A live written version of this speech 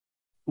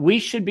we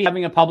should be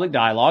having a public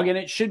dialogue, and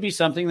it should be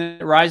something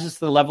that rises to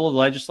the level of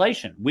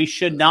legislation. We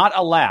should not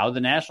allow the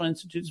National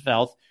Institutes of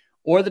Health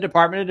or the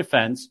Department of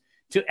Defense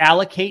to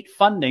allocate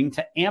funding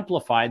to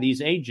amplify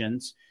these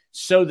agents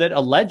so that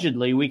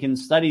allegedly we can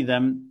study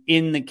them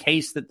in the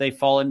case that they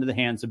fall into the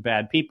hands of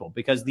bad people.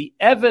 Because the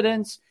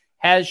evidence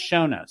has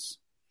shown us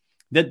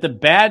that the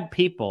bad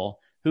people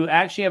who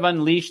actually have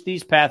unleashed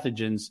these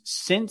pathogens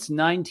since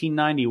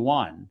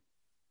 1991,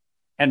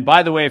 and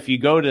by the way, if you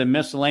go to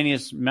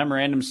miscellaneous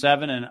Memorandum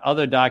 7 and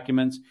other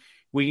documents,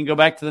 we can go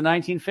back to the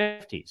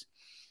 1950s.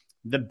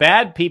 The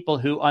bad people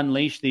who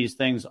unleash these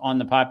things on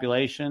the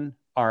population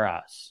are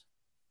us.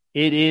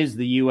 It is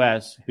the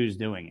U.S. who's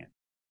doing it.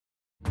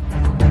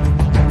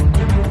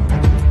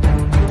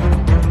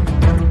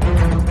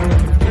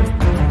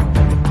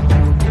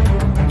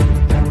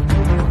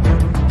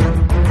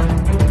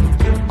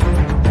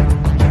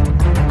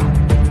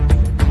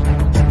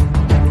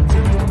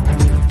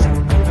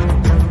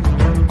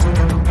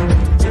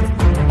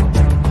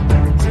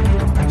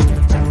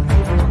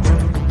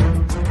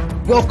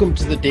 Welcome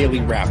to the Daily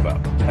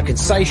Wrap-Up, a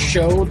concise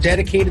show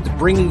dedicated to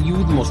bringing you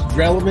the most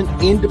relevant,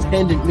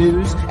 independent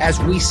news as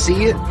we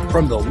see it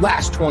from the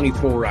last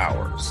 24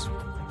 hours.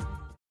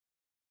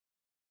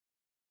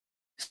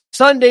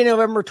 Sunday,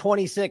 November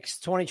 26,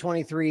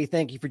 2023.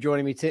 Thank you for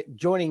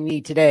joining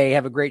me today. I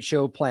have a great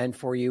show planned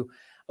for you.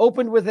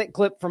 Opened with a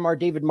clip from our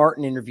David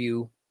Martin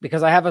interview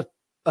because I have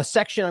a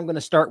section I'm going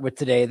to start with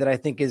today that I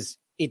think it's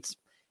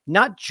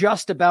not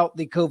just about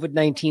the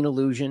COVID-19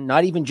 illusion,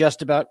 not even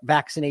just about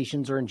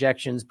vaccinations or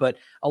injections, but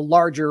a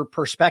larger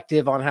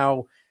perspective on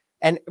how,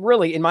 and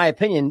really, in my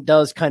opinion,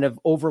 does kind of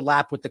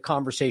overlap with the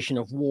conversation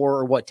of war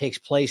or what takes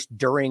place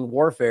during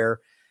warfare,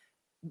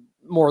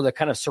 more the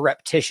kind of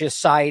surreptitious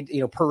side,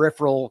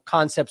 peripheral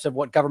concepts of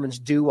what governments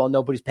do while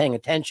nobody's paying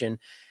attention.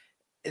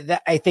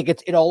 That I think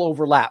it all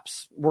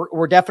overlaps.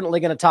 We're definitely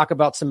going to talk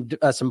about some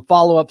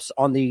follow-ups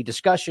on the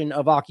discussion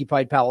of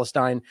occupied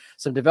Palestine,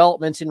 some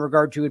developments in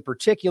regard to, in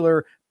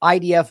particular,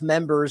 IDF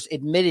members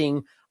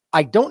admitting,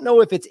 I don't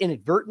know if it's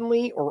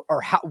inadvertently or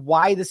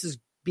why this is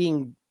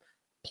being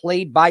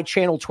played by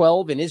Channel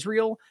 12 in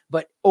Israel,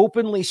 but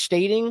openly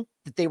stating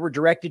that they were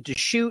directed to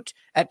shoot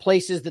at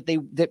places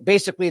that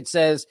basically it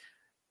says,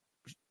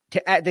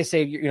 they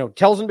say,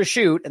 tells them to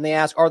shoot, and they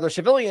ask, are there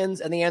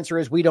civilians? And the answer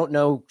is, we don't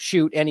know,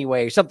 shoot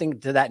anyway, something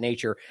to that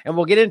nature. And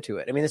we'll get into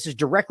it. I mean, this is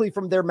directly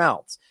from their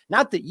mouths.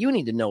 Not that you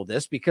need to know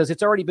this because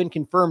it's already been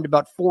confirmed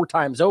about 4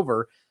 times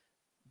over,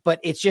 but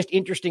it's just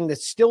interesting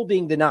that's still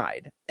being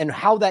denied and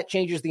how that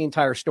changes the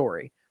entire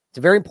story. It's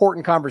a very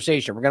important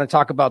conversation. We're going to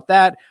talk about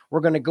that.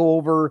 We're going to go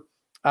over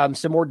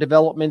some more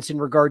developments in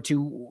regard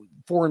to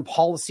foreign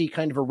policy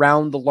kind of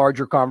around the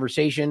larger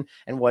conversation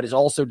and what is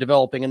also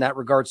developing in that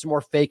regard, some more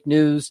fake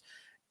news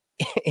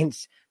and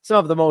some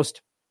of the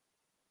most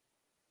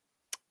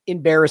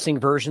embarrassing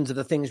versions of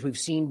the things we've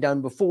seen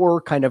done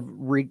before kind of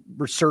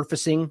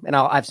resurfacing. And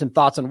I have some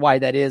thoughts on why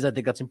that is. I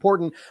think that's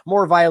important.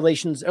 More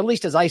violations, at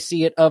least as I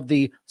see it, of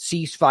the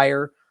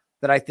ceasefire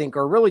that I think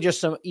are really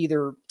just some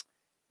either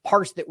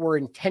parts that were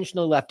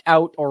intentionally left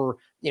out or,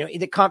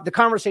 the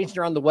conversations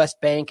around the West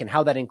Bank and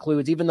how that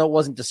includes, even though it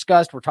wasn't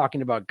discussed, we're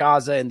talking about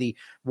Gaza and the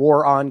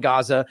war on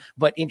Gaza.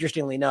 But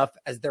interestingly enough,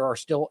 as there are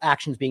still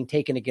actions being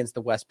taken against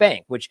the West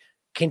Bank, which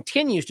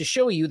continues to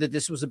show you that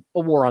this was a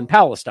war on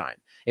Palestine.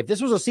 If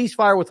this was a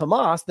ceasefire with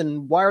Hamas,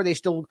 then why are they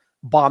still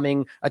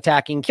bombing,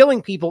 attacking,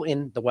 killing people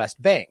in the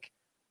West Bank?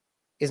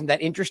 Isn't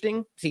that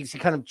interesting? See, it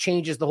kind of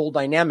changes the whole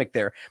dynamic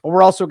there. But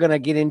we're also going to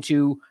get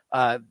into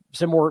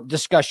some more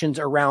discussions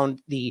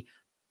around the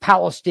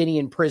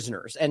Palestinian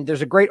prisoners. And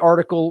there's a great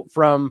article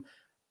from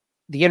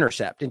The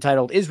Intercept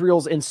entitled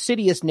Israel's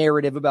Insidious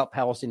Narrative About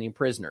Palestinian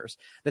Prisoners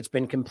that's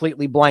been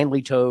completely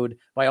blindly towed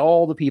by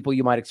all the people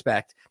you might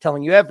expect,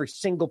 telling you every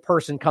single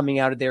person coming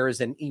out of there is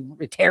a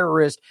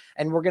terrorist.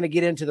 And we're going to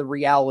get into the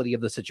reality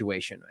of the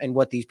situation and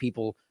what these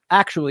people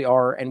actually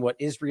are and what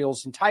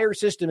Israel's entire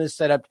system is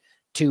set up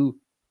to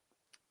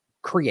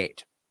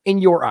create in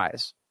your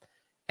eyes.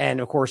 And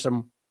of course,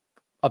 some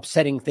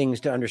upsetting things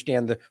to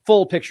understand the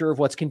full picture of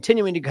what's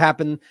continuing to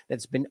happen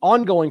that's been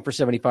ongoing for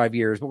 75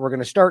 years. But we're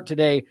going to start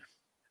today.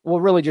 Well,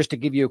 really just to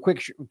give you a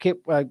quick,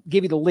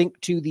 give you the link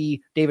to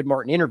the David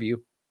Martin interview,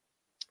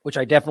 which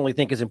I definitely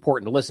think is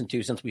important to listen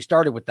to since we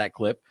started with that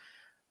clip.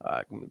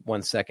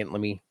 1 second.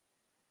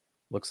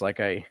 Looks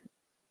like I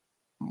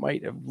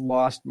might have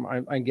lost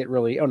I get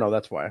really, oh no,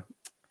 that's why.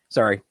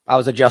 Sorry. I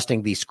was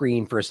adjusting the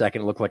screen for a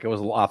second. It looked like it was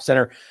a little off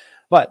center.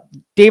 But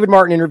David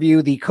Martin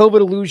interview, the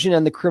COVID illusion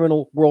and the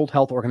criminal World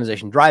Health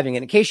Organization driving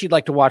it. In case you'd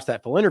like to watch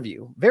that full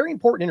interview, very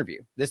important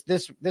interview.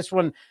 This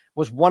one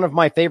was one of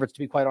my favorites, to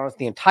be quite honest,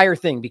 the entire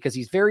thing, because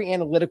he's very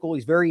analytical.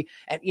 He's very,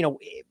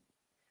 it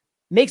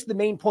makes the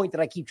main point that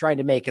I keep trying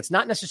to make. It's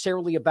not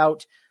necessarily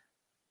about,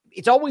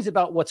 it's always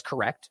about what's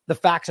correct, the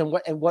facts and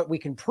what we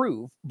can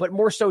prove, but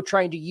more so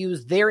trying to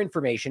use their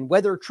information,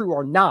 whether true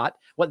or not,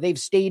 what they've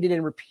stated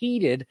and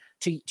repeated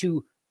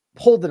to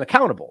hold them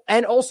accountable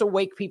and also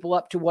wake people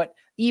up to what,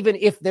 even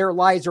if their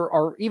lies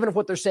are even if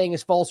what they're saying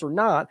is false or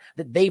not,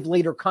 that they've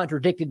later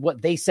contradicted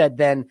what they said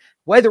then,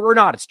 whether or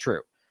not it's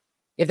true,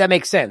 if that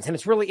makes sense. And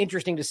it's really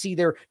interesting to see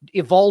their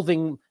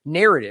evolving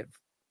narrative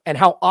and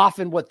how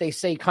often what they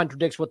say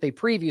contradicts what they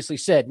previously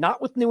said,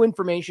 not with new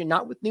information,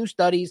 not with new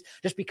studies,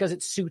 just because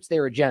it suits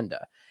their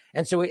agenda.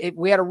 And so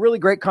we had a really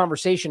great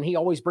conversation. He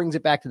always brings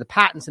it back to the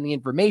patents and the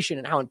information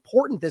and how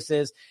important this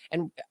is.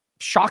 And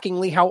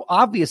shockingly, how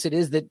obvious it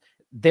is that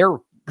they're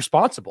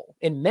responsible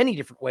in many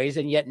different ways.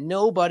 And yet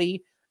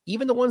nobody,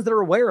 even the ones that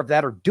are aware of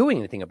that, are doing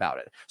anything about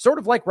it. Sort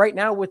of like right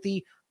now with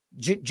the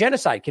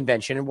Genocide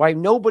Convention and why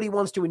nobody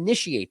wants to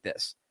initiate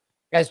this,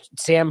 as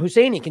Sam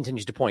Husseini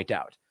continues to point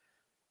out.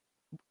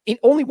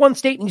 Only one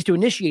state needs to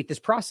initiate this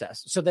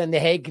process. So then The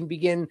Hague can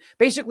begin.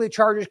 Basically,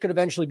 charges could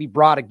eventually be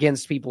brought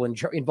against people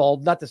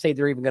involved. Not to say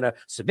they're even going to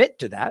submit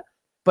to that,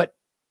 but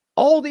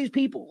all these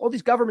people, all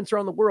these governments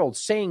around the world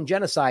saying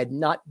genocide,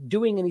 not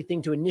doing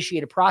anything to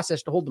initiate a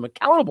process to hold them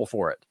accountable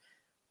for it.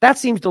 That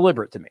seems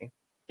deliberate to me.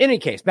 In any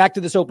case, back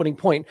to this opening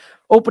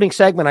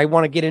segment I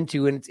want to get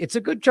into, and it's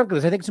a good chunk of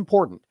this. I think it's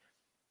important.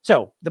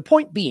 So the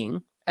point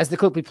being, as the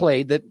clip we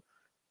played, that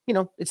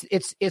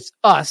it's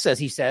us, as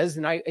he says,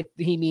 and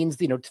he means,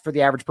 for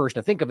the average person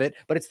to think of it,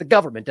 but it's the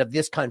government of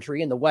this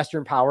country and the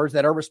Western powers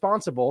that are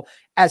responsible,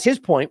 as his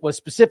point was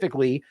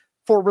specifically,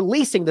 for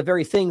releasing the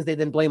very things they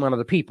then blame on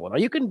other people. Now,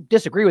 you can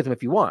disagree with him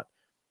if you want.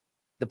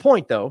 The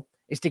point, though,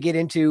 is to get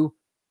into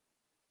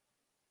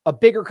a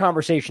bigger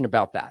conversation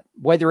about that,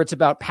 whether it's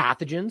about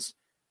pathogens,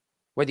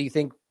 whether you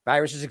think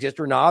viruses exist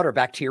or not, or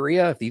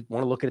bacteria, if you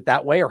want to look at it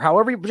that way, or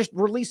however, just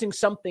releasing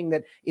something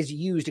that is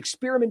used,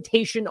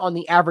 experimentation on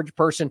the average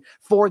person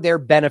for their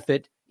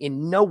benefit,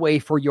 in no way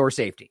for your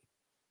safety.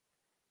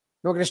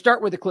 We're going to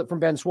start with a clip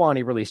from Ben Swan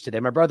he released today.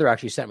 My brother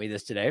actually sent me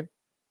this today.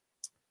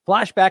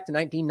 Flashback to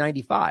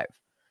 1995,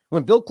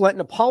 when Bill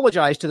Clinton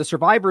apologized to the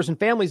survivors and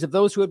families of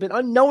those who had been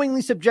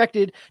unknowingly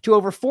subjected to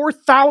over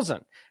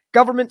 4,000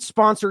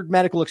 government-sponsored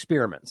medical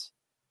experiments.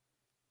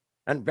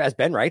 And as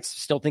Ben writes,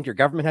 still think your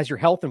government has your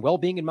health and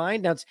well-being in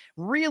mind? Now, it's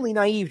really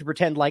naive to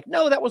pretend like,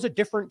 no, that was a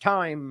different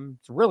time.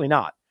 It's really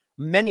not.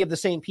 Many of the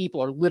same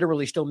people are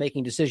literally still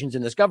making decisions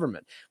in this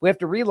government. We have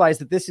to realize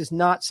that this is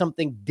not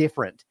something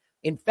different.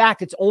 In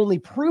fact, it's only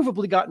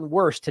provably gotten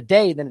worse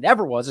today than it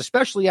ever was,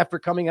 especially after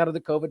coming out of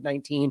the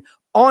COVID-19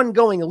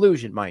 ongoing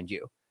illusion, mind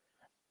you.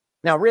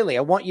 Now, really,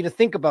 I want you to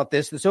think about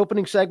this. This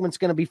opening segment's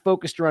going to be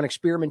focused around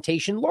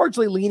experimentation,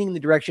 largely leaning in the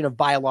direction of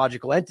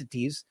biological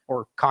entities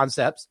or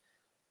concepts.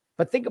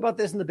 But think about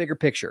this in the bigger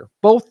picture,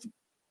 both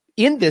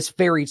in this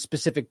very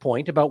specific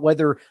point about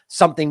whether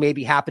something may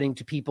be happening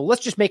to people.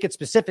 Let's just make it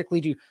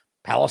specifically to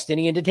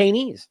Palestinian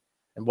detainees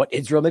and what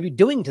Israel may be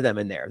doing to them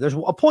in there. There's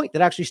a point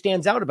that actually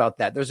stands out about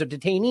that. There's a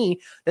detainee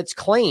that's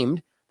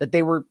claimed that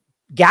they were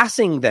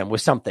gassing them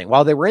with something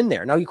while they were in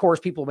there. Now, of course,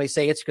 people may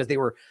say it's because they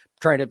were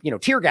trying to,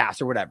 tear gas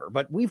or whatever.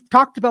 But we've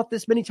talked about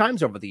this many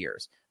times over the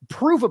years.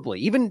 Provably,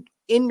 even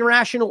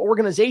international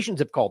organizations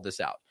have called this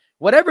out.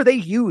 Whatever they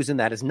use in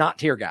that is not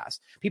tear gas.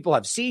 People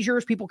have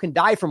seizures. People can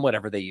die from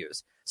whatever they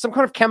use. Some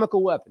kind of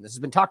chemical weapon. This has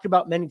been talked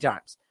about many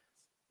times.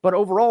 But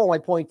overall, my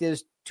point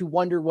is to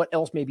wonder what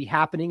else may be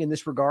happening in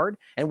this regard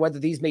and whether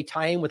these may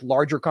tie in with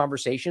larger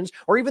conversations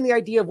or even the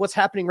idea of what's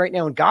happening right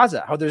now in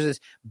Gaza, how there's this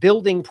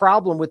building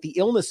problem with the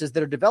illnesses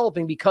that are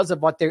developing because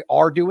of what they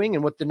are doing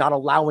and what they're not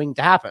allowing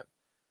to happen.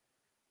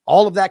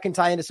 All of that can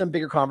tie into some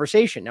bigger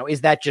conversation. Now,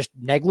 is that just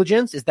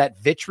negligence? Is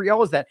that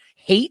vitriol? Is that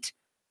hate?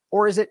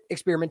 Or is it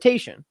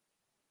experimentation?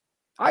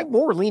 I'm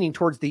more leaning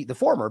towards the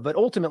former, but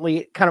ultimately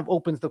it kind of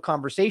opens the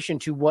conversation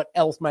to what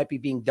else might be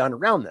being done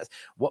around this.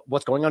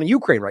 What's going on in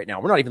Ukraine right now?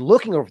 We're not even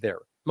looking over there,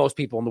 most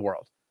people in the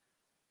world.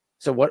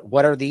 So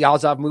what are the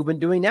Azov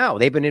movement doing now?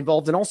 They've been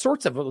involved in all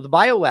sorts of the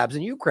biolabs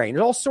in Ukraine.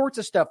 There's all sorts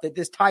of stuff that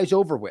this ties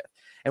over with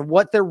and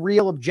what their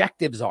real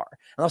objectives are.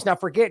 And let's not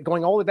forget,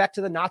 going all the way back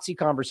to the Nazi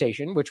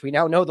conversation, which we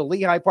now know the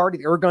Lehigh Party,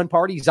 the Irgun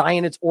Party,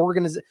 Zionist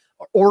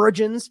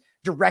origins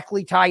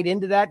directly tied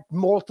into that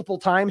multiple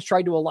times,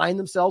 tried to align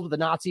themselves with the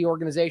Nazi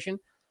organization.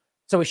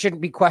 So we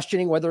shouldn't be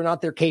questioning whether or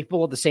not they're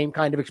capable of the same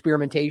kind of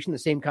experimentation, the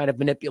same kind of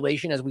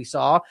manipulation as we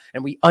saw.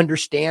 And we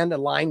understand,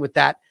 align with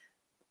that.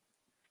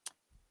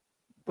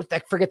 I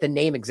forget the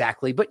name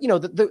exactly, but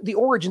the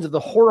origins of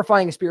the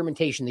horrifying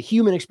experimentation, the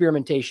human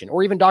experimentation,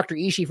 or even Dr.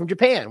 Ishii from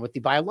Japan with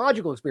the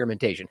biological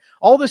experimentation.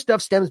 All this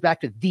stuff stems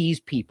back to these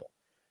people,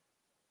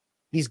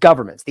 these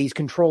governments, these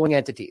controlling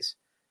entities.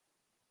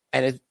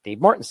 And as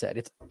Dave Martin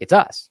said, it's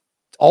us.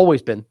 It's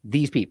always been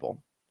these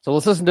people. So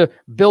let's listen to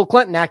Bill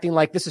Clinton acting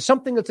like this is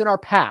something that's in our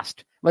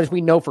past, but as we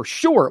know for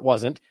sure it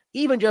wasn't,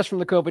 even just from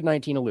the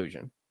COVID-19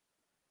 illusion.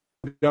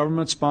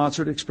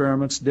 Government-sponsored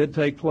experiments did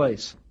take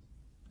place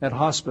at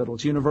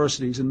hospitals,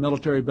 universities, and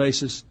military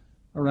bases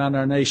around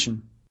our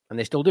nation. And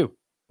they still do,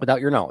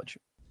 without your knowledge.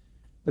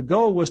 The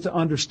goal was to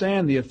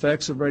understand the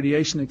effects of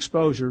radiation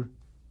exposure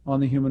on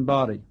the human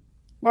body.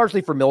 Largely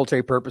for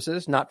military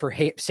purposes, not for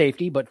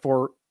safety, but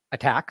for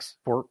attacks,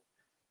 for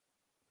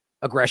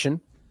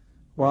aggression.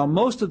 While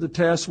most of the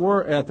tests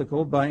were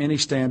ethical by any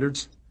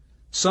standards,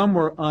 Some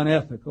were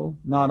unethical,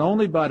 not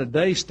only by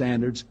today's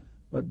standards,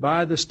 but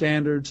by the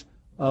standards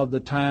of the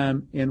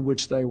time in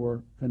which they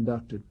were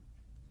conducted.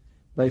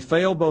 They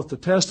failed both the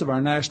test of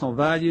our national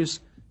values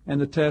and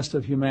the test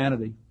of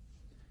humanity.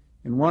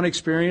 In one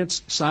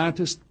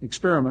scientist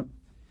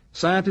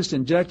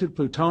injected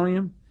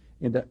plutonium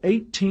into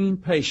 18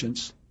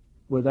 patients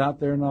without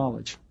their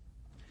knowledge.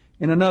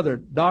 In another,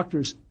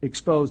 doctors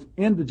exposed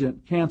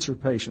indigent cancer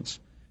patients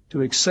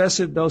to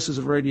excessive doses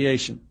of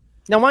radiation.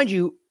 Now, mind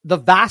you, the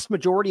vast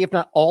majority, if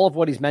not all of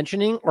what he's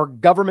mentioning, are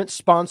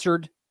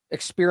government-sponsored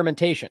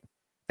experimentation.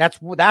 That's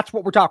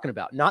what we're talking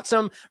about, not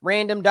some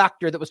random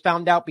doctor that was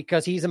found out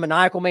because he's a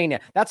maniacal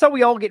maniac. That's how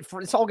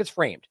this all gets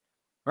framed.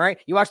 All right.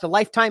 You watch the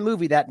Lifetime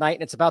movie that night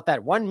and it's about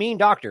that one mean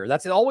doctor.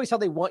 That's always how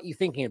they want you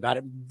thinking about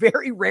it.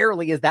 Very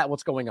rarely is that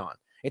what's going on.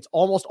 It's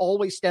almost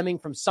always stemming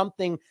from some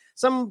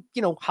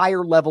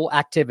higher level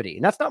activity.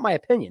 And that's not my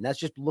opinion. That's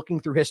just looking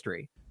through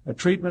history. A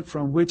treatment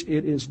from which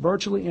it is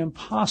virtually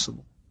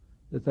impossible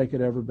that they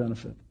could ever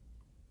benefit.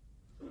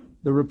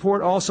 The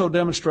report also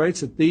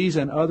demonstrates that these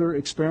and other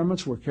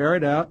experiments were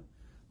carried out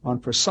on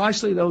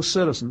precisely those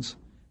citizens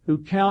who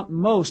count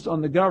most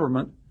on the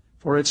government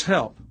for its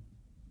help,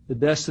 the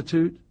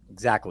destitute,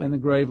 exactly, and the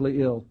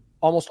gravely ill.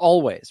 Almost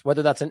always,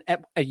 whether that's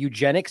a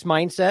eugenics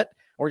mindset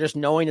or just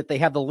knowing that they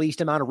have the least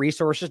amount of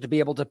resources to be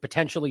able to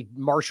potentially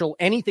marshal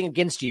anything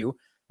against you,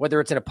 whether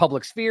it's in a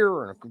public sphere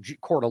or in a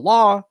court of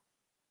law.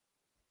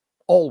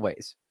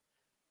 Always.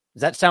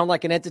 Does that sound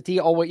like an entity?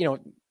 Always,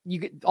 you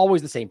get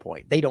always the same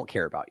point. They don't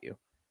care about you.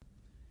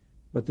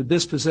 But the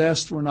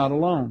dispossessed were not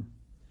alone.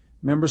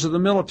 Members of the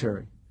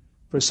military,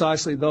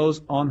 precisely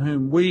those on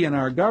whom we and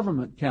our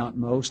government count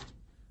most,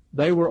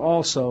 they were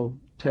also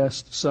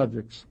test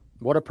subjects.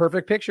 What a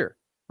perfect picture,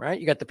 right?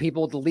 You got the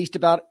people with the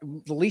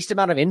least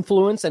amount of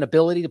influence and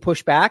ability to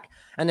push back,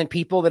 and then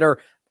people that are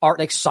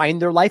like sign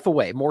their life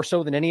away more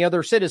so than any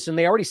other citizen.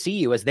 They already see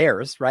you as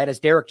theirs, right? As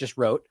Derek just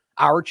wrote,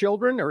 our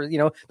children, or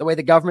the way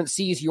the government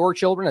sees your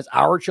children as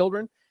our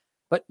children.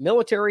 But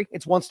military,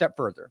 it's one step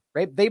further,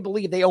 right? They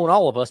believe they own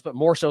all of us, but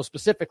more so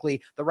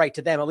specifically the right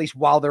to them, at least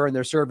while they're in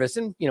their service,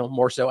 and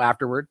more so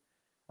afterward,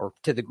 or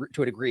to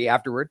a degree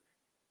afterward.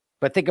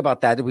 But think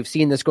about that. We've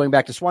seen this going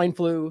back to swine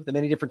flu, the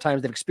many different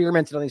times they've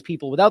experimented on these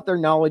people without their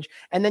knowledge,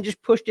 and then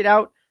just pushed it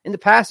out in the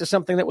past as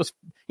something that was,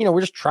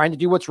 we're just trying to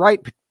do what's right,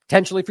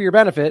 potentially for your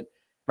benefit,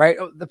 right?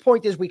 The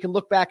point is we can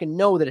look back and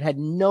know that it had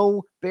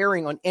no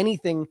bearing on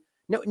anything.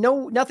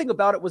 Nothing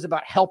about it was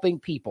about helping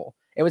people.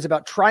 It was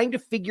about trying to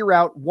figure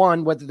out,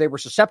 one, whether they were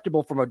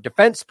susceptible from a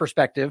defense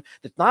perspective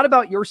that's not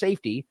about your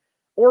safety,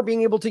 or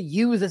being able to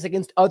use this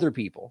against other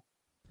people.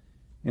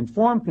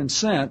 Informed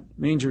consent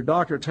means your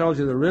doctor tells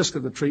you the risk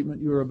of the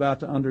treatment you are about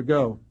to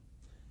undergo.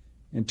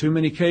 In too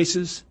many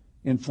cases,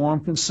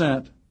 informed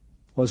consent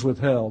was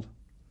withheld.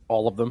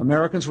 All of them.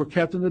 Americans were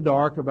kept in the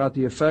dark about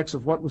the effects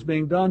of what was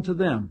being done to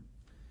them.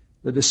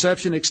 The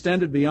deception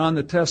extended beyond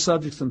the test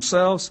subjects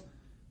themselves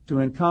to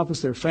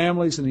encompass their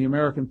families and the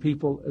American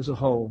people as a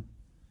whole.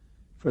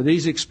 For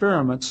these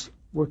experiments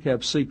were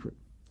kept secret,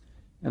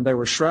 and they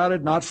were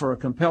shrouded not for a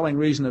compelling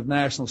reason of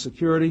national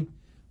security,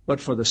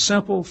 but for the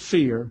simple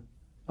fear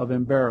of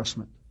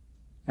embarrassment.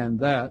 And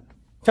that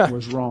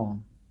was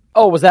wrong.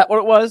 Oh, was that what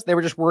it was? They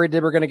were just worried they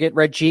were going to get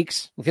red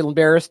cheeks and feel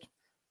embarrassed, a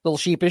little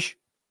sheepish?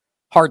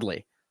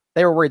 Hardly.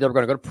 They were worried they were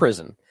going to go to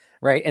prison,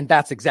 right? And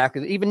that's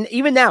exactly,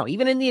 even now,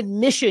 even in the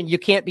admission, you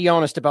can't be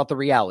honest about the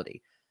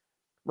reality,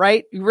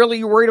 right?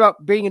 You're worried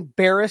about being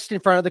embarrassed in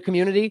front of the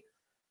community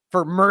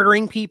for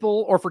murdering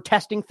people or for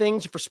testing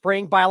things, for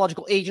spraying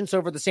biological agents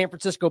over the San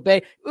Francisco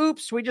Bay.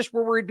 Oops, we just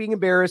were worried being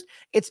embarrassed.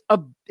 It's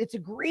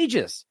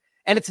egregious.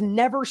 And it's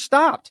never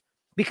stopped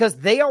because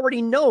they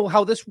already know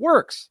how this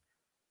works.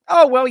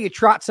 Oh, well, you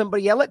trot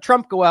somebody. Yeah, let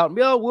Trump go out and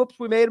be, oh, whoops,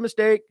 we made a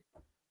mistake,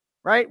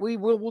 right?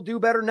 We'll do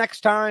better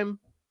next time.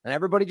 And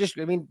everybody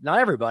not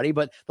everybody,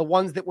 but the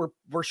ones that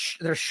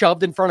they're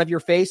shoved in front of your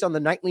face on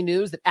the nightly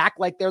news that act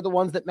like they're the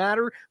ones that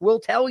matter will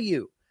tell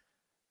you,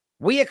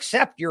 we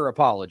accept your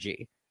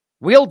apology.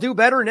 We'll do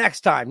better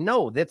next time.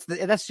 No,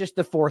 that's just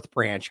the fourth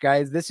branch,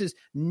 guys. This is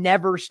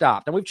never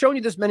stopped. And we've shown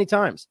you this many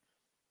times.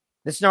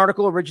 This is an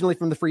article originally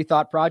from the Free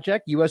Thought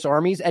Project. U.S.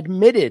 armies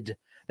admitted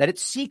that it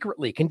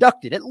secretly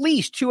conducted at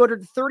least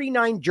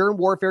 239 germ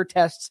warfare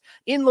tests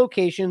in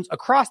locations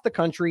across the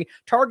country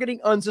targeting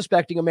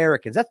unsuspecting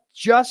Americans. That's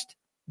just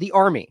the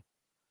Army.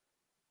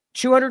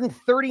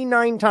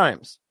 239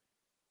 times.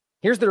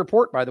 Here's the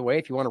report, by the way,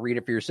 if you want to read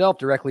it for yourself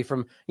directly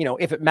from,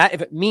 if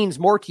it means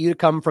more to you to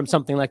come from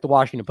something like the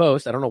Washington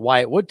Post. I don't know why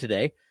it would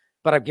today,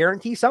 but I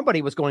guarantee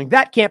somebody was going,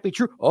 that can't be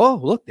true. Oh,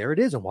 look, there it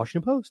is in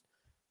Washington Post.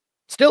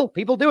 Still,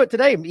 people do it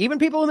today. Even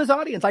people in this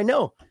audience, I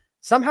know,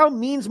 somehow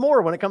means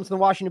more when it comes to the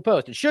Washington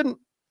Post. It shouldn't.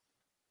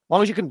 As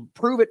long as you can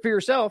prove it for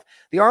yourself.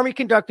 The Army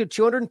conducted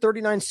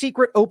 239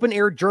 secret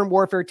open-air germ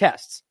warfare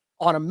tests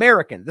on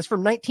Americans. This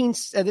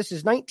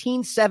is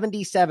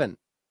 1977.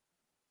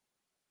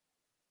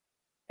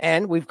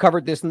 And we've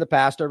covered this in the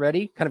past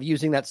already, kind of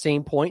using that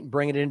same point and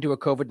bringing it into a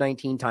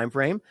COVID-19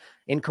 timeframe.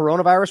 In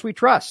Coronavirus We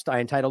Trust,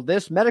 I entitled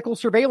this Medical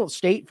Surveillance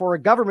State for a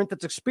Government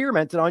That's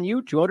Experimented on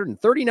You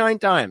 239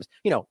 times,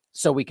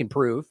 so we can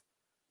prove.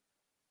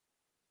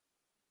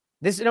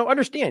 This,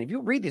 understand, if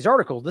you read these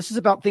articles, this is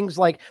about things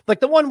like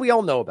the one we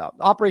all know about,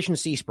 Operation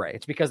Sea Spray.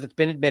 It's because it's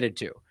been admitted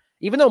to.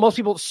 Even though most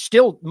people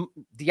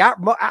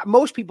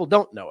most people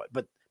don't know it,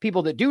 but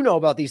people that do know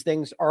about these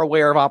things are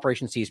aware of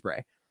Operation Sea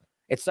Spray.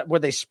 It's where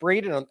they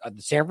sprayed it on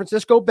the San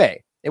Francisco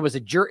Bay. It was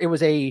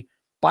a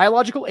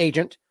biological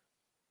agent.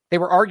 They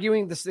were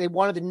arguing this. They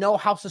wanted to know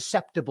how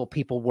susceptible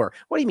people were.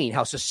 What do you mean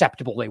how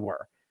susceptible they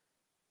were?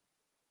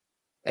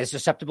 As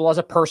susceptible as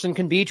a person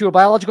can be to a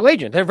biological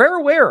agent. They're very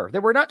aware. They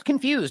were not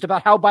confused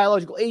about how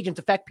biological agents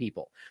affect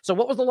people. So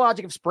what was the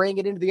logic of spraying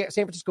it into the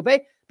San Francisco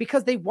Bay?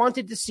 Because they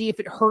wanted to see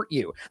if it hurt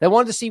you. They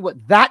wanted to see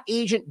what that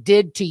agent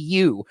did to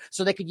you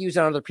so they could use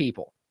it on other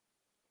people.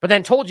 But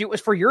then told you it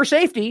was for your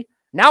safety.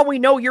 Now we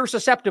know you're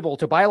susceptible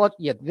to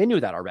biological. Yeah, they knew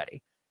that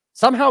already.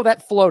 Somehow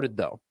that floated,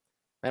 though.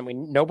 I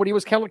mean, nobody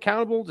was held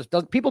accountable.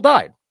 People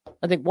died.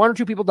 I think 1 or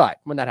 2 people died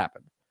when that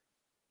happened.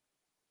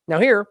 Now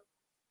here,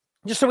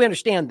 just so we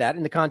understand that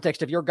in the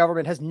context of your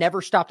government has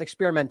never stopped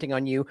experimenting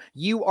on you,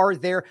 you are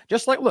there.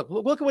 Just like,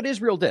 look at what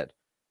Israel did.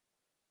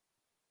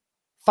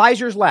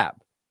 Pfizer's lab.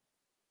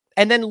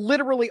 And then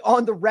literally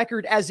on the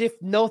record, as if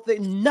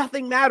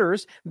nothing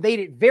matters, made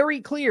it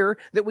very clear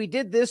that we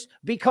did this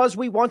because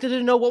we wanted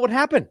to know what would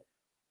happen.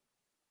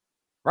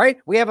 Right?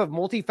 We have a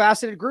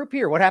multifaceted group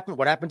here. What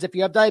happens if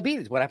you have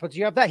diabetes? What happens if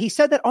you have that? He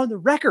said that on the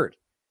record.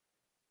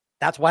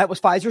 That's why it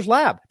was Pfizer's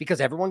lab, because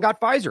everyone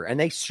got Pfizer, and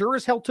they sure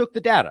as hell took the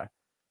data.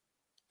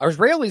 Our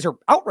Israelis are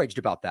outraged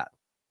about that.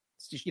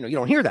 It's just, you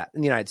don't hear that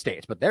in the United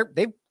States, but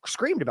they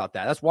screamed about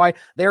that. That's why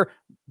they're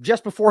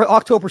just before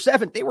October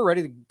 7th, they were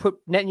ready to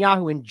put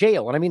Netanyahu in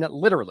jail. And I mean that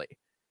literally.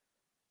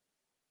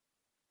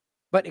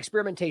 But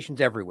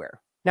experimentation's everywhere.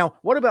 Now,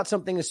 what about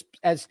something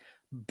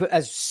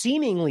as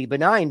seemingly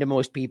benign to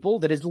most people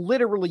that is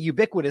literally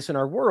ubiquitous in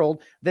our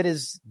world that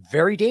is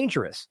very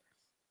dangerous?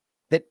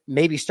 That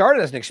maybe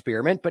started as an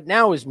experiment, but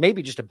now is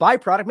maybe just a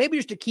byproduct, maybe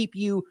just to keep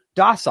you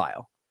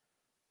docile.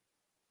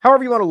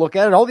 However you want to look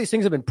at it, all these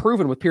things have been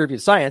proven with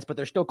peer-reviewed science, but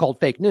they're still called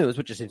fake news,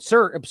 which is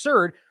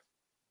absurd.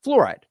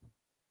 Fluoride.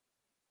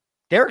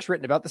 Derek's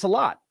written about this a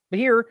lot. But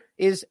here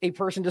is a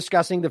person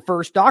discussing the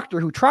first doctor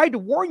who tried to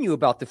warn you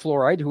about the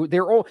fluoride,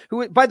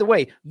 who, by the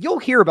way, you'll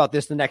hear about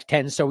this the next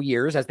 10 so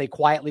years as they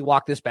quietly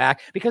walk this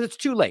back because it's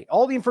too late.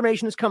 All the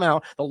information has come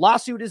out. The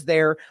lawsuit is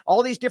there.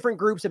 All these different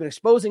groups have been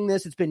exposing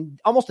this. It's been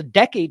almost a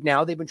decade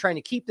now. They've been trying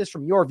to keep this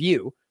from your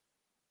view.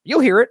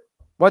 You'll hear it.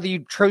 Whether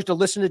you chose to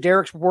listen to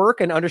Derek's work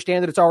and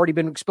understand that it's already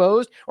been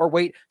exposed or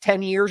wait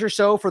 10 years or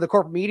so for the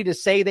corporate media to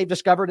say they've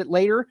discovered it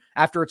later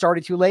after it's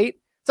already too late,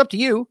 it's up to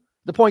you.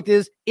 The point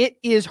is, it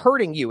is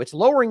hurting you. It's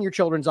lowering your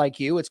children's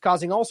IQ. It's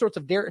causing all sorts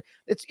of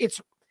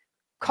it's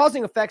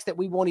causing effects that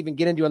we won't even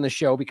get into on the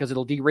show because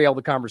it'll derail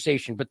the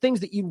conversation, but things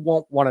that you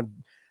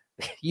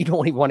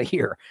don't even want to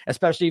hear,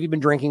 especially if you've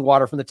been drinking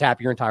water from the tap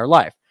your entire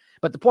life.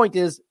 But the point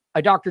is,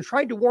 a doctor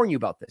tried to warn you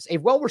about this, a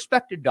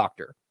well-respected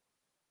doctor.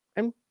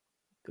 And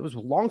it was a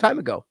long time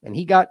ago, and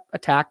he got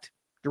attacked,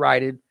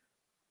 derided,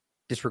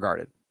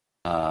 disregarded.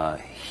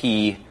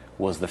 He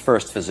was the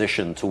first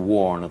physician to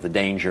warn of the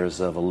dangers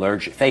of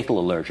fatal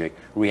allergic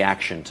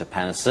reaction to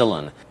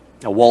penicillin.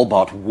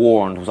 Walbot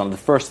was one of the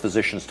first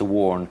physicians to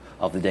warn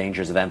of the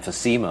dangers of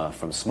emphysema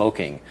from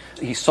smoking.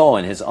 He saw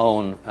in his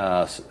own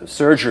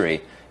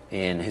surgery,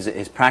 in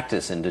his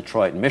practice in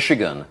Detroit,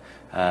 Michigan,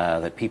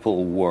 that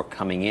people were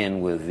coming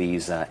in with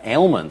these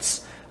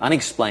ailments,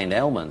 unexplained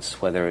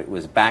ailments, whether it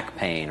was back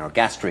pain or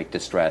gastric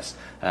distress,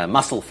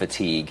 muscle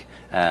fatigue,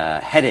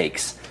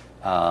 headaches,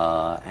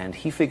 and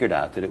he figured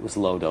out that it was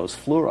low-dose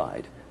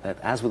fluoride. That,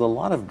 as with a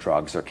lot of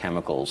drugs or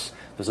chemicals,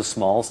 there's a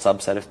small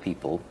subset of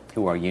people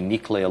who are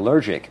uniquely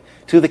allergic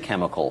to the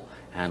chemical,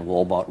 and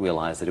Walbot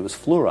realized that it was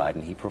fluoride,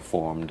 and he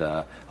performed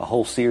a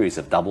whole series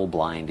of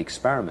double-blind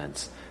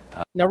experiments.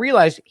 Now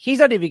realize he's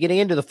not even getting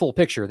into the full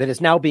picture that is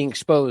now being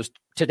exposed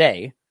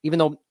today, even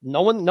though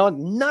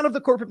none of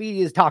the corporate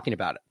media is talking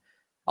about it.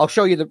 I'll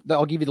show you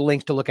I'll give you the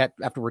links to look at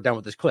after we're done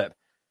with this clip.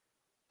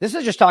 This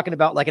is just talking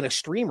about like an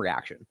extreme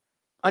reaction.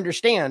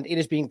 Understand it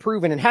is being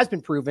proven and has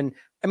been proven.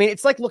 I mean,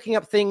 it's like looking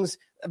up things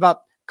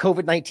about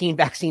COVID-19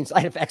 vaccine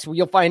side effects where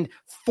you'll find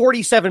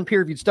 47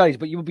 peer-reviewed studies,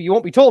 but you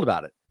won't be told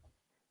about it.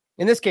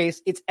 In this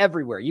case, it's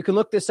everywhere. You can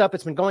look this up.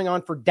 It's been going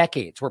on for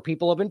decades where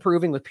people have been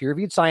proving with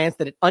peer-reviewed science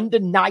that it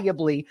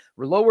undeniably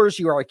lowers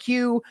your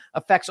IQ,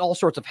 affects all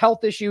sorts of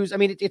health issues. I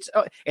mean,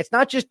 it's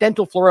not just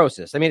dental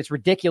fluorosis. I mean, it's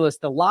ridiculous.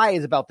 The lie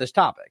is about this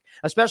topic,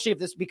 especially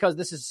because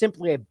this is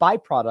simply a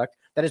byproduct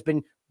that has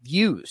been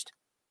used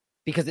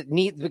because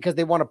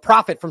they want to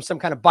profit from some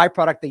kind of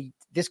byproduct.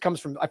 This comes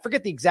from, I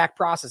forget the exact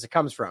process it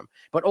comes from,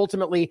 but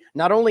ultimately,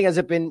 not only has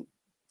it been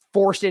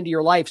forced into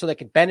your life so they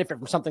could benefit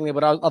from something they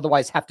would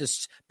otherwise have to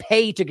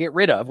pay to get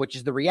rid of, which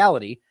is the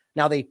reality.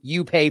 Now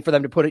you pay for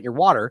them to put it in your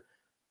water.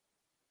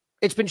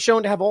 It's been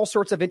shown to have all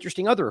sorts of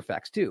interesting other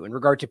effects too, in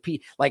regard to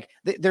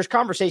there's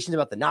conversations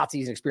about the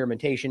Nazis and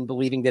experimentation,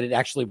 believing that it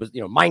actually was,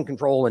 mind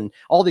control and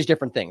all these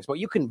different things. But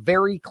you can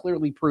very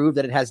clearly prove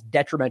that it has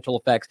detrimental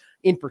effects,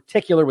 in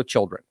particular with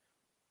children.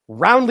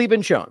 Roundly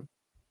been shown.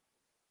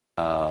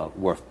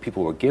 Where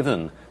people were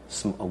given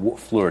some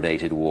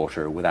fluoridated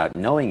water without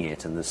knowing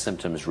it, and the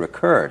symptoms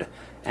recurred.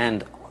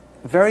 And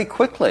very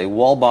quickly,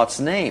 Walbott's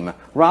name,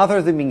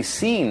 rather than being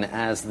seen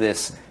as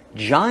this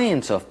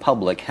giant of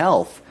public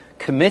health,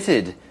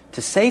 committed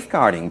to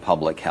safeguarding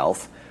public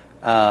health,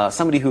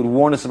 somebody who had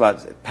warned us about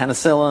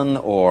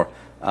penicillin or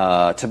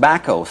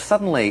tobacco,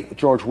 suddenly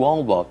George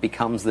Walbott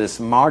becomes this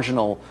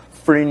marginal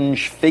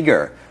fringe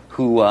figure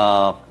who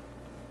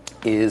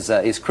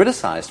is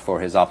criticized for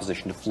his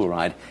opposition to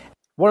fluoride.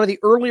 One of the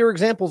earlier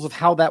examples of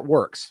how that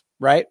works,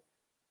 right?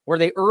 Where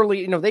they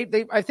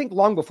I think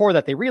long before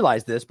that they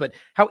realized this, but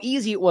how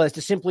easy it was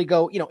to simply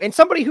go, and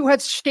somebody who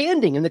had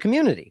standing in the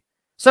community.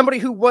 Somebody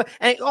who was,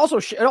 and it also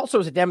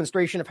is a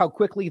demonstration of how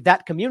quickly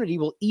that community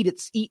will eat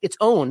its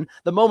own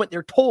the moment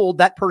they're told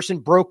that person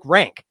broke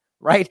rank,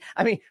 right?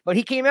 I mean, but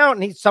he came out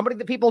and he's somebody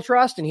that people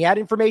trust, and he had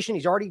information.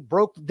 He's already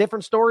broke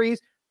different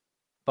stories.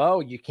 Oh,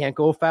 you can't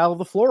go foul of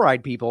the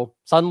fluoride people.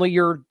 Suddenly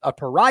you're a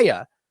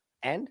pariah,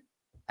 and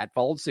that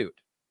followed suit.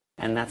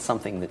 And that's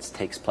something that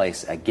takes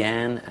place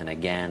again and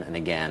again and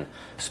again.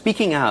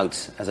 Speaking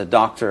out as a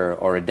doctor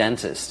or a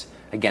dentist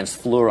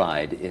against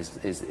fluoride is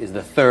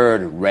the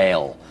third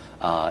rail.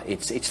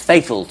 It's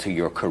fatal to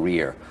your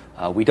career.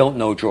 We don't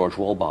know George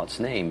Walbott's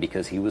name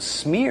because he was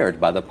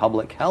smeared by the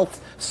Public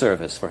Health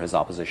Service for his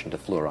opposition to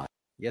fluoride.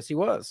 Yes, he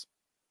was.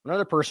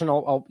 Another person,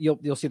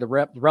 you'll see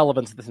the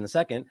relevance of this in a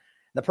second.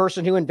 The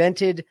person who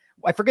invented,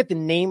 I forget the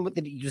name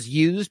that he was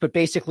used, but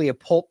basically a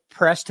pulp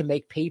press to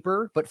make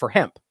paper, but for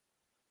hemp.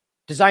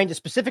 Designed a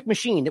specific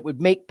machine that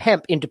would make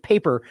hemp into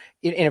paper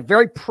in a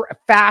very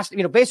fast,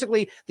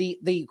 basically the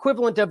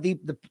equivalent of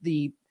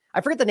the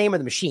I forget the name of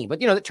the machine, but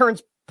that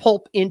turns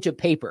pulp into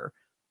paper.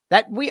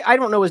 I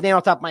don't know his name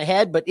off the top of my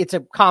head, but it's a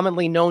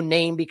commonly known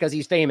name because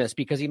he's famous,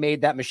 because he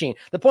made that machine.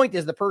 The point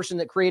is, the person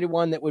that created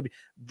one that would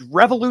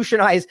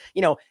revolutionize,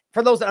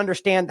 for those that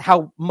understand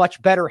how much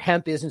better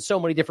hemp is in so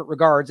many different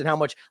regards and how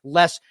much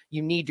less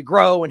you need to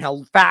grow and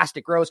how fast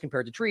it grows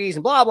compared to trees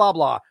and blah, blah,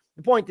 blah.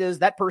 The point is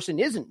that person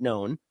isn't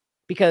known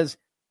because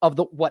of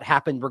what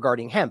happened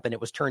regarding hemp, and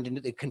it was turned into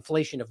the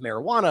conflation of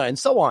marijuana and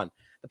so on.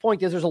 The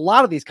point is, there's a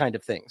lot of these kind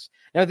of things.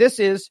 Now, this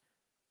is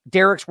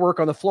Derek's work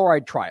on the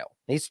fluoride trial.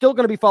 He's still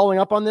going to be following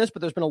up on this,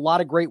 but there's been a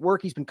lot of great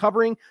work he's been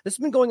covering. This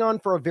has been going on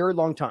for a very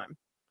long time.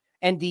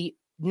 And the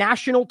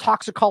National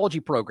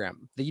Toxicology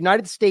Program, the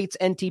United States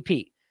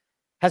NTP,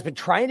 has been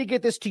trying to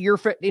get this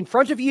in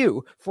front of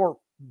you for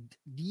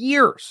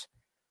years.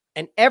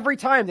 And every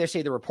time they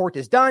say the report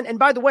is done, and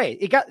by the way,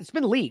 it's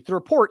been leaked. The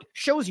report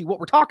shows you what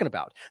we're talking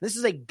about. This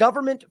is a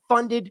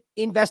government-funded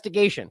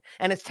investigation,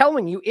 and it's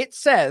telling you, it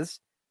says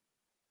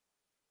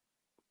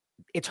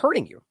it's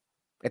hurting you.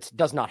 It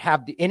does not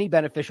have any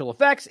beneficial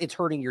effects. It's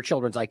hurting your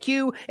children's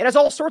IQ. It has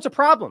all sorts of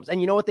problems.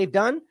 And you know what they've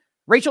done?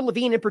 Rachel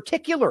Levine in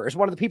particular is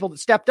one of the people that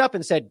stepped up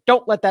and said,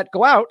 don't let that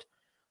go out.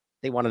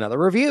 They want another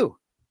review.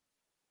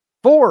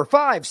 4,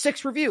 5,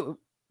 6 review.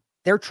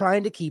 They're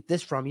trying to keep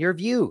this from your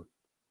view.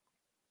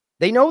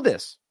 They know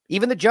this.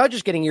 Even the judge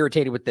is getting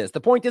irritated with this.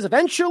 The point is,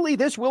 eventually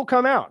this will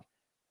come out.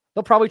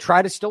 They'll probably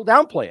try to still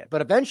downplay it.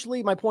 But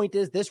eventually, my point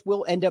is, this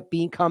will end up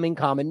becoming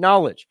common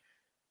knowledge.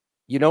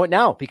 You know it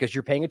now because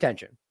you're paying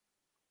attention.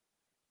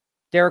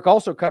 Derek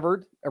also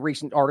covered a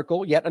recent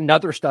article. Yet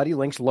another study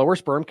links lower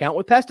sperm count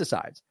with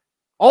pesticides.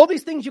 All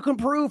these things you can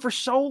prove for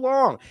so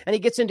long. And he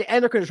gets into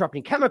endocrine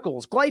disrupting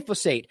chemicals,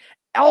 glyphosate,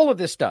 all of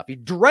this stuff. You're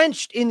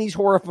drenched in these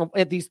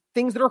these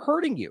things that are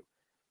hurting you.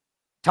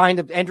 Tying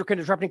the endocrine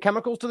disrupting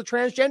chemicals to the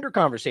transgender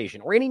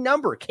conversation or any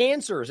number of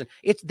cancers. And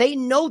they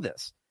know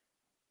this.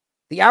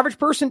 The average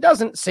person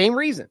doesn't. Same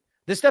reason.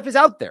 This stuff is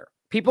out there.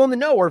 People in the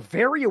know are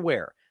very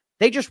aware.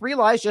 They just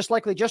realize, just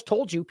like they just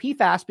told you,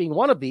 PFAS being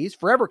one of these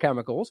forever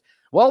chemicals.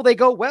 Well, they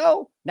go,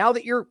 well, now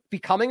that you're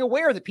becoming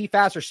aware that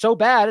PFAS are so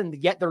bad and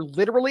yet they're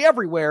literally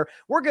everywhere,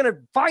 we're going to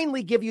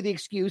finally give you the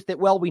excuse that,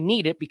 well, we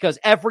need it because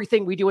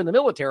everything we do in the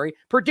military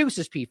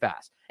produces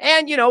PFAS.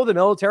 And, the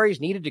military is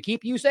needed to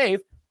keep you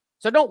safe.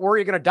 So don't worry,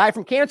 you're going to die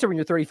from cancer when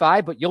you're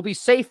 35, but you'll be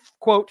safe,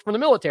 quote, from the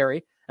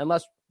military,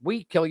 unless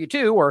we kill you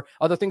too, or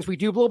other things we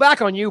do blow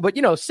back on you. But,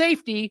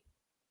 safety.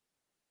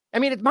 I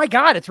mean, my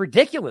God, it's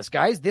ridiculous,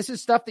 guys. This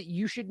is stuff that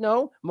you should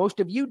know. Most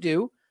of you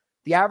do.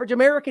 The average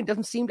American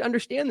doesn't seem to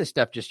understand this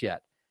stuff just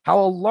yet. How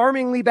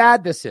alarmingly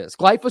bad this is.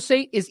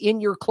 Glyphosate is in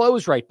your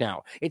clothes right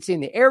now. It's in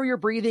the air you're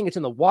breathing. It's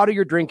in the water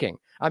you're drinking.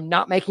 I'm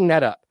not making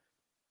that up.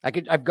 I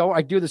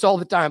do this all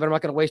the time, but I'm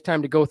not going to waste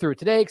time to go through it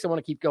today because I want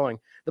to keep going.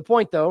 The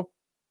point, though,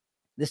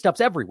 this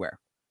stuff's everywhere.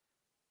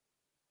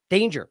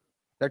 Danger.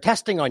 They're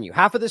testing on you.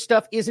 Half of this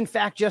stuff is, in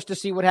fact, just to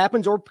see what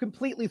happens or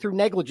completely through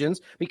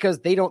negligence because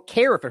they don't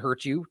care if it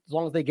hurts you as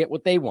long as they get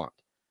what they want.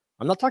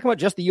 I'm not talking about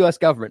just the U.S.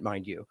 government,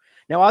 mind you.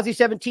 Now, Aussie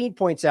 17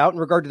 points out in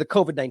regard to the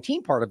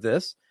COVID-19 part of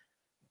this,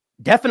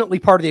 definitely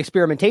part of the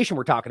experimentation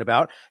we're talking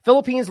about.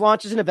 Philippines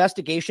launches an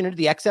investigation into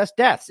the excess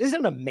deaths.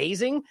 Isn't it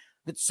amazing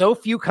that so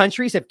few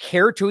countries have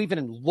cared to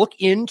even look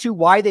into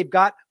why they've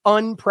got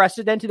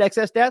unprecedented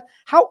excess death?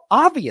 How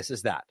obvious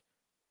is that?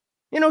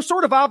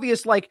 Sort of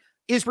obvious like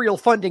Israel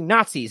funding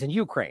Nazis in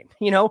Ukraine,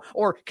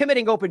 or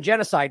committing open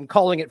genocide and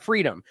calling it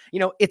freedom.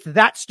 It's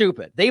that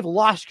stupid. They've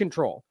lost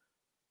control.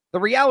 The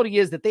reality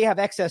is that they have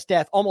excess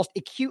death almost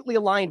acutely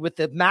aligned with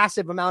the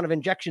massive amount of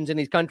injections in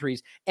these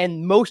countries,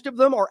 and most of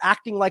them are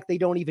acting like they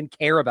don't even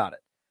care about it.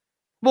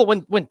 Well,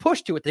 when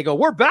pushed to it, they go,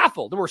 we're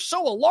baffled, we're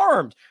so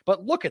alarmed,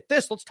 but look at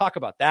this, let's talk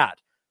about that.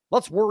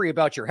 Let's worry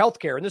about your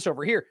healthcare and this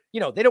over here.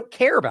 They don't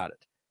care about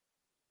it.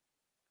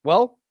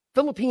 Well,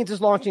 Philippines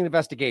is launching an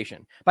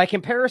investigation. By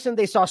comparison,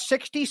 they saw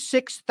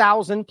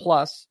 66,000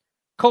 plus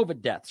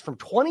COVID deaths from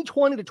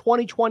 2020 to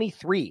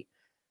 2023.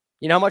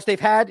 You know how much they've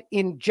had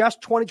in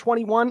just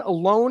 2021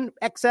 alone,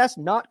 excess,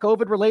 not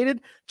COVID related?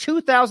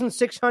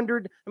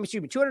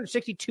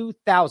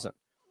 262,000.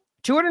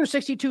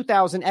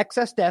 262,000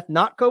 excess death,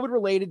 not COVID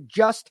related,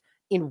 just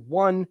in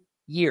 1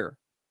 year.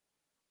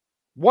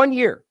 1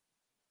 year.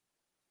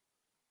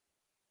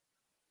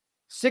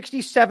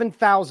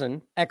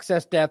 67,000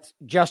 excess deaths,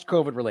 just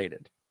COVID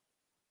related.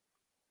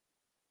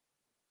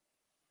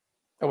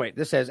 Oh, wait,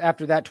 this says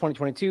after that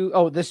 2022.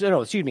 Oh,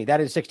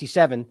 that is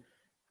 67.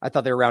 I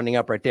thought they were rounding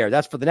up right there.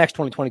 That's for the next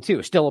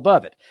 2022, still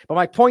above it. But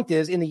my point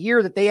is, in the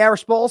year that they are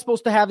all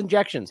supposed to have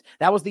injections,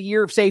 that was the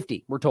year of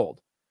safety, we're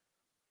told.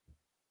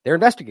 They're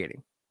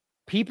investigating.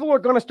 People are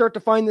going to start to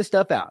find this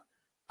stuff out.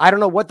 I don't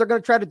know what they're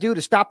going to try to do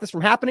to stop this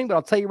from happening, but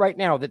I'll tell you right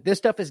now that this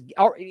stuff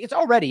it's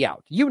already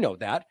out. You know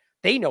that.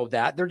 They know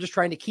that. They're just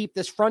trying to keep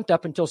this front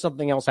up until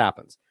something else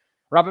happens.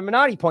 Robin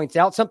Minotti points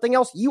out something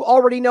else you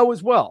already know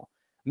as well.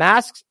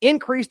 Masks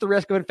increase the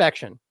risk of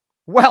infection.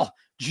 Well,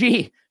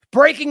 gee,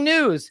 breaking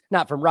news.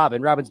 Not from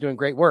Robin. Robin's doing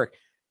great work.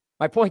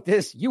 My point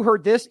is, you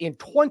heard this in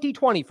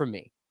 2020 from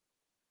me.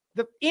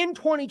 In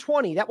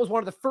 2020, that was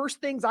one of the first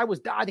things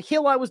the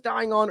hill I was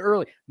dying on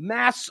early.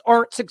 Masks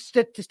aren't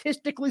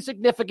statistically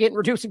significant in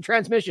reducing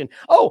transmission.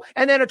 Oh,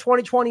 and then a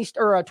 2020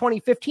 or a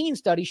 2015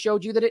 study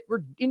showed you that it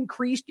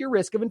increased your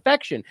risk of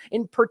infection,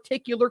 in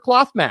particular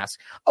cloth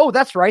masks. Oh,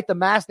 that's right. The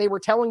masks they were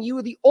telling you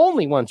are the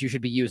only ones you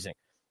should be using.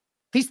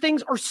 These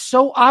things are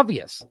so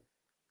obvious.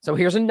 So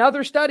here's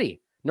another study.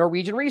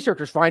 Norwegian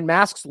researchers find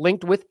masks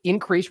linked with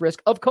increased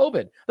risk of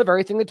COVID, the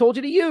very thing they told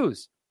you to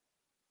use.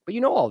 But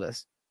you know all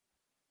this.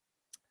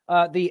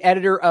 The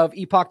editor of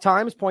Epoch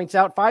Times points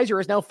out Pfizer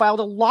has now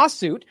filed a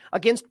lawsuit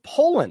against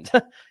Poland.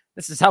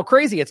 This is how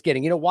crazy it's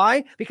getting. You know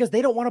why? Because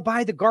they don't want to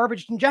buy the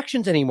garbage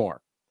injections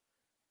anymore.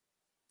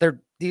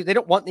 They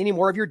don't want any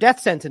more of your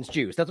death sentence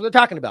juice. That's what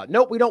they're talking about.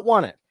 Nope, we don't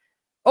want it.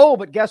 Oh,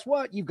 but guess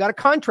what? You've got a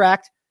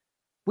contract.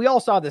 We all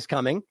saw this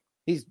coming.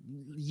 These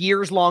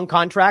years-long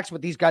contracts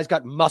what these guys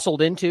got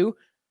muscled into.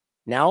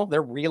 Now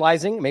they're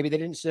realizing maybe they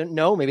didn't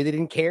know, maybe they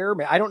didn't care.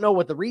 I don't know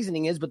what the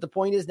reasoning is, but the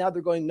point is now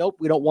they're going, nope,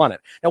 we don't want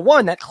it. Now,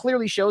 one, that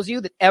clearly shows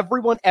you that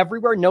everyone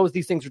everywhere knows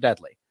these things are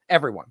deadly.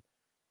 Everyone.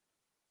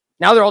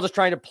 Now they're all just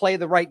trying to play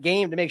the right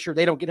game to make sure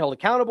they don't get held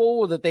accountable,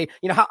 or that they,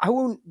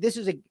 this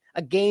is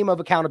a game of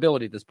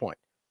accountability at this point.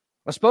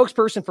 A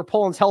spokesperson for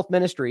Poland's health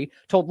ministry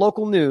told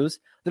local news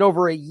that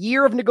over a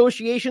year of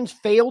negotiations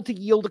failed to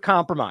yield a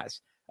compromise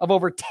of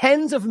over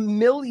tens of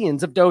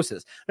millions of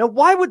doses. Now,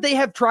 why would they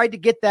have tried to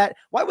get that?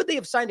 Why would they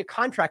have signed a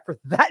contract for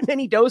that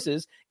many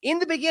doses in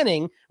the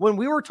beginning when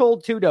we were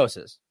told 2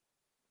 doses?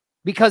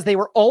 Because they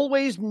were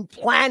always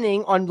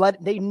planning on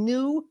they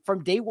knew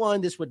from day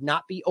one this would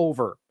not be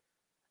over.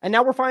 And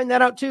now we're finding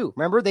that out too.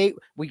 Remember,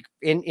 we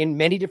in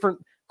many different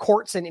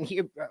courts, and in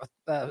here,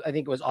 I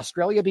think it was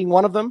Australia being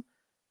one of them,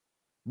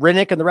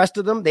 Rinnick and the rest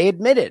of them, they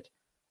admitted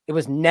it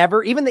was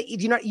never, even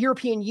the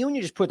European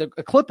Union just put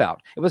a clip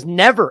out. It was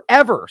never,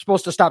 ever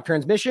supposed to stop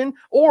transmission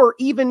or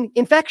even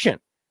infection.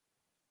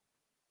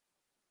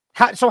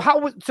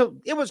 So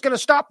it was going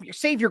to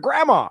save your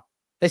grandma.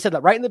 They said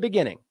that right in the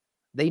beginning.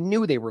 They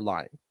knew they were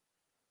lying.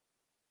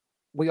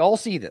 We all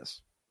see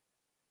this.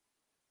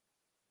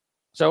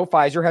 So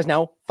Pfizer has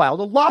now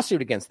filed a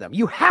lawsuit against them.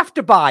 You have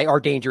to buy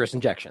our dangerous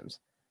injections.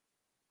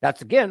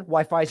 That's, again,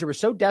 why Pfizer was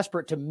so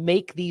desperate to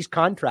make these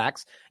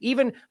contracts.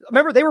 Even,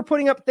 remember, they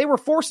were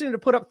forcing them to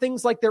put up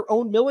things like their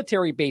own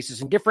military bases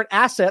and different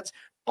assets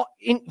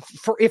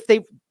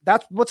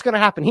that's what's going to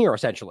happen here,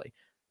 essentially.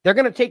 They're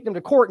going to take them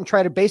to court and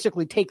try to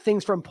basically take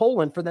things from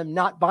Poland for them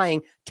not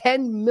buying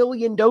 10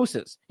 million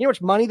doses. You know how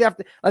much money they have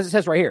to, as it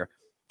says right here.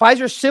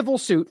 Pfizer's civil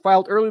suit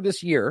filed earlier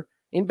this year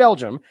in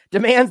Belgium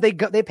demands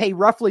they pay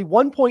roughly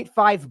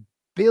 $1.5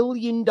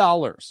 billion.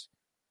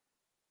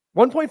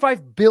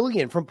 $1.5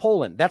 billion from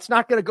Poland. That's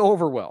not going to go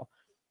over well.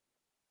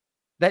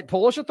 That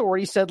Polish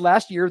authorities said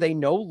last year they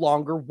no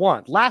longer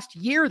want. Last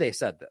year they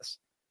said this.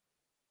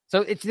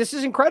 So this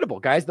is incredible,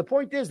 guys. The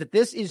point is that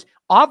this is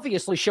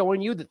obviously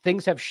showing you that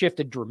things have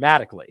shifted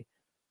dramatically.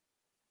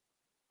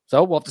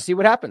 So we'll have to see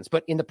what happens.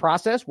 But in the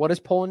process, what does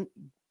Poland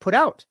put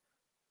out?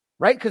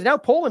 Right? Because now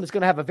Poland is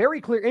going to have a very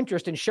clear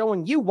interest in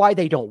showing you why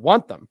they don't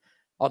want them.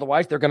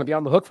 Otherwise, they're going to be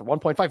on the hook for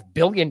 $1.5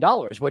 billion,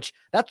 which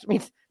that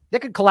means They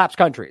could collapse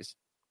countries,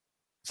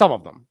 some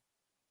of them.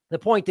 The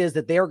point is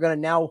that they are going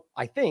to now,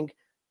 I think,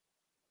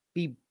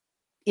 be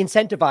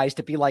incentivized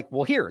to be like,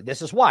 well, here,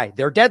 this is why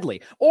they're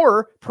deadly,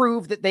 or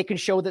prove that they can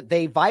show that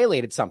they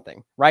violated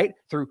something, right?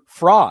 Through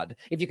fraud.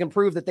 If you can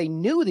prove that they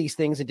knew these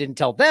things and didn't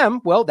tell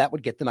them, well, that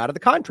would get them out of the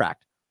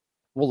contract.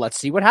 Well, let's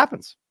see what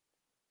happens.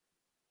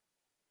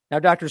 Now,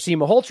 Dr. C.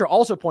 Malhotra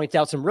also points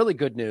out some really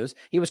good news.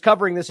 He was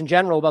covering this in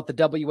general about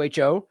the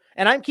WHO,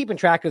 and I'm keeping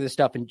track of this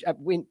stuff. And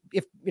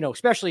if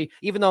especially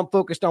even though I'm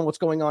focused on what's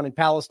going on in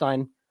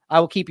Palestine, I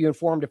will keep you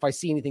informed if I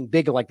see anything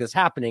big like this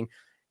happening.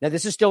 Now,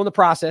 this is still in the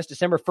process.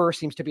 December 1st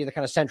seems to be the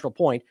kind of central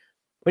point.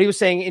 But he was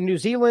saying in New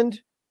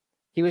Zealand,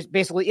 he was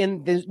basically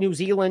in New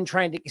Zealand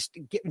trying to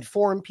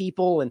inform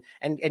people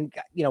and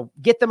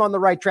get them on the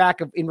right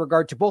track in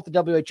regard to both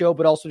the WHO,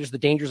 but also just the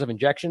dangers of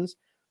injections.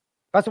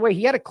 By the way,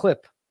 he had a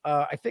clip.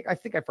 I think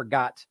I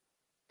forgot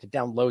to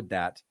download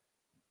that.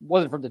 It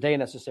wasn't from today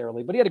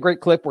necessarily, but he had a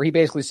great clip where he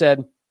basically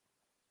said,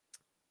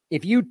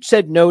 if you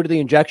said no to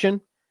the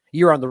injection,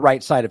 you're on the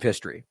right side of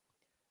history.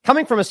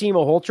 Coming from Asim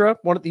Malhotra,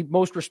 one of the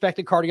most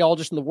respected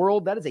cardiologists in the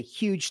world, that is a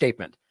huge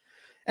statement.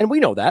 And we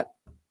know that.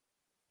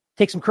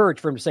 Takes some courage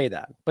for him to say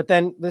that. But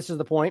then this is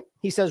the point.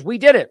 He says, we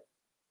did it.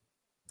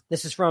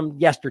 This is from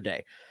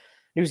yesterday.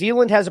 New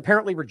Zealand has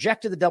apparently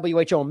rejected the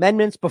WHO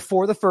amendments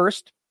before the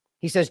 1st.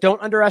 He says,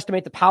 don't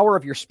underestimate the power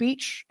of your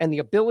speech and the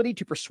ability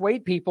to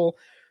persuade people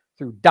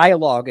through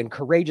dialogue and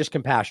courageous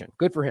compassion.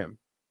 Good for him.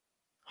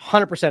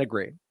 100%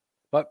 agree.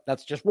 But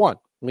that's just one.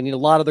 We need a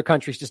lot of other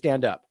countries to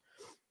stand up.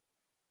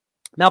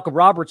 Malcolm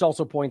Roberts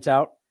also points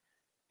out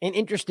an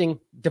interesting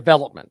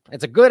development.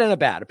 It's a good and a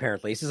bad,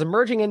 apparently. He says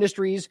emerging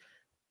industries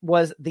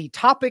was the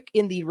topic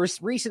in the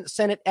recent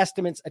Senate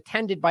estimates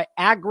attended by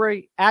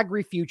Agri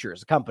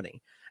Futures, a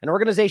company, an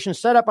organization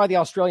set up by the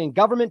Australian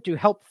government to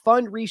help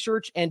fund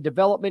research and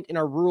development in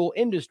our rural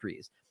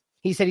industries.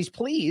 He said he's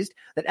pleased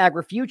that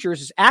Agri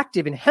Futures is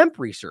active in hemp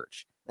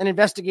research and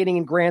investigating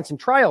in grants and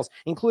trials,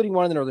 including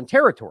one in the Northern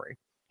Territory.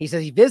 He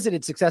says he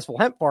visited successful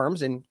hemp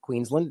farms in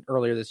Queensland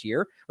earlier this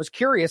year, was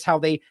curious how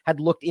they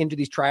had looked into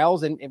these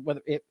trials and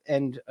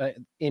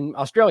in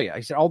Australia.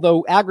 He said,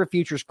 although Agri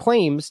Futures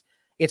claims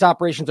its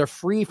operations are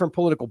free from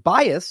political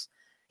bias,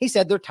 he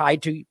said they're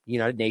tied to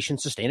United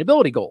Nations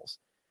sustainability goals.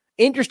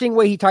 Interesting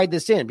way he tied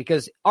this in,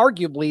 because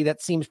arguably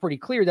that seems pretty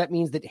clear. That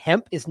means that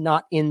hemp is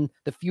not in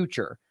the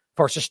future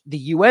for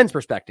the UN's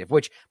perspective,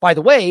 which, by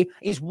the way,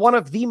 is one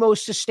of the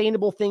most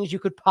sustainable things you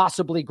could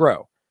possibly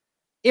grow,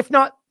 if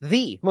not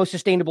the most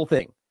sustainable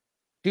thing.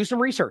 Do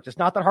some research. It's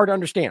not that hard to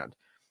understand.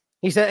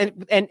 He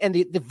said, and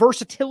the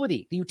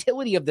versatility, the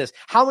utility of this,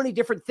 how many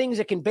different things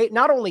it can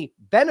not only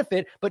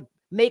benefit, but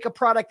make a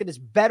product that is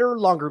better,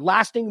 longer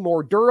lasting,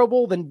 more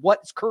durable than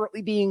what's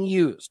currently being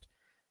used.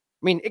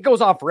 I mean, it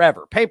goes on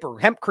forever. Paper,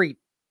 hempcrete,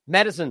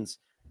 medicines.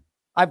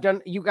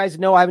 You guys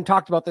know I haven't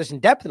talked about this in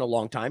depth in a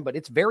long time, but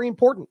it's very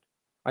important.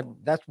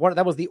 That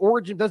was the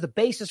origin, that was the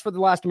basis for the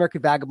Last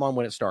American Vagabond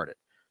when it started.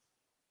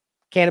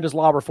 Cannabis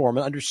law reform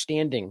and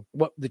understanding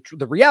what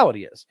the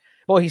reality is.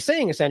 What he's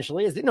saying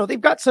essentially is that, they've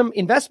got some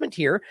investment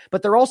here,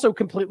 but they're also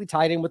completely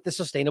tied in with the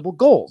sustainable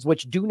goals,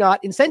 which do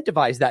not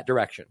incentivize that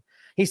direction.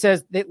 He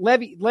says that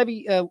levies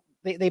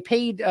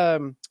paid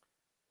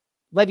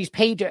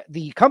to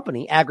the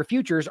company, Agri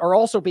Futures, are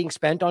also being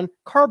spent on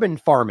carbon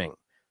farming,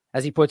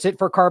 as he puts it,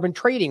 for carbon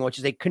trading, which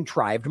is a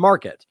contrived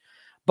market.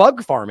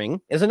 Bug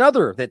farming is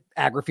another that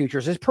Agri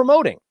Futures is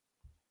promoting.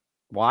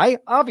 Why?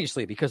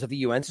 Obviously, because of the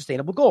UN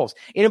sustainable goals.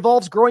 It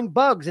involves growing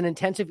bugs in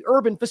intensive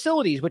urban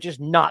facilities, which is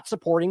not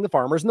supporting the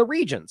farmers in the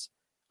regions,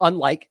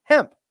 unlike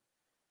hemp.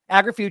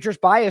 Agri Futures'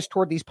 bias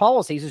toward these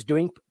policies is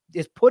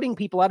putting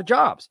people out of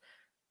jobs.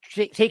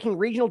 Taking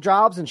regional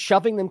jobs and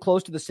shoving them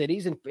close to the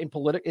cities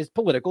is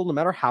political, no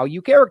matter how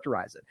you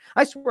characterize it.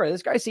 I swear,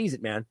 this guy sees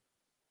it, man.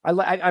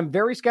 I'm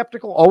very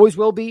skeptical, always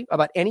will be,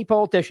 about any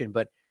politician,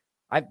 but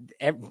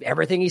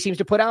everything he seems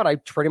to put out, I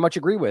pretty much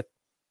agree with.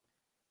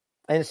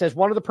 And it says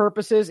one of the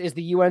purposes is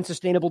the UN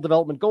Sustainable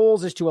Development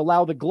Goals is to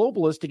allow the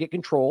globalists to get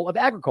control of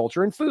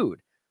agriculture and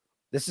food.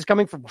 This is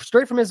coming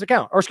straight from his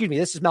account. Or excuse me,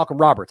 this is Malcolm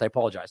Roberts. I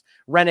apologize.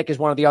 Rennick is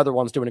one of the other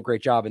ones doing a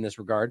great job in this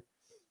regard.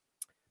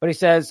 But he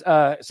says,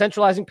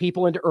 centralizing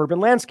people into urban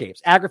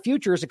landscapes.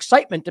 Agri-Future's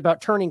excitement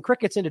about turning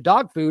crickets into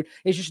dog food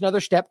is just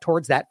another step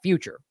towards that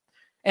future.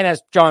 And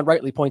as John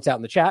rightly points out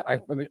in the chat, I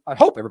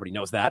hope everybody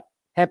knows that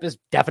hemp is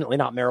definitely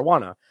not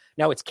marijuana.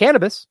 Now, it's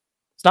cannabis.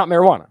 It's not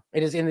marijuana.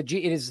 It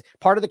is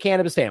part of the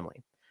cannabis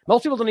family.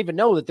 Most people don't even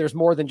know that there's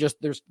more than just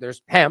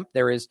there's hemp.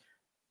 There is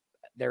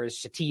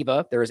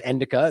sativa, there is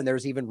indica, and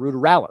there's even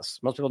ruderalis.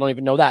 Most people don't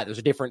even know that. There's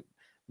a different,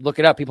 look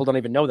it up. People don't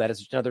even know that.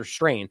 It's another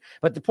strain.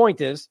 But the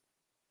point is,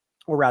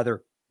 or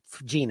rather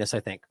genus, I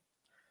think.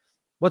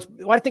 What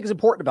I think is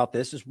important about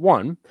this is,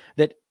 one,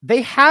 that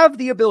they have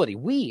the ability,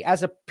 we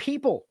as a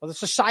people, as a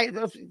society,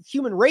 of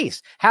human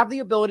race, have the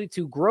ability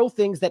to grow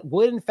things that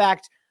would, in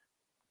fact,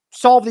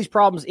 solve these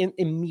problems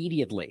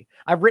immediately.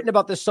 I've written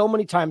about this so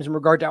many times in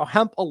regard to how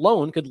hemp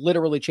alone could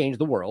literally change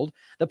the world.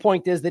 The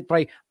point is that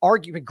by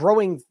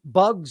growing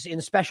bugs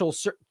in special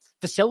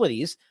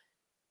facilities,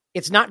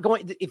 It's not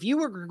going, if you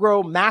were to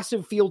grow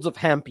massive fields of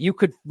hemp, you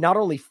could not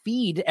only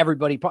feed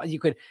everybody, you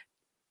could,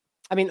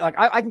 I mean, like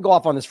I can go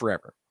off on this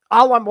forever.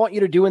 All I want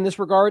you to do in this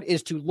regard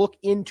is to look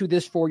into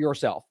this for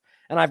yourself.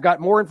 And I've got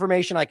more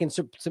information I can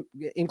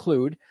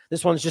include.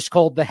 This one's just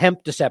called The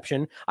Hemp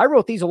Deception. I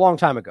wrote these a long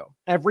time ago.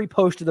 I've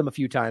reposted them a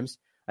few times.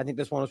 I think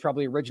this one was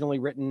probably originally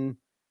written.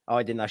 Oh,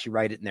 I didn't actually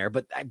write it in there,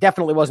 but it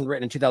definitely wasn't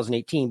written in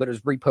 2018, but it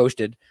was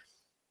reposted.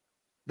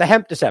 The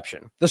Hemp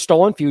Deception, the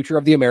stolen future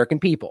of the American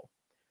people.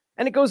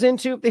 And it goes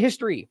into the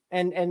history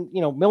and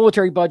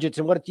military budgets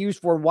and what it's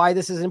used for, why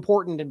this is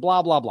important and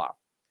blah, blah, blah.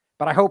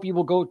 But I hope you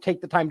will go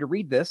take the time to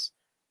read this.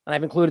 And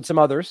I've included some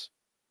others.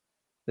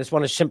 This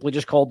one is simply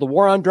just called The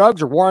War on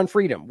Drugs or War on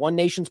Freedom, One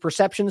Nation's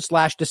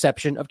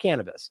Perception/Deception of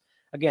Cannabis.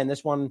 Again,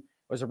 this one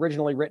was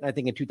originally written, I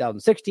think, in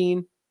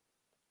 2016.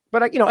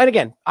 But, and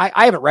again,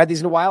 I haven't read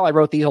these in a while. I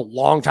wrote these a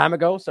long time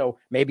ago, so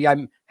maybe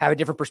I have a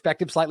different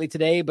perspective slightly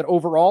today. But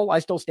overall, I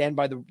still stand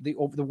by the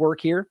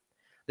work here.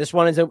 This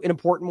one is an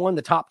important one,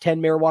 the top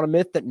 10 marijuana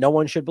myth that no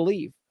one should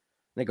believe.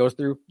 And it goes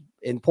through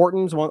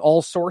importance,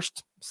 all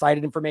sourced,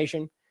 cited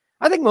information.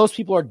 I think most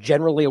people are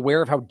generally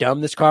aware of how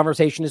dumb this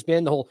conversation has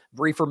been, the whole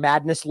reefer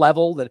madness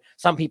level that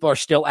some people are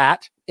still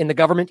at in the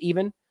government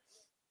even.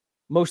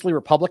 Mostly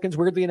Republicans,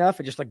 weirdly enough,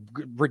 and just like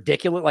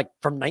ridiculous, like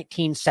from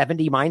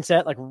 1970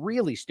 mindset, like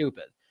really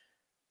stupid.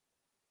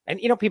 And,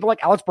 people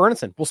like Alex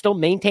Bernison will still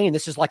maintain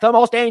this is like the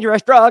most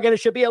dangerous drug and it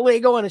should be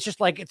illegal. And it's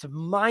just like, it's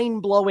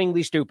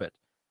mind-blowingly stupid,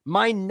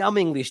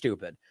 mind-numbingly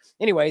stupid.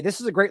 Anyway,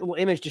 this is a great little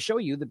image to show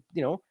you the,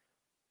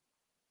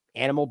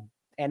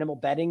 animal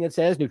bedding, it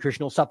says,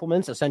 nutritional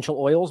supplements, essential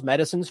oils,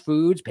 medicines,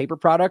 foods, paper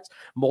products,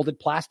 molded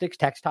plastics,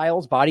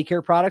 textiles, body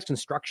care products,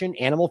 construction,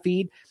 animal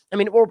feed. I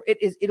mean,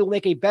 it'll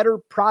make a better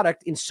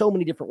product in so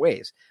many different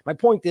ways. My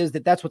point is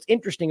that's what's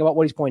interesting about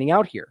what he's pointing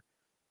out here.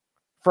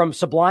 From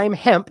sublime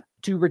hemp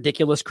to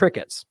ridiculous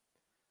crickets.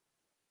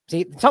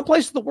 See, some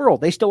places of the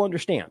world, they still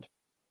understand.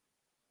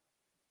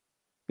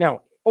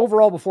 Now,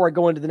 overall, before I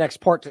go into the next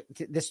part,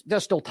 this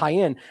does still tie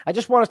in. I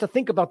just want us to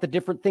think about the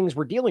different things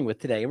we're dealing with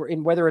today,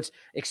 and whether it's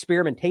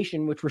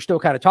experimentation, which we're still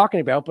kind of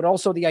talking about, but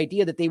also the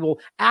idea that they will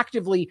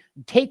actively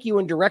take you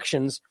in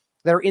directions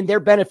that are in their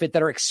benefit,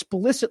 that are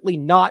explicitly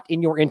not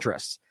in your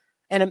interests.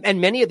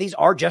 And many of these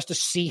are just to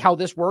see how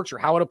this works or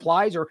how it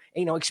applies, or,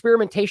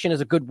 experimentation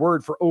is a good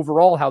word for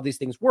overall how these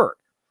things work.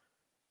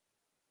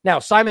 Now,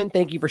 Simon,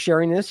 thank you for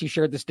sharing this. He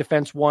shared this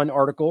Defense One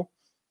article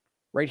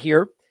right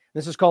here.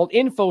 This is called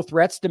Info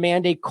Threats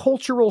Demand a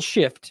Cultural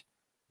Shift,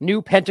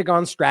 New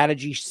Pentagon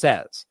Strategy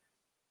Says.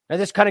 Now,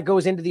 this kind of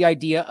goes into the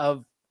idea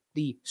of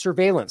the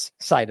surveillance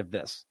side of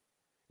this.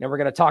 Now, we're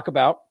going to talk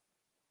about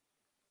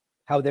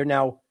how they're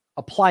now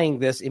applying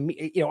this,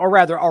 or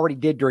rather already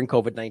did during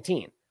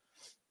COVID-19.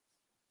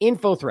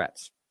 Info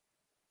threats.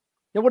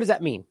 Now, what does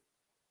that mean?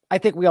 I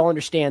think we all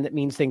understand that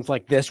means things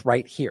like this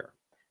right here.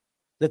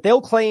 That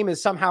they'll claim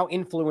is somehow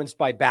influenced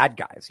by bad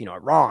guys,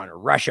 Iran or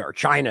Russia or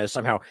China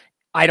somehow.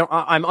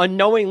 I'm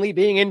unknowingly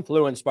being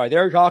influenced by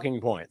their talking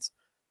points,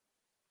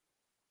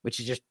 which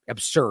is just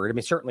absurd. I mean,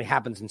 it certainly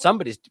happens in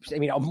somebody's,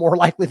 more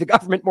likely the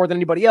government more than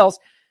anybody else.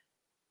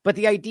 But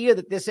the idea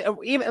that this,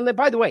 and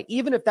by the way,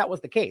 even if that was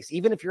the case,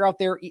 even if you're out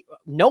there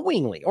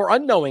knowingly or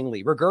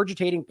unknowingly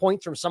regurgitating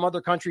points from some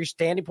other country's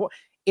standing point,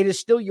 it is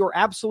still your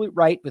absolute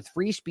right with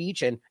free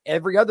speech and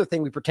every other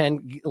thing we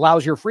pretend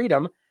allows your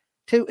freedom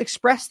to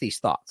express these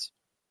thoughts.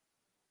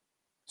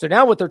 So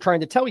now what they're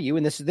trying to tell you,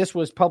 and this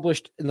was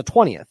published in the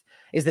 20th,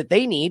 is that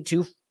they need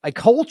a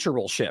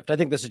cultural shift. I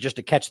think this is just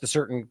to catch the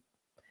certain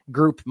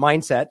group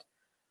mindset.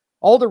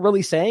 All they're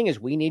really saying is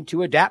we need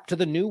to adapt to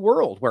the new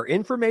world where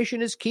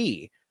information is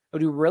key. But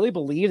do you really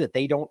believe that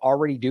they don't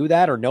already do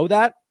that or know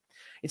that?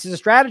 It's a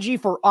strategy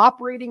for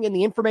operating in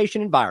the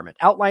information environment,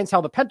 outlines how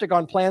the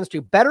Pentagon plans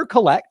to better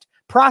collect,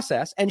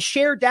 process, and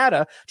share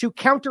data to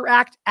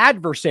counteract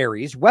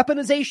adversaries'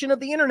 weaponization of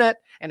the internet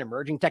and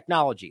emerging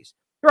technologies.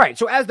 Right.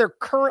 So as they're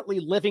currently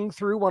living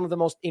through one of the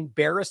most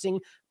embarrassing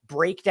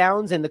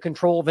breakdowns in the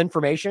control of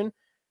information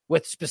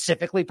with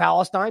specifically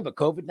Palestine, but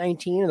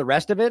COVID-19 and the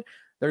rest of it,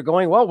 they're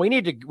going, well, we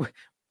need to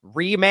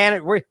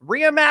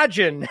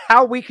reimagine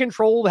how we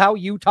control how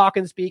you talk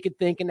and speak and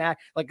think and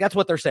act. Like, that's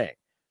what they're saying.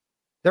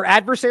 Their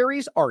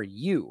adversaries are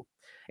you.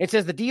 It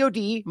says the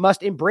DoD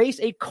must embrace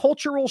a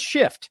cultural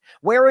shift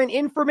wherein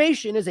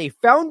information is a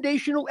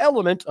foundational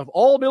element of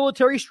all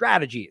military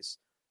strategies.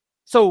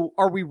 So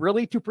are we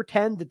really to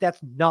pretend that that's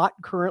not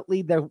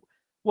currently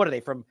what are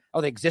they from?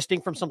 Are they existing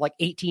from some like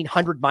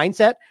 1800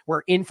 mindset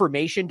where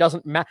information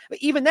doesn't matter?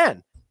 Even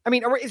then,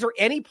 is there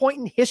any point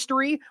in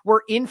history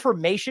where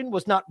information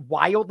was not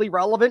wildly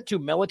relevant to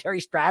military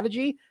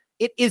strategy?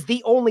 It is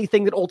the only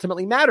thing that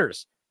ultimately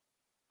matters.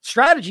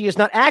 Strategy is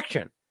not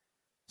action.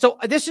 So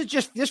this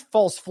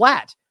falls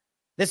flat.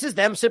 This is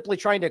them simply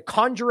trying to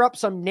conjure up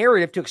some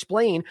narrative to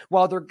explain,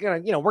 well, they're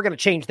going to, we're going to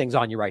change things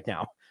on you right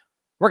now.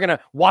 We're going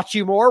to watch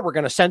you more. We're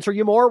going to censor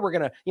you more. We're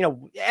going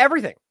to,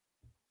 everything.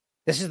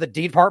 This is the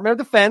Department of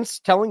Defense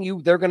telling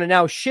you they're going to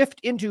now shift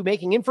into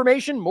making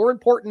information more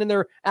important in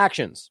their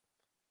actions.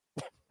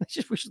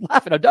 We should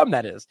laugh at how dumb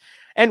that is.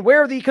 And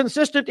where the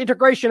consistent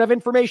integration of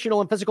informational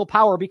and physical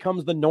power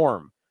becomes the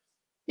norm.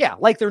 Yeah,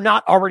 like they're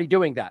not already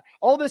doing that.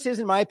 All this is,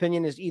 in my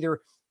opinion, is either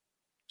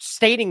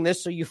stating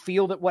this so you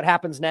feel that what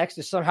happens next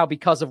is somehow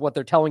because of what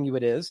they're telling you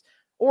it is,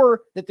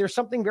 or that there's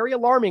something very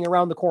alarming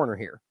around the corner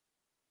here.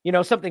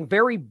 Something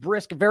very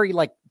brisk, very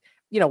like,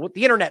 the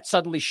internet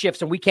suddenly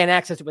shifts and we can't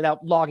access it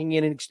without logging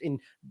in and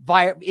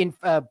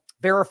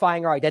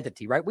verifying our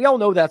identity, right? We all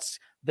know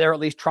they're at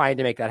least trying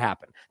to make that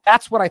happen.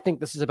 That's what I think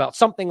this is about,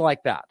 something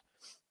like that.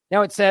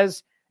 Now it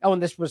says,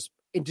 and this was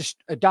in just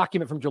a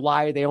document from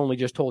July they only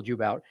just told you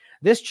about.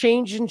 This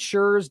change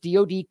ensures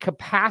DoD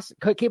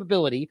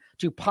capability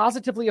to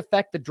positively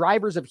affect the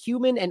drivers of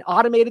human and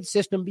automated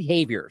system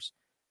behaviors.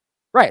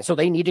 Right, so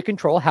they need to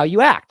control how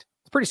you act.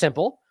 It's pretty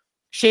simple.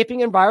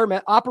 Shaping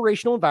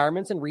operational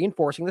environments and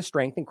reinforcing the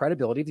strength and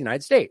credibility of the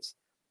United States.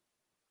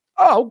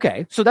 Oh,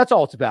 okay. So that's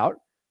all it's about.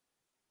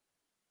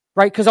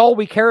 Right? Because all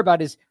we care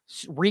about is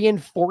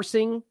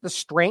reinforcing the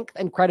strength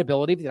and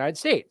credibility of the United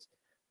States.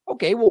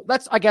 Okay, well,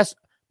 that's, I guess,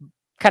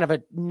 kind of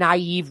a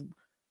naive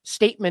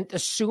statement,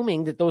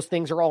 assuming that those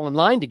things are all in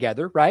line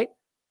together, right?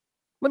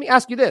 Let me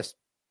ask you this.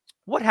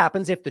 What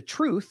happens if the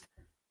truth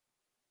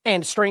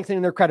and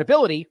strengthening their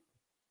credibility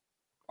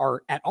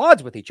are at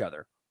odds with each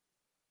other?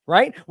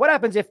 Right? What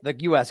happens if the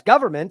U.S.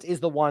 government is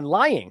the one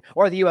lying,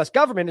 or the U.S.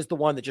 government is the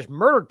one that just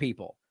murdered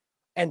people,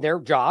 and their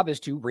job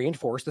is to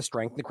reinforce the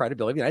strength and the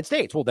credibility of the United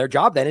States? Well, their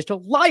job then is to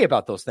lie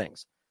about those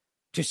things,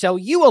 to sell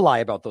you a lie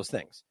about those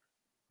things,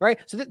 right?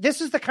 So this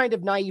is the kind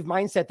of naive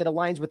mindset that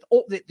aligns with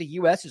the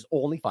U.S. is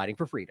only fighting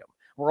for freedom.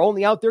 We're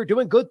only out there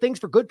doing good things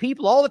for good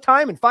people all the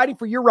time and fighting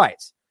for your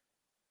rights.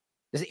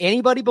 Does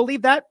anybody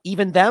believe that?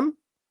 Even them?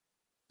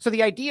 So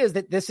the idea is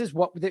that this is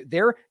what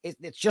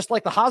it's just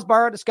like the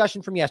Hasbara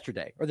discussion from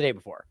yesterday or the day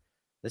before.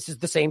 This is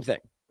the same thing.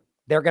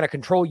 They're going to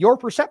control your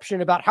perception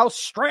about how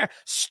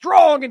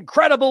strong and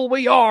credible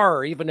we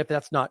are, even if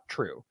that's not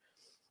true.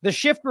 The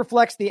shift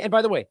reflects and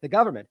by the way, the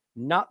government,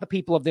 not the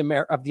people of the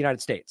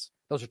United States.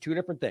 Those are two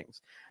different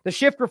things. The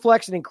shift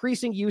reflects an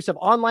increasing use of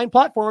online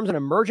platforms and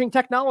emerging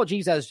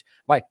technologies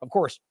of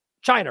course,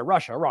 China,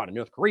 Russia, Iran, and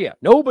North Korea,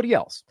 nobody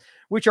else,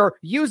 which are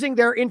using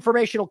their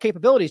informational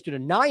capabilities to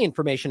deny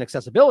information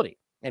accessibility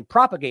and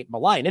propagate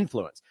malign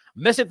influence,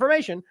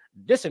 misinformation,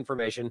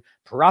 disinformation,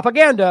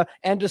 propaganda,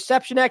 and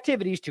deception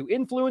activities to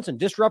influence and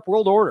disrupt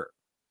world order.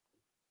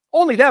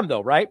 Only them,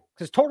 though, right?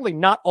 Because totally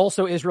not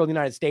also Israel, the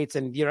United States,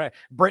 and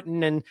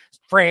Britain and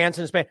France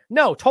and Spain.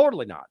 No,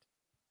 totally not.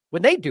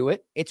 When they do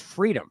it, it's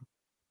freedom,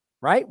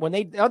 right?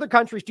 When other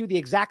countries do the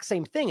exact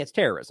same thing, it's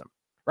terrorism.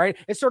 Right?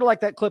 It's sort of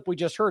like that clip we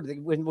just heard.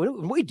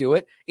 When we do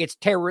it, it's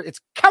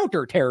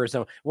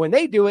counter-terrorism. When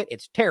they do it,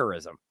 it's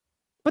terrorism.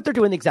 But they're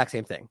doing the exact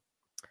same thing.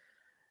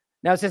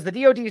 Now, it says the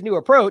DoD's new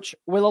approach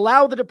will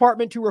allow the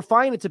department to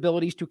refine its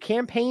abilities to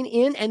campaign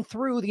in and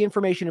through the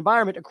information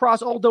environment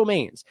across all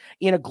domains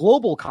in a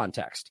global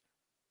context.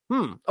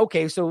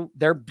 Okay, so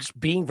they're just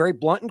being very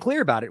blunt and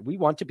clear about it. We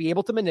want to be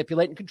able to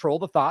manipulate and control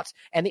the thoughts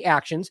and the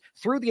actions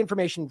through the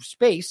information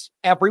space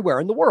everywhere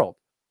in the world.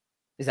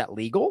 Is that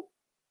legal?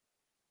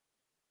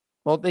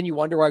 Well, then you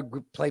wonder why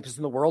places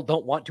in the world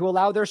don't want to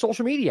allow their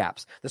social media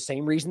apps. The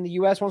same reason the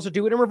U.S. wants to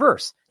do it in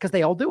reverse, because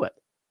they all do it.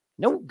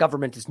 No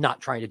government is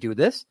not trying to do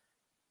this.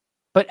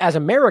 But as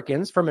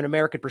Americans, from an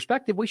American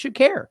perspective, we should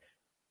care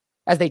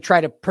as they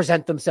try to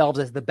present themselves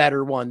as the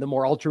better one, the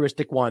more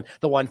altruistic one,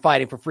 the one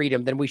fighting for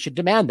freedom. Then we should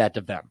demand that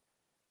of them,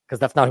 because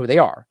that's not who they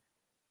are.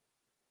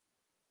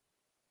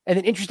 And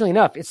then interestingly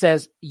enough, it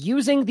says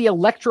using the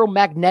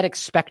electromagnetic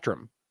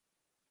spectrum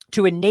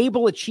to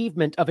enable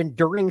achievement of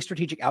enduring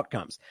strategic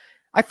outcomes.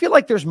 I feel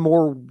like there's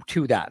more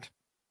to that.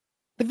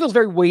 It feels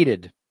very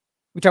weighted.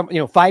 We talk,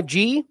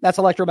 5G, that's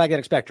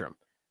electromagnetic spectrum.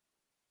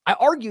 I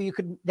argue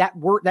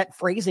that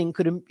phrasing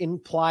could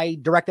imply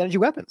direct energy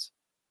weapons.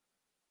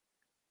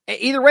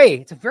 Either way,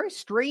 it's a very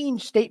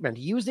strange statement,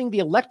 using the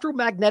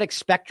electromagnetic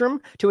spectrum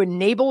to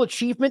enable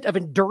achievement of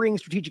enduring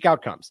strategic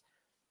outcomes.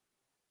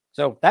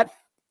 So that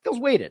feels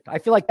weighted. I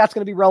feel like that's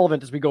going to be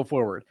relevant as we go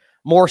forward,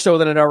 more so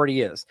than it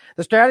already is.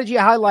 The strategy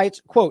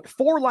highlights, quote,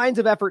 4 lines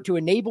of effort to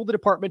enable the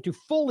department to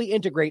fully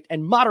integrate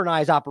and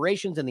modernize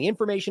operations in the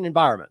information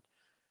environment.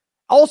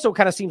 Also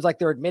kind of seems like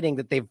they're admitting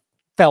that they've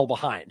fell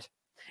behind,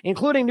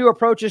 including new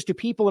approaches to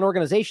people and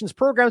organizations,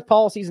 programs,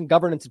 policies, and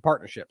governance and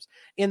partnerships.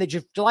 In the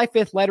July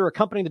 5th letter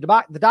accompanying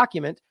the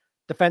document,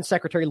 Defense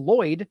Secretary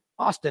Lloyd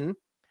Austin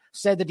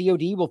said the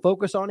DoD will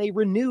focus on a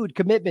renewed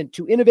commitment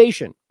to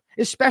innovation,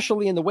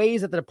 especially in the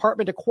ways that the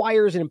department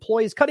acquires and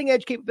employs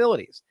cutting-edge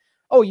capabilities.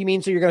 Oh, you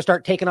mean so you're going to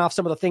start taking off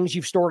some of the things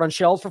you've stored on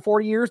shelves for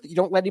 40 years that you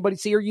don't let anybody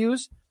see or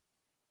use?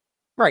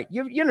 Right.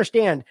 You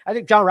understand. I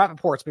think John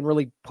Rappaport's been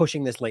really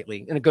pushing this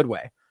lately in a good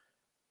way.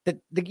 The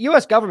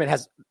U.S. government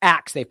has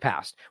acts they've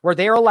passed where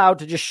they are allowed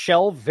to just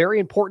shelve very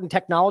important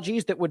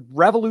technologies that would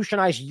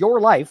revolutionize your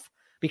life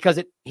because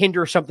it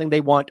hinders something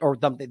they want or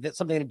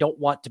something they don't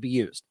want to be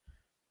used.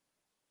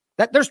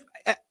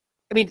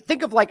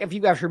 Think of like, if you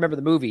guys remember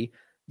the movie,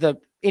 the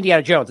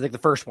Indiana Jones, I think the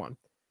first one,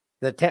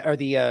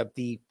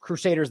 the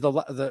Crusaders,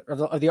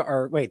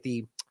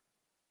 the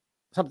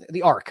something,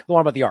 the Ark, the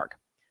one about the Ark,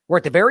 where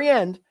at the very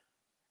end,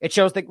 it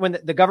shows that when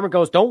the government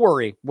goes, don't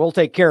worry, we'll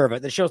take care of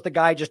it. It shows the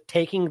guy just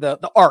taking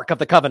the Ark of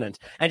the Covenant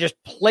and just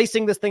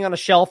placing this thing on a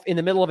shelf in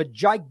the middle of a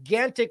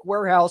gigantic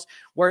warehouse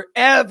where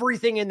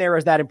everything in there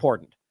is that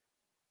important.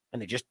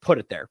 And they just put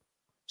it there,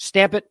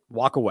 stamp it,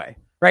 walk away,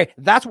 right?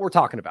 That's what we're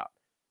talking about.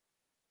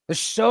 There's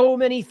so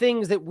many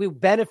things that will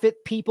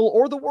benefit people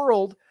or the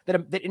world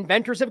that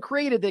inventors have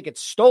created that get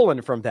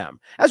stolen from them,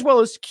 as well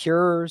as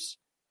cures,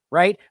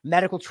 right?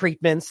 Medical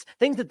treatments,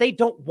 things that they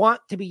don't want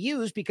to be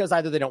used because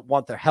either they don't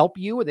want to help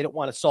you or they don't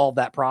want to solve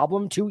that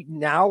problem to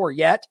now or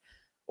yet,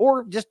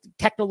 or just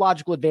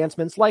technological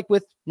advancements like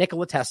with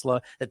Nikola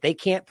Tesla that they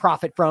can't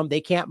profit from,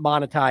 they can't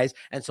monetize,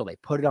 and so they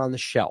put it on the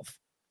shelf.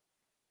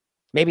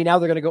 Maybe now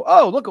they're going to go,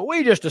 oh, look what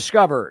we just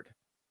discovered,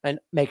 and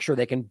make sure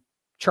they can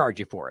charge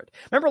you for it.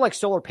 Remember like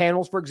solar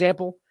panels, for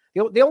example?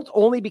 They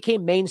only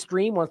became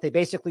mainstream once they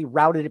basically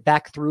routed it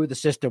back through the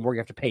system where you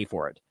have to pay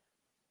for it.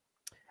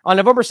 On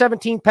November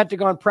 17th,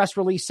 Pentagon press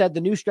release said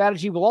the new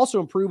strategy will also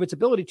improve its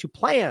ability to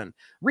plan,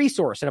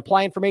 resource, and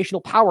apply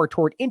informational power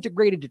toward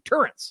integrated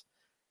deterrence,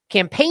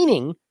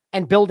 campaigning,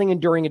 and building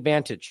enduring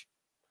advantage.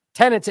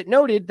 Tenets, it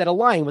noted, that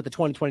align with the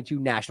 2022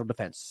 National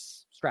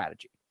Defense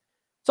Strategy.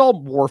 It's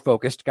all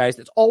war-focused, guys.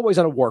 It's always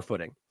on a war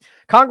footing.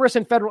 Congress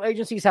and federal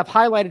agencies have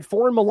highlighted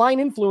foreign malign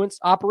influence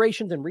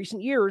operations in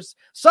recent years,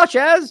 such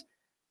as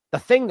the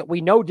thing that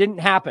we know didn't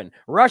happen,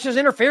 Russia's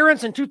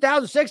interference in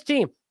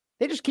 2016.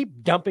 They just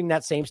keep dumping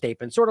that same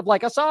statement, sort of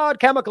like Assad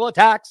chemical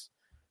attacks,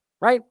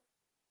 right?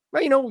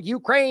 Well, you know,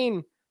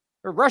 Ukraine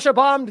or Russia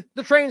bombed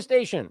the train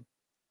station,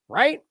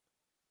 right?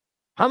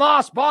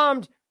 Hamas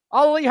bombed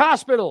Ali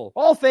Hospital.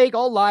 All fake,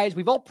 all lies.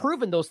 We've all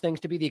proven those things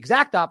to be the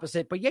exact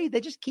opposite, but yeah,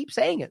 they just keep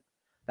saying it.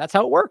 That's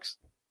how it works.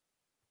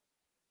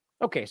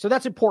 Okay, so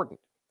that's important.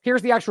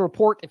 Here's the actual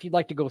report. If you'd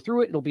like to go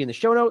through it, it'll be in the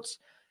show notes.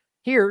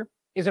 Here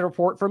is a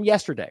report from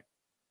yesterday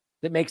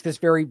that makes this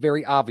very,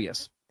 very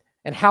obvious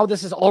and how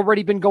this has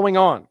already been going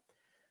on.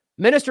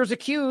 Ministers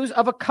accused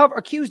of a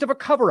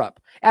cover-up,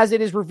 as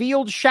it is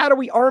revealed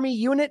shadowy army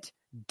unit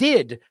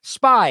did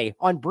spy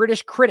on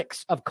British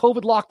critics of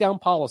COVID lockdown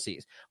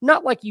policies.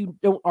 Not like you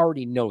don't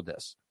already know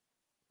this,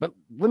 but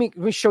let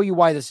me show you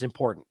why this is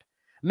important.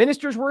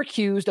 Ministers were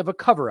accused of a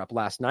cover-up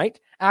last night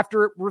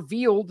after it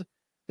revealed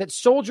that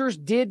soldiers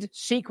did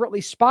secretly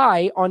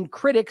spy on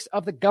critics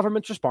of the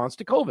government's response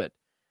to COVID.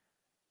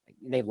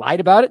 They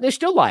lied about it, and they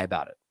still lie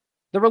about it.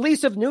 The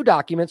release of new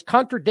documents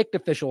contradict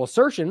official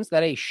assertions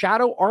that a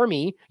shadow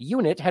army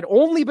unit had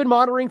only been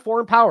monitoring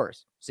foreign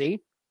powers. See?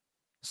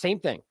 Same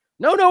thing.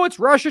 No, it's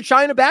Russia,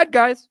 China, bad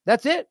guys.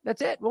 That's it.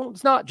 Well,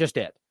 it's not just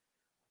it.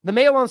 The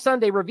Mail on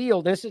Sunday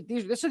revealed, this is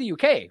the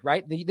UK,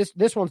 right?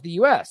 This one's the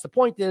US. The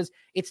point is,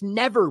 it's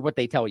never what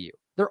they tell you.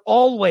 They're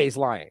always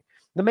lying.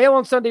 The Mail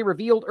on Sunday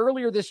revealed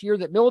earlier this year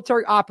that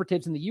military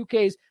operatives in the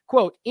UK's,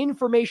 quote,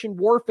 Information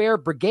Warfare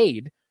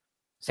Brigade,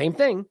 same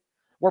thing,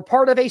 were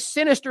part of a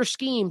sinister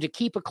scheme to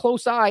keep a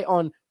close eye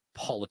on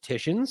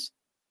politicians,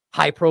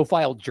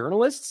 high-profile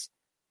journalists.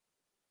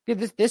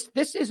 This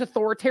is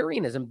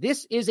authoritarianism.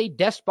 This is a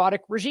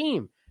despotic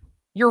regime.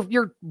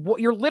 You're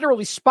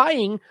literally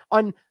spying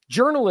on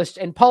journalists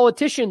and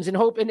politicians and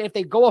if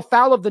they go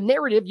afoul of the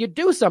narrative, you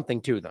do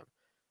something to them.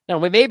 Now,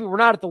 maybe we're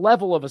not at the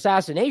level of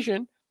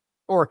assassination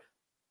or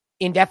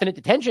indefinite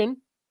detention.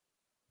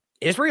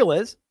 Israel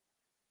is.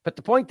 But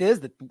the point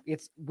is that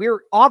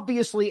we're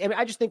obviously,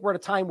 I just think we're at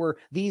a time where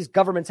these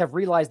governments have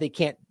realized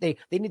they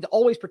need to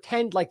always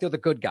pretend like they're the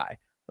good guy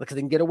because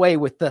they can get away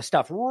with the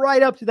stuff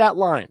right up to that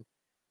line.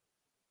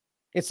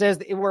 It says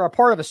that we're a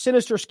part of a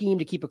sinister scheme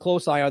to keep a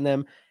close eye on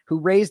them who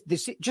raised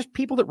this, just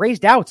people that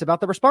raised doubts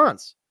about the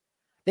response.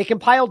 They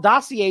compiled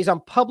dossiers on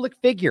public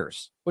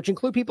figures, which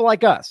include people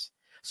like us,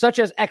 such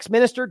as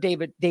ex-minister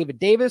David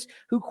Davis,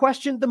 who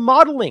questioned the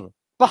modeling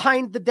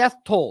behind the death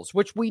tolls,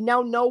 which we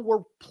now know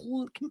were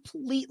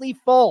completely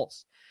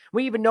false.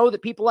 We even know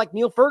that people like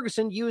Neil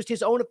Ferguson used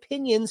his own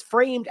opinions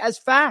framed as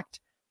fact.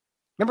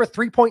 Remember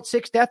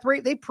 3.6 death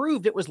rate? They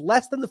proved it was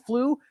less than the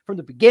flu from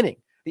the beginning.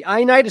 The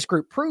Ioannidis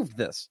group proved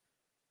this.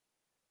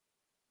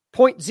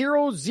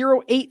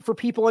 0.008 for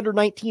people under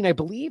 19, I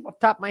believe, off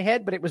the top of my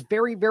head, but it was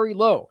very, very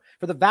low.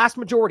 For the vast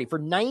majority, for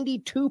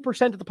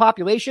 92% of the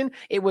population,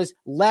 it was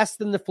less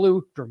than the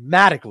flu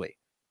dramatically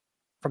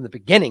from the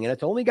beginning, and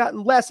it's only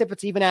gotten less if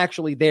it's even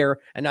actually there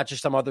and not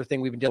just some other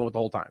thing we've been dealing with the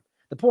whole time.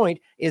 The point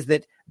is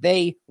that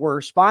they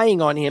were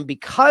spying on him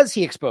because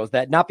he exposed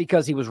that, not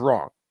because he was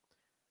wrong.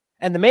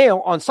 And the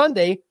Mail on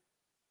Sunday,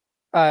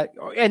 columnist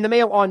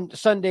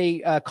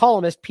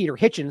Peter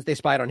Hitchens, they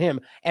spied on him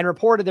and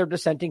reported their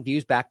dissenting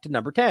views back to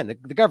number 10,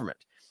 the government.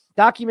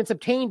 Documents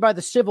obtained by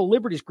the civil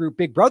liberties group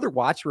Big Brother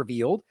Watch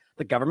revealed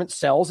the government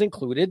cells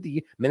included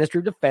the Ministry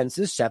of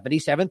Defense's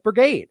 77th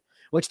Brigade,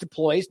 which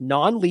deploys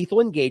non-lethal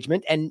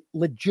engagement and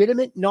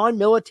legitimate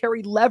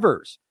non-military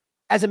levers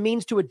as a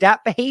means to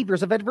adapt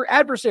behaviors of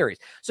adversaries.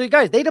 So you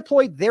guys, they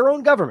deployed their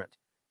own government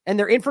and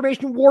their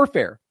information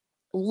warfare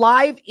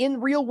live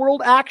in real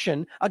world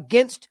action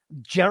against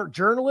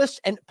journalists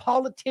and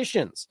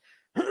politicians.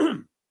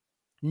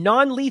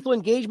 non-lethal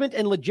engagement,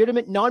 and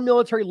legitimate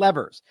non-military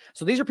levers.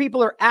 So these are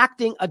people who are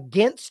acting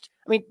against,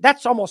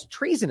 that's almost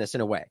treasonous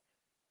in a way.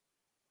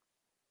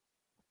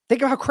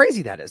 Think of how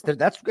crazy that is.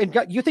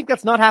 You think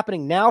that's not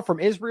happening now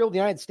from Israel, the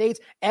United States,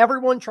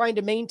 everyone trying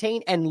to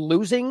maintain and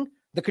losing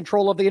the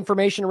control of the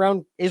information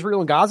around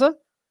Israel and Gaza?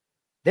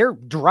 They're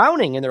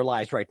drowning in their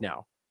lives right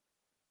now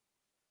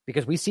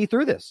because we see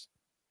through this.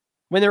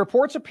 When the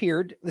reports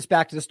appeared, this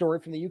back to the story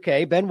from the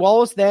UK, Ben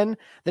Wallace, then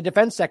the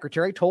defense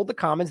secretary, told the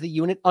Commons the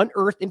unit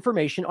unearthed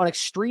information on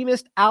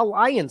extremist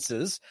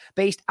alliances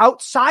based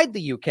outside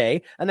the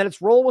UK and that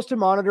its role was to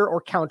monitor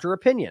or counter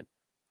opinion.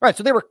 Right,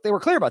 so they were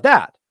clear about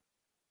that.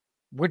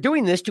 We're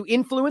doing this to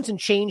influence and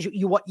change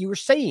what you were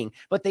saying,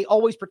 but they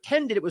always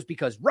pretended it was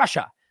because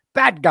Russia,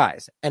 bad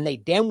guys, and they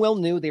damn well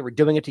knew they were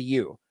doing it to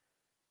you.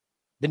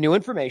 The new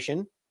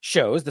information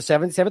shows the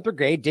 77th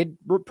Brigade did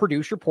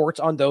produce reports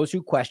on those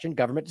who questioned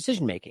government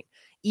decision-making,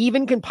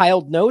 even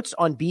compiled notes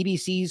on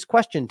BBC's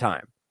Question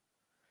Time.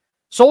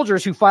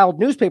 Soldiers who filed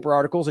newspaper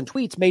articles and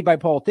tweets made by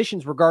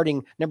politicians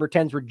regarding Number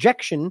 10's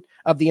rejection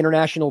of the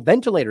international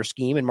ventilator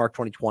scheme in March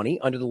 2020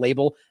 under the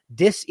label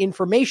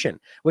disinformation,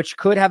 which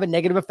could have a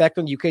negative effect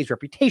on the UK's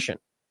reputation.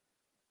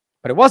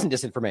 But it wasn't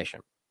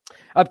disinformation.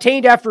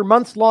 Obtained after a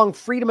months-long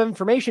freedom of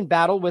information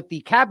battle with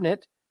the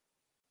Cabinet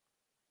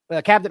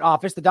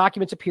Office, the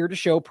documents appear to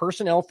show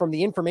personnel from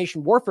the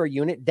Information Warfare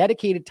Unit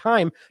dedicated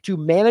time to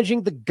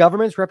managing the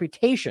government's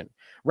reputation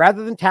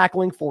rather than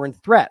tackling foreign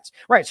threats.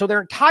 Right, so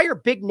their entire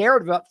big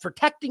narrative about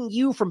protecting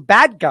you from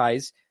bad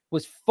guys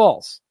was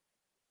false.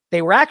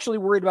 They were actually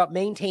worried about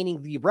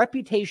maintaining the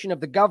reputation of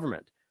the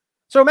government.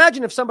 So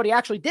imagine if somebody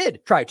actually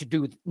did try to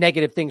do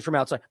negative things from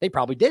outside. They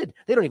probably did.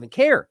 They don't even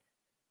care.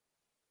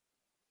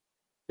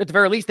 At the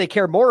very least, they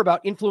care more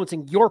about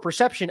influencing your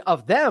perception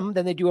of them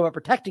than they do about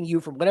protecting you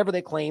from whatever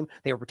they claim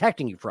they were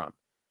protecting you from,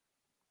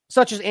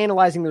 such as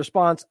analyzing the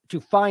response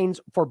to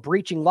fines for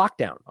breaching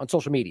lockdown on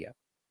social media.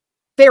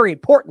 Very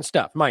important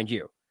stuff, mind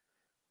you.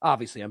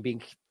 Obviously, I'm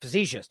being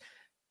facetious.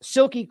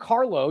 Silke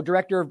Carlo,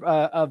 director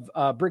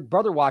of Big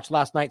Brother Watch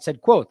last night,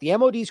 said, quote, the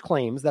MOD's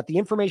claims that the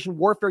Information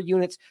Warfare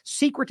Unit's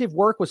secretive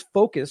work was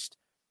focused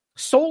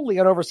solely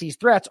on overseas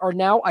threats are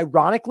now,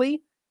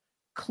 ironically,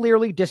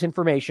 clearly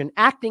disinformation,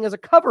 acting as a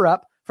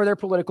cover-up for their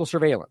political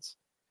surveillance.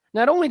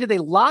 Not only did they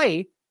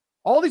lie,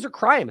 all these are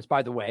crimes,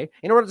 by the way,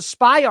 in order to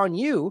spy on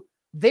you,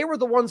 they were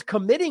the ones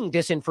committing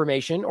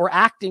disinformation or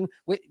acting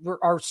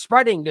or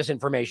spreading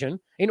disinformation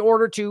in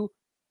order to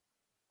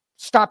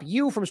stop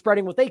you from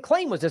spreading what they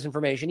claim was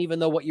disinformation, even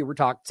though what you were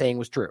saying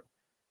was true.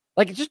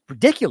 It's just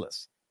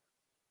ridiculous.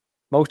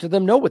 Most of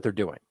them know what they're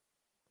doing.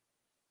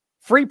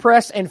 Free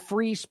press and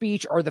free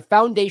speech are the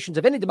foundations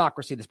of any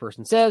democracy, this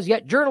person says,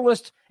 yet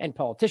journalists and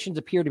politicians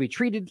appear to be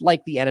treated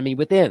like the enemy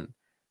within.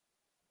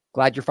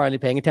 Glad you're finally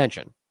paying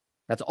attention.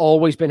 That's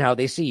always been how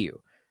they see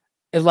you,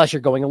 unless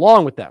you're going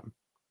along with them,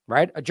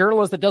 right? A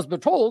journalist that does what they're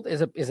told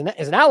is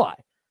an ally.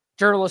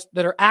 Journalists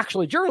that are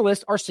actually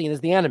journalists are seen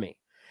as the enemy.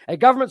 A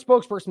government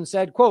spokesperson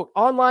said, quote,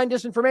 online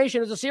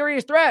disinformation is a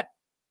serious threat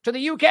to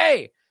the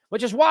UK,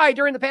 which is why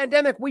during the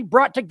pandemic, we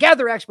brought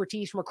together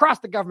expertise from across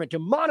the government to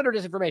monitor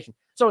disinformation.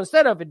 So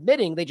instead of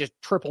admitting, they just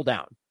triple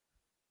down.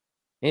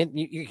 And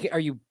are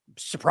you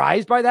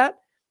surprised by that?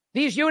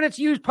 These units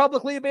use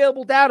publicly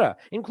available data,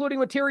 including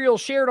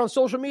materials shared on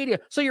social media.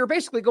 So you're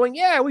basically going,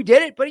 yeah, we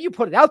did it, but you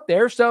put it out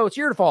there, so it's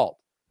your fault.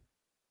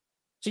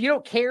 So you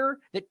don't care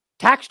that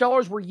tax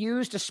dollars were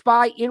used to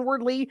spy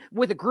inwardly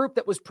with a group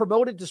that was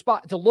promoted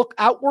to look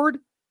outward?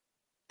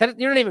 That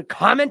you don't even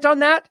comment on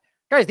that?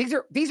 Guys,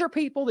 these are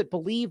people that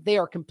believe they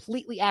are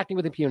completely acting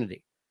with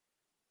impunity.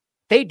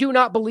 They do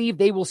not believe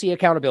they will see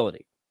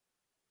accountability.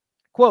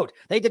 Quote,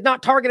 they did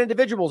not target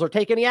individuals or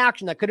take any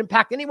action that could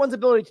impact anyone's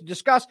ability to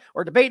discuss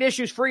or debate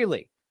issues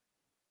freely.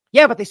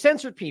 Yeah, but they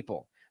censored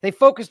people. They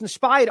focused and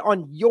spied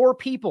on your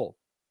people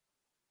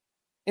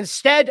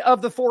instead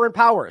of the foreign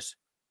powers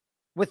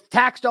with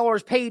tax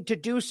dollars paid to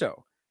do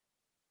so,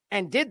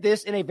 and did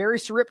this in a very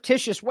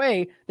surreptitious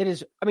way that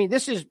is,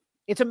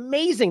 it's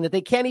amazing that they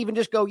can't even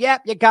just go, yeah,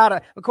 you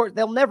gotta. Of course,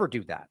 they'll never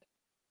do that.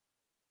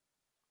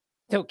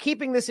 So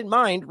keeping this in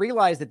mind,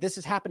 realize that this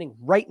is happening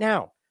right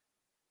now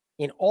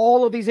in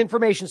all of these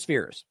information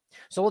spheres.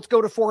 So let's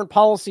go to foreign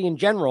policy in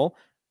general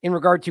in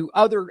regard to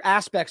other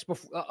aspects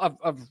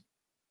of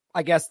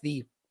I guess,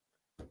 the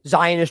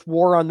Zionist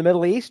war on the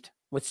Middle East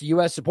with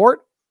U.S.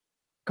 support.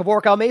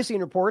 Kevork Almassian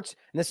reports,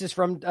 and this is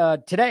from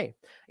today,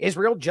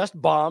 Israel just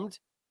bombed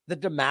the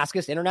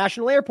Damascus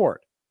International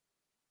Airport.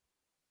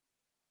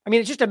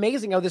 It's just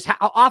amazing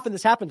how often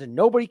this happens and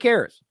nobody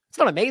cares. It's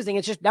not amazing.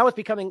 It's just now it's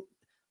becoming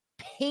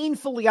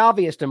painfully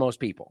obvious to most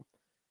people.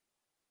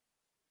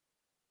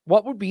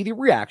 What would be the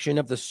reaction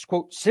of the,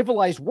 quote,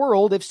 civilized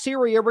world if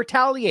Syria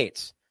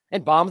retaliates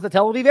and bombs the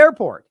Tel Aviv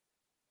airport?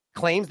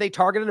 Claims they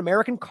targeted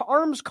American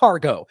arms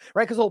cargo,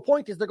 right? Because the whole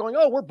point is they're going,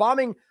 oh, we're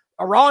bombing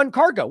Iran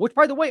cargo, which,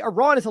 by the way,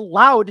 Iran is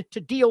allowed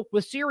to deal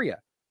with Syria.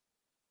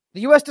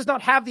 The U.S. does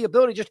not have the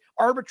ability to just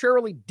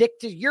arbitrarily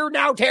dictate, you're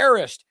now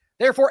terrorist.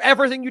 Therefore,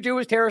 everything you do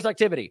is terrorist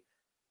activity.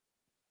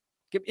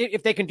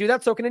 If they can do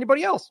that, so can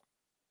anybody else.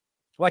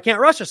 Why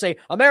can't Russia say,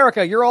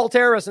 America, you're all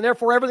terrorists, and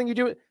therefore everything you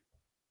do?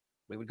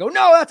 We would go,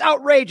 no, that's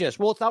outrageous.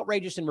 Well, it's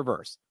outrageous in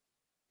reverse.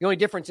 The only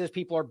difference is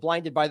people are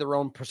blinded by their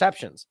own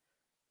perceptions.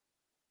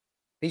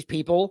 These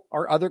people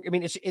are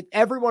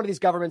every one of these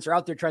governments are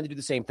out there trying to do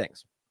the same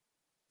things.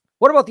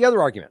 What about the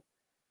other argument?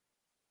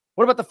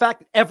 What about the fact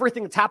that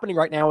everything that's happening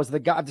right now is the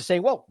guy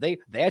saying, well, they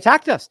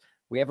attacked us.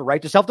 We have a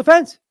right to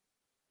self-defense.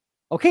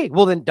 Okay,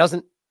 well then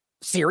doesn't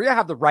Syria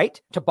have the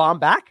right to bomb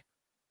back?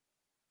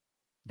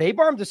 They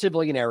bombed the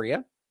civilian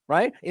area,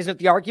 right? Isn't it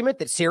the argument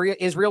that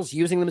Israel's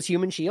using them as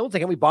human shields?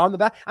 Can we bomb them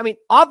back? I mean,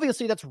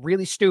 obviously that's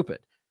really stupid.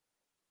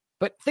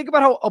 But think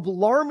about how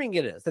alarming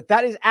it is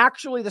that is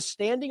actually the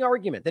standing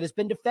argument that has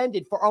been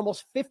defended for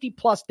almost 50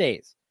 plus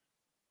days.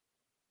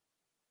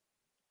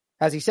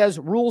 As he says,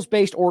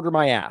 rules-based order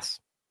my ass.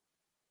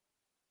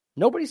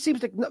 Nobody seems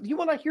to, you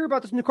will not hear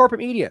about this in the corporate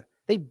media.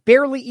 They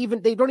don't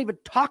even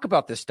talk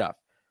about this stuff.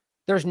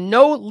 There's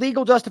no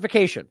legal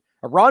justification.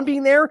 Iran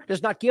being there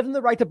does not give them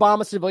the right to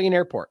bomb a civilian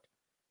airport,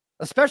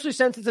 especially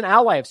since it's an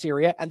ally of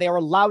Syria and they are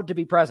allowed to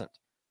be present.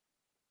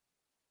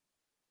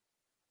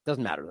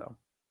 Doesn't matter though.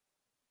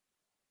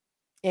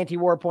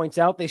 Anti-war points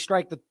out they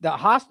strike the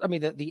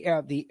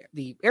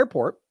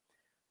airport,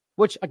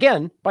 which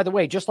again, by the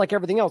way, just like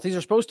everything else, these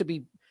are supposed to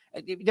be,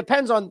 it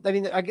depends on,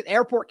 the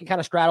airport can kind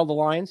of straddle the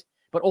lines,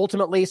 but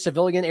ultimately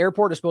civilian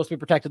airport is supposed to be a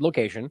protected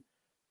location.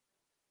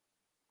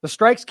 The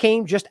strikes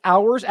came just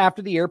hours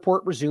after the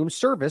airport resumed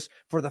service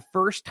for the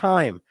first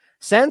time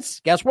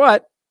since, guess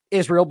what?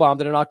 Israel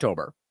bombed it in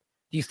October.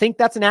 Do you think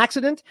that's an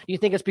accident? Do you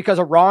think it's because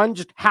Iran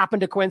just happened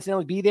to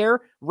coincidentally be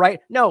there? Right?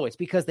 No, it's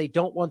because they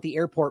don't want the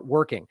airport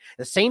working.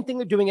 The same thing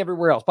they're doing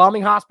everywhere else.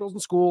 Bombing hospitals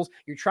and schools.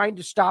 You're trying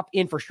to stop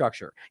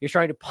infrastructure. You're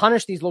trying to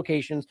punish these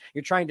locations.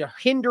 You're trying to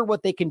hinder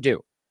what they can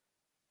do.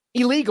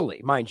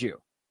 Illegally, mind you.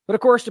 But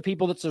of course, to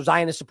people that's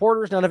Zionist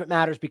supporters, none of it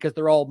matters because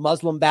they're all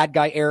Muslim, bad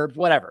guy, Arabs,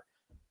 whatever.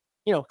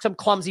 Some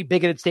clumsy,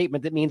 bigoted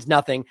statement that means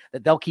nothing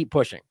that they'll keep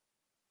pushing.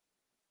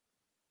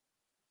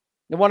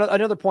 And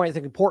another point I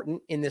think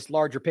important in this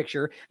larger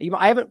picture,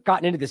 I haven't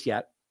gotten into this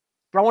yet,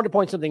 but I wanted to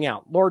point something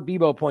out. Lord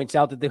Bebo points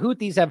out that the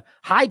Houthis have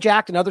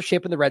hijacked another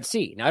ship in the Red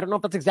Sea. Now, I don't know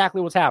if that's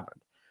exactly what's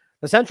happened.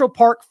 The Central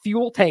Park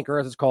fuel tanker,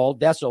 as it's called,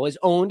 vessel, is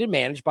owned and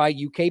managed by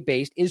a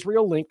UK-based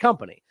Israel-linked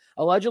company,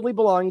 allegedly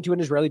belonging to an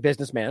Israeli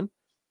businessman.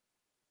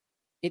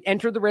 It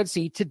entered the Red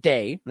Sea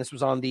today. This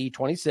was on the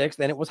 26th,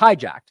 and it was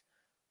hijacked.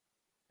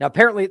 Now,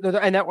 apparently,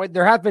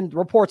 there have been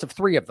reports of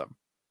 3 of them.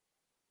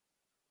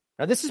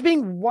 Now, this is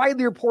being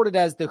widely reported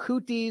as the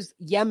Houthis,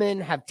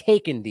 Yemen, have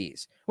taken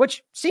these,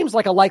 which seems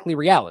like a likely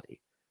reality.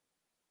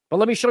 But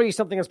let me show you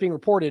something that's being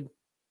reported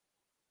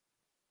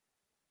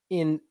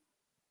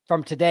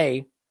from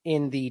today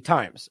in the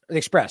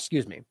Express.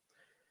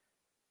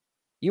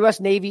 U.S.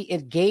 Navy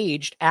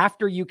engaged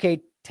after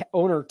UK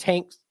owner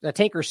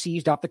tanker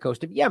seized off the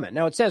coast of Yemen.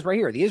 Now, it says right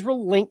here, the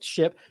Israel-linked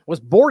ship was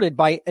boarded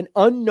by an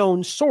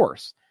unknown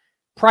source.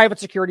 Private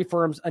security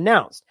firms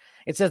announced.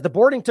 It says the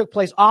boarding took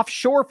place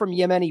offshore from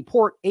Yemeni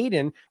port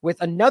Aden with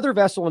another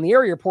vessel in the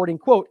area reporting,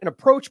 quote, an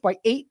approach by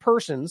 8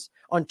 persons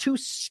on 2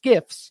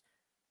 skiffs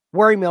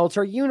wearing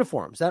military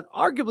uniforms. That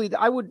arguably,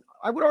 I would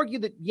argue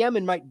that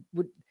Yemen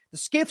the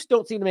skiffs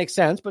don't seem to make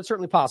sense, but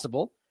certainly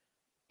possible.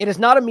 It is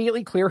not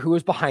immediately clear who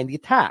is behind the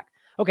attack.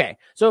 Okay,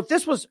 so if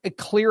this was a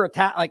clear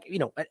attack,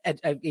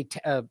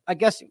 I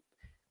guess,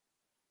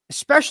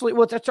 especially,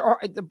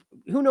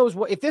 who knows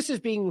what, if this is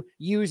being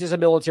used as a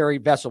military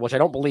vessel, which I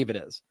don't believe it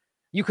is,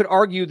 you could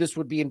argue this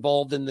would be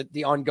involved in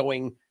the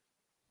ongoing,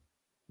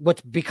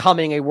 what's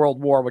becoming a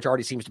world war, which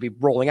already seems to be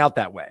rolling out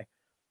that way.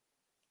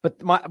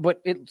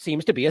 But it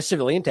seems to be a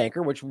civilian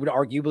tanker, which would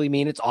arguably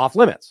mean it's off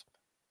limits.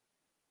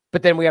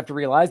 But then we have to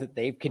realize that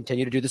they've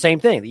continued to do the same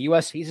thing. The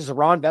U.S. seizes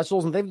Iran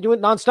vessels, and they've been doing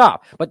it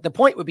nonstop. But the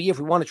point would be, if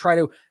we want to try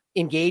to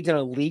engage in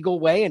a legal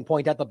way and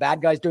point out the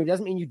bad guys doing it,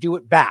 doesn't mean you do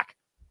it back.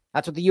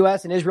 That's what the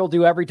U.S. and Israel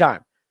do every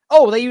time.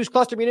 Oh, they use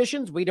cluster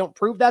munitions? We don't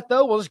prove that,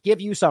 though. We'll just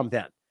give you some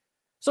then.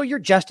 So you're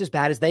just as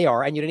bad as they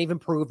are, and you didn't even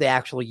prove they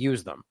actually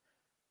use them.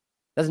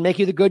 Doesn't make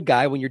you the good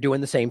guy when you're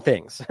doing the same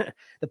things.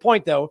 The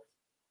point, though,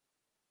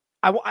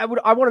 I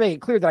want to make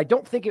it clear that I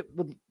don't think it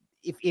would.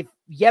 If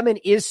Yemen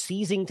is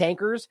seizing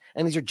tankers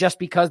and these are just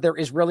because they're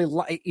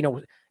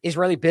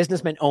Israeli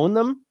businessmen own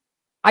them,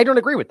 I don't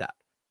agree with that.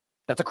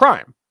 That's a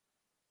crime.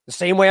 The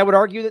same way I would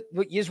argue that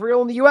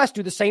Israel and the U.S.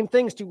 do the same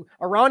things to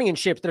Iranian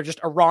ships that are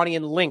just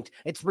Iranian linked.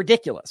 It's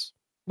ridiculous.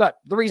 But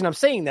the reason I'm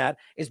saying that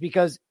is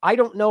because I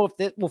don't know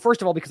if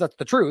first of all, because that's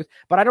the truth,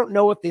 but I don't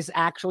know if these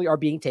actually are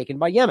being taken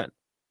by Yemen,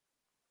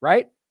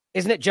 right?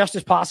 Isn't it just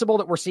as possible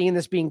that we're seeing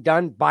this being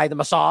done by the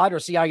Mossad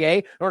or CIA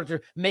in order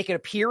to make it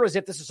appear as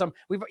if this is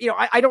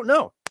I don't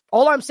know.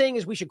 All I'm saying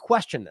is we should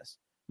question this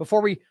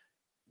before we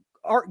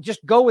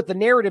just go with the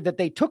narrative that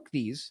they took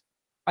these.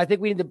 I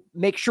think we need to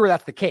make sure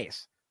that's the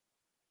case.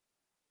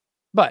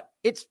 But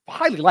it's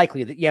highly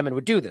likely that Yemen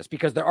would do this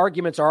because their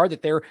arguments are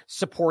that they're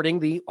supporting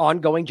the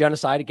ongoing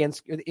genocide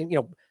against,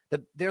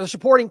 they're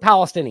supporting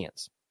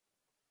Palestinians.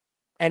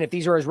 And if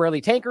these are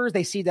Israeli tankers,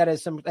 they see that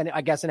as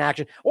an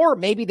action. Or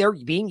maybe they're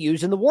being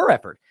used in the war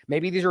effort.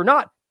 Maybe these are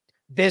not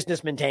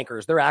businessman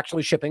tankers. They're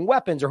actually shipping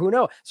weapons, or who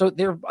knows. So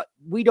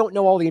we don't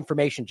know all the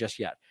information just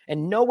yet.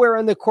 And nowhere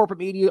in the corporate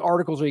media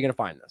articles are you going to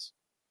find this.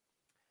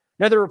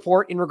 Another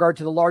report in regard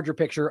to the larger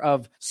picture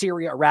of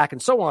Syria, Iraq,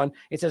 and so on.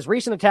 It says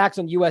recent attacks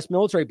on U.S.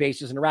 military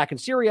bases in Iraq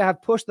and Syria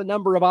have pushed the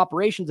number of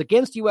operations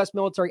against U.S.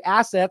 military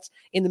assets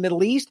in the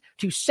Middle East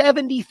to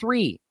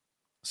 73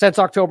 since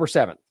October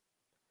 7th.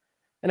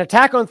 An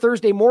attack on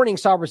Thursday morning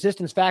saw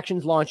resistance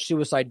factions launch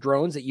suicide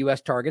drones at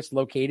U.S. targets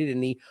located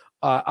in the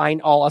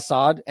Ain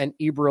al-Assad and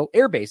Ibril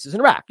air bases in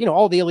Iraq,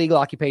 all the illegal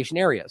occupation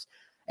areas.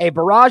 A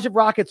barrage of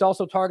rockets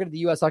also targeted the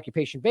U.S.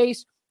 occupation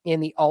base in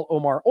the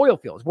Al-Omar oil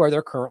fields, where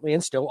they're currently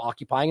and still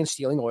occupying and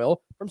stealing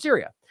oil from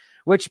Syria,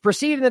 which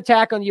preceded an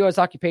attack on the U.S.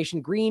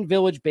 occupation Green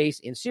Village base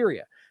in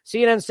Syria.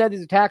 CNN said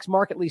these attacks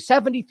mark at least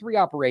 73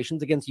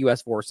 operations against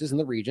U.S. forces in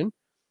the region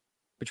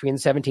between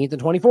the 17th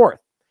and 24th.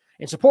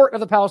 In support of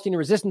the Palestinian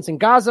resistance in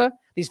Gaza,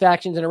 these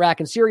factions in Iraq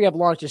and Syria have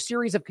launched a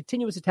series of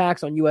continuous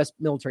attacks on U.S.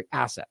 military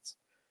assets.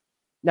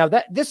 Now,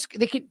 these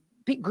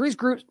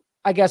groups,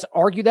 I guess,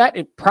 argue that.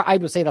 I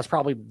would say that's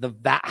probably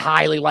that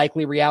highly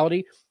likely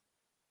reality.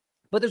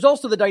 But there's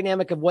also the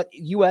dynamic of what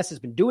U.S. has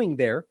been doing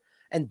there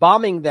and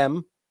bombing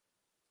them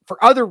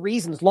for other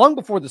reasons long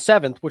before the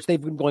 7th, which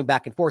they've been going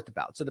back and forth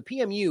about. So the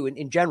PMU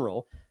in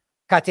general,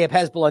 Kataib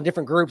Hezbollah and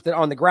different groups that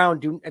on the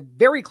ground do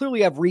very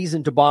clearly have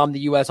reason to bomb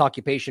the U.S.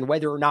 occupation,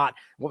 whether or not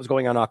what was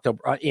going on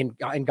in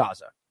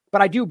Gaza.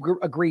 But I do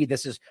agree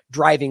this is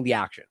driving the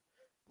action.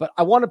 But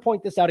I want to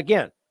point this out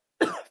again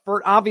for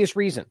an obvious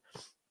reason.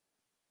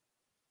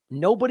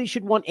 Nobody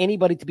should want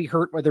anybody to be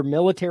hurt, whether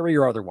military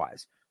or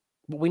otherwise.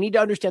 But we need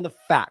to understand the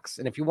facts.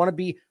 And if you want to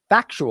be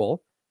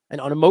factual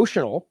and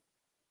unemotional,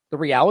 the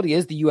reality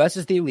is the U.S.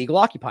 is the illegal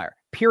occupier,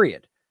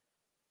 period.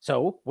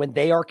 So when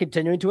they are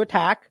continuing to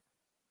attack,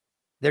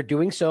 they're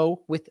doing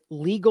so with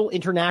legal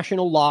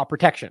international law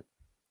protection.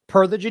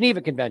 Per the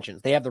Geneva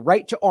Conventions, they have the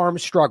right to armed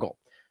struggle.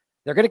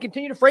 They're going to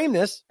continue to frame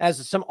this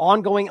as some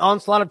ongoing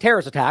onslaught of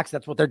terrorist attacks.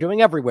 That's what they're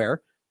doing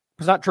everywhere.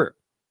 It's not true.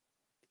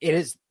 It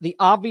is the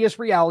obvious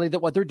reality that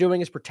what they're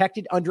doing is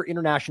protected under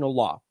international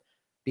law,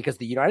 because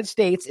the United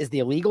States is the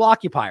illegal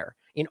occupier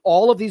in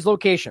all of these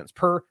locations,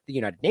 per the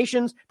United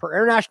Nations, per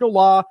international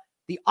law,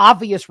 the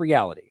obvious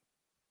reality.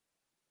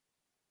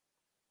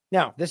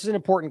 Now, this is an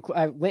important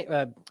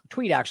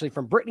tweet, actually,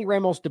 from Brittany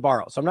Ramos de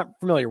Barros, so I'm not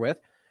familiar with,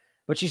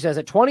 but she says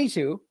at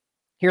 22,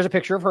 here's a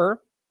picture of her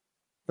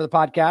for the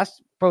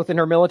podcast, both in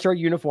her military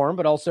uniform,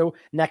 but also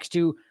next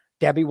to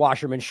Debbie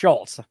Wasserman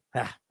Schultz.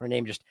 Her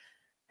name just,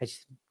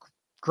 it's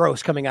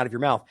gross coming out of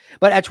your mouth.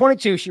 But at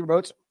 22, she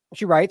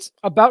writes,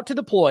 about to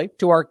deploy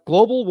to our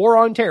global war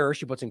on terror,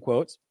 she puts in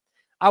quotes,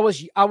 I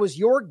was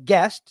your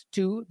guest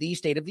to the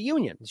State of the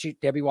Union,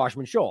 Debbie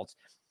Wasserman Schultz.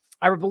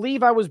 I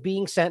believe I was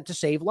being sent to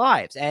save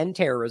lives and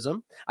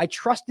terrorism. I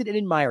trusted and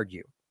admired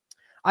you.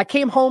 I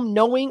came home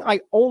knowing I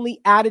only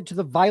added to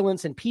the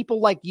violence, and people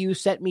like you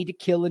sent me to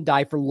kill and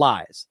die for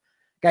lies.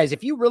 Guys,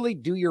 if you really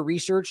do your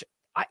research,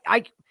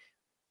 I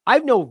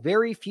know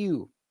very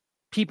few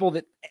people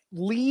that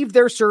leave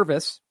their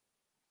service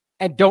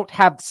and don't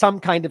have some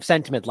kind of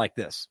sentiment like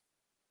this.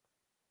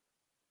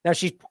 Now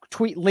she's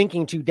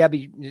linking to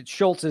Debbie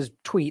Schultz's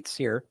tweets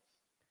here.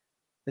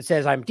 It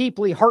says, I'm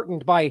deeply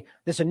heartened by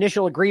this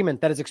initial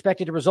agreement that is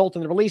expected to result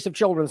in the release of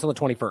children until the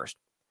 21st.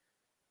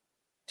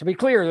 To be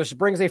clear, this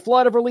brings a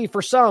flood of relief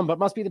for some, but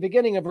must be the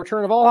beginning of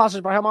return of all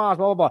hostages by Hamas,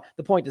 blah, blah, blah.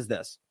 The point is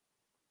this.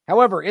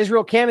 However,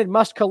 Israel can and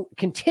must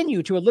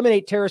continue to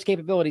eliminate terrorist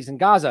capabilities in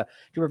Gaza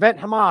to prevent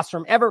Hamas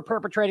from ever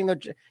perpetrating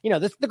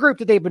the group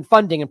that they've been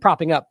funding and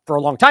propping up for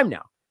a long time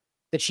now,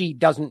 that she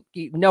doesn't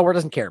know or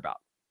doesn't care about.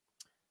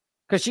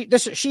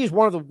 Because she's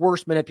one of the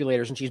worst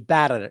manipulators, and she's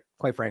bad at it,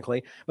 quite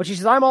frankly. But she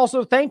says, I'm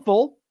also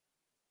thankful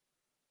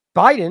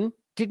Biden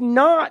did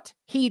not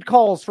heed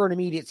calls for an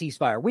immediate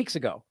ceasefire weeks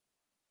ago.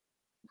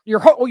 You're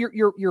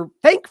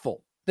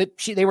thankful that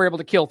they were able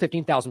to kill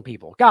 15,000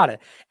 people. Got it.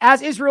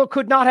 As Israel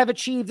could not have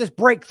achieved this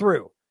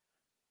breakthrough.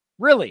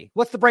 Really?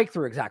 What's the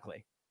breakthrough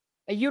exactly?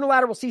 A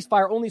unilateral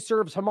ceasefire only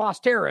serves Hamas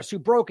terrorists who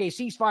broke a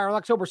ceasefire on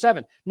October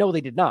 7th. No,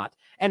 they did not.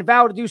 And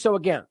vowed to do so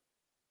again.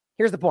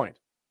 Here's the point.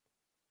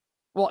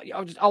 Well,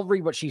 I'll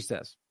read what she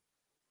says,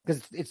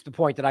 because it's the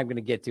point that I'm going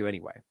to get to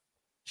anyway.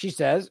 She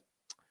says,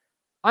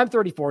 I'm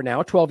 34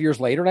 now, 12 years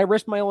later, and I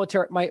risked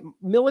my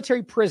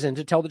military prison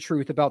to tell the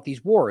truth about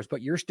these wars,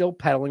 but you're still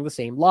peddling the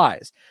same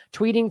lies,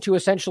 tweeting to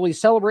essentially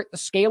celebrate the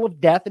scale of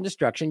death and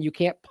destruction you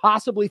can't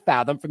possibly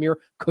fathom from your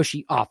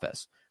cushy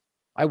office.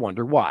 I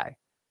wonder why.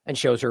 And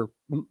shows her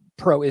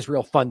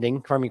pro-Israel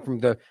funding coming from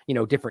the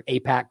different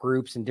AIPAC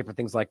groups and different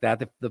things like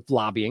that, the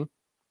lobbying.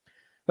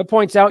 But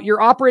points out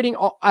you're operating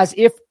as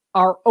if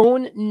our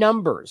own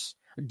numbers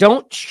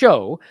don't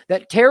show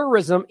that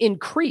terrorism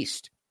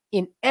increased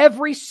in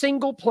every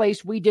single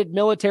place we did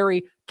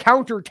military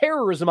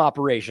counterterrorism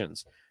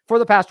operations for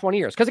the past 20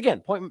 years. Because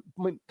again,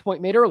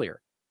 point made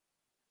earlier,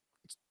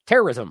 it's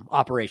terrorism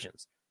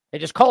operations. They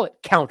just call it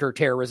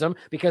counterterrorism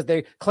because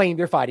they claim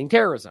they're fighting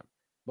terrorism.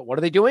 But what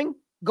are they doing?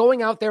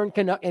 Going out there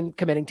and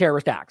committing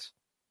terrorist acts.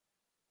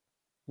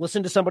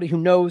 Listen to somebody who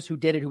knows, who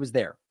did it, who was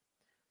there.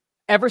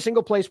 Every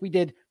single place we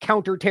did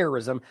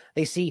counterterrorism,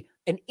 they see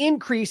an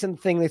increase in the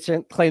thing they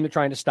claim they're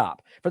trying to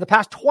stop. For the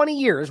past 20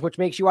 years, which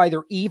makes you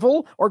either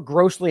evil or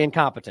grossly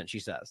incompetent, she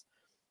says.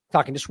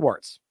 Talking to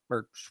Schwartz,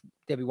 or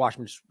Debbie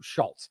Wasserman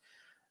Schultz.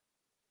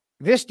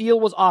 This deal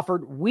was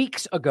offered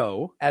weeks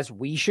ago, as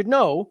we should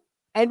know,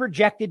 and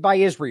rejected by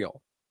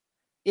Israel.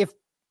 If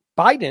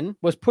Biden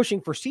was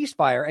pushing for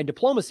ceasefire and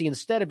diplomacy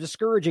instead of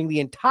discouraging the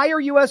entire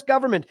U.S.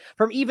 government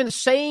from even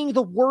saying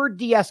the word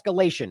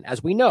de-escalation,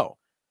 as we know,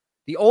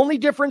 the only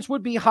difference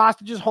would be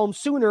hostages home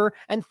sooner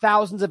and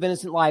thousands of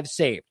innocent lives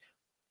saved.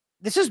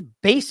 This is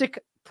basic,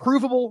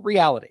 provable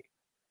reality.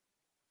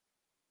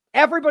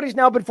 Everybody's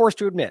now been forced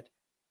to admit,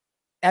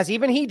 as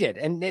even he did,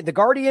 and The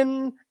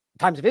Guardian,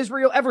 Times of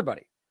Israel,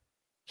 everybody.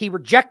 He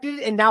rejected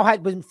and now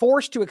had been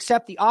forced to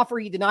accept the offer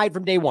he denied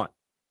from day one.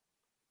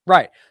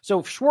 Right.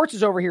 So Schwartz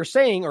is over here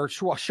saying, or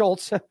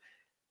Schultz,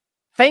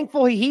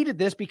 thankful he heeded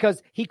this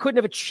because he couldn't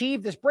have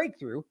achieved this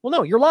breakthrough. Well,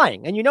 no, you're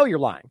lying, and you know you're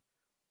lying.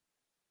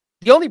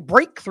 The only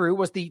breakthrough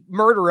was the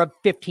murder of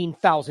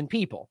 15,000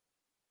 people,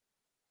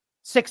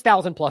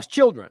 6,000 plus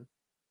children.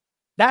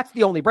 That's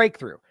the only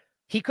breakthrough.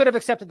 He could have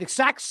accepted the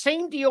exact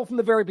same deal from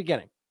the very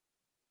beginning.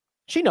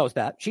 She knows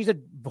that. She's a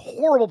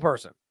horrible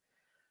person.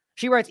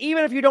 She writes,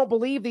 even if you don't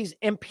believe these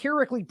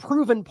empirically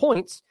proven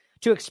points,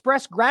 to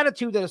express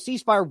gratitude that a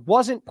ceasefire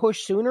wasn't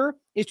pushed sooner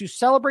is to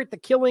celebrate the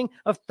killing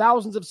of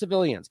thousands of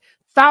civilians,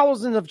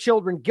 thousands of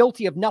children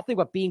guilty of nothing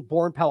but being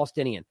born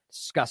Palestinian.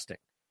 Disgusting.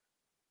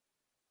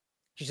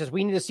 She says,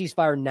 we need a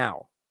ceasefire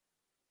now.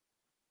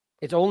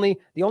 It's the only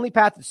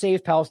path that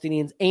saves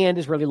Palestinians and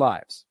Israeli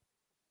lives.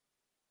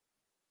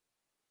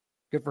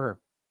 Good for her.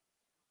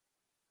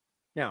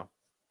 Now,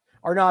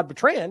 Arnaud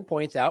Bertrand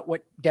points out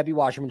what Debbie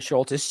Wasserman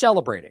Schultz is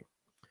celebrating.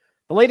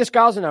 The latest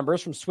Gaza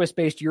numbers from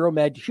Swiss-based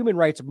Euromed Human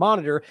Rights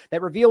Monitor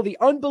that reveal the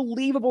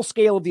unbelievable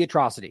scale of the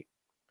atrocity.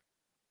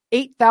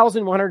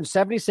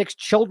 8,176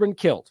 children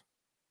killed.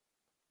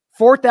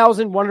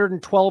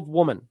 4,112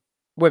 women.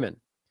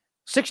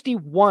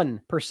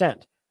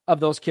 61% of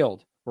those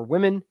killed were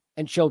women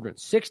and children.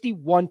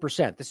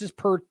 61%. This is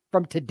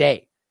from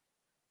today.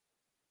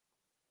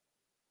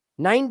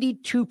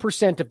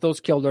 92% of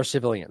those killed are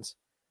civilians.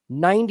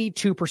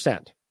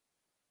 92%.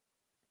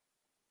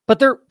 But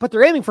they're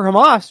aiming for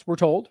Hamas, we're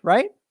told,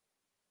 right?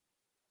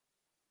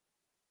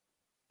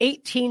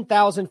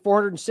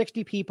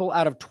 18,460 people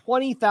out of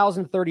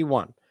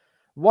 20,031.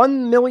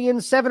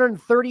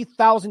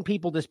 1,730,000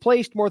 people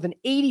displaced, more than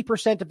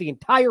 80% of the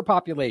entire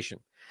population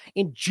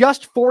in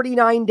just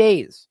 49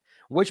 days,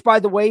 which, by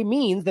the way,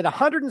 means that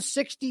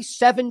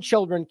 167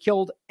 children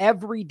killed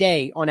every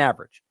day on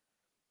average.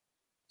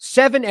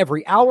 7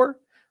 every hour,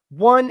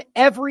 1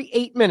 every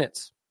 8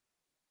 minutes.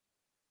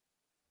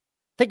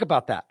 Think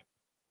about that.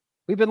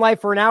 We've been live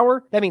for an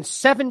hour. That means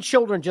 7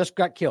 children just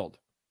got killed.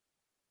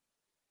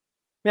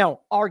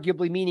 Now,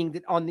 arguably meaning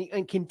that on the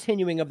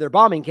continuing of their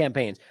bombing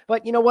campaigns.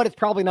 But you know what? It's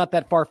probably not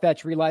that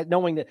far-fetched,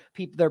 knowing that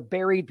people, they're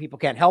buried, people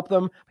can't help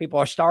them, people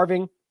are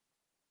starving.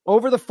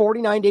 Over the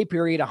 49-day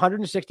period,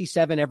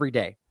 167 every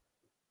day.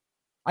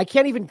 I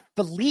can't even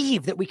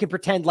believe that we can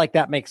pretend like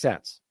that makes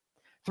sense.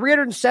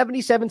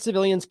 377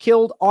 civilians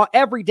killed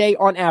every day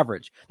on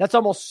average. That's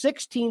almost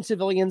 16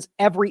 civilians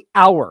every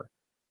hour.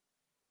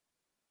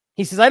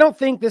 He says, I don't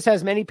think this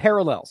has many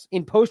parallels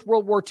in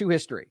post-World War II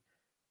history.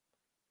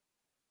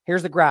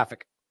 Here's the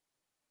graphic.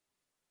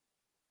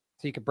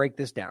 So you can break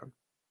this down.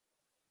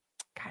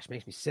 Gosh, it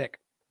makes me sick.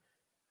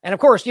 And of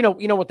course, you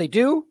know what they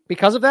do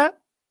because of that?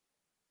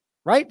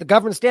 Right? The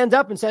government stands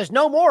up and says,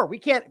 no more. We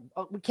can't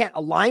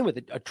align with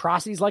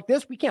atrocities like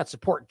this. We can't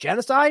support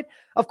genocide.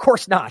 Of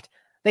course not.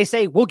 They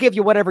say, we'll give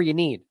you whatever you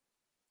need.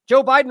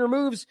 Joe Biden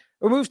moves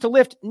to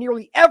lift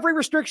nearly every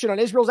restriction on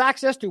Israel's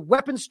access to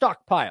weapons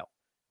stockpile.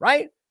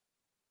 Right?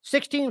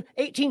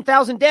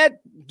 18,000 dead,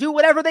 do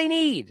whatever they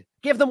need.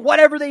 Give them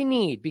whatever they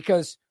need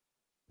because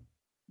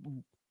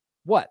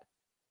what?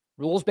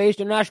 Rules-based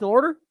international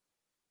order?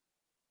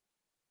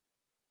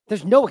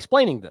 There's no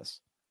explaining this.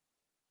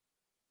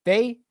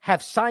 They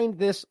have signed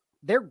this.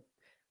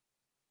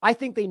 I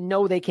think they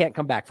know they can't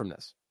come back from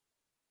this.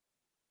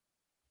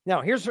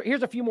 Now, here's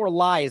a few more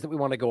lies that we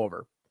want to go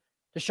over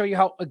to show you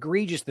how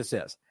egregious this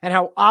is and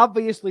how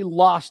obviously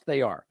lost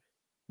they are.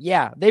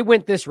 Yeah, they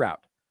went this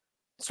route.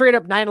 Straight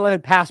up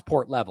 9/11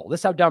 passport level.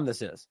 This is how dumb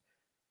this is.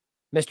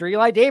 Mr.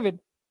 Eli David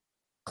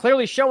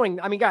clearly showing,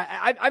 I mean, God,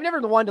 I've never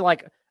been the one to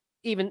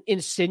even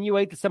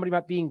insinuate that somebody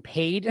might be being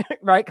paid,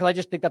 right? Because I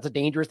just think that's a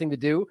dangerous thing to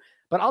do.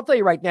 But I'll tell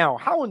you right now,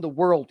 how in the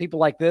world people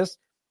like this,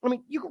 I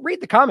mean, you can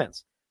read the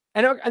comments.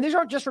 And these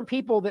aren't just from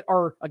people that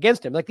are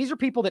against him. Like, these are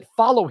people that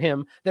follow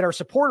him, that are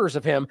supporters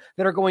of him,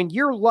 that are going,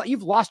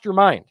 you've lost your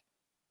mind.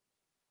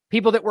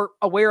 People that were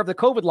aware of the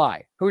COVID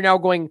lie, who are now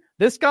going,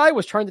 this guy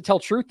was trying to tell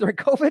truth during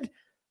COVID.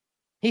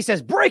 He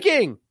says,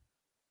 breaking!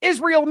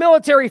 Israel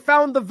military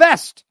found the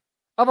vest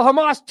of a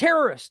Hamas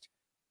terrorist.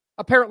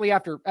 Apparently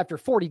after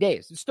 40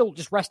 days. It's still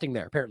just resting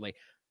there, apparently.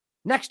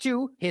 Next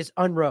to his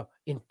UNRWA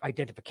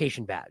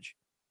identification badge.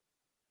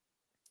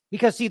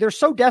 Because, see, they're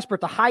so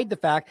desperate to hide the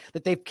fact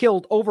that they've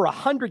killed over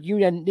 100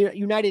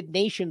 United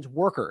Nations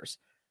workers.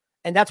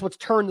 And that's what's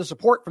turned the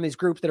support from these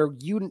groups that are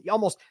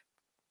almost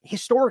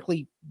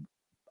historically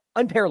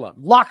unparalleled,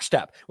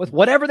 lockstep with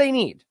whatever they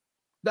need.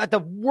 That the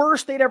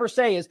worst they'd ever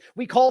say is,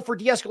 we call for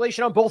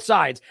de-escalation on both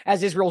sides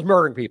as Israel's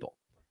murdering people.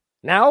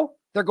 Now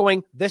they're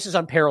going, this is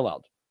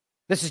unparalleled.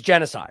 This is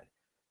genocide.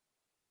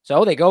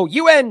 So they go,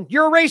 UN,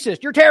 you're a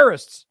racist, you're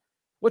terrorists.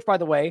 Which, by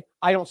the way,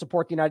 I don't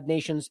support the United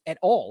Nations at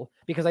all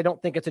because I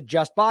don't think it's a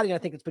just body and I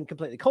think it's been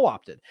completely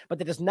co-opted. But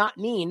that does not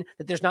mean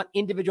that there's not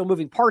individual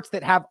moving parts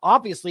that have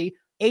obviously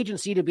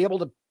agency to be able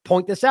to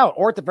point this out.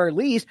 Or at the very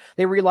least,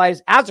 they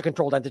realize as a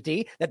controlled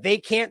entity that they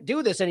can't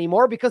do this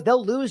anymore because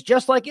they'll lose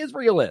just like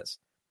Israel is.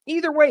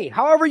 Either way,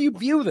 however you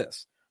view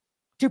this,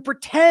 to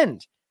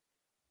pretend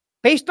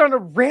based on a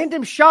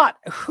random shot,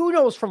 who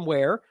knows from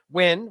where,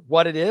 when,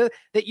 what it is,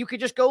 that you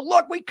could just go,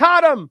 look, we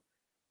caught him.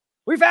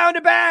 We found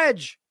a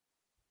badge.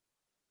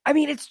 I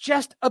mean, it's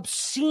just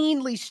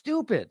obscenely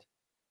stupid.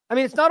 I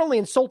mean, it's not only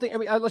insulting. I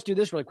mean, let's do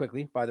this really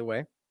quickly, by the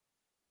way.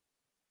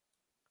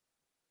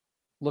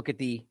 Look at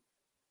the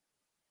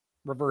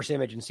reverse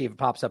image and see if it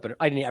pops up.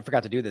 I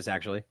forgot to do this,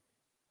 actually.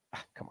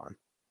 Come on.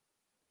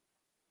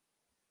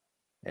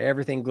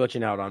 Everything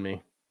glitching out on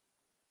me.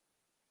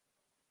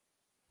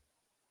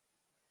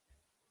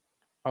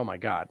 Oh, my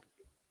God.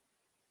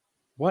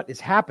 What is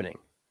happening?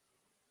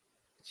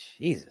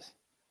 Jesus.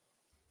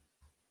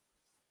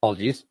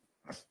 Apologies.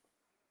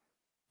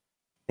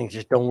 Things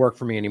just don't work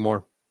for me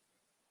anymore.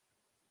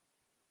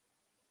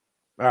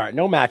 All right,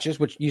 no matches,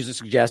 which usually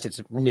suggests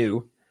it's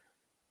new.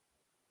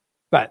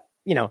 But,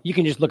 you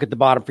can just look at the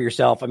bottom for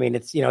yourself. I mean,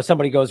 it's,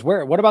 somebody goes,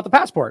 what about the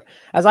passport?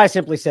 As I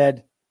simply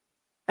said,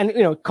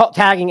 and,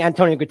 tagging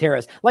Antonio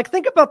Guterres. Like,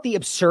 think about the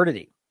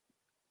absurdity,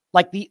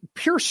 like the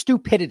pure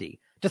stupidity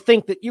to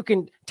think that you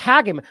can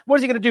tag him. What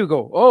is he going to do?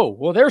 Go, oh,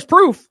 well, there's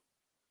proof.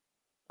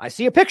 I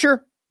see a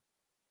picture.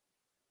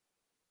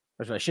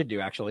 That's what I should do,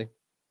 actually.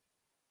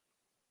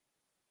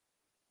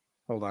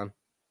 Hold on.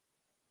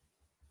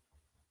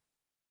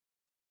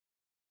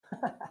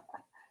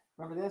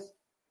 Remember this?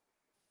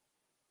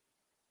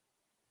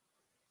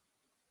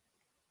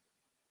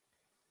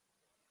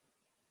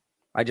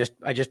 I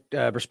just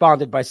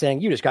responded by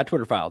saying, you just got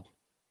Twitter filed.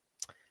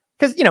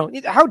 Because,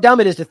 how dumb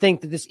it is to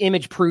think that this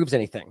image proves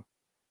anything.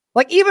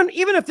 Like, even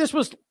if this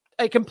was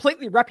a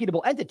completely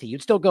reputable entity,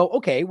 you'd still go,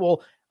 okay,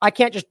 well, I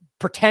can't just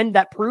pretend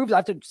that proves. I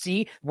have to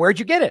see, where'd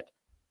you get it?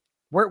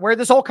 Where'd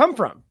this all come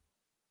from?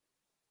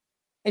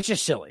 It's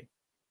just silly.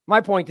 My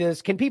point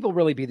is, can people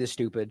really be this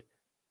stupid?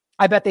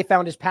 I bet they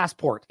found his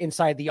passport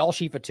inside the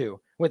Al-Shifa 2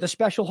 with a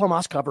special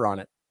Hamas cover on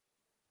it.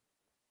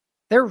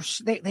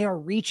 They are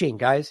reaching,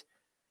 guys,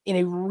 in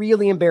a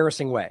really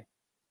embarrassing way.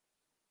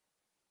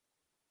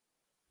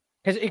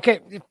 Because,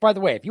 by the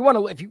way,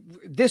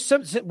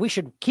 we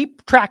should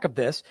keep track of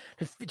this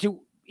to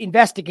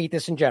investigate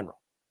this in general,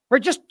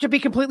 right? Just to be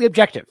completely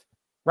objective,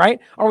 right?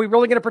 Are we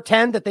really going to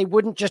pretend that they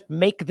wouldn't just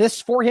make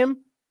this for him?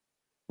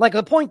 Like,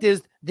 the point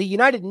is, the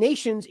United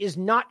Nations is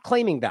not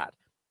claiming that.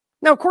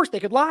 Now, of course, they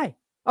could lie.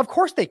 Of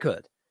course they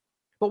could.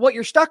 But what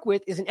you're stuck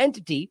with is an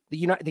entity,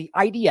 the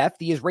IDF,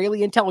 the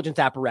Israeli intelligence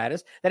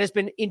apparatus, that has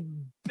been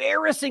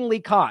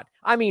embarrassingly caught.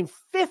 I mean,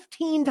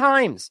 15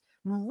 times.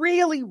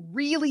 Really,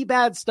 really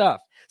bad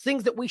stuff.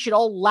 Things that we should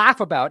all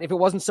laugh about if it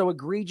wasn't so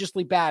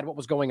egregiously bad what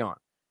was going on.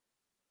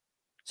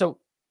 So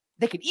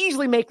they could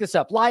easily make this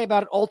up, lie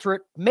about it, alter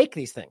it, make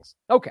these things.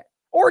 Okay.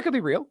 Or it could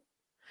be real.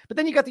 But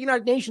then you got the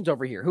United Nations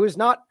over here, who is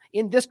not,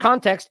 in this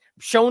context,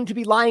 shown to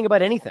be lying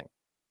about anything.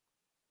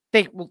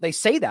 They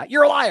say that.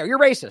 You're a liar. You're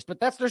racist. But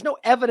there's no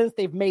evidence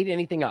they've made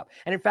anything up.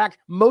 And in fact,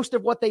 most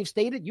of what they've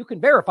stated, you can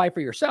verify for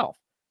yourself.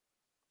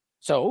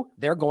 So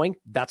they're going,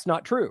 that's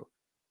not true.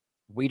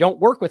 We don't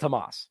work with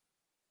Hamas.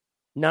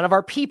 None of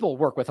our people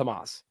work with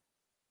Hamas.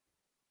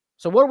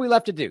 So what are we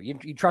left to do?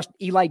 You trust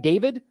Eli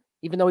David,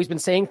 even though he's been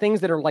saying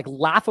things that are like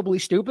laughably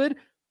stupid?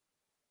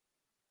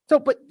 So,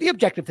 but the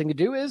objective thing to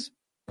do is,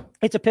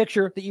 it's a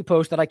picture that you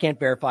post that I can't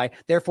verify.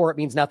 Therefore, it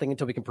means nothing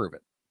until we can prove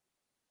it.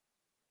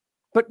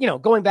 But,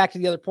 going back to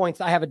the other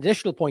points, I have an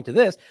additional point to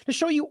this to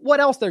show you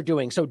what else they're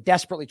doing, so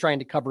desperately trying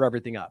to cover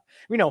everything up.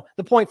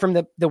 The point from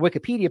the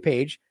Wikipedia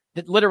page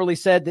that literally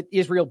said that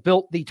Israel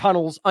built the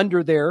tunnels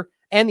under there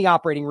and the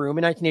operating room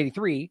in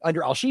 1983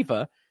 under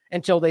Al-Shifa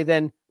until they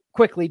then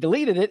quickly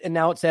deleted it. And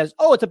now it says,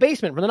 oh, it's a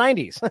basement from the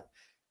 90s.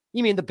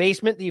 You mean the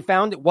basement that you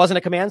found, it wasn't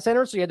a command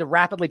center, so you had to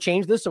rapidly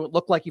change this so it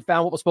looked like you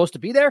found what was supposed to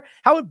be there?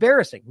 How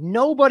embarrassing.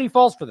 Nobody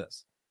falls for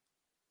this.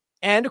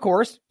 And, of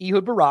course,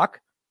 Ehud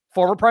Barak,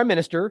 former prime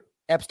minister,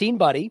 Epstein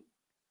buddy,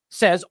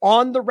 says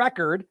on the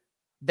record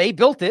they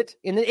built it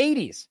in the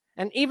 80s.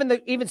 And even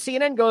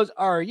CNN goes,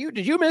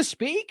 did you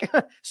misspeak?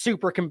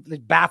 Super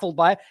baffled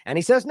by it. And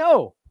he says,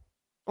 no.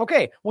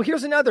 Okay, well,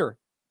 here's another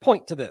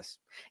point to this.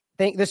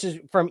 This is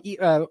from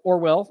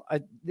Orwell,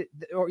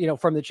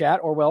 from the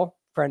chat. Orwell,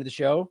 friend of the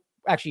show,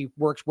 actually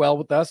works well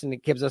with us, and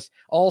it gives us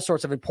all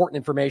sorts of important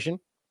information.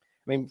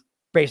 I mean,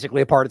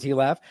 basically a part of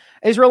TLAF.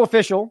 Israel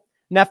official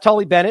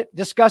Naftali Bennett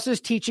discusses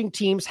teaching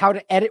teams how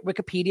to edit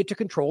Wikipedia to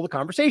control the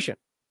conversation.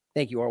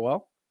 Thank you,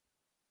 Orwell.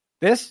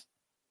 This,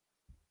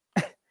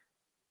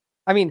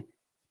 I mean,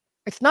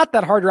 it's not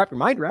that hard to wrap your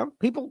mind around.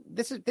 People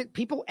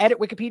edit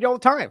Wikipedia all the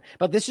time,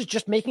 but this is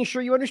just making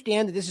sure you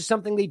understand that this is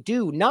something they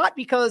do, not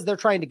because they're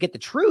trying to get the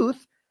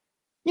truth.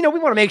 We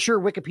want to make sure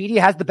Wikipedia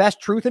has the best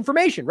truth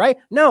information, right?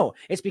 No,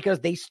 it's because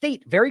they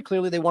state very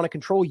clearly they want to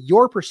control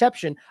your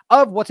perception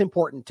of what's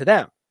important to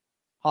them.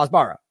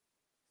 Hasbara.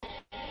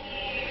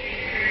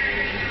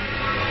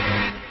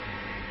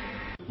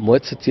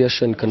 Moetzet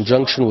Yesha, in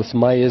conjunction with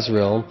My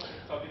Israel,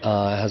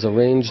 has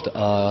arranged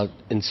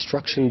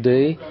Instruction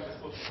Day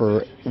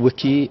for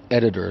wiki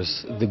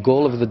editors. The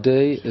goal of the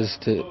day is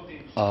to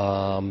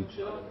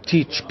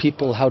teach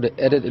people how to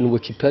edit in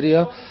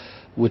Wikipedia,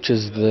 which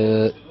is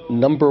the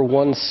number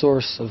one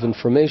source of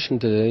information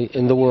today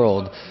in the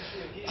world.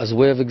 As a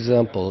way of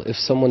example, if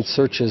someone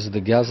searches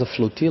the Gaza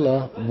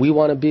flotilla, we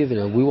want to be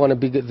there. We want to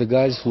be the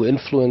guys who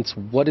influence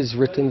what is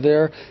written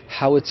there,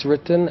 how it's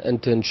written,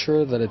 and to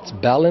ensure that it's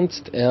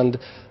balanced and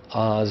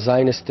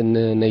Zionist in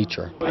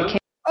nature.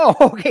 Oh,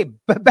 okay.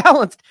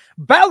 Balanced,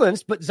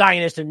 but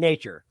Zionist in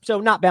nature. So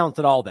not balanced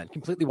at all then.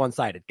 Completely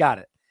one-sided. Got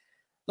it.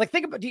 Like,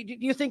 think about, do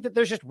you think that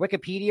there's just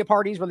Wikipedia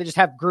parties where they just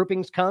have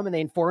groupings come and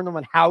they inform them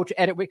on how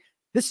to edit?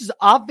 This is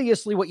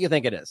obviously what you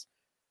think it is.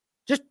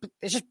 It's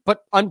just put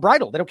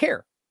unbridled. They don't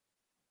care.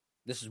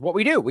 This is what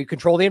we do. We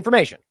control the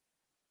information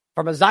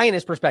from a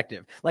Zionist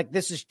perspective. Like,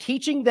 this is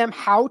teaching them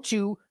how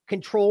to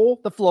control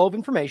the flow of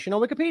information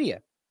on Wikipedia.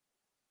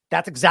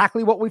 That's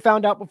exactly what we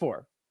found out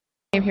before.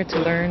 I came here to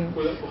learn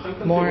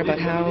more about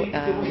how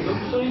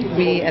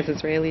we as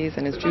Israelis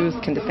and as Jews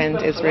can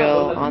defend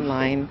Israel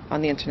online,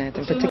 on the internet,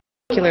 and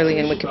particularly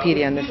in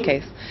Wikipedia in this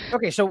case.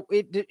 Okay, so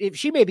if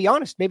she may be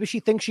honest, maybe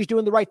she thinks she's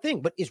doing the right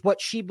thing, but is what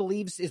she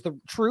believes is the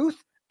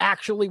truth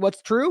actually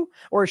what's true,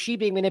 or is she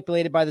being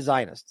manipulated by the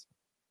Zionists?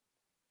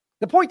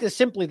 The point is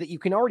simply that you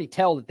can already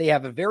tell that they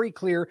have a very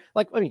clear,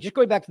 just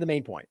going back to the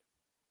main point,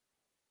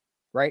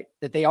 right?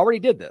 That they already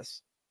did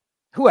this.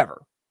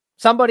 Whoever.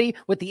 Somebody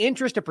with the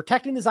interest of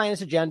protecting the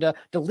Zionist agenda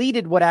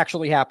deleted what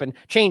actually happened,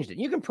 changed it.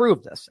 You can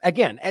prove this.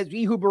 Again, as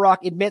Ehud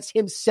Barak admits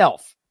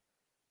himself.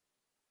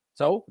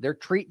 So they're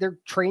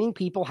training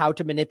people how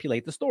to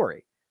manipulate the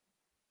story.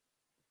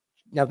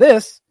 Now,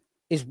 this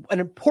is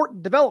an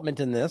important development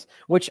in this,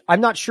 which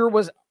I'm not sure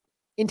was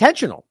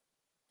intentional.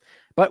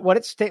 But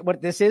what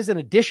this is an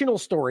additional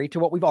story to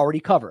what we've already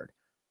covered.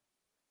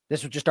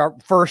 This was just our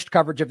first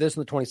coverage of this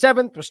on the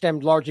 27th, which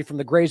stemmed largely from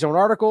the Gray Zone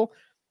article.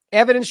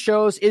 Evidence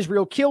shows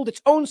Israel killed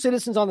its own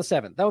citizens on the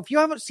 7th. Now, if you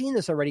haven't seen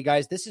this already,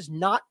 guys, this is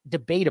not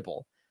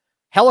debatable.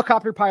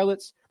 Helicopter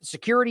pilots, the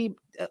security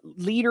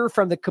leader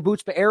from the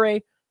kibbutz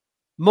Be'eri,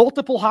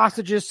 multiple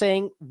hostages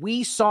saying,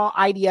 we saw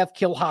IDF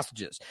kill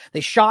hostages.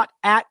 They shot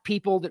at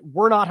people that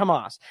were not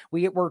Hamas.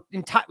 We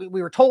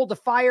were told to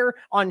fire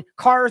on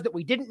cars that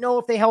we didn't know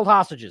if they held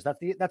hostages.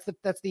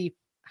 That's the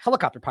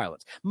helicopter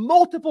pilots.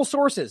 Multiple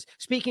sources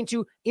speaking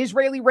to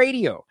Israeli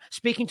radio,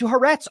 speaking to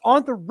Haaretz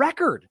on the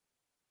record.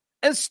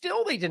 And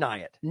still they deny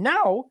it.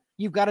 Now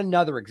you've got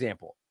another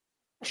example.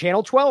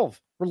 Channel 12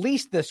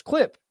 released this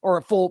clip,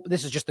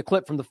 this is just the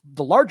clip from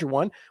the larger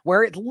one,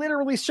 where it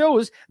literally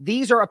shows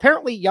these are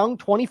apparently young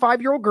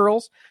 25-year-old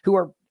girls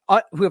who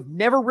have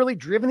never really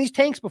driven these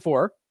tanks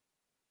before,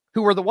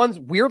 who were the ones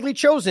weirdly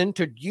chosen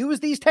to use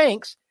these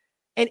tanks.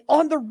 And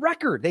on the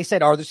record, they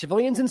said, are there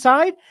civilians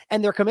inside?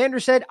 And their commander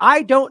said,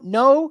 I don't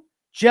know,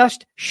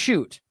 just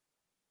shoot.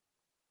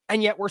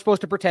 And yet we're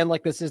supposed to pretend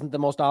like this isn't the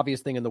most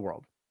obvious thing in the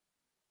world.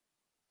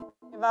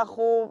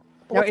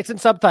 Now, it's in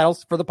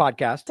subtitles for the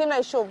podcast.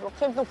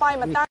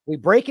 We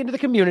break into the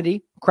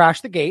community,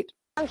 crash the gate.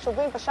 And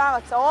follow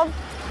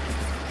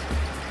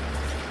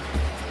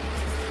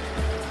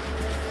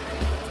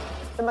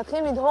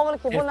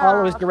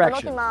his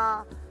direction.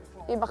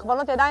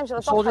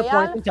 The soldier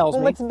points and tells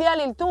me,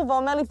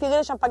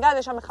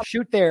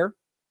 shoot there.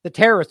 The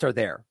terrorists are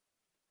there.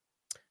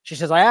 She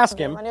says, I ask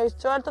him,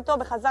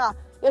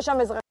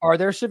 are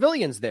there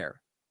civilians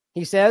there?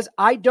 He says,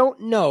 I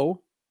don't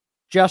know.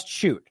 Just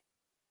shoot.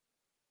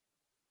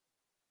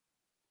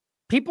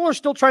 People are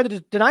still trying to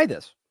deny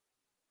this.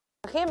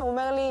 I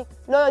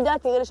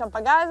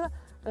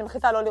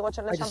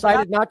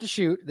decided not to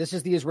shoot. This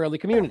is the Israeli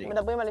community. I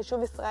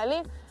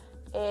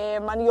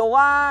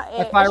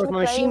fire with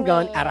my machine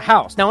gun at a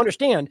house. Now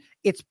understand,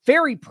 it's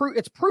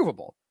it's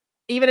provable,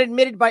 even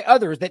admitted by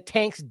others that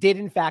tanks did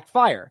in fact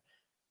fire.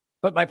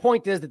 But my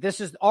point is that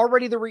this is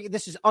already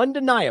this is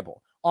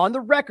undeniable. On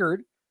the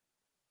record,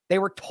 they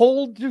were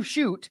told to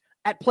shoot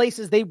at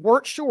places they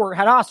weren't sure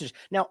had hostages.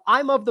 Now,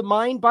 I'm of the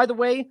mind, by the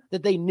way,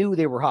 that they knew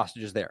they were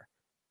hostages there,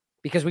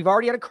 because we've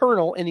already had a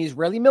colonel in the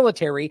Israeli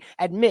military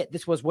admit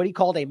this was what he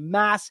called a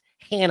mass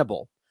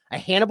Hannibal, a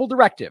Hannibal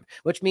directive,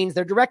 which means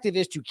their directive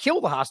is to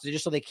kill the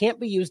hostages so they can't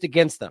be used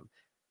against them.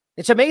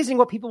 It's amazing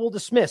what people will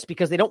dismiss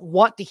because they don't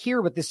want to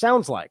hear what this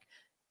sounds like.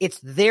 It's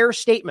their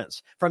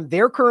statements from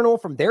their colonel,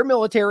 from their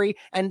military,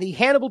 and the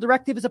Hannibal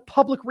directive is a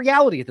public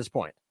reality at this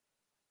point.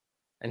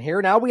 And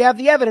here now we have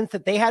the evidence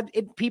that they had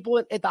people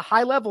at the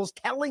high levels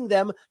telling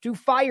them to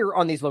fire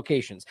on these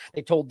locations.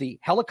 They told the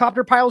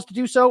helicopter pilots to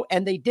do so,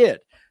 and they did.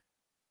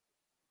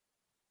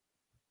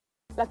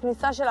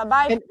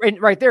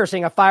 And right there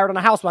saying I fired on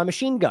a house by a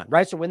machine gun,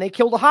 right? So when they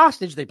killed a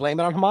hostage, they blame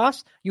it on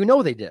Hamas. You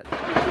know they did.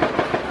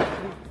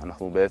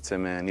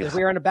 If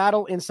we are in a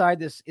battle inside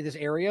this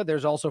area,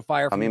 there's also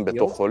fire from the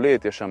field. So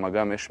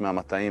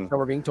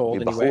we're being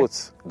told anyway. And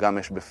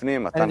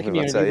in the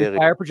community,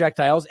 fire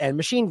projectiles and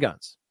machine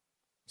guns.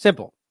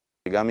 Simple.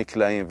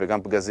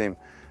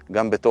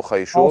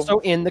 Also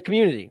in the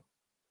community.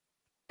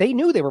 They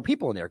knew there were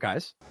people in there,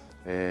 guys.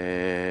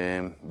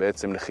 Very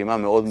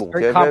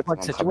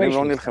complex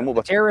situation.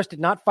 The terrorists did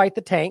not fight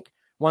the tank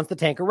once the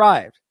tank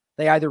arrived.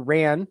 They either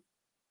ran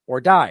or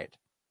died.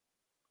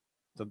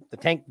 So the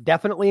tank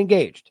definitely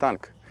engaged. They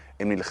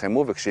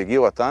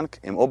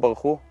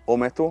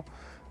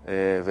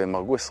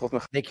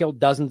killed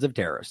dozens of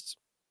terrorists.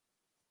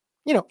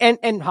 You know,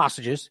 and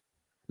hostages.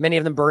 Many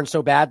of them burned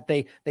so bad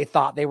they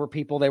thought they were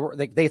people.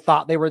 They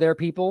thought they were their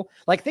people.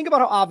 Like, think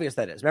about how obvious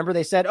that is. Remember,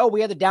 they said, "Oh,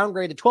 we had to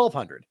downgrade to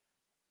 1,200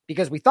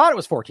 because we thought it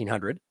was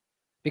 1,400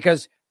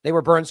 because they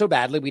were burned so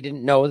badly we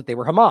didn't know that they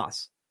were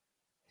Hamas."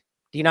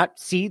 Do you not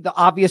see the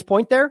obvious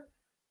point there?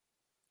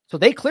 So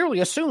they clearly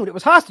assumed it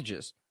was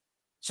hostages.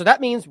 So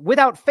that means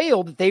without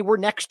fail that they were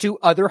next to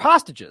other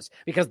hostages,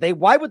 because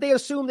why would they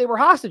assume they were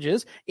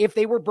hostages if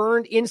they were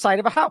burned inside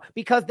of a house?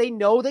 Because they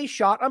know they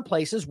shot on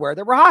places where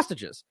there were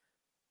hostages.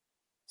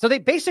 So they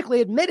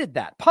basically admitted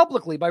that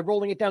publicly by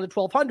rolling it down to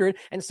 1,200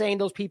 and saying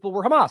those people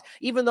were Hamas.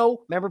 Even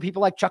though, remember,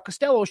 people like Chuck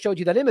Costello showed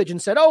you that image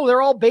and said, "Oh,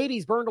 they're all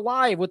babies burned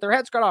alive with their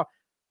heads cut off."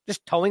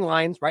 Just towing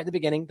lines right in the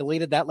beginning,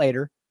 deleted that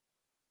later.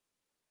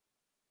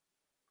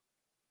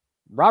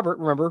 Robert,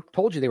 remember,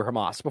 told you they were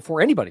Hamas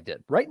before anybody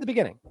did, right in the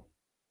beginning.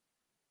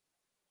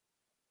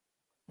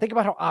 Think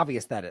about how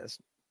obvious that is.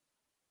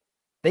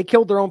 They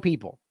killed their own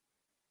people.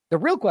 The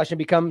real question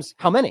becomes,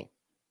 how many?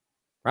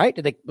 Right?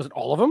 Was it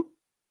all of them?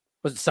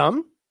 Was it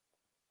some?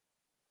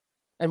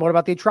 And what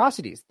about the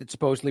atrocities that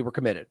supposedly were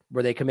committed?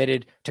 Were they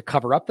committed to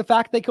cover up the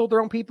fact they killed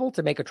their own people,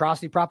 to make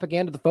atrocity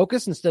propaganda the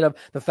focus instead of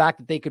the fact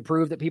that they could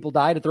prove that people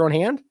died at their own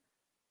hand?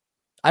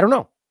 I don't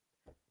know.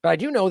 But I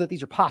do know that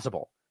these are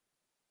possible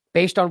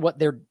based on what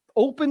their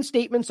open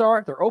statements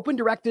are, their open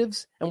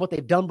directives, and what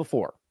they've done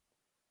before.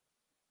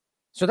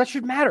 So that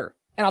should matter.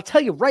 And I'll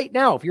tell you right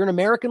now, if you're an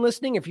American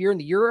listening, if you're in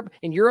Europe,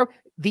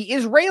 the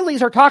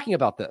Israelis are talking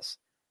about this.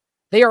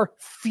 They are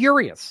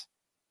furious.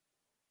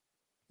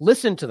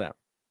 Listen to them.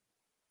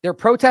 They're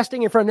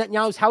protesting in front of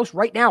Netanyahu's house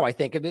right now, I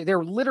think.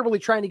 They're literally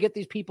trying to get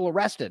these people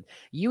arrested.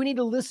 You need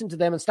to listen to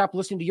them and stop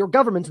listening to your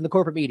governments and the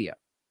corporate media.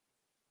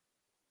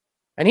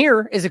 And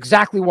here is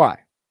exactly why.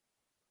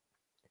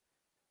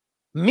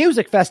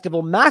 Music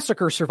festival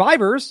massacre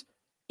survivors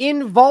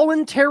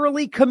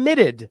involuntarily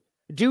committed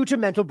due to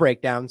mental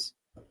breakdowns.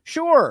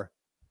 Sure,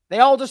 they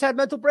all just had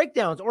mental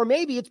breakdowns. Or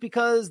maybe it's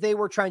because they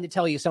were trying to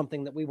tell you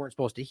something that we weren't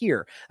supposed to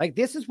hear. Like,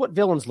 this is what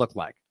villains look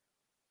like.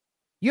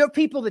 You have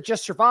people that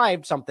just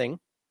survived something,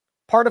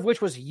 part of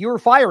which was you're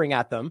firing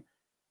at them.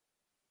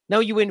 Now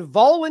you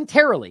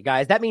involuntarily,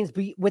 guys, that means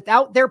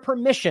without their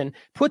permission,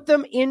 put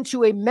them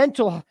into a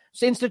mental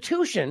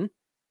institution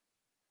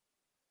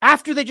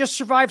after they just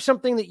survived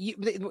something that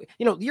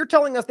you're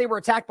telling us they were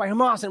attacked by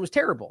Hamas and it was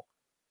terrible.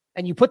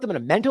 And you put them in a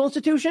mental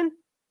institution?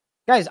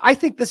 Guys, I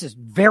think this is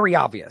very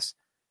obvious.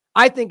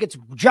 I think it's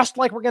just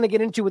like we're going to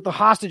get into with the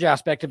hostage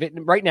aspect of it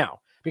right now,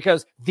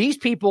 because these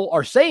people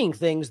are saying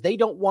things they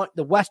don't want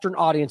the Western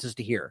audiences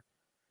to hear.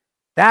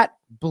 That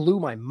blew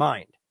my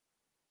mind.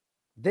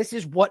 This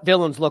is what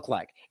villains look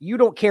like. You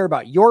don't care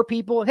about your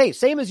people. Hey,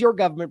 same as your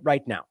government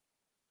right now.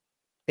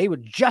 They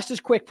would just as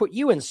quick put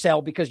you in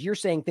cell because you're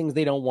saying things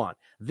they don't want.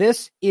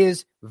 This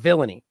is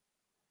villainy.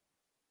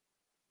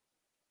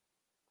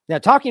 Now,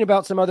 talking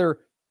about some other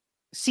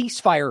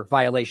ceasefire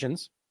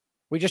violations,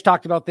 we just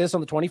talked about this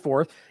on the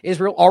 24th.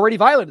 Israel already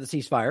violated the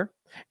ceasefire.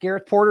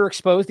 Gareth Porter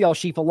exposed the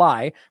Al-Shifa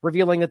lie,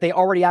 revealing that they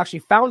already actually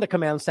found a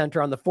command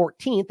center on the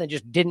 14th and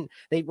just didn't.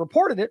 They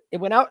reported it. It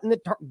went out in the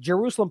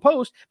Jerusalem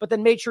Post, but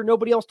then made sure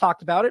nobody else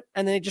talked about it,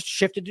 and then they just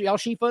shifted to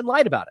Al-Shifa and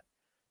lied about it.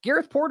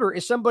 Gareth Porter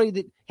is somebody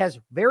that has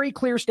very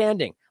clear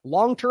standing,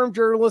 long-term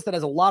journalist that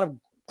has a lot of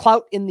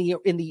clout in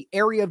the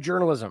area of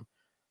journalism.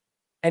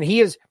 And he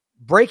is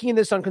breaking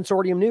this on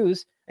Consortium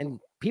News, and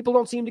people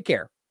don't seem to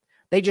care.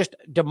 They just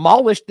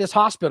demolished this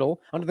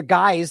hospital under the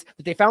guise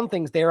that they found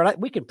things there,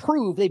 and we can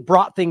prove they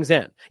brought things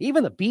in.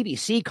 Even the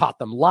BBC caught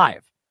them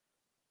live.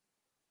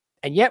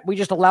 And yet we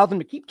just allow them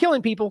to keep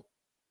killing people.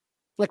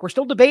 Like we're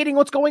still debating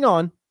what's going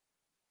on.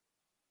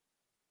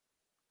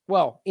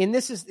 Well,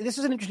 this is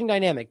an interesting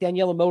dynamic.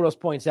 Daniela Motos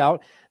points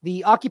out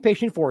the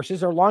occupation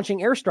forces are launching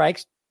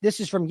airstrikes. This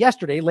is from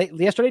yesterday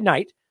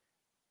night,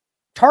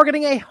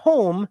 targeting a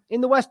home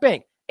in the West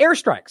Bank.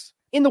 Airstrikes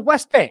in the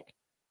West Bank.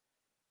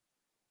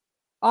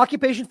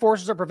 Occupation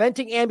forces are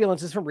preventing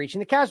ambulances from reaching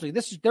the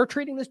casualty. They're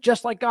treating this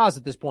just like Gaza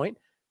at this point.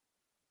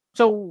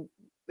 So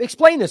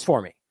explain this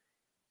for me.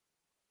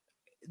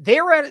 They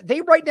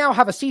right now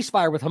have a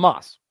ceasefire with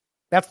Hamas.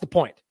 That's the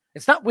point.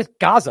 It's not with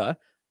Gaza.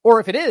 Or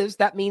if it is,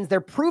 that means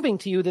they're proving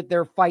to you that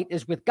their fight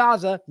is with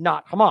Gaza,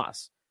 not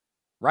Hamas,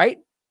 right?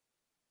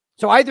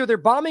 So either they're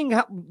bombing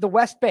the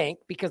West Bank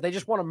because they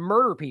just want to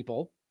murder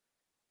people,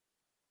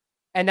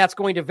 and that's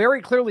going to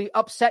very clearly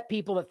upset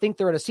people that think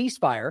they're at a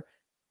ceasefire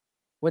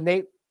when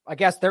they, I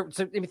guess, so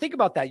if you think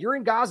about that, you're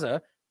in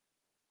Gaza,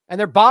 and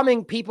they're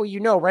bombing people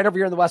right over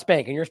here in the West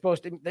Bank, and you're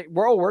supposed to,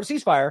 we're at a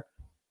ceasefire.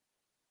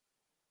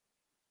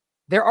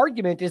 Their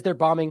argument is they're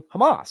bombing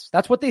Hamas.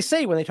 That's what they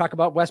say when they talk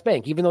about West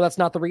Bank, even though that's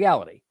not the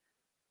reality.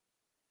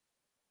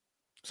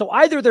 So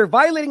either they're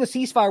violating a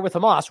ceasefire with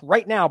Hamas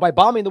right now by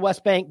bombing the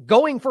West Bank,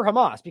 going for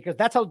Hamas, because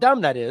that's how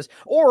dumb that is,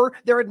 or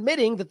they're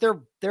admitting that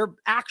they're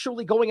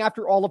actually going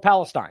after all of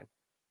Palestine.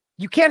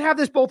 You can't have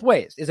this both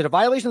ways. Is it a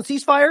violation of the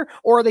ceasefire,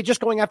 or are they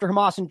just going after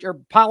Hamas or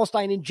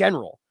Palestine in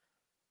general?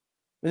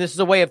 And this is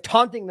a way of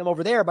taunting them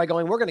over there by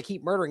going, we're going to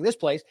keep murdering this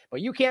place,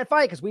 but you can't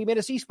fight because we made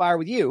a ceasefire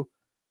with you.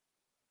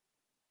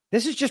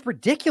 This is just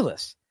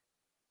ridiculous.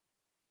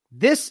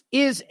 This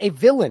is a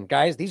villain,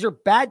 guys. These are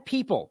bad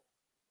people.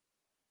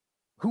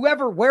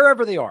 Whoever,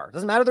 wherever they are,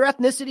 doesn't matter their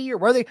ethnicity or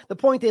where the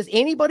point is,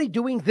 anybody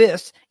doing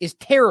this is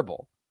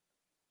terrible.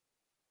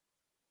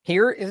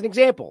 Here is an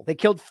example. They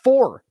killed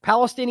 4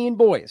 Palestinian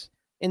boys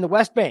in the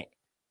West Bank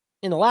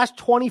in the last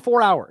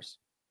 24 hours.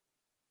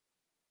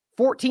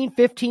 14,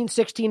 15,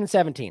 16, and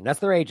 17. That's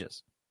their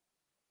ages.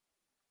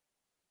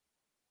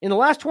 In the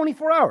last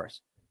 24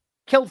 hours,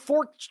 killed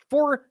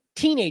four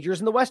teenagers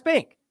in the West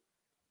Bank.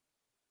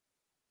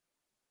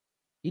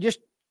 You just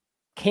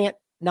can't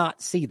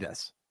not see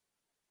this.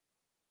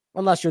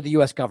 Unless you're the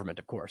U.S. government,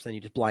 of course. Then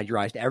you just blind your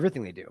eyes to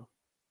everything they do.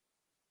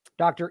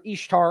 Dr.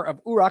 Ishtar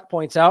of Uruk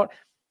points out,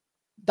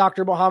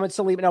 Dr. Mohammed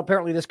Salim, now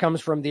apparently this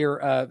comes from their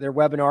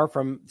webinar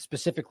from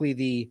specifically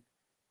the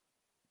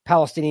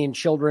Palestinian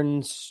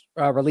Children's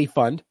Relief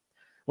Fund.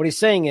 What he's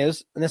saying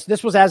is, and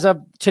this was as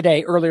of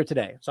today, earlier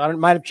today, so it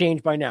might have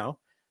changed by now,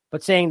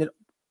 but saying that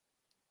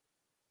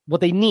what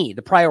they need,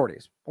 the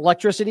priorities,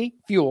 electricity,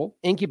 fuel,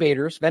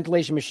 incubators,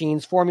 ventilation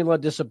machines, formula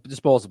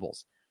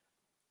disposables.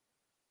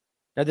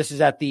 Now, this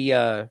is at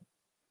the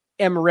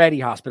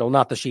Emirati Hospital,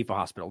 not the Shifa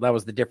Hospital. That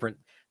was the different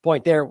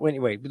point there.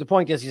 Anyway, the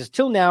point is, he says,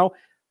 till now,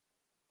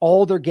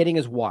 all they're getting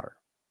is water.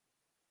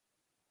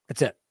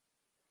 That's it.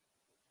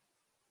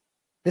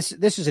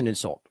 This is an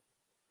insult.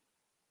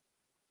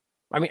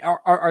 I mean,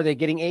 are they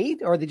getting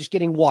aid, or are they just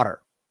getting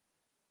water?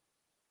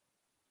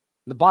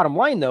 The bottom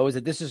line, though, is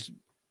that this is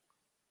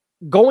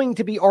going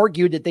to be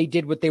argued that they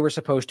did what they were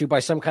supposed to by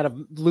some kind of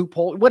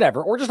loophole,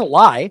 whatever, or just a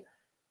lie.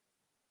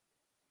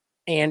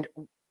 And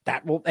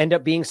that will end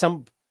up being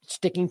some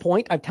sticking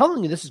point. I'm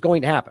telling you, this is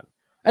going to happen.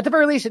 At the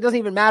very least, it doesn't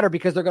even matter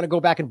because they're going to go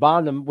back and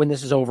bomb them when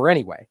this is over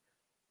anyway.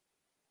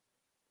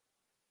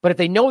 But if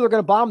they know they're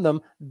going to bomb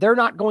them, they're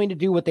not going to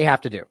do what they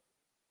have to do.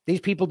 These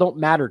people don't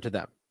matter to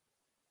them.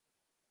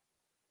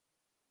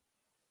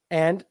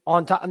 And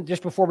on top,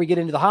 just before we get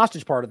into the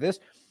hostage part of this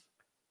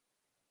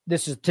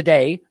is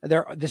today.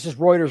 This is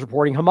Reuters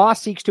reporting. Hamas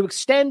seeks to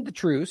extend the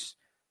truce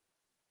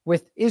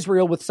with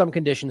Israel with some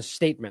conditions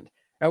statement.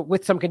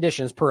 With some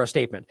conditions per a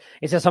statement.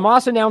 It says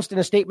Hamas announced in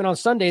a statement on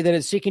Sunday that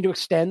it's seeking to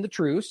extend the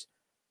truce.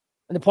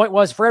 And the point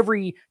was, for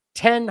every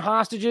 10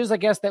 hostages, I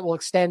guess, that will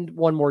extend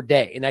one more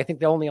day. And I think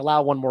they'll only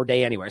allow one more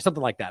day anyway,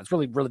 something like that. It's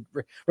really, really,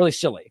 really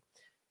silly.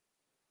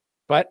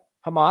 But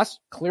Hamas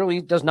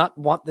clearly does not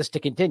want this to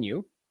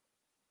continue.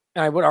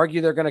 And I would argue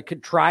they're going to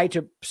try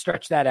to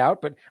stretch that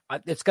out, but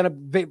it's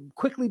going to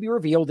quickly be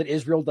revealed that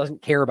Israel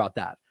doesn't care about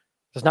that,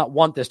 does not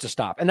want this to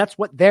stop. And that's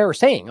what they're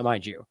saying,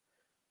 mind you.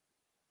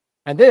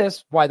 And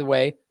this, by the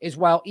way, is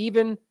while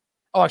even,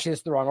 actually,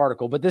 this is the wrong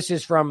article, but this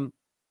is from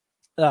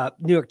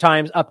New York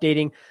Times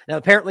updating. Now,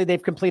 apparently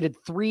they've completed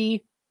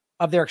 3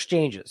 of their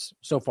exchanges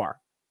so far.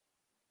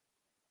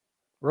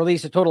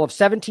 Released a total of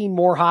 17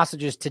 more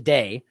hostages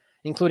today,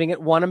 including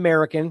one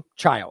American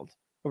child.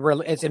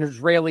 It's an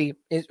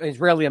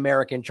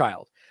Israeli-American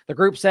child. The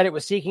group said it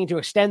was seeking to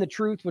extend the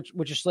truce,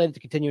 which is slated to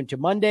continue into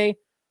Monday.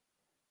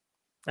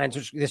 And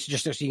so this is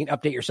just so you can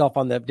update yourself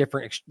on the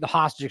different the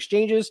hostage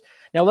exchanges.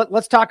 Now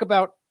let's talk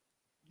about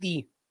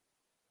the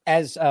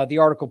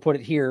article put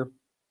it here,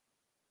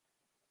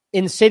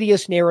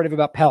 insidious narrative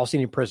about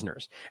Palestinian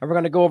prisoners. And we're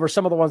going to go over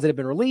some of the ones that have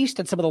been released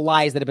and some of the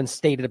lies that have been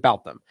stated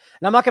about them.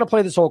 And I'm not going to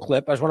play this whole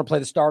clip. I just want to play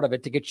the start of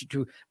it to get you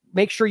to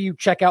make sure you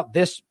check out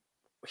this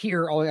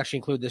here. I'll actually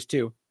include this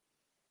too.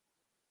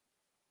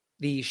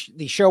 The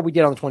show we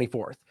did on the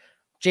 24th.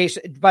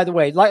 Jason, by the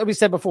way, like we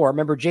said before,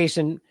 remember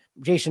Jason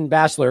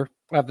Bassler,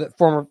 of the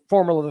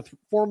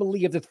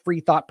formerly of the Free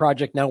Thought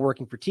Project, now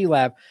working for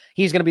TLAV.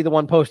 He's going to be the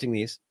one posting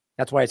these.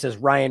 That's why it says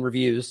Ryan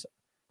Reviews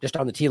just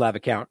on the TLAV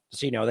account,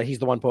 so you know that he's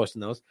the one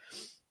posting those.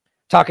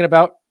 Talking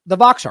about the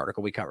Vox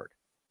article we covered,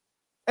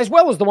 as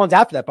well as the ones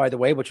after that, by the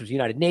way, which was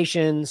United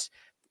Nations,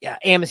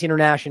 Amnesty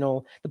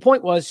International. The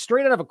point was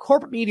straight out of a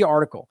corporate media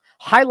article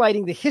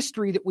highlighting the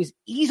history that was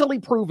easily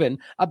proven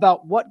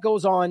about what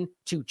goes on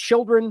to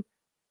children,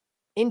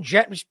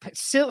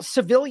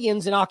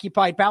 civilians in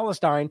occupied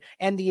Palestine,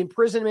 and the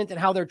imprisonment and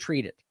how they're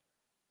treated.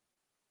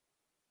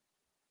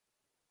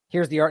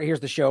 Here's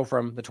the show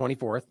from the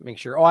 24th. Make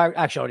sure. Oh, I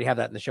actually already have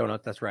that in the show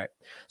notes. That's right.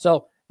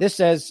 So this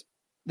says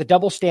the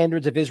double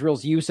standards of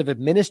Israel's use of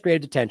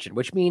administrative detention,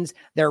 which means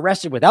they're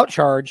arrested without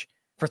charge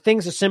for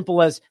things as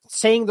simple as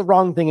saying the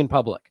wrong thing in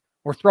public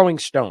or throwing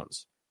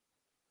stones.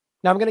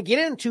 Now I'm going to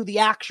get into the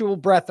actual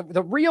breadth of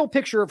the real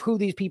picture of who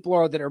these people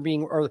are that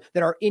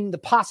are in the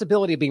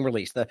possibility of being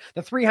released. The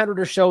 300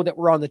 or so that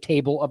were on the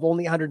table of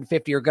only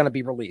 150 are going to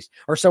be released,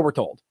 or so we're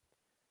told.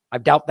 I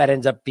doubt that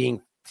ends up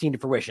being seen to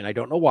fruition. I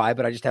don't know why,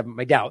 but I just have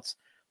my doubts.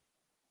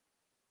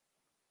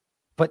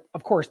 But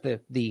of course,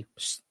 the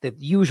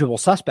usual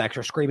suspects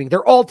are screaming,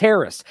 they're all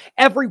terrorists.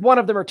 Every one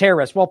of them are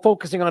terrorists, while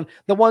focusing on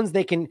the ones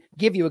they can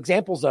give you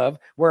examples of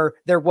where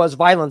there was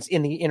violence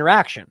in the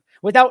interaction,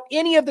 without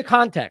any of the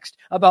context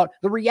about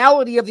the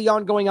reality of the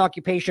ongoing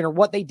occupation or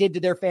what they did to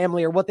their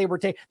family or what they were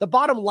taking. The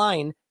bottom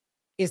line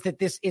is that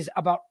this is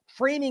about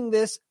framing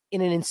this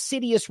in an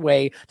insidious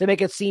way to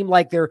make it seem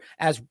like they're,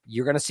 as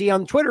you're going to see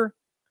on Twitter,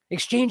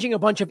 exchanging a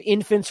bunch of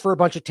infants for a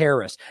bunch of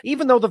terrorists,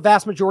 even though the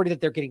vast majority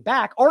that they're getting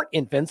back aren't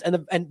infants, and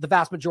the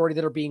vast majority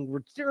that are being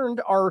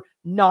returned are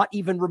not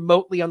even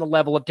remotely on the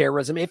level of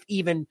terrorism, if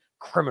even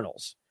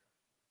criminals.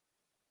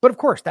 But of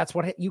course, that's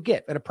what you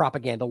get in a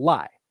propaganda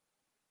lie.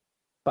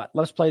 But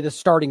let's play the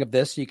starting of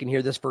this so you can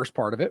hear this first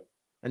part of it.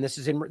 And this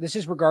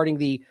is regarding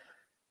the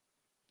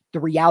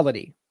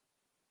reality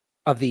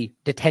of the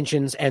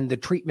detentions and the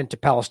treatment to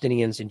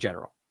Palestinians in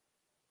general.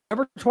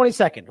 November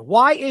 22nd,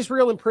 why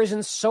Israel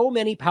imprisons so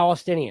many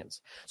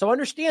Palestinians. So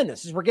understand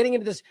this, as we're getting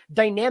into this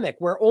dynamic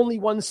where only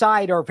one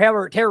side are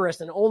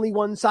terrorists and only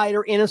one side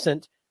are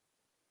innocent.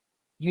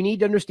 You need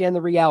to understand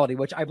the reality,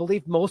 which I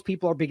believe most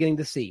people are beginning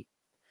to see.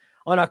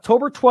 On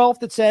October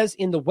 12th, it says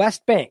in the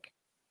West Bank,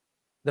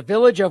 the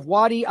village of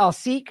Wadi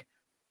al-Sik,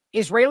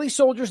 Israeli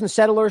soldiers and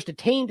settlers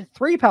detained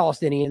 3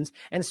 Palestinians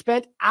and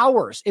spent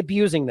hours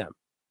abusing them.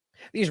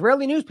 The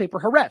Israeli newspaper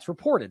Haaretz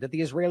reported that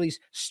the Israelis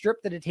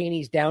stripped the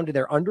detainees down to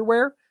their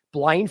underwear,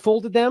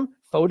 blindfolded them,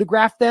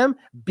 photographed them,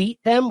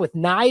 beat them with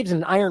knives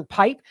and an iron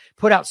pipe,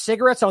 put out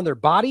cigarettes on their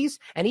bodies,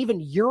 and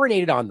even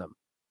urinated on them.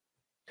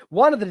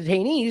 One of the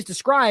detainees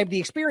described the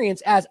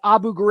experience as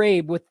Abu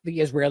Ghraib with the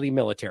Israeli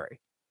military.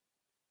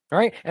 All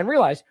right, and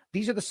realize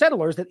these are the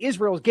settlers that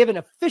Israel has given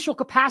official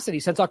capacity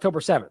since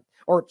October 7th,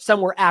 or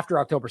somewhere after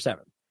October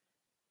 7th.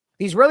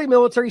 The Israeli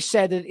military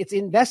said that it's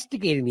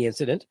investigating the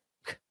incident,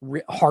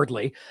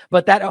 hardly,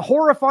 but that a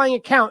horrifying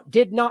account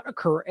did not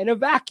occur in a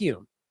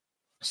vacuum.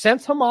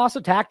 Since Hamas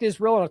attacked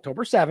Israel on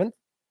October 7th,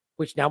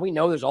 which now we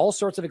know there's all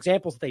sorts of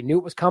examples that they knew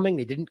it was coming,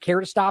 they didn't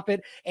care to stop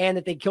it, and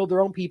that they killed their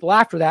own people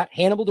after that,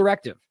 Hannibal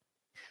Directive.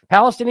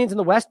 Palestinians in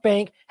the West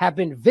Bank have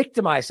been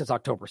victimized since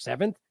October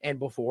 7th and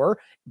before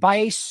by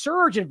a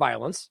surge in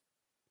violence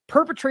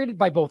perpetrated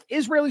by both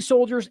Israeli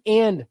soldiers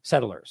and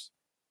settlers.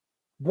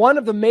 One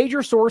of the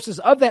major sources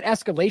of that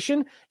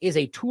escalation is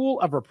a tool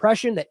of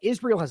repression that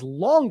Israel has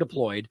long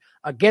deployed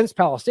against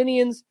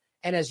Palestinians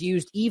and has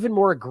used even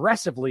more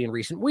aggressively in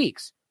recent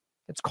weeks.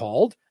 It's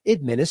called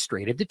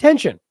administrative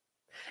detention,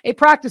 a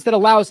practice that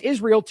allows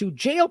Israel to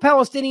jail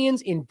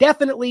Palestinians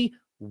indefinitely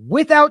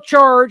without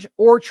charge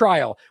or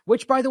trial,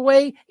 which, by the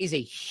way, is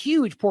a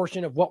huge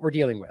portion of what we're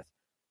dealing with.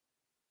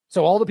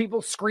 So all the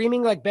people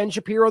screaming like Ben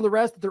Shapiro and the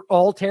rest that they're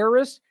all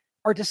terrorists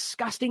are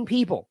disgusting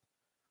people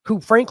who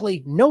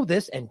frankly know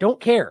this and don't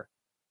care.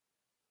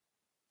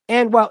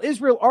 And while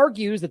Israel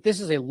argues that this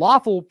is a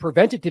lawful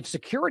preventative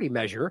security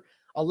measure,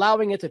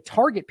 allowing it to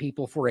target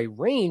people for a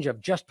range of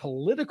just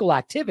political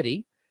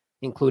activity,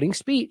 including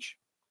speech,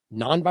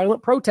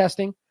 nonviolent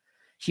protesting,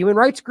 human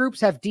rights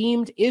groups have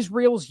deemed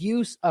Israel's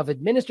use of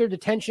administrative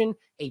detention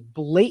a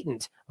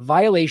blatant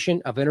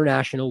violation of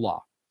international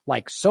law,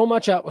 like so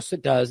much else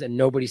it does, and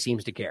nobody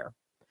seems to care.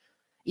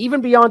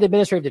 Even beyond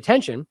administrative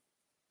detention,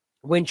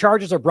 when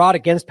charges are brought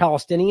against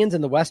Palestinians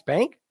in the West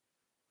Bank,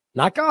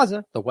 not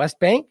Gaza, the West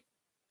Bank,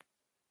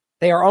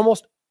 they are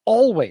almost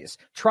always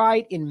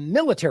tried in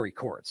military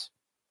courts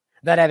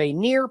that have a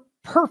near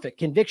perfect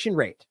conviction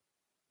rate.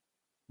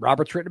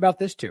 Robert's written about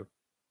this too.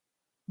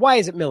 Why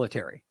is it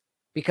military?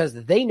 Because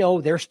they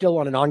know they're still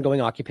on an ongoing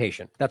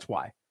occupation. That's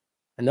why.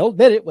 And they'll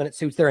admit it when it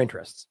suits their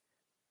interests.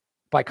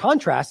 By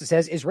contrast, it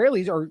says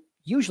Israelis are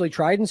usually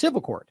tried in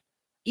civil court,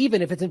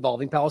 even if it's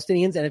involving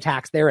Palestinians and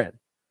attacks therein.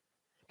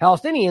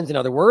 Palestinians, in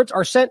other words,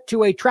 are sent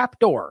to a trap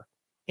door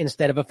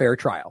instead of a fair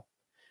trial.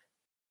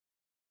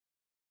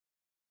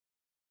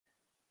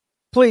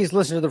 Please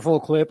listen to the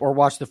full clip or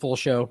watch the full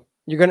show.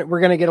 We're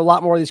going to get a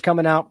lot more of these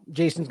coming out.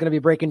 Jason's going to be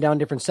breaking down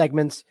different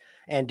segments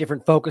and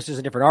different focuses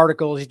and different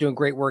articles. He's doing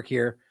great work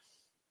here.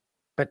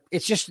 But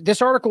it's just,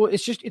 this article,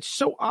 it's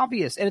so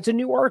obvious, and it's a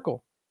new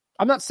article.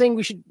 I'm not saying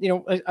we should,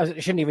 I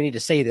shouldn't even need to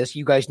say this.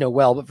 You guys know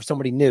well, but for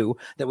somebody new,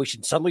 that we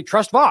should suddenly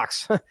trust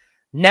Vox.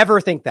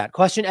 Never think that.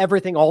 Question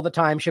everything all the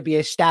time should be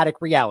a static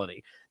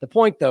reality. The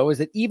point, though, is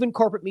that even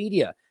corporate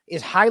media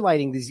is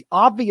highlighting these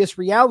obvious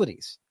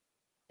realities.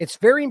 It's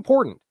very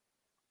important.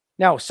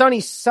 Now, Sunny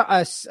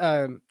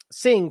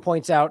Singh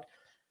points out,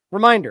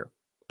 reminder,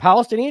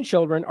 Palestinian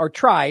children are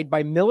tried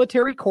by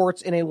military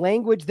courts in a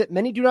language that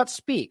many do not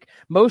speak.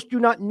 Most do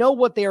not know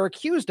what they are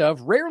accused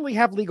of, rarely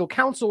have legal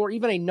counsel or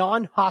even a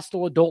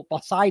non-hostile adult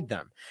beside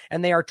them.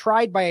 And they are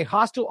tried by a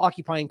hostile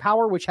occupying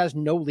power which has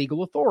no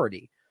legal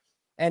authority.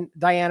 And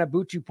Diana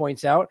Butu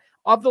points out,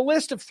 of the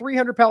list of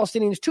 300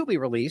 Palestinians to be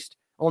released,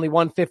 only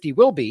 150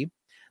 will be.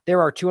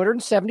 There are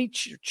 270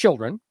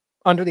 children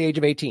under the age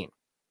of 18.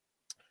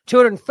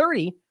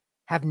 230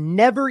 have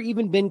never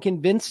even been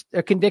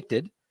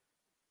convicted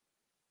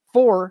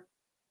for,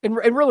 and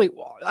really,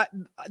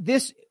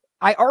 this,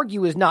 I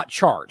argue, is not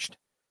charged.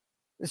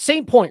 The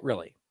same point,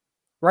 really,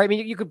 right? I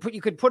mean, you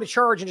could put a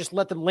charge and just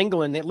let them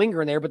linger in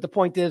there, but the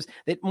point is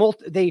that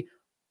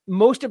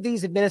most of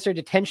these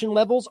administrative detention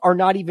levels are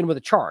not even with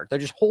a charge. They're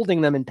just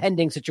holding them in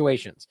pending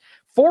situations.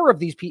 4 of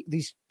these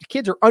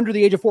kids are under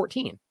the age of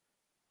 14.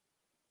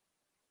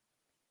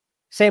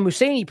 Sam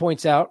Husseini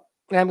points out,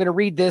 and I'm going to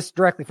read this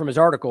directly from his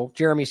article.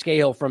 Jeremy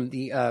Scahill from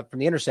the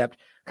Intercept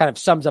kind of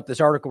sums up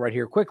this article right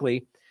here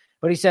quickly.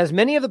 But he says,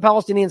 many of the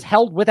Palestinians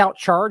held without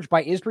charge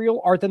by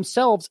Israel are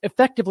themselves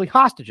effectively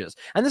hostages.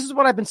 And this is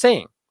what I've been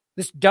saying.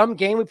 This dumb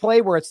game we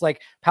play where it's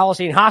like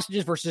Palestinian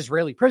hostages versus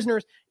Israeli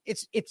prisoners.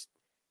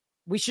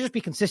 We should just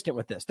be consistent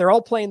with this. They're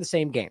all playing the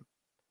same game.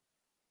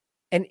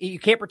 And you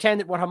can't pretend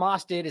that what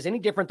Hamas did is any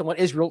different than what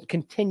Israel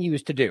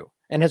continues to do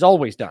and has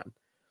always done.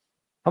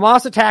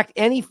 Hamas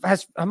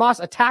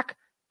attack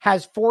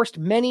has forced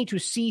many to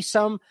see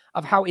some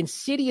of how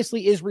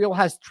insidiously Israel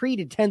has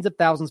treated tens of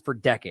thousands for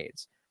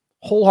decades.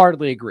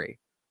 Wholeheartedly agree.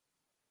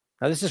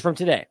 Now, this is from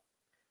today.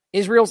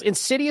 Israel's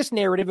insidious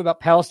narrative about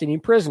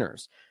Palestinian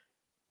prisoners.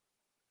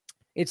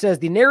 It says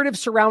the narrative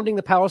surrounding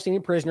the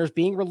Palestinian prisoners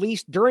being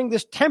released during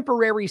this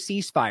temporary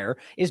ceasefire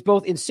is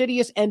both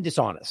insidious and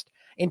dishonest.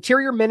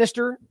 Interior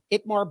Minister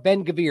Itamar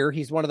Ben-Gvir,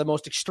 he's one of the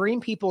most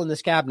extreme people in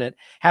this cabinet,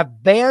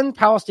 have banned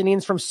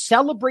Palestinians from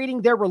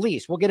celebrating their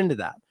release. We'll get into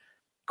that.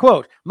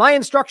 Quote, my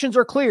instructions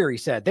are clear, he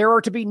said. There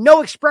are to be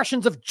no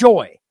expressions of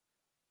joy.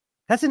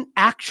 That's an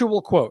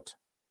actual quote.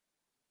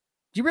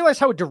 Do you realize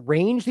how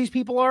deranged these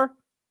people are?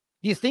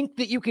 Do you think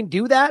that you can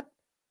do that?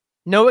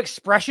 No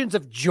expressions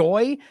of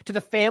joy to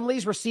the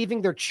families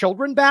receiving their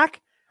children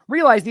back?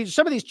 Realize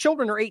some of these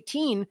children are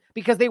 18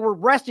 because they were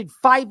arrested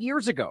 5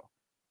 years ago.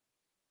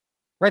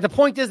 Right? The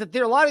point is that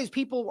a lot of these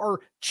people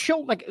are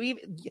children. Like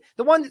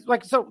the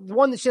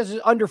one that says is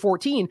under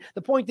 14.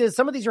 The point is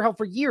some of these are held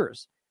for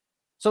years.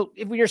 So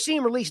if you're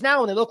seeing released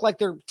now and they look like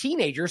they're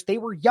teenagers, they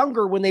were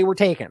younger when they were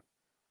taken.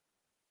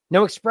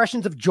 No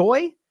expressions of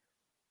joy?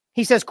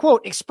 He says,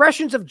 quote,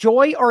 expressions of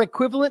joy are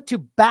equivalent to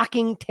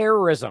backing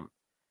terrorism.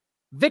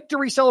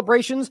 Victory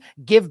celebrations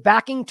give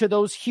backing to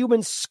those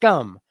human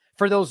scum,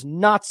 for those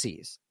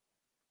Nazis.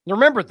 Now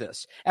remember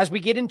this as we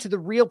get into the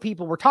real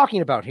people we're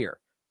talking about here.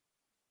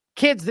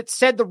 Kids that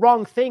said the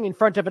wrong thing in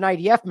front of an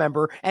IDF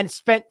member and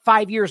spent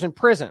 5 years in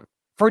prison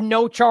for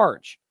no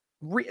charge.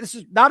 This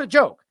is not a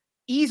joke.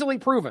 Easily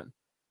proven.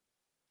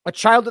 A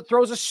child that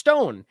throws a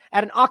stone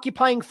at an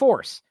occupying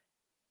force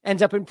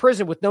ends up in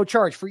prison with no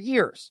charge for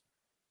years.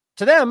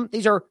 To them,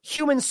 these are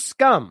human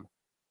scum.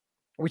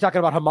 Are we talking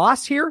about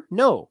Hamas here?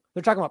 No,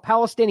 they're talking about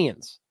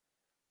Palestinians.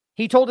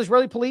 He told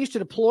Israeli police to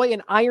deploy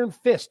an iron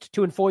fist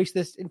to enforce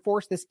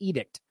this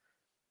edict.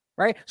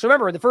 Right? So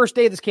remember, the first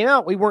day this came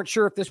out, we weren't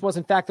sure if this was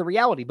in fact the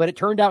reality, but it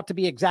turned out to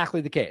be exactly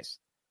the case.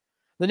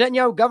 The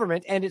Netanyahu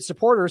government and its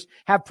supporters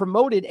have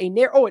promoted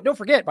don't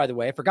forget, by the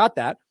way, I forgot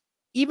that.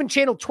 Even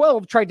Channel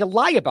 12 tried to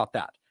lie about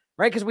that.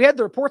 Right? Because we had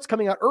the reports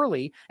coming out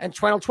early, and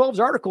Channel 12's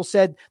article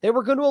said they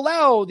were going to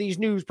allow these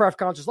news press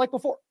conferences like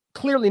before.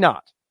 Clearly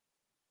not.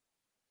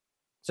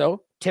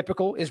 So,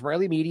 typical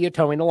Israeli media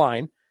towing the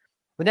line.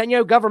 The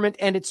Netanyahu government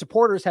and its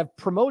supporters have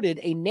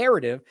promoted a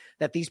narrative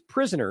that these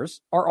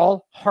prisoners are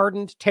all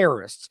hardened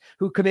terrorists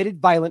who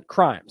committed violent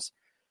crimes.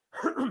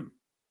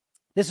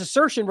 This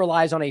assertion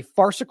relies on a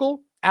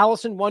farcical,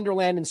 Alice in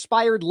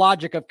Wonderland-inspired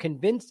logic of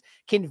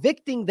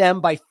convicting them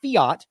by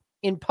fiat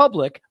in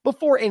public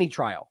before any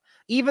trial.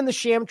 Even the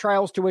sham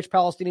trials to which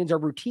Palestinians are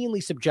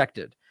routinely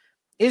subjected.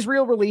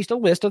 Israel released a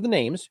list of the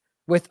names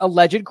with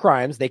alleged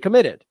crimes they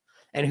committed.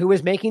 And who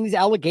is making these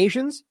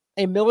allegations?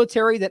 A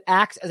military that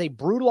acts as a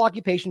brutal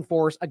occupation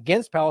force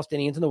against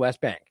Palestinians in the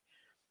West Bank.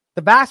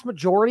 The vast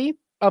majority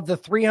of the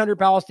 300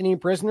 Palestinian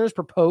prisoners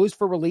proposed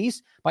for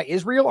release by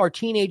Israel are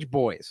teenage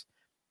boys.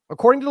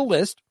 According to the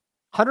list,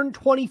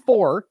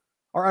 124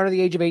 are under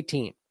the age of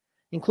 18,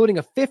 including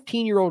a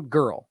 15-year-old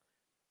girl.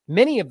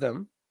 Many of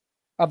them,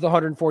 of the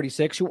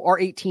 146 who are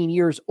 18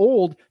 years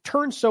old,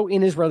 turn so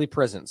in Israeli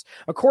prisons.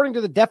 According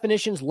to the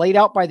definitions laid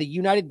out by the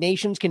United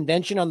Nations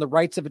Convention on the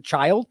Rights of a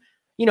Child,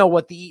 you know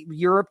what the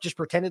Europe just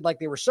pretended like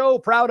they were so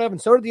proud of, and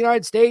so did the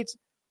United States,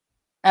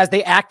 as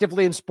they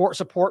actively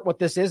support what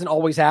this is and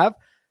always have.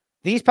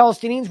 These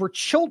Palestinians were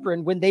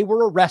children when they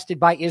were arrested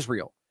by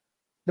Israel.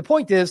 The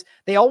point is,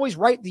 they always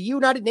write the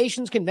United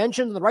Nations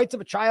Convention on the Rights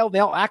of a Child. They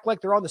all act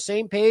like they're on the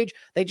same page.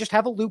 They just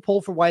have a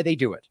loophole for why they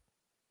do it.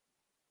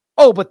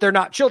 Oh, but they're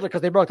not children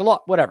because they broke the law.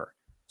 Whatever.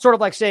 Sort of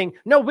like saying,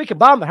 no, we can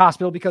bomb the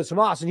hospital because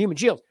Hamas and human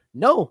shields.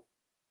 No,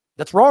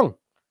 that's wrong.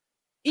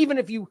 Even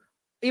if you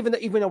even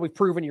though we've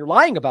proven you're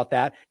lying about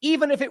that,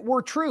 even if it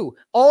were true,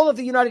 all of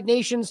the United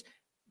Nations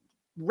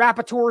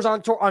rapporteurs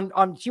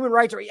on human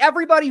rights, or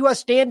everybody who has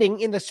standing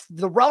in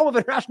the realm of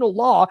international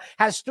law,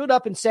 has stood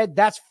up and said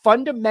that's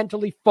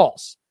fundamentally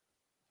false.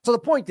 So the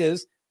point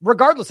is,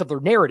 regardless of their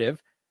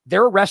narrative,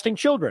 they're arresting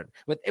children,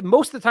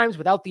 most of the times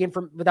without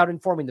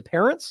informing the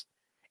parents,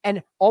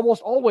 and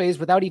almost always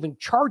without even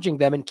charging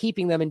them and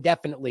keeping them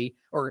indefinitely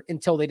or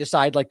until they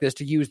decide like this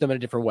to use them in a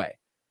different way.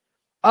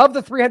 Of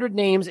the 300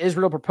 names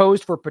Israel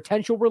proposed for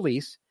potential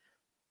release,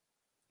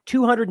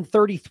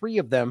 233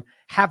 of them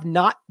have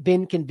not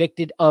been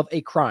convicted of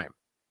a crime.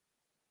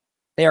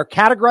 They are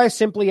categorized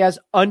simply as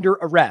under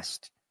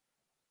arrest.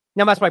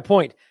 Now, that's my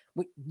point.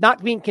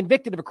 Not being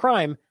convicted of a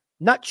crime,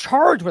 not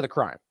charged with a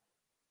crime,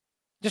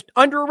 just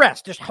under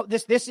arrest.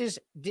 This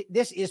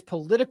is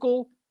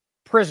political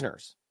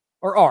prisoners,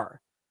 or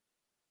are.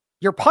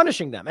 You're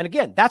punishing them. And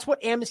again, that's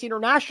what Amnesty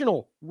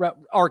International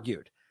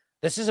argued.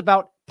 This is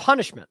about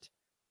punishment.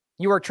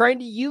 You are trying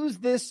to use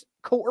this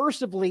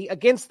coercively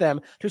against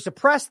them to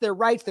suppress their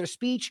rights, their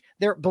speech,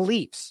 their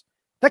beliefs.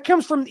 That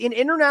comes from an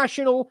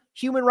international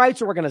human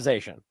rights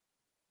organization.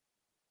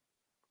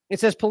 It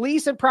says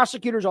police and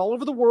prosecutors all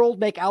over the world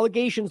make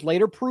allegations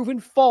later proven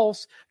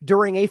false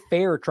during a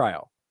fair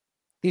trial.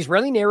 The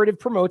Israeli narrative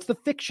promotes the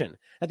fiction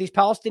that these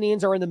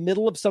Palestinians are in the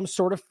middle of some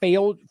sort of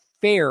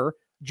fair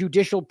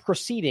judicial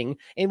proceeding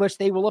in which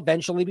they will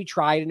eventually be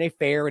tried in a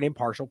fair and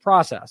impartial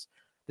process.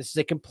 This is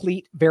a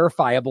complete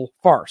verifiable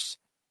farce.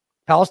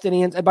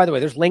 Palestinians, and by the way,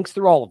 there's links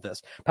through all of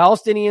this.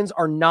 Palestinians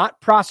are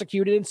not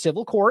prosecuted in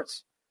civil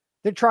courts.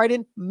 They're tried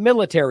in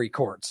military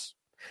courts.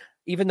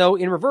 Even though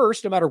in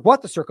reverse, no matter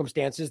what the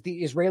circumstances,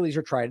 the Israelis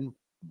are tried in,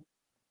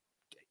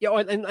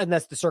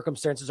 unless the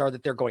circumstances are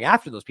that they're going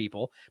after those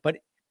people. But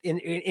in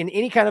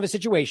any kind of a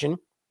situation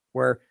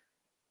where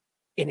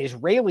an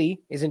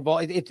Israeli is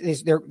involved,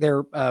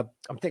 they're I'm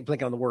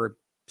blanking on the word,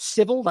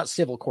 not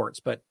civil courts,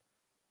 but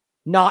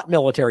not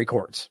military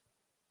courts.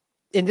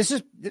 And this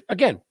is,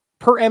 again,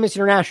 per Amnesty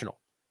International,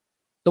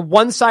 the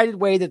one-sided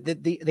way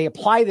that they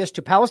apply this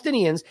to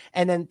Palestinians,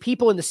 and then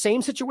people in the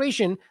same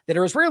situation that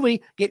are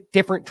Israeli get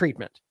different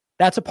treatment.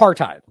 That's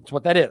apartheid. That's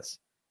what that is.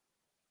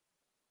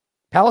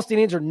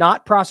 Palestinians are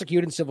not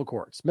prosecuted in civil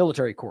courts,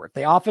 military court.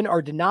 They often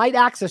are denied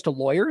access to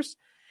lawyers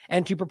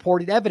and to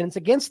purported evidence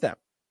against them,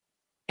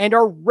 and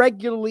are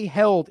regularly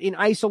held in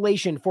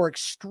isolation for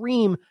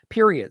extreme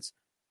periods.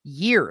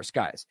 Years,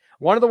 guys.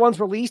 One of the ones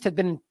released had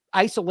been in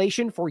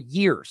isolation for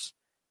years.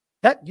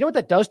 You know what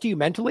that does to you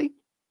mentally?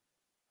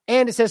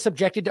 And it says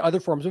subjected to other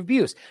forms of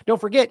abuse.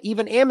 Don't forget,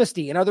 even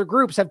Amnesty and other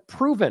groups have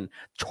proven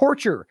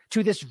torture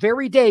to this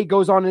very day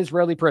goes on in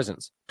Israeli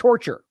prisons.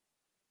 Torture.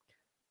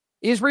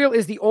 Israel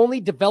is the only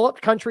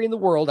developed country in the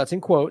world, that's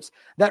in quotes,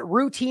 that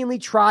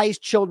routinely tries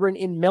children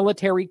in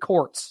military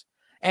courts.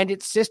 And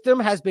its system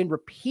has been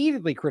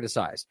repeatedly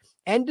criticized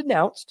and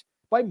denounced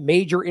by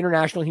major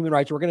international human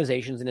rights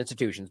organizations and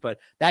institutions. But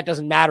that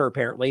doesn't matter,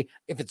 apparently,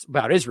 if it's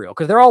about Israel,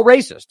 because they're all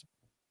racist.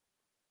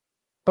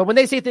 But when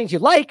they say things you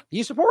like,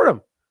 you support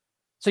them.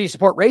 So you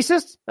support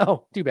racists?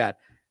 Oh, too bad.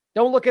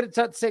 Don't look at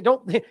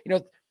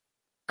it,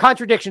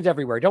 contradictions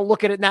everywhere. Don't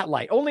look at it in that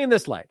light, only in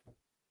this light.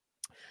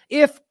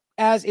 If,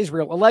 as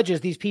Israel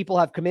alleges, these people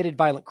have committed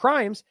violent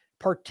crimes,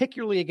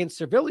 particularly against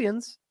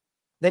civilians,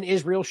 then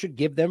Israel should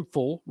give them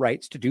full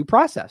rights to due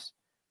process,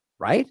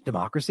 right?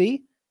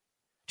 Democracy.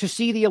 To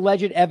see the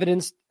alleged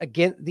evidence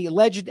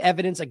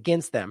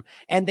against them,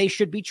 and they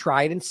should be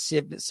tried in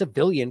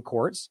civilian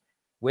courts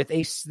with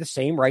the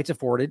same rights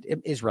afforded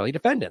Israeli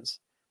defendants.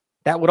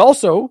 That would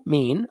also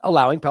mean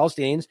allowing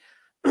Palestinians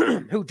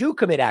who do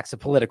commit acts of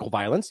political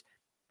violence,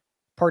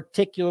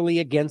 particularly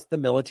against the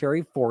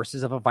military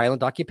forces of a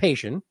violent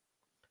occupation,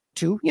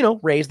 to,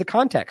 raise the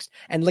context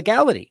and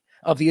legality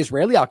of the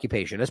Israeli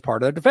occupation as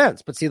part of their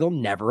defense. But see, they'll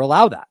never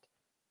allow that.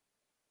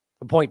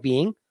 The point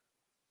being,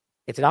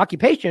 it's an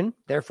occupation,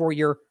 therefore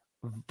your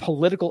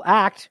political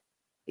act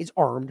is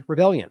armed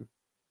rebellion.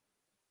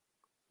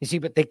 You see,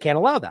 but they can't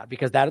allow that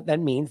because that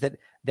then means that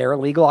they're a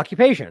legal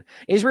occupation.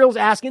 Israel's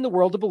asking the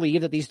world to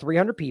believe that these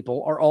 300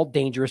 people are all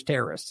dangerous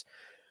terrorists.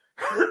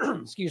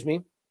 Excuse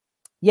me.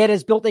 Yet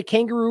has built a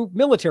kangaroo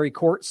military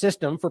court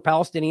system for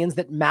Palestinians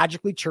that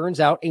magically churns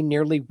out a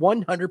nearly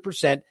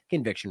 100%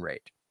 conviction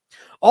rate.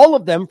 All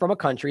of them from a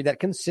country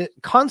that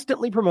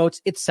constantly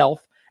promotes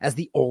itself as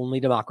the only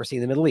democracy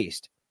in the Middle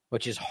East,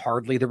 which is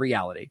hardly the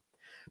reality.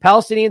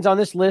 Palestinians on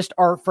this list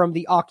are from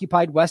the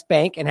occupied West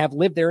Bank and have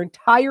lived their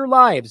entire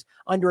lives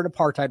under an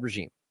apartheid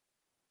regime.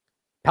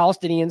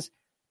 Palestinians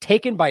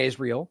taken by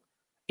Israel,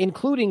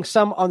 including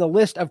some on the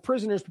list of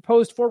prisoners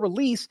proposed for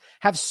release,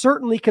 have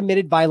certainly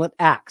committed violent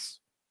acts.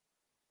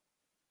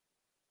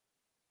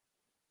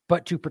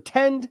 But to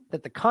pretend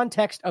that the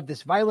context of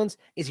this violence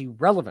is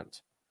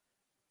irrelevant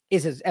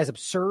is as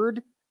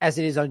absurd as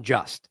it is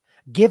unjust,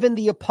 given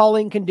the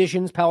appalling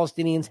conditions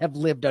Palestinians have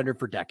lived under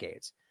for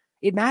decades.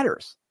 It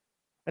matters.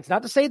 That's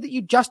not to say that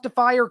you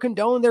justify or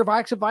condone their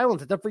acts of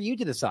violence. It's up for you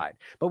to decide.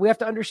 But we have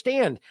to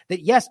understand that,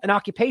 yes, an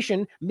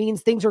occupation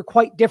means things are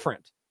quite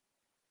different.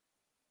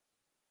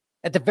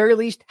 at the very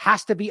least,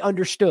 has to be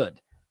understood.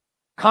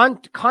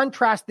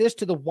 Contrast this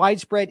to the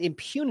widespread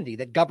impunity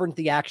that governs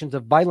the actions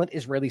of violent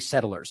Israeli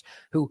settlers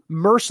who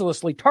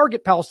mercilessly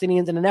target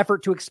Palestinians in an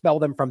effort to expel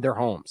them from their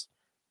homes.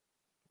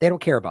 They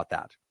don't care about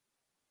that.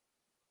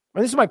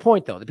 And this is my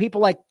point, though. The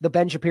people like the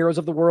Ben Shapiros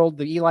of the world,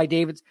 the Eli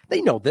Davids,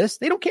 they know this.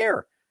 They don't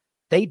care.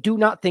 They do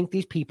not think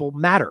these people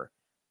matter.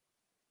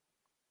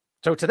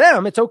 So to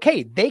them, it's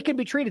okay. They can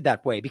be treated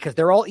that way because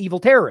they're all evil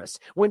terrorists.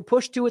 When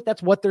pushed to it,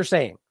 that's what they're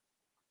saying.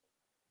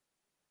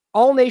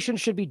 All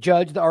nations should be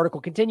judged, the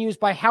article continues,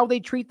 by how they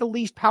treat the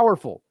least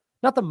powerful,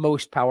 not the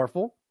most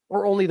powerful,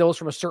 or only those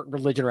from a certain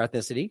religion or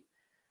ethnicity.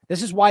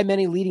 This is why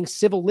many leading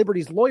civil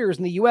liberties lawyers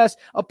in the U.S.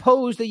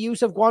 oppose the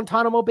use of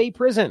Guantanamo Bay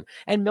prison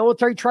and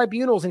military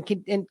tribunals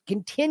and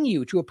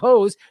continue to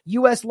oppose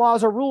U.S.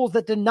 laws or rules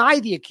that deny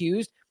the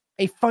accused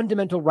a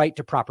fundamental right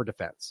to proper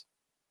defense.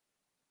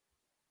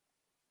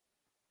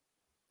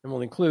 And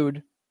we'll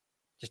include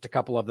just a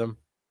couple of them.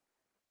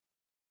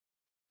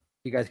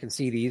 You guys can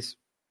see these.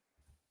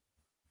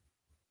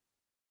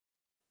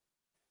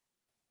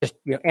 Just,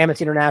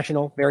 Amnesty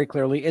International, very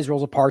clearly,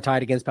 Israel's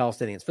apartheid against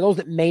Palestinians. For those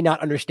that may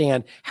not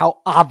understand how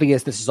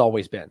obvious this has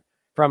always been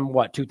from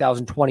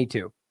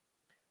 2022.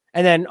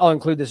 And then I'll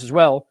include this as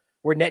well,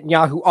 where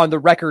Netanyahu on the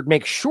record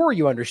makes sure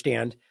you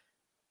understand,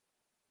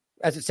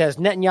 as it says,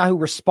 Netanyahu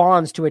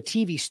responds to a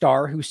TV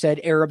star who said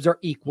Arabs are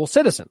equal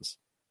citizens.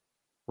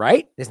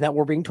 Right? Isn't that what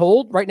we're being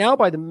told right now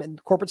by the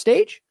corporate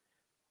stage?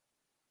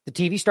 The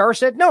TV star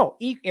said, no,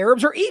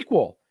 Arabs are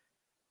equal.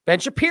 Ben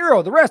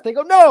Shapiro, the rest, they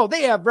go, no,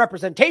 they have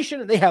representation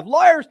and they have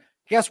lawyers.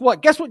 Guess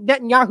what? Guess what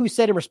Netanyahu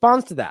said in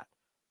response to that?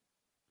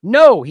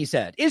 No, he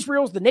said,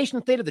 Israel's the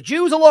nation state of the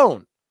Jews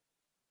alone.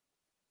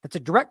 That's a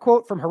direct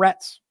quote from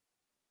Haaretz.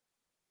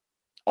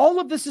 All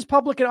of this is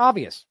public and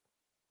obvious.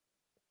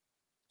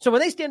 So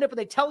when they stand up and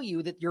they tell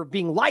you that you're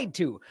being lied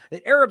to,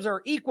 that Arabs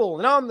are equal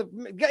and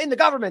in the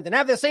government and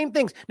have the same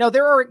things. Now,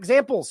 there are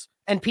examples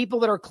and people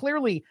that are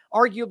clearly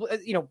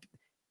arguably,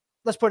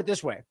 let's put it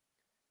this way.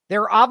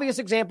 There are obvious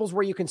examples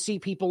where you can see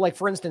people like,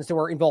 for instance, who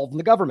are involved in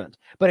the government.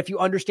 But if you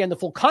understand the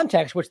full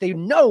context, which they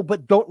know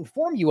but don't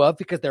inform you of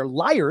because they're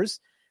liars,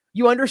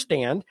 you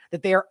understand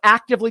that they are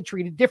actively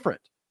treated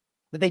different,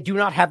 that they do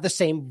not have the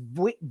same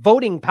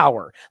voting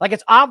power. Like,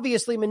 it's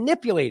obviously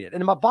manipulated.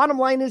 And my bottom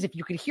line is, if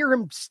you could hear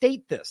him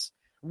state this,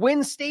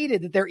 when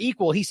stated that they're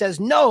equal, he says,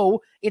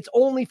 no, it's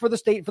only for the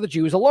state, for the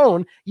Jews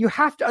alone. You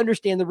have to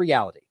understand the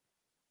reality.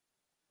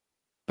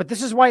 But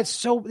this is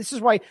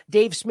why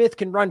Dave Smith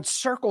can run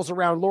circles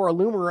around Laura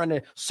Loomer on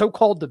a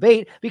so-called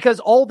debate, because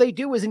all they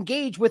do is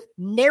engage with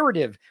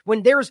narrative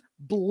when there's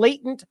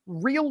blatant,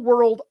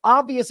 real-world,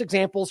 obvious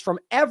examples from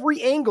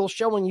every angle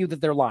showing you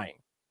that they're lying.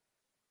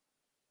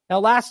 Now,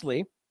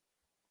 lastly,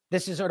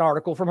 this is an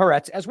article from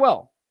Haaretz as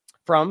well,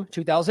 from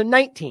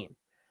 2019.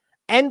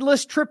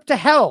 Endless Trip to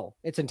Hell,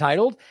 it's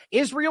entitled,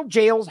 Israel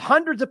jails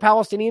hundreds of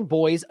Palestinian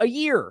boys a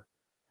year.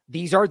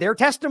 These are their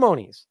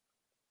testimonies.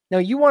 Now,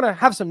 you want to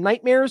have some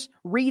nightmares?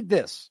 Read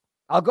this.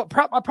 I'll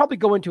probably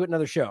go into it in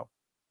another show.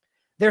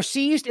 They're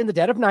seized in the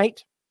dead of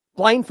night,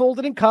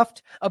 blindfolded and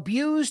cuffed,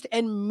 abused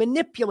and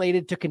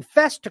manipulated to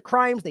confess to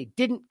crimes they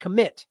didn't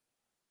commit.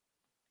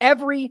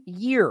 Every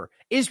year,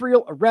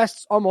 Israel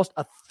arrests almost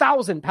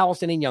 1,000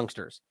 Palestinian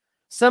youngsters,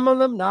 some of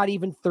them not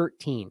even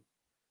 13.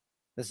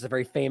 This is a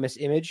very famous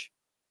image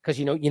because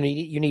you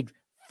need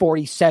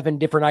 47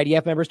 different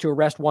IDF members to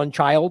arrest one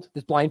child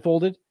that's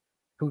blindfolded,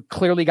 who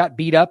clearly got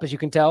beat up, as you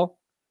can tell.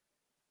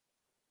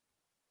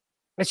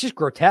 It's just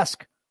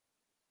grotesque.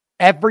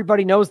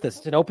 Everybody knows this.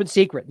 It's an open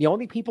secret. The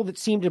only people that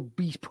seem to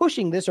be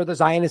pushing this are the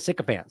Zionist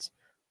sycophants.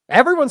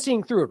 Everyone's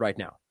seeing through it right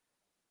now.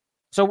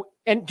 So,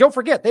 and don't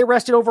forget, they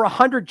arrested over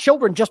 100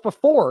 children just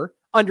before,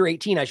 under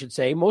 18, I should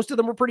say. Most of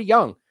them were pretty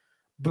young,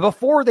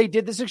 before they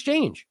did this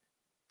exchange.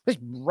 They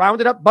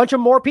rounded up a bunch of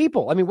more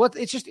people. I mean,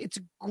 it's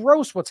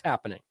gross what's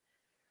happening.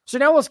 So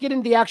now let's get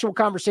into the actual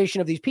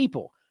conversation of these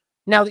people.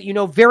 Now that you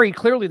know very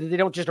clearly that they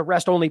don't just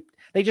arrest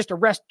they just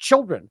arrest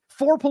children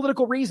for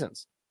political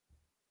reasons.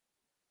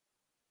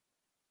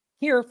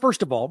 Here,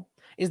 first of all,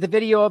 is the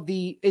video of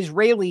the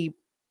Israeli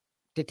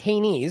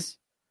detainees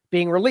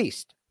being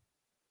released.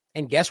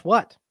 And guess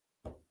what?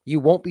 You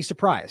won't be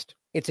surprised.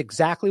 It's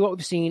exactly what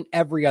we've seen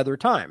every other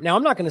time. Now,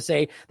 I'm not going to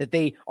say that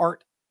they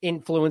aren't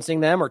influencing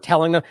them or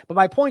telling them, but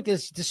my point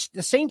is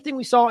the same thing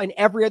we saw in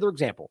every other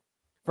example.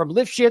 From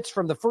Lifshitz,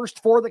 from the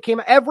first four that came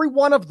out, every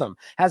one of them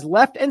has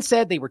left and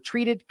said they were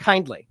treated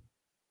kindly.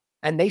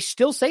 And they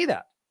still say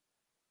that.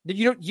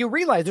 You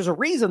realize there's a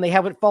reason they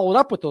haven't followed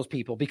up with those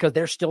people, because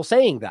they're still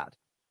saying that.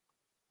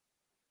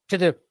 To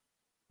the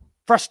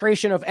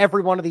frustration of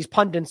every one of these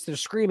pundits that are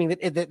screaming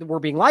that we're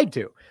being lied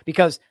to,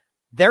 because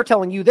they're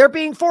telling you they're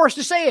being forced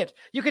to say it.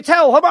 You could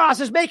tell Hamas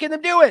is making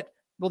them do it.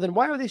 Well, then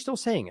why are they still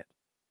saying it?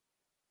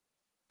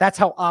 That's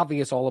how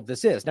obvious all of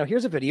this is. Now,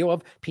 here's a video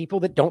of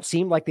people that don't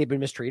seem like they've been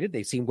mistreated.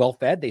 They seem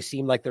well-fed. They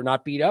seem like they're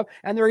not beat up,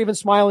 and they're even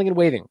smiling and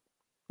waving.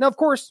 Now, of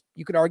course,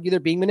 you could argue they're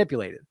being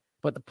manipulated,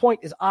 but the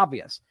point is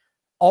obvious.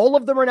 All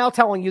of them are now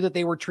telling you that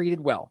they were treated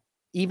well.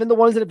 even the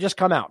ones that have just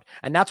come out.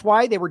 And that's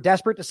why they were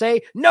desperate to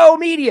say, no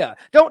media,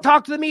 don't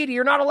talk to the media.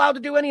 You're not allowed to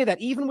do any of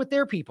that, even with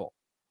their people.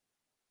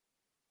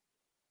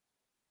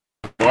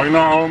 Bye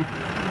now.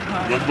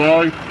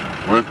 Goodbye.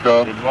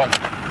 Welcome.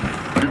 Goodbye.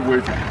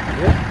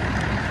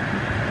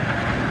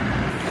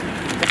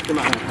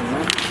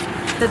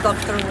 The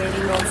doctor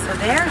waiting also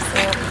there, so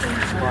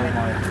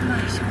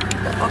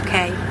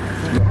okay.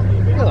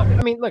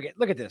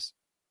 Look at this.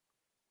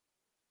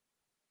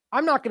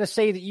 I'm not going to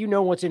say that you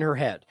know what's in her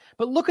head,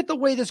 but look at the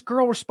way this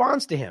girl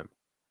responds to him.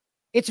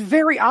 It's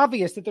very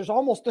obvious that there's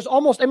almost.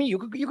 I mean, you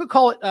could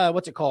call it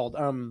what's it called?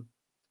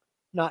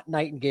 Not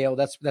Nightingale.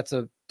 That's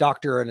a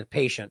doctor and a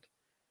patient.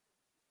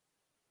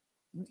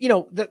 You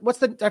know,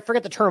 I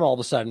forget the term all of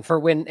a sudden for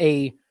when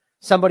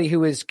somebody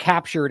who is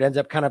captured ends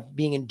up kind of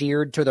being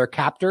endeared to their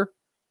captor.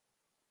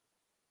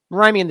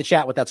 Remind me in the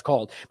chat what that's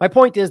called. My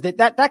point is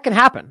that can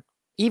happen,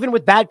 even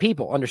with bad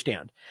people,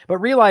 understand. But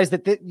realize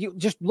that you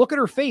just look at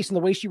her face and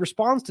the way she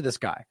responds to this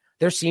guy.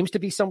 There seems to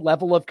be some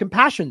level of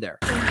compassion there.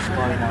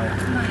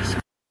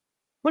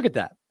 Look at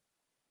that.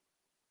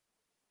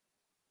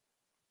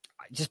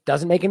 It just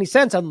doesn't make any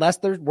sense unless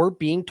we're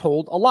being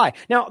told a lie.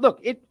 Now, look,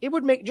 it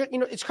would make,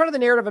 it's kind of the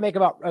narrative I make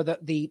about, or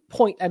the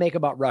point I make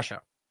about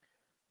Russia.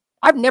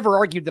 I've never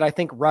argued that I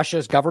think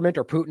Russia's government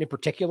or Putin in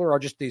particular are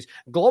just these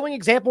glowing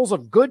examples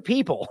of good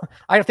people.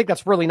 I think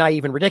that's really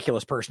naive and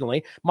ridiculous,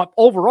 personally.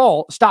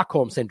 Overall,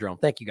 Stockholm Syndrome.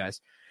 Thank you,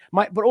 guys.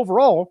 But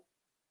overall,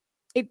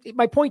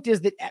 my point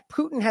is that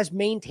Putin has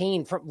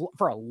maintained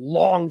for a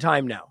long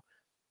time now,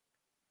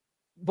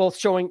 both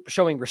showing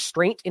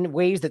restraint in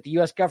ways that the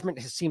U.S.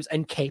 government seems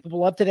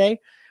incapable of today,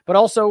 but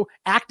also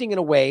acting in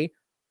a way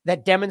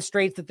that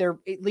demonstrates that they're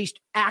at least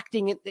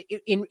acting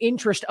in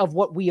interest of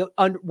what we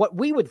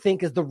would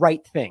think is the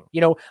right thing.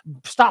 You know,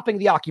 stopping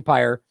the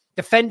occupier,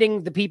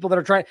 defending the people that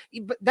are trying.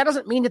 But that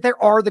doesn't mean that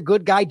there are the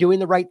good guy doing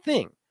the right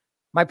thing.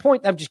 My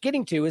point I'm just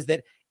getting to is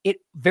that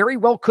it very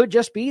well could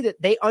just be that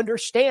they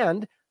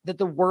understand that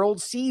the world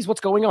sees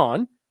what's going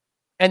on,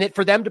 and that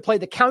for them to play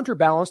the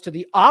counterbalance to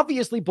the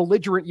obviously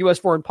belligerent U.S.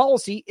 foreign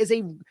policy is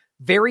a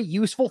very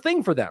useful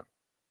thing for them.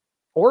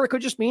 Or it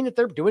could just mean that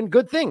they're doing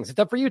good things. It's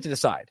up for you to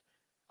decide.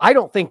 I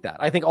don't think that.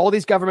 I think all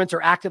these governments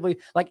are actively,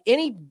 like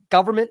any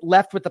government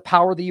left with the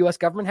power the U.S.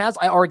 government has,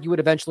 I argue would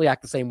eventually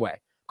act the same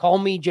way. Call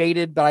me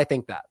jaded, but I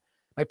think that.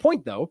 My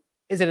point, though,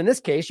 is that in this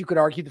case, you could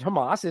argue that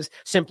Hamas is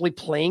simply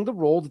playing the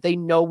role that they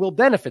know will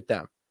benefit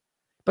them.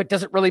 But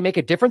does it really make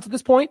a difference at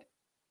this point?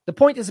 The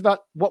point is about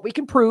what we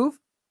can prove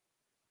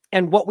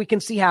and what we can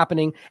see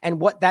happening and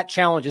what that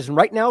challenge is. And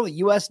right now, the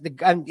U.S.,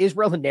 the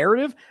Israel, the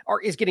narrative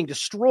is getting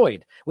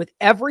destroyed with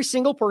every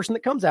single person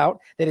that comes out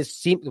that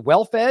is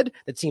well-fed,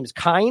 that seems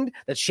kind,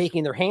 that's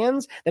shaking their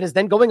hands, that is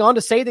then going on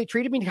to say they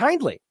treated me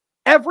kindly.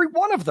 Every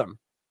one of them.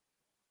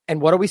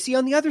 And what do we see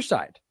on the other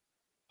side?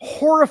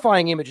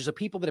 Horrifying images of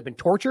people that have been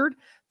tortured,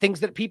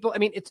 things that people, I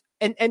mean, it's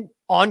and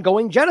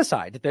ongoing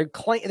genocide that they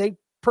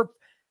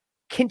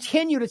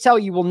continue to tell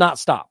you will not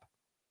stop.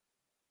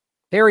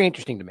 Very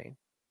interesting to me.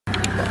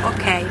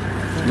 Okay.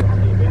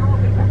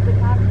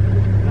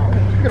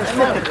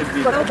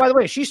 By the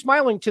way, she's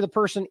smiling to the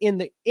person in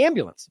the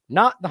ambulance,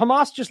 not the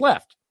Hamas just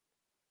left.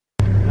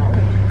 Okay.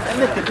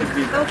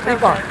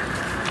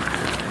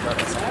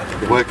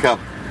 Welcome.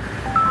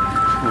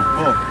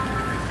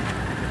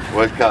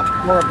 Welcome.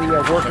 More of the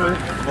workers.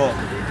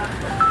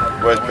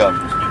 Welcome.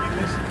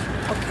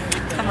 Okay.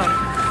 Come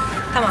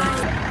on.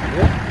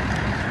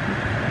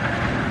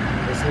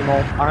 They seem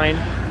all fine.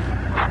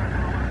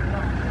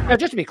 Now,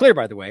 just to be clear,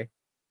 by the way,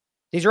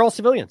 these are all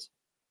civilians,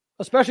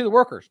 especially the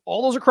workers.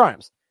 All those are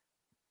crimes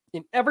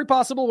in every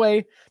possible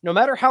way, no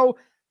matter how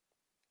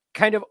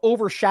kind of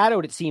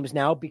overshadowed it seems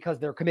now because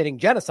they're committing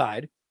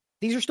genocide.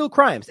 These are still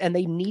crimes and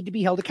they need to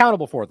be held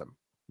accountable for them.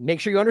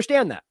 Make sure you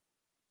understand that.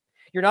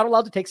 You're not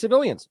allowed to take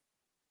civilians.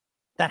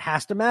 That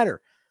has to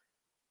matter.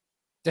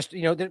 Just,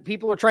 that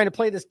people are trying to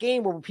play this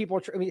game where people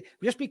are,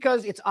 just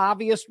because it's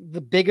obvious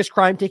the biggest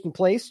crime taking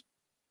place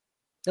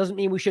doesn't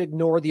mean we should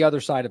ignore the other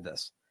side of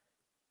this.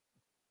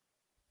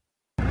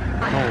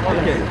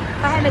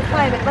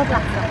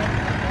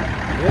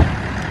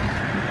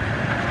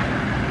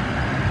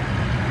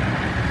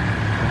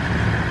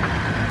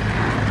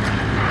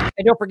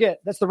 And don't forget,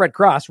 that's the Red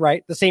Cross,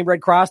 right? The same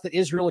Red Cross that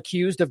Israel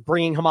accused of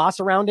bringing Hamas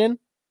around in.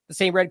 The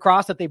same Red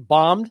Cross that they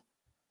bombed.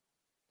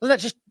 Doesn't that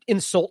just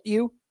insult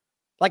you?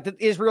 Like that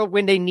Israel,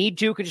 when they need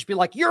to, could just be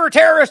like, you're a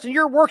terrorist and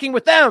you're working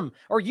with them,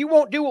 or you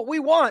won't do what we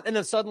want. And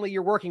then suddenly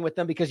you're working with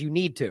them because you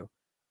need to.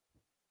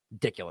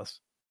 Ridiculous.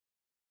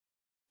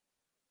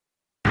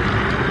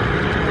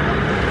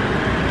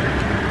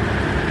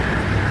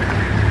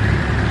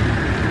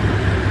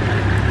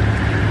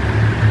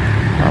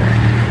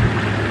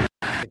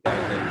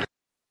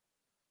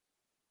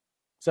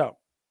 So,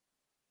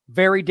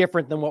 very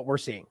different than what we're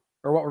seeing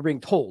or what we're being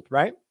told,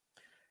 right?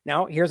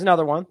 Now, here's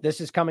another one. This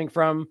is coming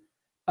from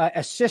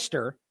a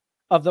sister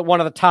of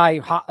one of the Thai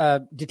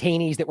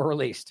detainees that were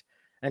released.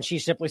 And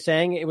she's simply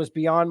saying it was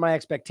beyond my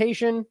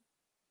expectation.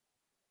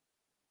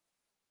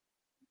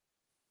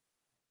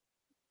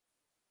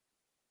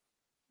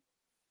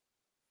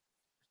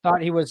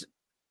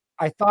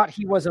 I thought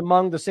he was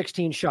among the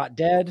 16 shot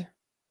dead.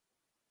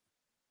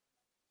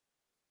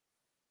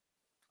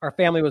 Our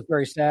family was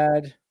very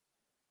sad.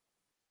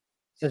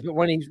 Says, but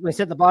when he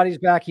sent the bodies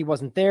back, he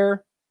wasn't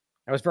there.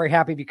 I was very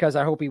happy because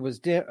I hope he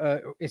was.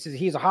 It says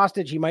he's a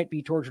hostage. He might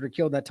be tortured or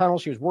killed in that tunnel.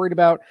 She was worried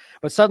about,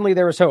 but suddenly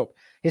there was hope.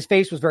 His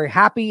face was very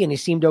happy and he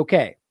seemed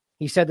okay.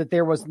 He said that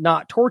there was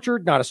not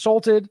tortured, not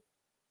assaulted.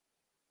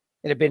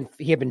 He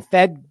had been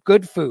fed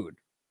good food.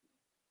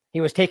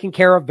 He was taken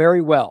care of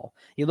very well.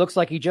 He looks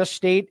like he just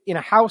stayed in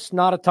a house,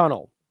 not a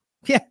tunnel.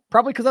 Yeah,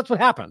 probably because that's what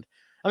happened.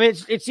 I mean,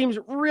 it seems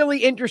really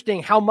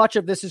interesting how much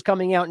of this is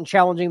coming out and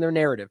challenging their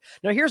narrative.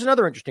 Now, here's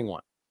another interesting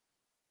one.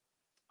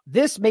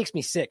 This makes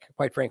me sick,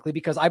 quite frankly,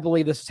 because I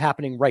believe this is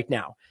happening right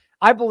now.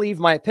 I believe,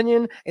 my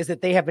opinion, is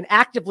that they have been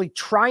actively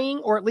trying,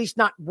 or at least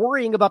not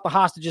worrying about the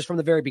hostages from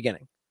the very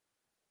beginning.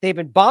 They've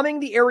been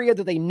bombing the area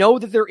that they know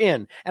that they're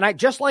in. And I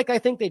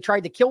think they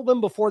tried to kill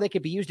them before they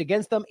could be used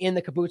against them in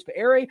the kibbutz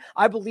area.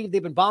 I believe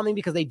they've been bombing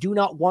because they do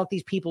not want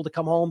these people to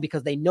come home,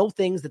 because they know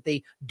things that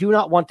they do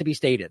not want to be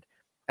stated.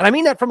 And I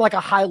mean that from like a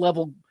high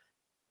level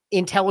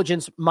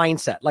intelligence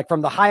mindset, like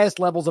from the highest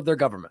levels of their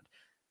government.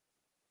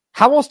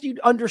 How else do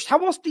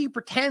you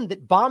pretend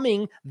that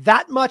bombing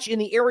that much in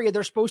the area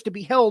they're supposed to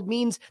be held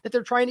means that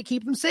they're trying to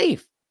keep them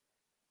safe?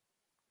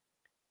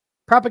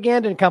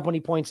 Propaganda and Company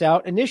points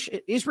out,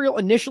 Israel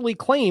initially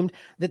claimed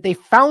that they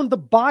found the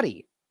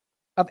body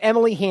of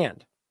Emily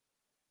Hand.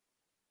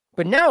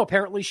 But now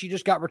apparently she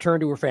just got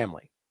returned to her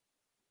family.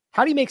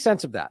 How do you make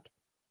sense of that?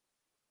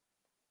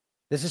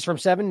 This is from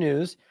 7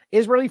 News.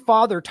 Israeli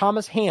father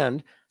Thomas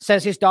Hand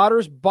says his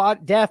daughter's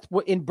death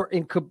in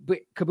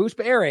Kibbutz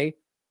Be'eri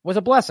was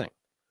a blessing.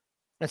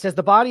 It says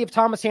the body of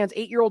Thomas Hand's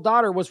 8-year-old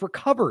daughter was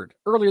recovered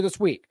earlier this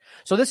week.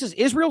 So this is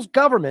Israel's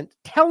government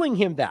telling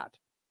him that.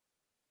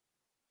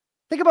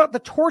 Think about the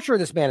torture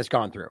this man has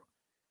gone through.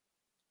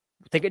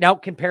 Now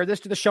compare this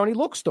to the Shoni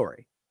Look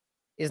story.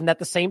 Isn't that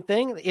the same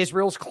thing?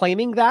 Israel's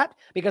claiming that?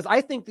 Because I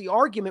think the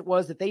argument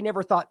was that they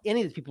never thought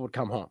any of these people would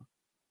come home.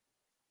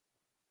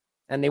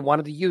 And they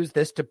wanted to use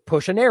this to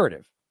push a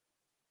narrative.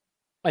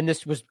 And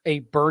this was a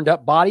burned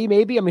up body,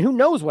 maybe? I mean, who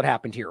knows what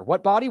happened here?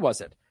 What body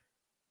was it?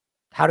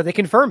 How did they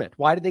confirm it?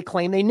 Why did they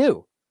claim they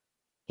knew?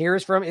 Here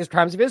is from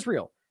Times of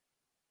Israel.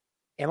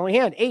 Emily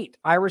Hand, 8,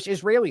 Irish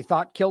Israeli,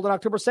 thought killed on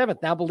October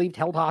 7th, now believed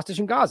held hostage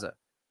in Gaza.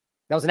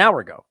 That was an hour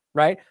ago,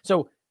 right?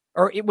 So,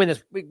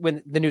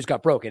 when the news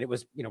got broken, it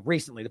was,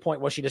 recently. The point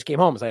was she just came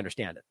home, as I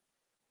understand it.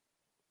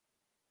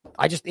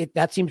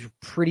 That seems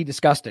pretty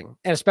disgusting.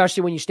 And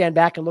especially when you stand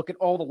back and look at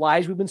all the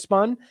lies we've been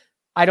spun,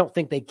 I don't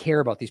think they care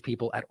about these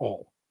people at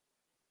all.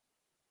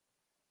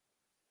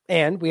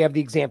 And we have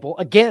the example,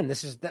 again,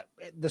 this is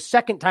the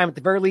second time at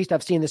the very least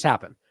I've seen this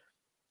happen.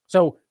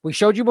 So we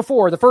showed you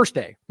before the first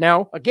day.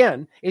 Now,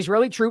 again,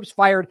 Israeli troops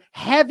fired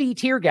heavy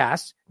tear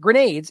gas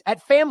grenades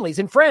at families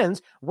and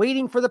friends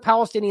waiting for the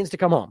Palestinians to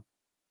come home.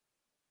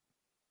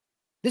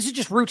 This is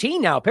just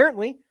routine now,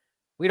 apparently.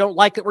 We don't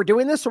like that we're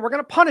doing this, so we're going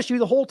to punish you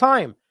the whole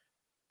time.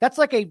 That's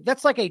like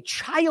a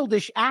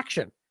childish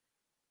action.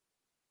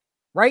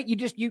 Right? You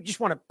just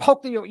want to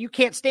poke you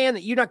can't stand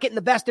that you're not getting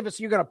the best of it,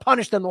 so you're going to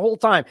punish them the whole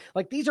time.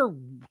 Like, these are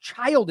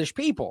childish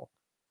people.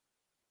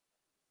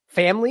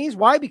 Families,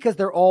 why? Because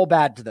they're all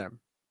bad to them.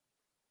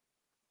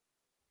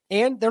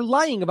 And they're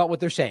lying about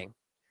what they're saying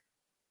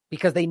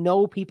because they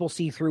know people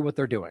see through what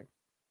they're doing.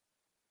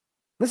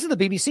 This is the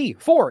BBC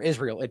for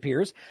Israel, it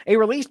appears. A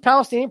released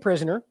Palestinian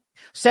prisoner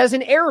says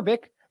in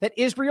Arabic that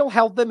Israel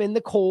held them in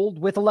the cold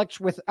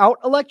without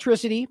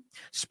electricity,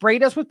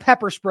 sprayed us with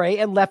pepper spray,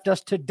 and left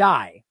us to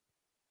die.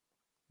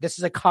 This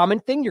is a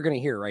common thing you're going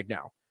to hear right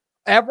now.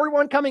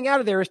 Everyone coming out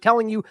of there is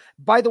telling you,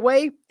 by the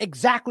way,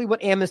 exactly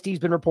what Amnesty's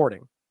been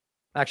reporting.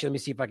 Actually, let me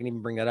see if I can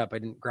even bring that up. I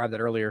didn't grab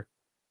that earlier.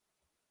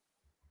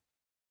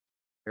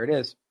 There it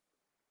is.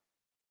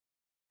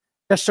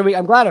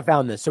 I'm glad I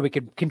found this so we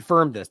could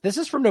confirm this. This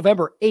is from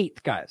November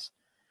 8th, guys.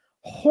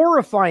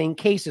 Horrifying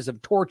cases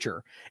of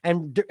torture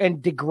and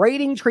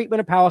degrading treatment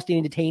of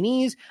Palestinian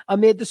detainees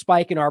amid the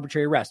spike in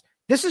arbitrary arrest.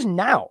 This is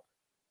now.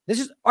 This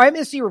is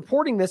IMSC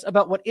reporting this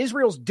about what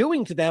Israel's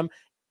doing to them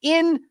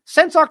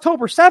since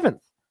October 7th,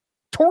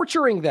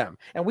 torturing them.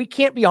 And we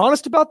can't be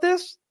honest about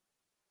this?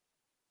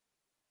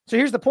 So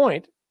here's the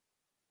point.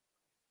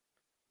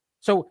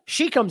 So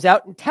she comes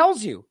out and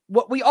tells you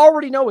what we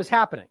already know is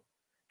happening.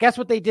 Guess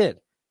what they did?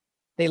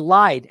 They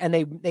lied and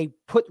they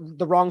put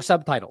the wrong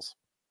subtitles.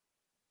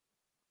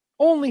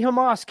 Only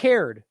Hamas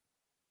cared.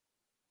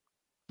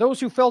 Those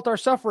who felt our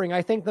suffering,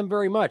 I thank them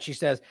very much, she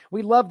says.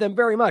 We love them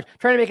very much.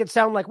 Trying to make it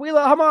sound like we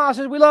love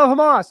Hamas. We love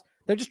Hamas.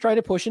 They're just trying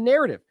to push a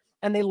narrative.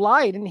 And they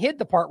lied and hid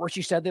the part where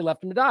she said they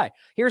left them to die.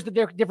 Here's the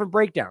different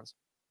breakdowns.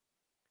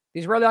 The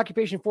Israeli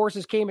occupation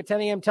forces came at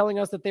 10 a.m. telling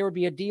us that there would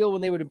be a deal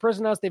when they would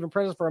imprison us. They've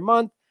imprisoned us for a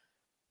month.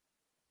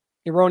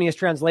 Erroneous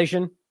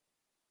translation.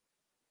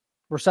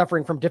 We're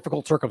suffering from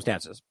difficult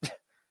circumstances.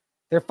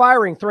 They're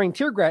throwing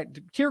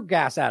tear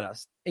gas at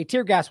us. A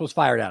tear gas was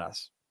fired at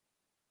us.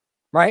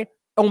 Right?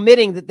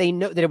 Omitting that they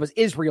know that it was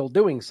Israel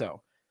doing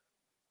so.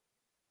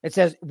 It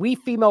says, we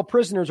female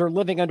prisoners are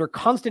living under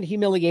constant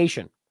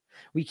humiliation.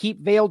 We keep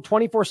veiled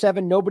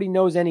 24/7. Nobody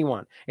knows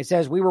anyone. It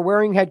says we were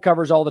wearing head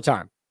covers all the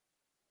time.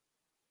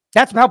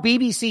 That's how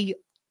BBC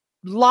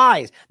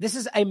lies. This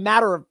is a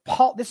matter of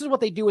this is what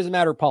they do as a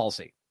matter of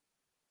policy.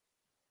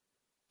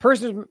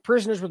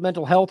 Prisoners with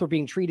mental health are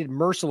being treated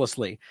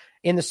mercilessly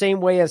in the same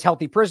way as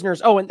healthy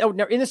prisoners. And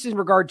this is in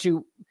regard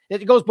to,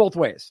 it goes both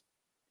ways.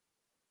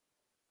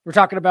 We're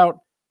talking about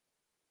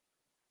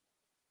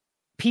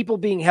people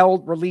being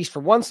held, released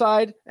from one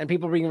side, and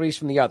people being released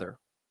from the other.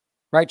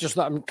 Right? Just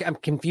I'm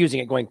confusing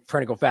it,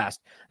 trying to go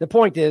fast. The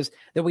point is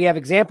that we have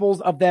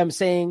examples of them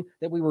saying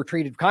that we were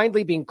treated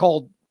kindly,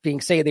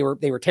 saying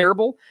they were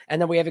terrible,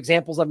 and then we have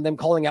examples of them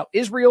calling out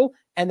Israel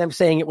and them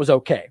saying it was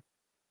okay.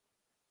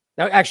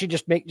 Now, actually,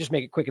 just make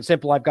it quick and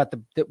simple. I've got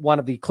the one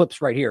of the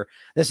clips right here.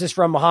 This is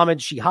from Mohammed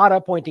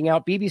Shihada pointing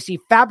out BBC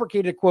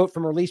fabricated a quote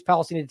from a released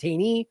Palestinian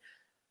detainee.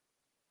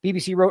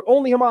 BBC wrote,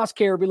 "Only Hamas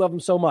care. We love them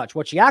so much."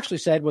 What she actually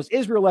said was,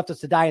 Israel left us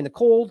to die in the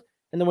cold,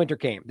 and the winter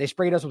came. They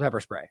sprayed us with pepper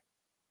spray.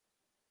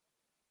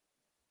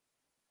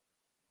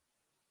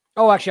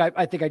 Oh, actually,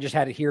 I think I just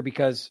had it here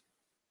because,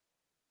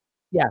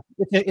 yeah,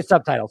 it's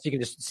subtitled, so you can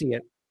just see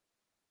it.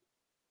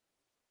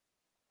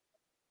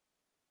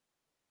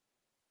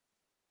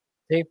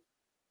 See?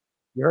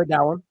 You heard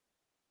that one.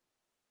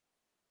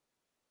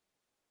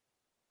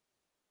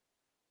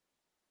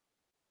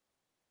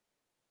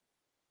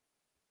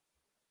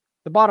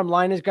 The bottom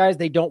line is, guys,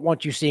 they don't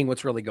want you seeing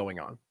what's really going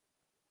on.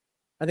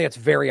 I think it's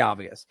very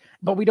obvious.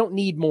 But we don't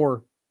need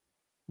more.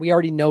 We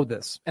already know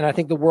this. And I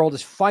think the world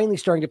is finally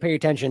starting to pay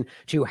attention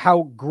to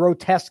how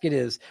grotesque it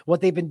is,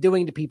 what they've been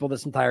doing to people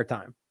this entire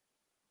time.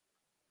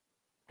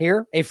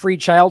 Here, a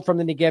freed child from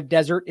the Negev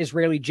Desert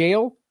Israeli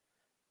jail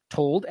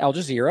told Al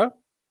Jazeera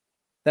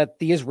that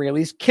the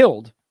Israelis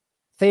killed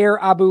Thayer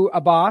Abu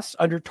Abbas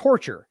under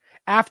torture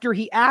after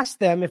he asked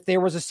them if there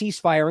was a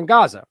ceasefire in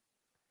Gaza.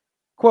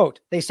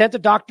 Quote, they sent a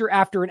doctor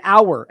after an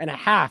hour and a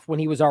half when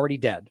he was already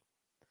dead.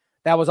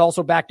 That was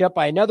also backed up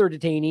by another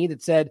detainee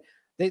that said,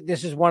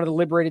 this is one of the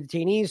liberated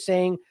detainees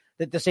saying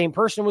that the same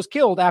person was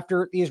killed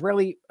after the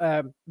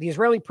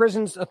Israeli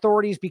prisons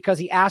authorities because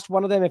he asked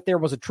one of them if there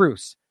was a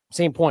truce.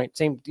 Same point,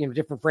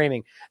 different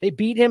framing. They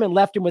beat him and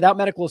left him without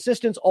medical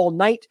assistance all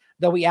night,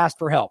 though he asked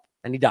for help,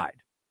 and he died.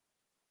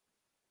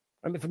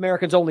 If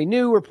Americans only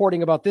knew,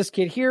 reporting about this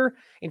kid here,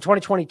 in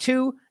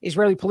 2022,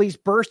 Israeli police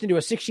burst into a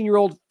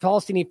 16-year-old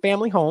Palestinian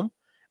family home,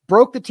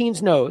 broke the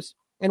teen's nose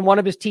and one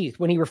of his teeth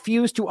when he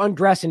refused to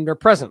undress in their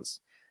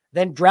presence,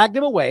 then dragged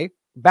him away,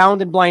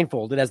 bound and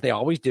blindfolded, as they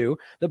always do.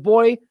 The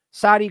boy,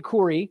 Sadi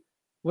Khoury,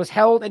 was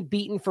held and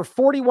beaten for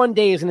 41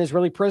 days in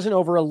Israeli prison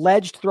over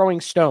alleged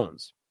throwing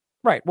stones.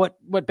 Right, what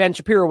Ben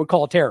Shapiro would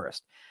call a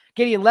terrorist.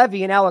 Gideon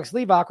Levy and Alex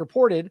Levak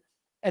reported,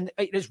 and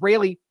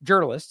Israeli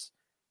journalists,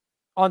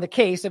 on the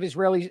case of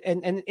Israelis,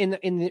 and in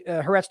the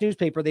Haaretz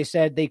newspaper, they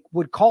said they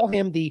would call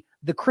him the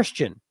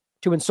Christian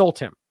to insult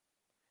him.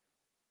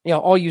 You know,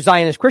 all you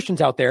Zionist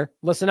Christians out there,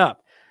 listen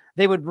up.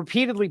 They would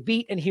repeatedly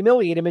beat and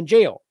humiliate him in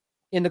jail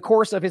in the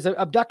course of his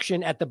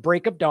abduction at the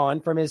break of dawn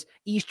from his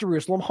East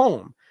Jerusalem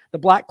home. The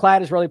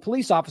black-clad Israeli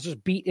police officers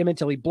beat him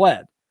until he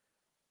bled.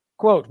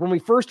 Quote, when we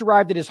first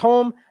arrived at his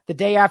home, the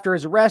day after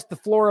his arrest, the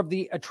floor of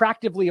the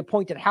attractively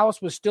appointed house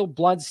was still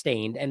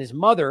blood-stained, and his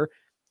mother,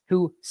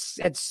 who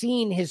had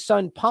seen her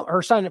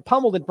son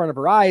pummeled in front of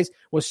her eyes,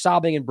 was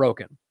sobbing and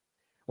broken.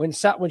 When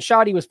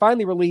Shadi was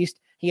finally released,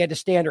 he had to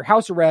stay under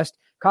house arrest,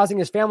 causing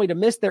his family to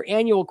miss their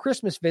annual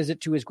Christmas visit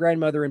to his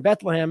grandmother in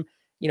Bethlehem,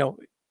 in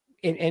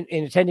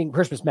attending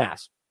Christmas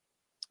Mass.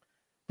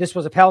 This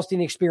was a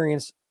Palestinian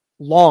experience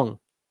long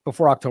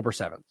before October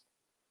 7th.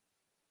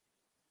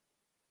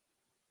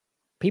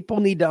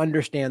 People need to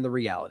understand the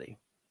reality.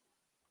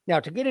 Now,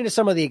 to get into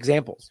some of the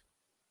examples,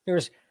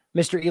 there's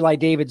Mr. Eli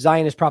David,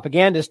 Zionist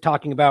propagandist,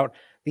 talking about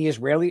the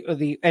Israeli,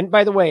 and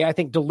by the way, I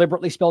think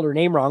deliberately spelled her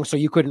name wrong, so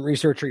you couldn't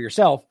research her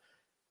yourself.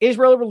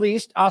 Israel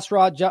released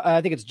Asra,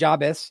 I think it's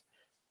Jabez,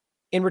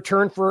 in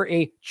return for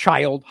a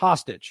child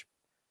hostage.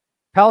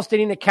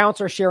 Palestinian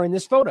accounts are sharing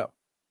this photo.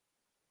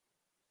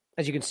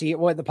 As you can see, in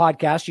the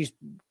podcast, she's,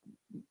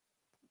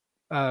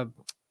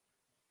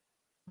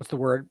 what's the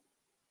word?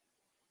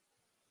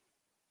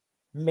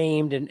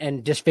 Maimed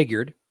and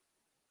disfigured.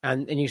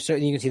 And you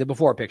can see the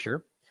before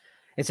picture.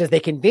 It says they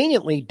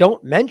conveniently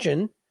don't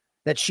mention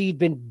that she'd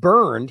been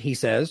burned, he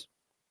says,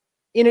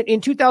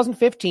 in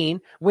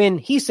 2015, when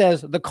he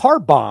says the car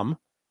bomb,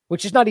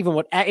 which is not even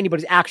what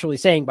anybody's actually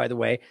saying, by the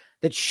way,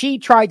 that she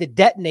tried to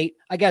detonate,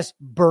 I guess,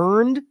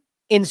 burned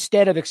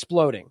instead of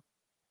exploding.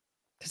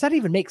 Does that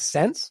even make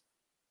sense?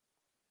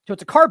 So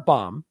it's a car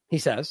bomb, he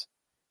says,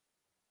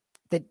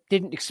 that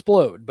didn't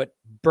explode, but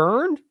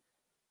burned?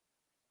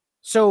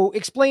 So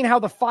explain how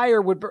the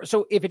fire would burn.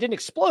 So if it didn't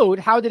explode,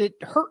 how did it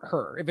hurt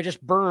her if it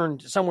just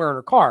burned somewhere in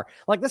her car?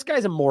 Like, this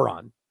guy's a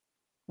moron.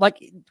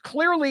 Like,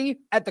 clearly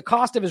at the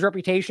cost of his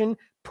reputation,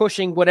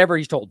 pushing whatever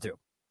he's told to.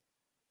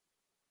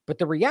 But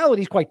the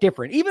reality is quite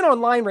different. Even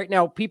online right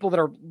now, people that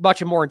are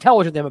much more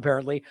intelligent than him,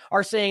 apparently,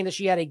 are saying that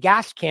she had a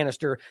gas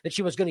canister that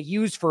she was going to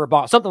use for a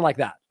bomb, something like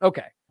that.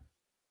 Okay.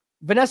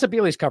 Vanessa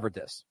Beeley's covered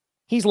this.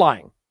 He's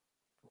lying,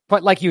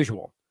 but like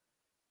usual.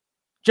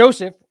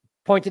 Joseph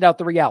pointed out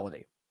the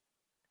reality.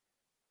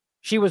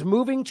 She was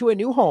moving to a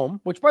new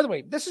home, which, by the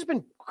way, this has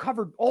been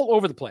covered all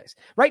over the place.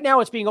 Right now,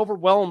 it's being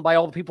overwhelmed by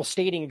all the people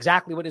stating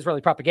exactly what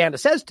Israeli propaganda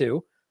says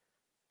to.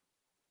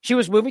 She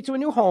was moving to a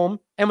new home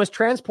and was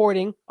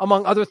transporting,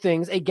 among other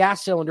things, a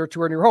gas cylinder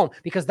to her new home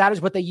because that is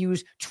what they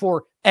use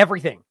for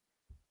everything.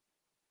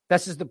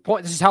 This is the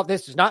point. This is how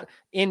this is not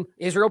in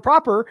Israel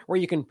proper, where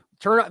you can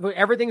turn up,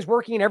 everything's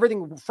working and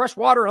everything, fresh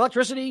water,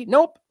 electricity.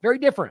 Nope, very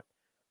different.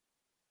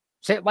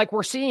 Say like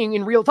we're seeing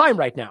in real time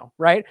right now,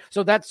 right?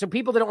 So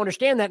people that don't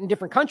understand that in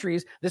different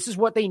countries, this is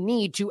what they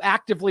need to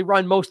actively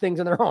run most things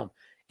in their home.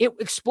 It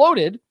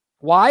exploded.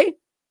 Why?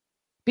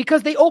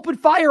 Because they opened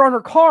fire on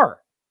her car.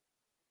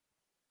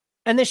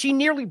 And then she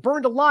nearly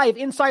burned alive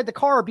inside the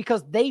car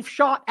because they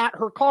shot at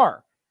her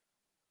car.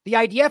 The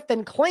IDF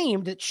then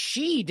claimed that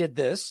she did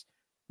this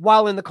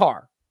while in the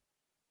car.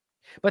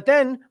 But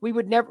then we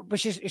would never, but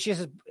she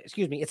says,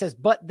 excuse me, it says,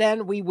 but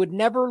then we would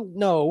never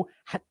know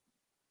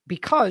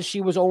because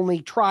she was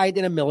only tried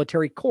in a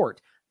military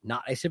court,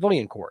 not a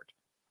civilian court.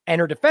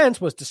 And her defense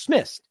was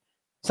dismissed,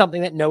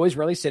 something that no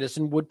Israeli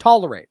citizen would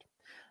tolerate.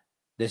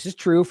 This is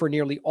true for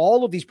nearly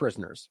all of these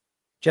prisoners.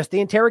 Just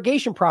the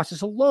interrogation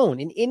process alone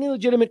in any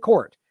legitimate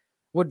court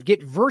would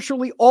get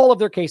virtually all of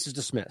their cases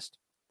dismissed.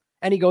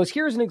 And he goes,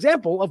 here's an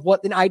example of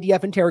what an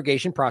IDF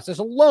interrogation process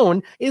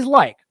alone is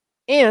like,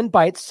 and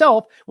by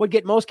itself would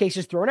get most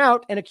cases thrown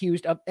out and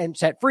accused of and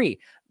set free.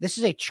 This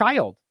is a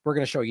child we're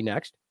going to show you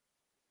next.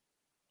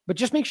 But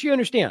just make sure you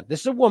understand,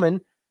 this is a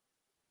woman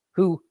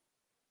who,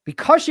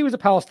 because she was a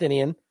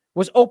Palestinian,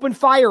 was opened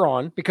fire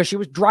on because she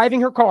was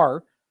driving her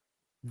car.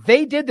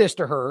 They did this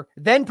to her,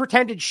 then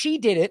pretended she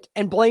did it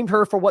and blamed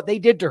her for what they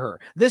did to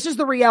her. This is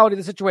the reality of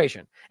the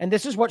situation. And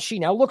this is what she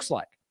now looks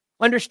like.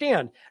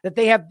 Understand that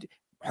they have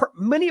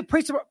many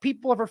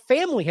people of her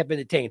family have been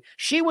detained.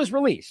 She was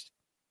released,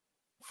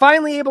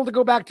 finally able to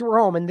go back to her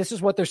home. And this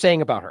is what they're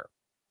saying about her.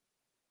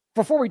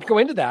 Before we go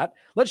into that,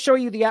 let's show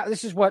you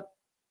this is what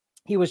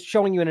he was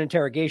showing you in an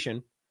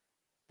interrogation.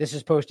 This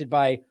is posted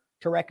by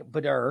Tarek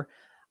Badr.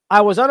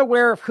 I was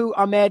unaware of who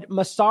Ahmed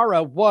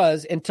Massara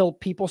was until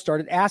people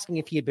started asking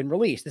if he had been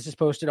released. This is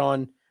posted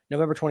on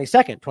November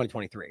 22nd,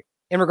 2023,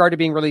 in regard to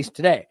being released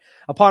today.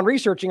 Upon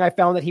researching, I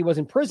found that he was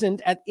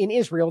imprisoned in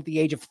Israel at the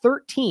age of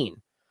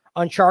 13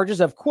 on charges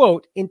of,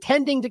 quote,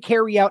 intending to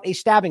carry out a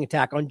stabbing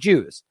attack on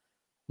Jews.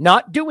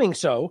 Not doing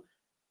so,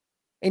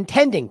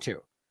 intending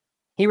to.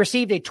 He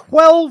received a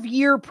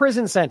 12-year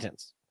prison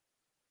sentence.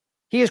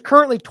 He is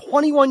currently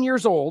 21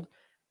 years old.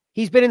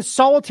 He's been in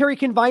solitary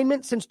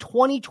confinement since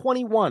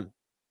 2021.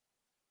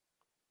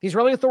 The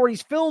Israeli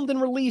authorities filmed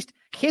and released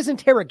his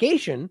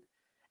interrogation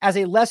as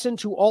a lesson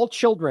to all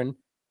children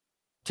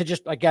to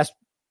just, I guess,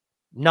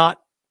 not,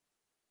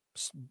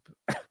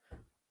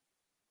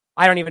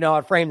 I don't even know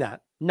how to frame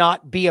that,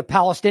 not be a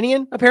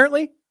Palestinian,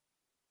 apparently.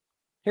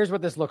 Here's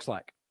what this looks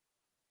like.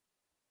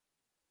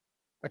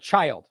 A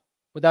child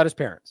without his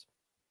parents.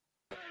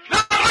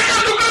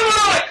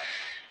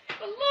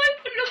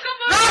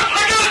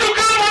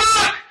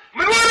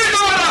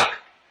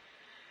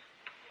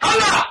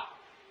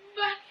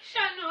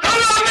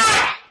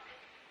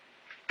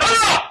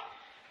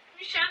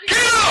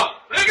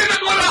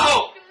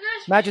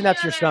 Imagine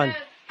that's your son.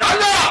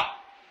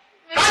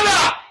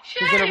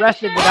 He's been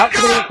arrested without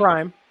committing a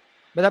crime,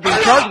 without being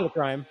charged with a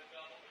crime.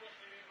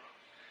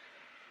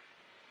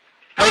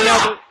 Right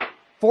now, they're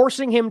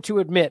forcing him to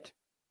admit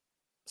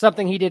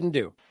something he didn't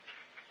do.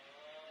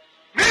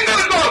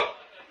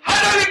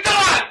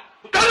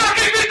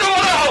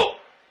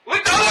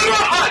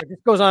 This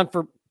goes on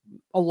for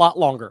a lot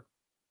longer.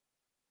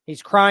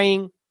 He's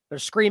crying. They're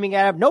screaming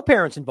at him. No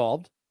parents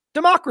involved.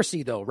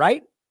 Democracy, though,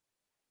 right?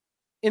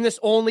 In this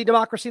only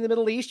democracy in the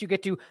Middle East, you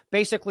get to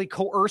basically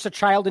coerce a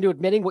child into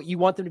admitting what you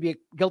want them to be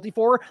guilty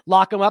for,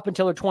 lock them up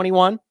until they're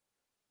 21.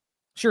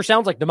 Sure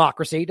sounds like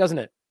democracy, doesn't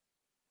it?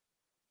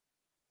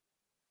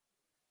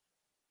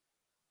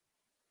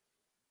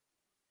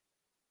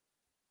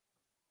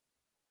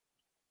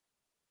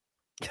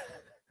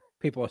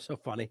 People are so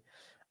funny.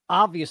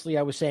 Obviously,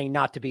 I was saying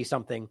not to be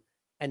something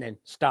and then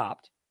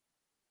stopped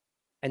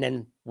and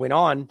then went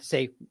on to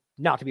say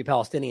not to be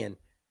Palestinian.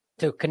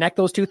 To connect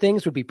those two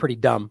things would be pretty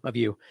dumb of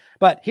you.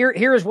 But here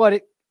is what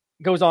it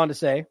goes on to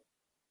say,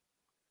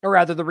 or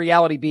rather the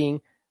reality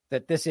being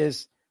that this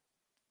is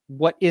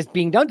what is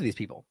being done to these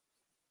people.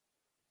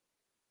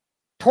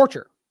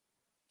 Torture.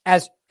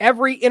 As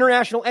every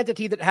international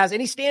entity that has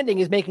any standing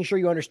is making sure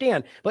you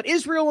understand. But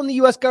Israel and the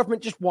U.S.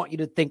 government just want you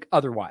to think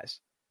otherwise.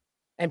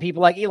 And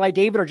people like Eli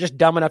David are just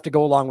dumb enough to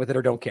go along with it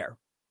or don't care.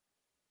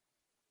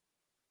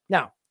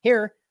 Now,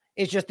 here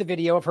is just the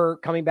video of her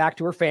coming back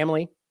to her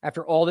family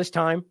after all this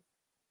time.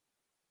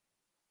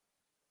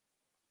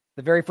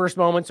 The very first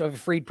moments of a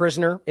freed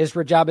prisoner,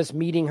 Isra Jabez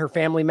meeting her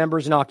family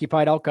members in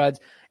occupied Al-Quds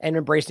and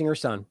embracing her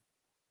son.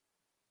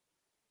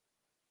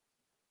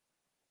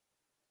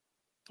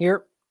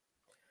 Here,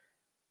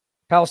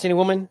 Palestinian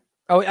woman.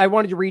 Oh, I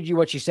wanted to read you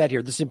what she said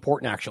here. This is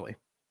important, actually.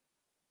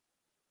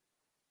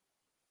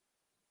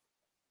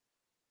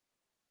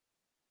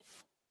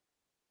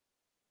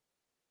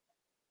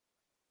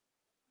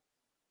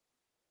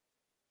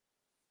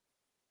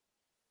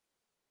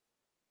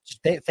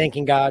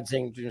 Thanking God,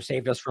 saying,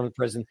 saved us from the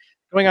prison.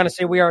 Going on to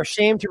say, we are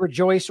ashamed to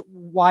rejoice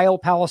while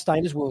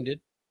Palestine is wounded.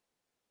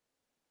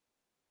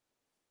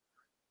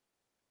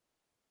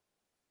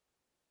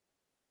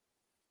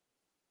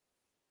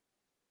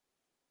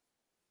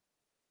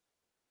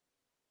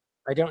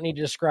 I don't need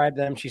to describe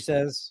them, she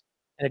says.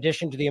 In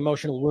addition to the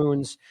emotional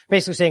wounds,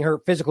 basically saying her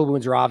physical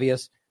wounds are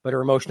obvious, but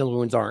her emotional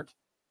wounds aren't.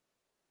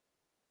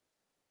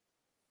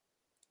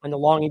 And the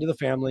longing to the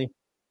family.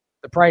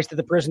 The price that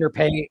the prisoner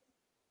pay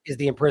is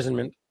the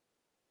imprisonment.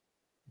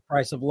 The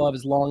price of love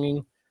is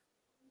longing.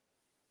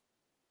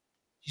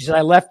 She said,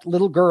 I left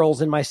little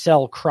girls in my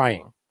cell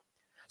crying.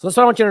 So that's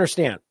what I want you to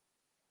understand.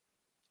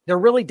 They're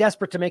really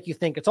desperate to make you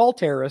think it's all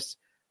terrorists,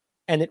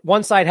 and that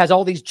one side has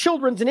all these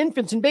children and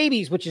infants and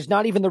babies, which is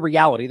not even the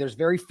reality. There's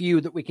very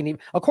few that we can even,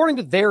 according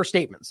to their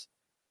statements.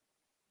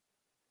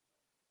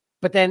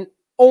 But then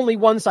only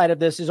one side of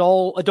this is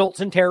all adults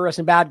and terrorists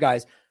and bad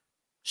guys.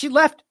 She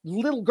left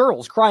little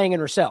girls crying in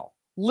her cell.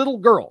 Little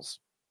girls.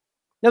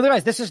 Now,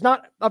 guys, this is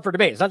not up for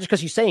debate. It's not just because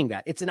she's saying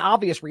that. It's an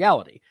obvious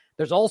reality.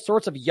 There's all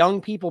sorts of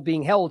young people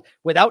being held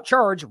without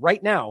charge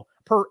right now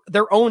per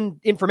their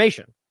own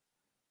information.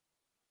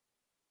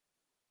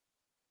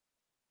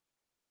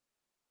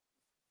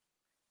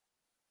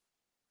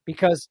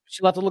 Because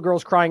she left little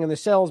girls crying in the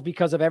cells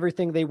because of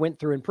everything they went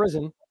through in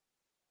prison.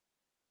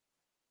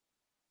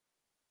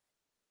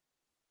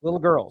 Little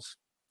girls.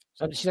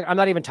 So she's like, I'm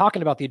not even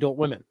talking about the adult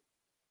women.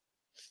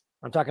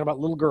 I'm talking about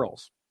little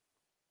girls.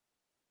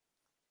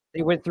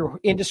 They went through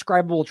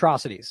indescribable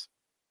atrocities.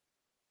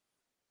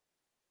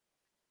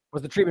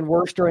 Was the treatment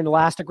worse during the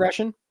last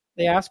aggression?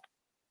 They ask.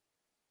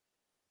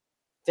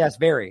 Yes,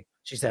 very.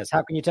 She says,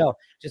 how can you tell?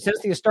 She says, since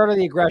the start of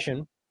the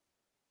aggression,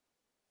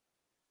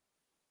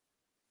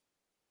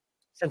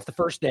 since the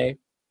first day,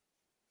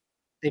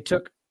 they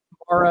took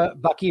Mara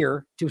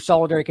Bakir to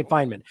solitary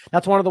confinement.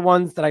 That's one of the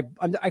ones that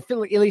I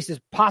feel like at least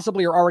is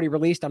possibly or already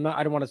released.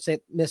 I don't want to say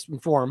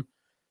misinform.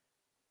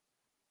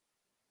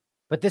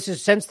 But this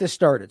is since this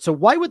started. So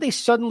why would they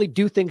suddenly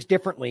do things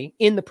differently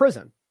in the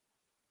prison?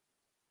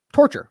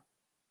 Torture,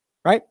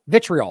 right?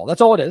 Vitriol.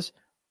 That's all it is.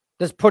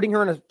 Does putting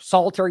her in a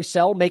solitary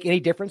cell make any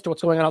difference to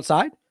what's going on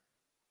outside?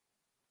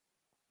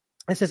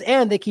 It says,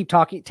 and they keep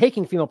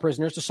taking female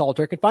prisoners to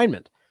solitary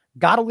confinement.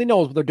 God only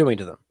knows what they're doing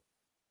to them.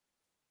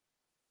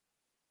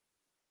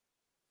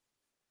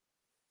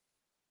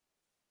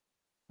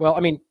 Well,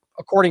 I mean,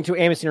 according to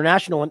Amnesty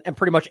International and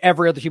pretty much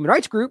every other human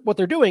rights group, what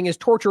they're doing is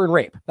torture and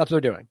rape. That's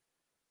what they're doing.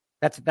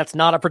 That's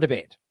not up for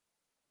debate.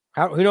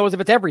 Who knows if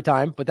it's every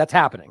time, but that's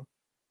happening.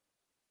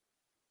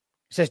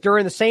 It says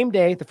during the same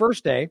day, the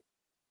first day,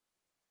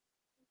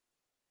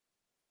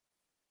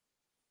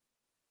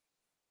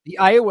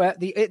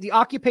 the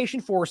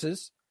occupation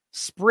forces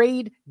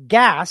sprayed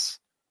gas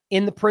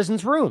in the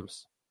prison's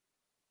rooms.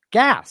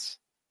 Gas.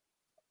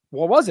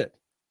 What was it?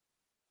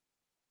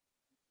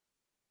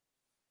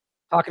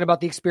 Talking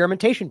about the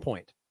experimentation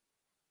point.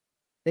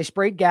 They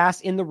sprayed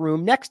gas in the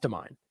room next to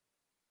mine.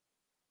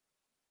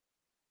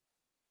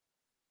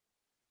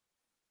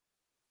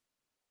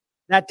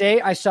 That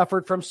day, I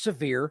suffered from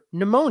severe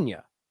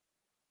pneumonia.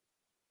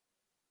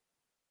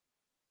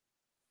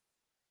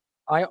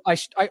 I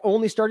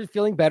only started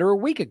feeling better a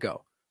week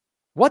ago.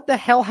 What the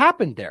hell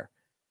happened there?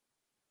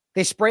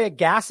 They spray a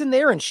gas in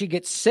there and she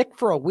gets sick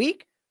for a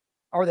week?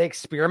 Are they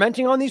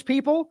experimenting on these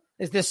people?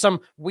 Is this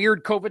some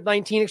weird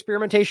COVID-19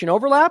 experimentation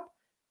overlap?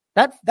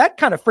 That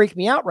kind of freaked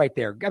me out right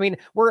there. I mean,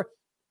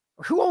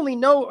 who only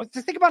knows?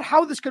 Think about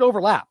how this could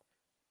overlap.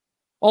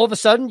 All of a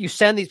sudden, you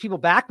send these people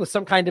back with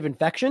some kind of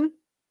infection.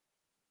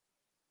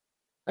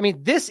 I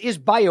mean, this is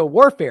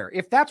biowarfare.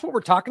 If that's what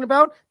we're talking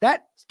about,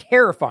 that's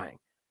terrifying.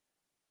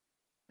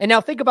 And now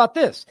think about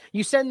this.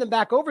 You send them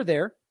back over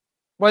there,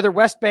 whether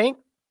West Bank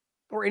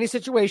or any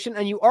situation,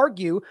 and you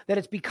argue that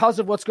it's because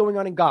of what's going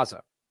on in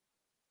Gaza,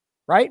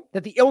 right?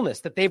 That the illness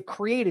that they've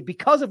created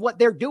because of what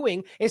they're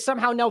doing is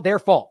somehow now their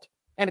fault.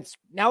 And it's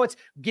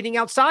getting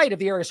outside of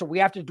the area. So we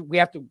have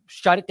to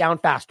shut it down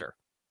faster.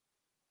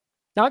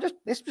 Now,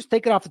 let's just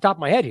take it off the top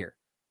of my head here.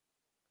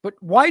 But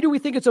why do we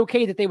think it's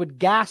okay that they would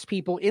gas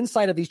people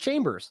inside of these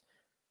chambers?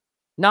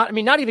 Not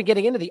even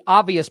getting into the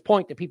obvious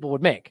point that people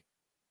would make.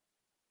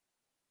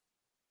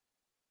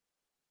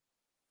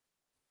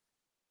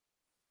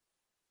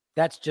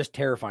 That's just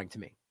terrifying to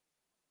me.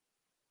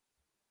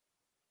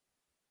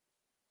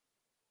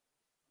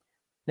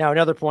 Now,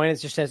 another point,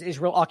 it just says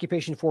Israel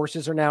occupation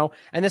forces are now,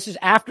 and this is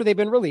after they've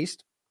been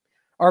released,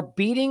 are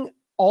beating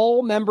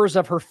all members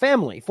of her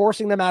family,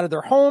 forcing them out of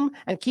their home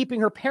and keeping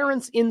her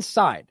parents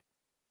inside.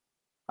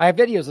 I have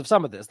videos of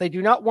some of this. They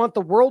do not want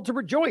the world to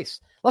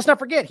rejoice. Let's not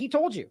forget, he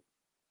told you,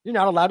 you're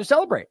not allowed to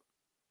celebrate.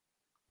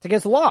 It's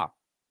against the law.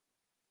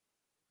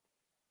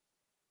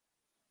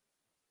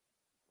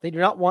 They do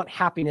not want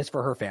happiness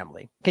for her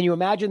family. Can you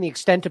imagine the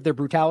extent of their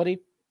brutality?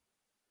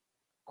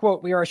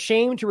 Quote, we are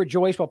ashamed to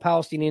rejoice while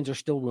Palestinians are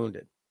still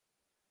wounded.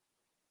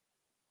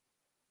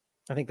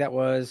 I think that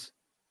was,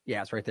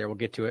 it's right there. We'll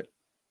get to it.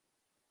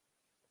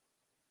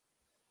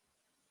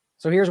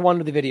 So here's one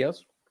of the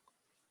videos.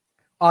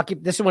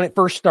 This is when it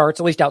first starts,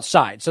 at least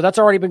outside. So that's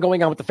already been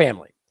going on with the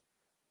family.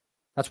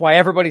 That's why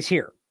everybody's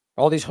here.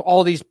 All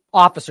these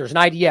officers and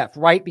IDF,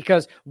 right?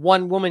 Because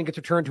one woman gets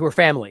returned to her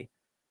family.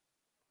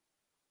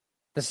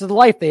 This is the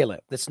life they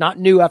live. That's not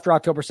new after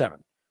October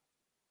 7th.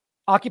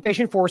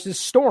 Occupation forces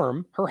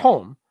storm her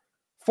home,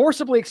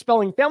 forcibly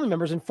expelling family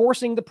members and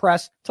forcing the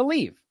press to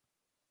leave.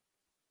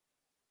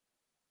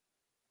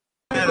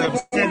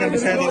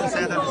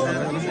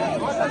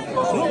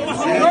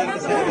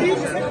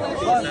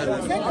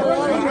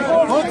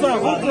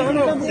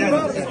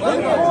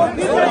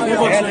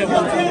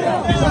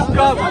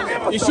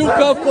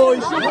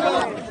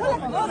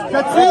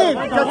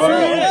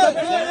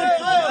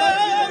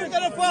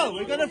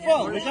 We're gonna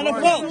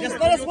fall. Just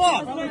let us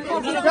walk.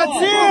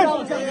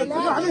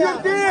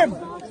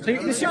 So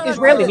this is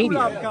Israeli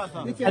media,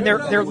 and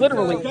they're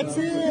literally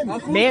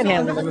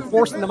manhandling them and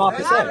forcing them off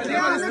the set.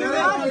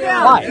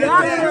 Why?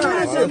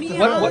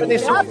 What are they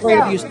so afraid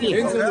of you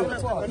seeing?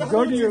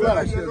 Go to your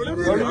left.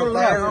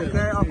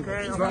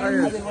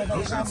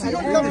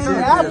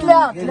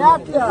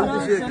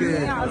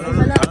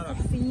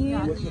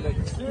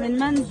 من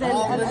منزل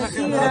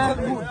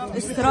الأخيرة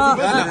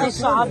إسراء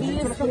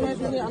الشعبية في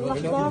هذه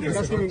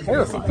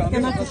اللحظة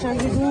كما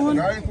تشاهدون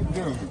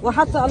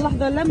وحتى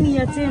اللحظة لم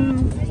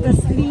يتم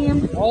تسليم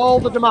all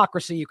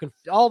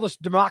this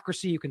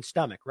democracy you can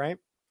stomach, right?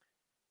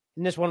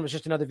 And this one was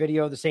just another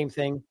video, the same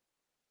thing.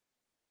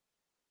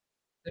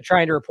 They're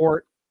trying to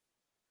report.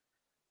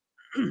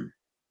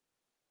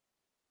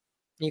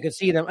 You can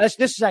see them. This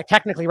is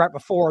technically right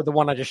before the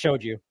one I just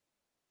showed you.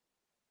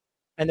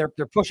 And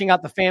they're pushing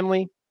out the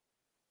family.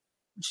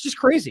 It's just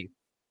crazy.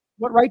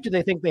 What right do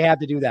they think they have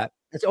to do that?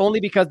 It's only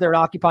because they're an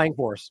occupying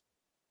force.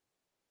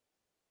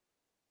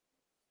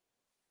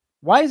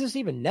 Why is this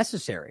even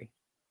necessary?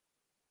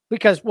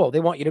 Because, well, they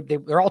want you to,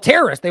 they're all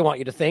terrorists, they want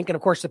you to think. And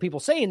of course, the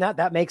people saying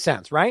that makes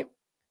sense, right?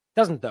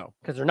 Doesn't though,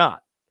 because they're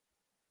not.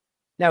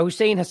 Now,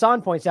 Hussein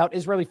Hassan points out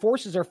Israeli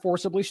forces are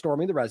forcibly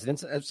storming the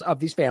residence of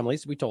these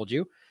families, we told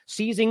you,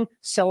 seizing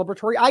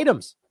celebratory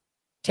items,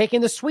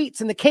 taking the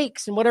sweets and the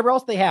cakes and whatever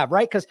else they have,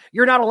 right? Because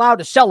you're not allowed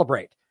to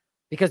celebrate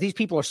because these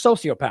people are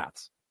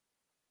sociopaths.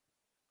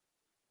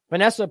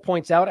 Vanessa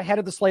points out ahead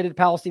of the slated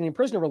Palestinian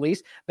prisoner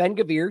release,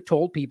 Ben-Gvir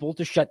told people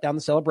to shut down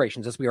the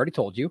celebrations, as we already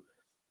told you.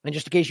 And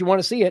just in case you want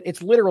to see it,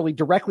 it's literally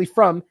directly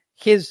from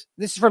this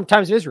is from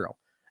Times of Israel.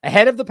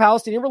 Ahead of the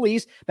Palestinian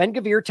release,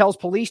 Ben-Gvir tells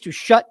police to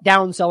shut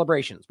down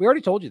celebrations. We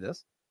already told you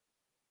this.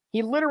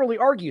 He literally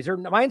argues,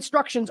 my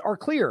instructions are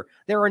clear.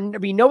 There are to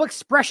be no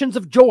expressions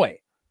of joy.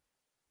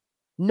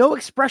 No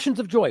expressions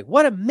of joy.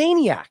 What a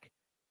maniac.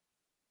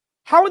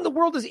 How in the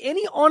world does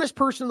any honest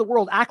person in the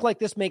world act like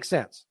this makes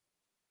sense?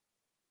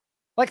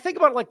 Like, think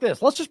about it like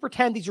this. Let's just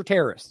pretend these are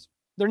terrorists.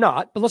 They're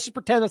not, but let's just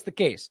pretend that's the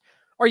case.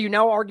 Are you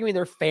now arguing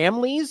their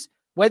families,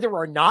 whether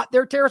or not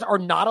they're terrorists, are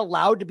not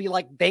allowed to be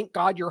like, thank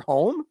God you're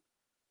home?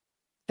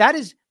 That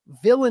is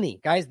villainy,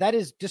 guys. That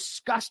is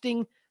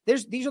disgusting.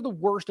 These are the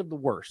worst of the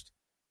worst.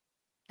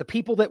 The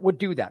people that would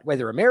do that,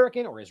 whether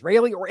American or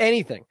Israeli or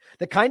anything,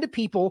 the kind of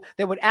people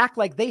that would act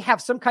like they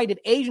have some kind of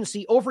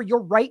agency over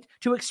your right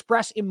to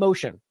express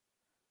emotion.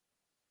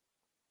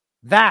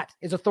 That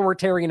is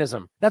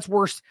authoritarianism. That's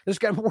worse. I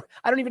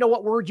don't even know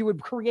what word you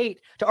would create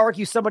to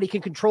argue somebody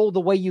can control the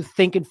way you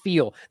think and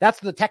feel.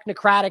 That's the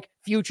technocratic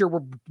future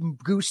we're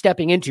goose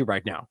stepping into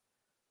right now.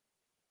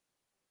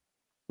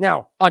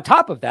 Now, on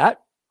top of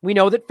that, we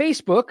know that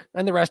Facebook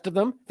and the rest of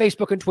them,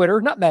 Facebook and Twitter,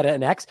 not Meta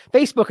and X,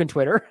 Facebook and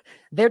Twitter,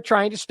 they're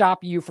trying to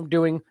stop you from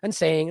doing and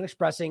saying and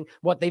expressing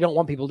what they don't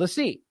want people to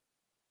see.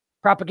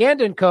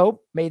 Propaganda & Co.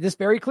 made this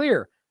very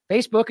clear.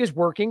 Facebook is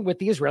working with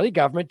the Israeli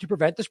government to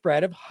prevent the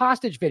spread of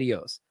hostage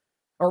videos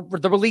or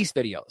the release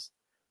videos.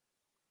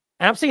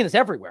 And I'm seeing this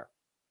everywhere.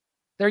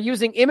 They're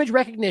using image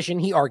recognition,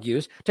 he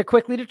argues, to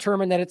quickly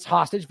determine that it's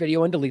hostage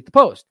video and delete the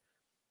post.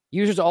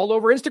 Users all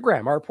over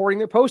Instagram are reporting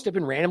their posts have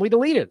been randomly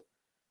deleted.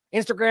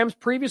 Instagram's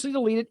previously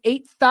deleted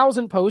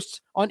 8,000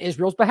 posts on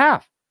Israel's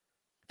behalf.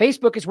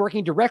 Facebook is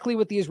working directly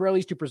with the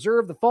Israelis to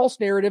preserve the false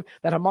narrative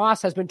that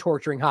Hamas has been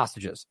torturing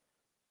hostages.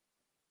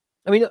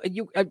 I mean,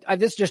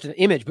 this is just an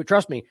image, but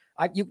trust me,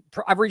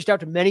 I've reached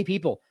out to many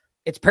people.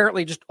 It's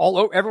apparently just all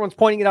over. Everyone's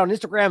pointing it out on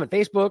Instagram and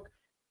Facebook,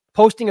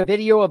 posting a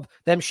video of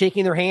them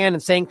shaking their hand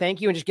and saying thank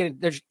you, and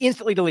they're just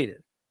instantly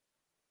deleted.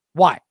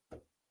 Why?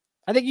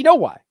 I think you know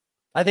why.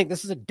 I think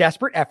this is a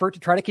desperate effort to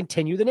try to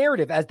continue the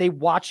narrative as they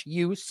watch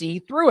you see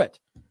through it.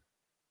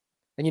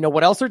 And you know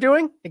what else they're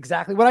doing?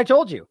 Exactly what I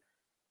told you.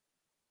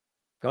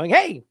 Going,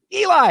 hey,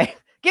 Eli,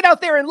 get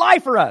out there and lie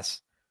for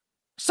us.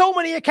 So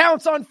many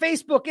accounts on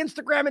Facebook,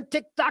 Instagram, and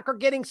TikTok are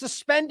getting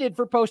suspended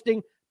for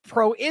posting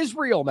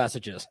pro-Israel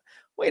messages.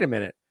 Wait a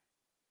minute.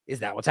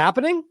 Is that what's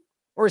happening?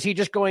 Or is he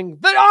just going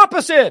the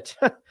opposite?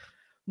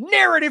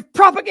 Narrative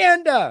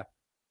propaganda.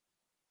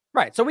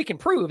 Right. So we can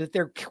prove that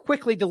they're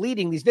quickly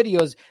deleting these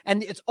videos.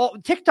 And it's all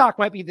TikTok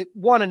might be the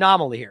one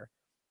anomaly here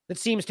that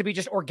seems to be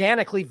just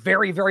organically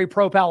very, very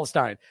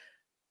pro-Palestine.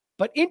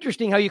 But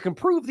interesting how you can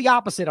prove the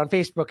opposite on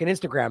Facebook and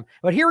Instagram.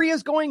 But here he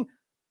is going,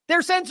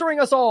 they're censoring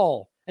us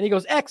all. And he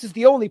goes, X is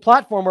the only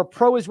platform where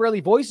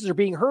pro-Israeli voices are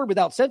being heard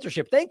without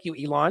censorship. Thank you,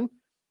 Elon.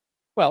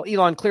 Well,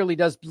 Elon clearly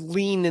does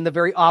lean in the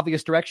very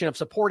obvious direction of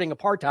supporting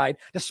apartheid,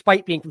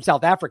 despite being from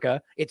South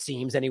Africa, it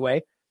seems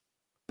anyway.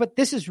 But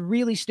this is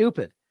really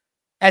stupid.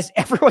 As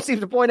everyone seems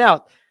to point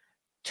out,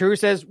 True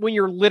says when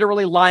you're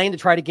literally lying to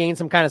try to gain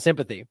some kind of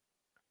sympathy.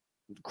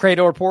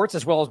 Credo reports,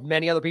 as well as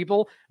many other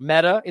people,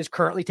 Meta is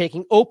currently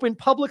taking open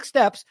public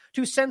steps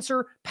to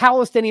censor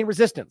Palestinian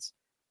resistance.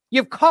 You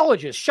have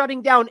colleges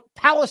shutting down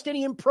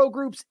Palestinian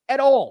pro-groups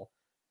at all.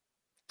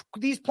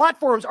 These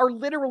platforms are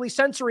literally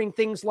censoring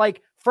things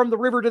like from the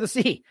river to the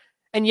sea.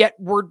 And yet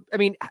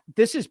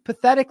this is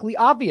pathetically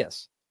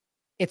obvious.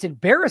 It's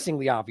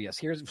embarrassingly obvious.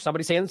 Here's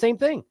somebody saying the same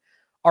thing.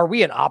 Are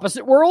we an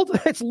opposite world?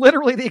 It's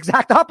literally the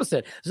exact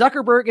opposite.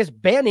 Zuckerberg is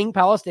banning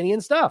Palestinian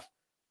stuff.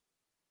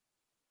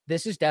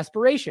 This is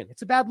desperation.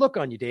 It's a bad look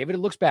on you, David. It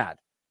looks bad.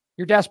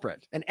 You're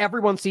desperate. And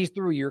everyone sees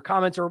through you. Your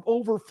comments are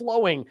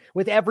overflowing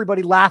with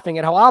everybody laughing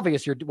at how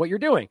obvious what you're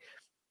doing.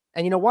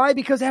 And you know why?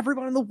 Because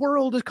everyone in the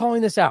world is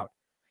calling this out.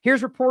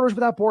 Here's Reporters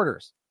Without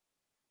Borders.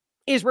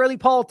 Israeli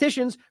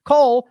politicians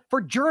call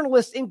for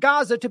journalists in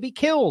Gaza to be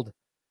killed.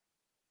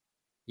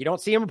 You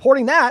don't see him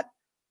reporting that.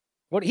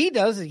 What he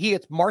does is he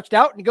gets marched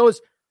out and he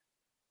goes,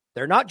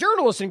 they're not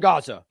journalists in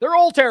Gaza. They're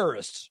all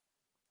terrorists.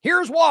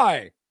 Here's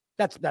why.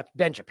 That's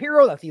Ben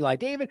Shapiro. That's Eli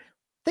David.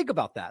 Think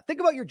about that. Think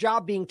about your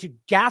job being to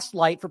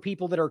gaslight for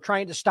people that are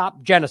trying to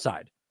stop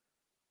genocide.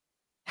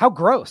 How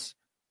gross.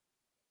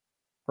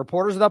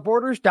 Reporters Without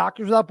Borders,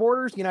 Doctors Without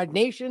Borders, United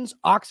Nations,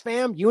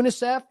 Oxfam,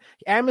 UNICEF,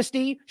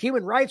 Amnesty,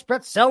 Human Rights,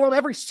 B'Tselem,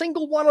 every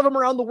single one of them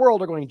around the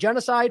world are going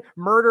genocide,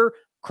 murder,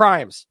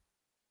 crimes.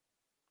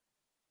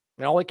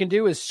 And all it can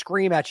do is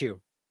scream at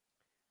you.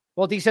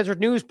 Well, Decentered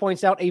News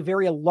points out a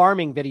very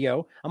alarming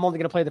video. I'm only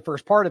going to play the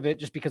first part of it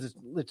just because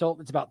it's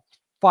about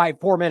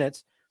 4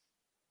 minutes.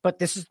 But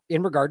this is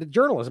in regard to the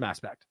journalism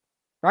aspect.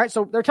 All right,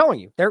 so they're telling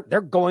you they're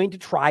going to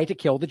try to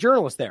kill the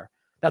journalists there.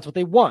 That's what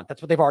they want.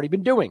 That's what they've already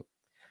been doing.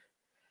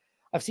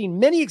 I've seen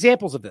many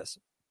examples of this,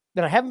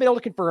 that I haven't been able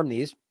to confirm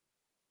these.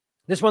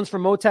 This one's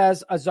from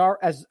Motaz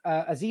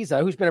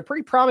Aziza, who's been a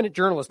pretty prominent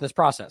journalist in this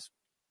process.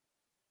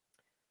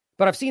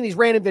 But I've seen these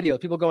random videos,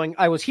 people going,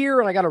 I was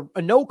here and I got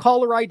a no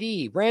caller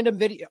ID, random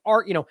video,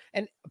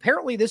 and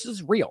apparently this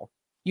is real.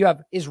 You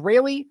have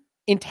Israeli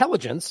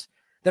intelligence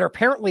that are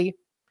apparently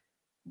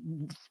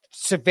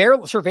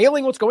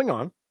surveilling what's going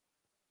on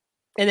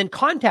and then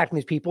contacting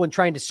these people and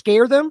trying to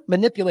scare them,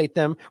 manipulate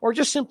them, or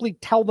just simply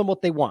tell them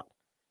what they want.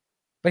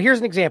 But here's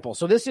an example.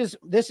 So this is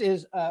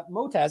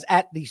Motaz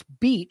at this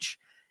beach,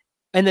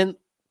 and then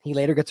he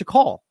later gets a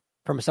call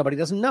from somebody he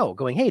doesn't know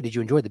going, hey, did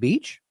you enjoy the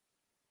beach?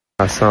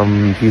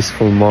 Some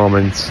peaceful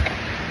moments.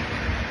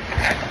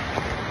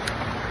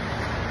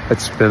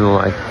 It's been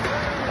like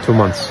 2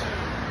 months.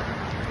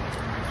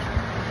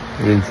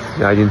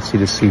 I didn't see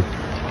the sea.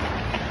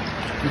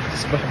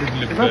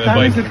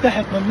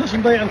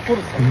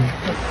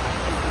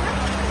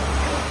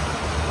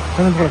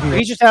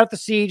 He's just out at the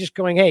sea, just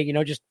going, hey,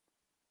 just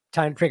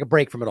time to take a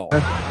break from it all.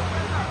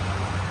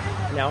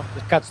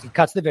 Just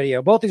cuts the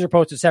video. Both these are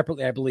posted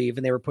separately, I believe,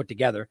 and they were put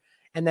together.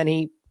 And then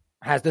he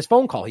has this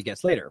phone call he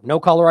gets later.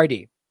 No caller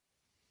ID.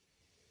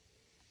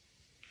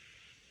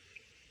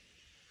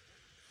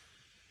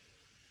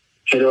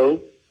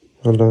 Hello.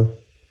 Hello.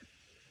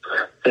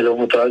 Hello,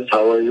 Motaz.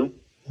 How are you?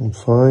 I'm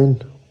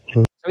fine.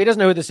 So he doesn't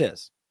know who this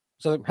is.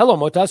 So, hello,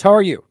 Motaz. How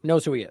are you?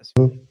 Knows who he is.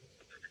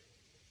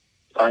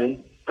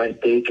 Fine. Fine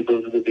day to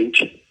go to the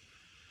beach.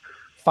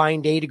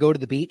 Fine day to go to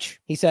the beach,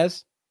 he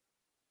says.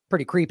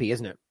 Pretty creepy,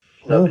 isn't it?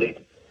 Lovely.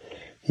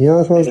 Yeah,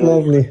 it was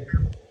lovely.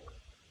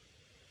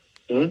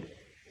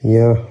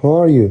 Yeah, who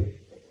are you?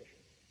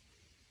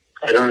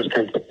 I don't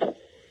understand.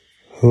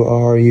 Who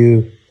are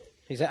you?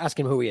 He's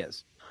asking who he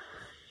is.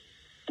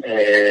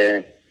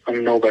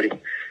 I'm nobody.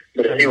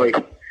 But anyway,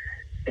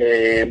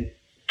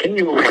 can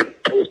you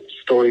post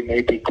a story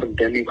maybe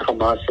condemning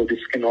Hamas so this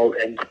can all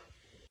end?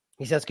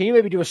 He says, can you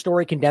maybe do a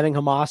story condemning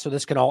Hamas so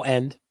this can all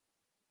end?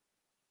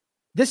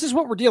 This is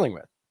what we're dealing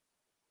with.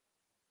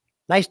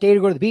 Nice day to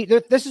go to the beach.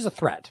 This is a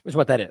threat, is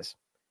what that is.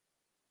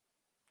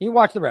 You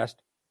watch the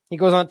rest. He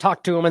goes on to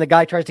talk to him, and the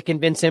guy tries to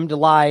convince him to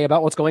lie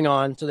about what's going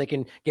on so they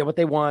can get what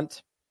they want.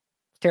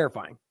 It's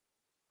terrifying.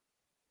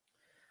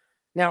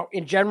 Now,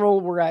 in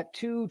general, we're at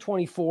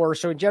 2:24.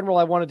 So in general,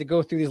 I wanted to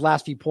go through these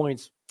last few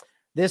points.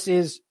 This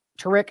is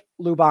Tariq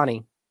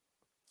Lubani.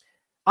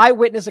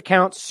 Eyewitness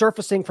accounts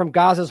surfacing from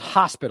Gaza's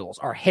hospitals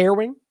are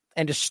harrowing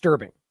and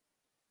disturbing.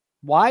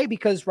 Why?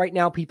 Because right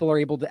now people are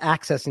able to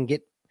access and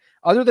get,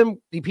 other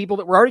than the people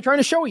that we're already trying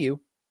to show you,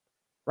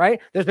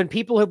 right? There's been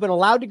people who've been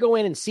allowed to go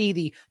in and see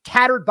the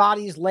tattered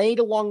bodies laid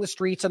along the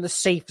streets in the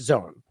safe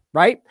zone,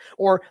 right?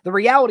 Or the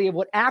reality of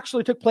what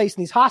actually took place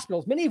in these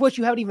hospitals, many of which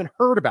you haven't even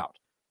heard about.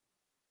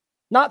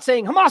 Not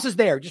saying Hamas is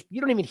there, just you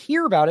don't even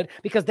hear about it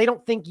because they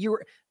don't think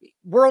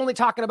we're only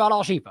talking about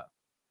Al-Shifa.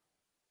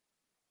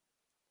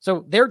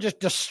 So they're just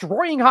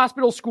destroying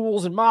hospitals,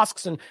 schools, and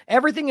mosques and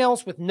everything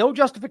else with no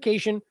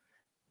justification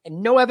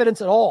and no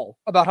evidence at all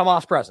about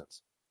Hamas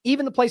presence.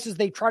 Even the places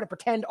they try to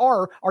pretend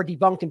are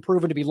debunked and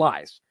proven to be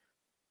lies.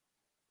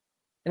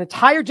 An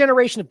entire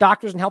generation of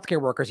doctors and healthcare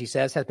workers, he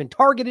says, has been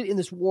targeted in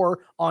this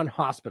war on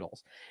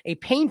hospitals. A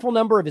painful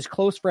number of his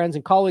close friends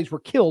and colleagues were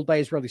killed by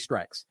Israeli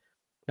strikes.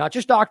 Not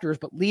just doctors,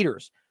 but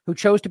leaders who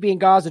chose to be in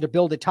Gaza to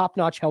build a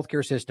top-notch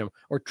healthcare system,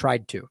 or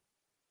tried to.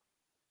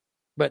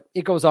 But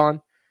it goes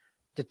on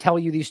to tell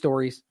you these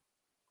stories.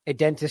 A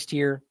dentist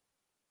here.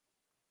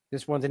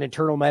 This one's an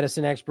internal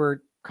medicine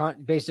expert,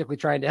 basically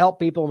trying to help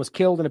people, and was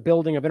killed in a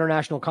building of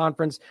international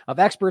conference of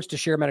experts to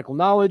share medical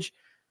knowledge.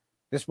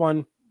 This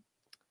one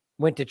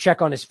went to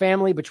check on his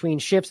family between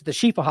shifts at the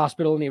Shifa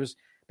hospital, and he was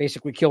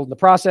basically killed in the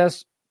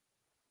process.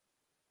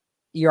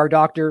 ER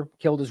doctor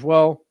killed as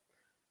well.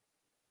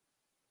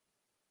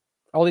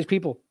 All these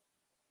people.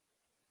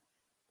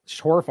 It's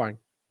just horrifying.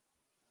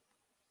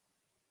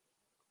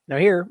 Now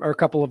here are a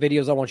couple of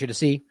videos I want you to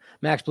see.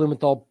 Max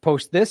Blumenthal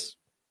posts this.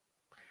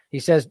 He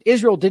says,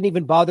 Israel didn't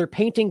even bother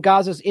painting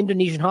Gaza's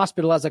Indonesian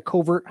hospital as a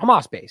covert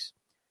Hamas base.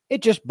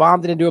 It just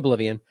bombed it into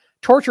oblivion,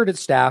 tortured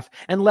its staff,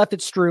 and left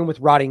it strewn with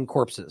rotting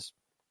corpses.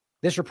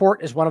 This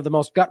report is one of the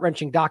most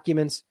gut-wrenching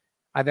documents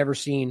I've ever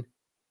seen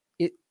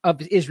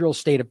of Israel's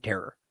state of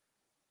terror.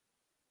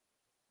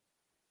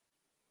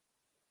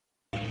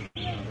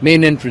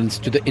 Main entrance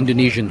to the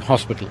Indonesian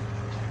hospital,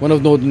 one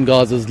of northern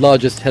Gaza's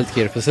largest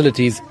healthcare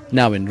facilities,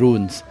 now in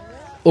ruins.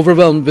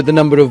 Overwhelmed with the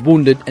number of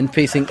wounded and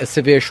facing a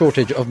severe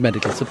shortage of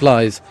medical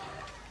supplies.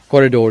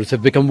 Corridors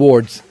have become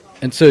wards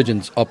and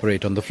surgeons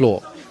operate on the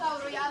floor.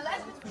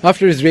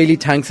 After Israeli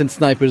tanks and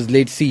snipers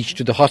laid siege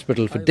to the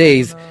hospital for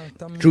days,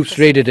 troops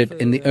raided it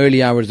in the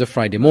early hours of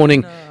Friday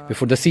morning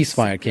before the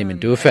ceasefire came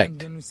into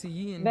effect.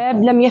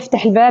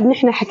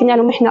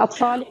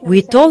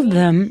 We told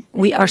them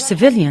we are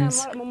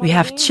civilians. We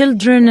have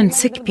children and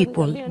sick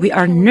people. We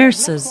are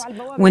nurses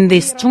when they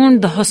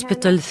stormed the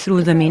hospital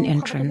through the main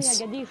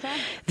entrance.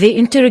 They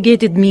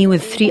interrogated me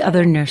with 3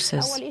 other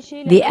nurses.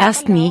 They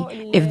asked me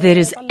if there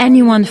is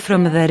anyone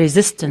from the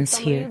resistance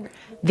here.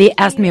 They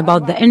asked me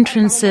about the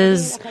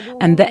entrances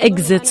and the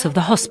exits of the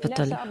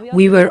hospital.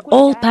 We were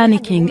all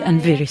panicking and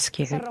very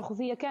scared.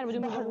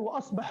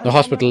 The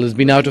hospital has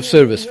been out of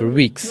service for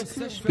weeks.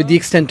 With the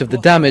extent of the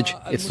damage,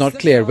 it's not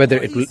clear whether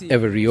it will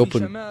ever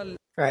reopen.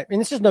 Right.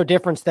 And this is no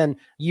difference than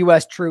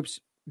U.S. troops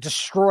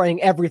destroying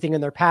everything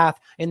in their path,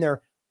 in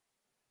their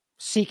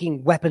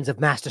seeking weapons of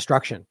mass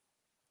destruction.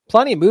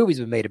 Plenty of movies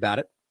have been made about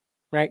it,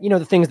 right? You know,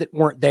 the things that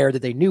weren't there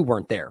that they knew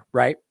weren't there,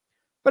 right?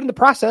 But in the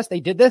process,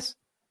 they did this.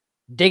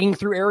 Digging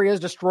through areas,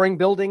 destroying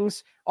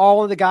buildings,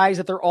 all of the guys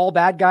that they're all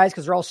bad guys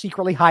because they're all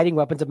secretly hiding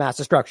weapons of mass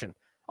destruction.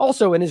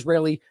 Also an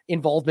Israeli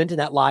involvement in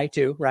that lie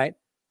too, right?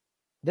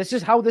 This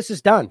is how this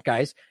is done,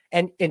 guys.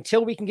 And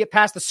until we can get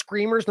past the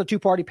screamers in the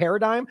two-party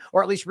paradigm,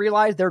 or at least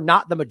realize they're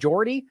not the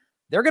majority,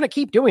 they're going to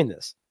keep doing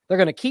this. They're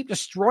going to keep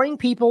destroying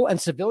people and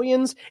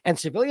civilians and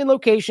civilian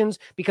locations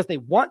because they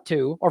want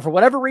to, or for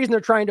whatever reason they're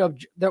trying to,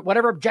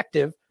 whatever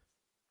objective,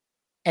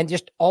 and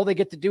just all they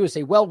get to do is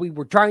say, well, we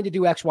were trying to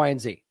do X, Y, and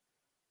Z.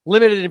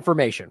 Limited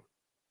information,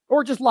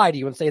 or just lie to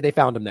you and say they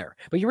found him there.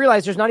 But you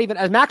realize there's not even,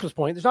 as Max was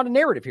pointing, there's not a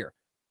narrative here.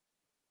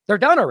 They're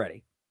done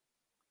already.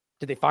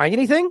 Did they find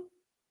anything?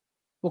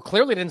 Well,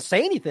 clearly they didn't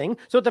say anything.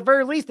 So at the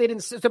very least, they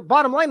didn't. The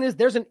bottom line is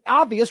there's an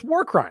obvious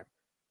war crime.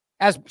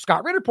 As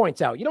Scott Ritter points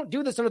out, you don't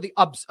do this under the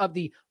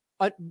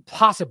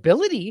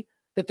possibility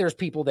that there's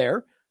people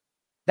there.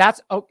 That's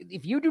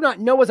if you do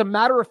not know as a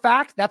matter of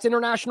fact, that's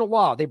international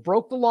law. They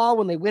broke the law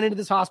when they went into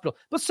this hospital.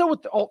 But so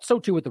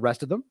too with the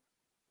rest of them.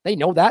 They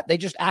know that. They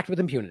just act with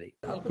impunity.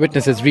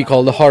 Witnesses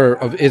recall the horror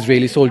of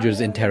Israeli soldiers'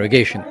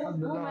 interrogation.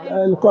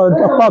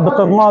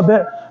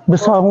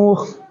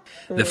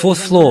 The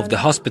 4th floor of the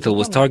hospital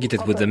was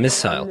targeted with a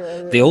missile.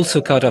 They also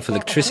cut off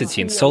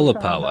electricity and solar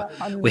power.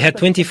 We had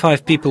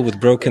 25 people with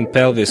broken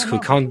pelvis who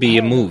can't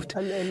be moved.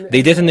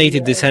 They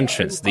detonated this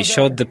entrance. They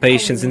shot the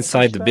patients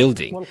inside the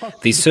building.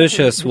 They searched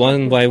us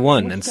one by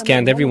one and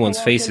scanned everyone's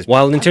faces.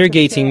 While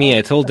interrogating me,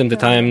 I told them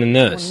that I am a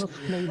nurse.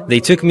 They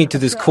took me to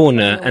this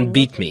corner and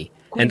beat me,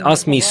 and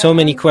asked me so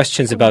many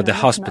questions about the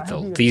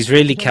hospital, the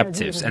Israeli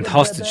captives and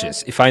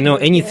hostages, if I know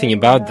anything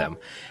about them.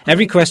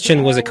 Every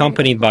question was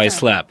accompanied by a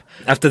slap.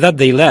 After that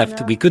they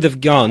left. We could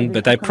have gone,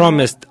 but I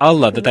promised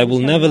Allah that I will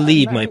never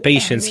leave my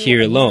patients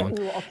here alone,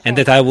 and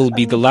that I will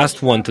be the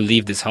last one to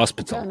leave this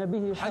hospital.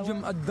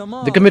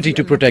 The Committee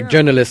to Protect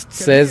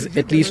Journalists says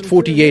at least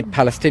 48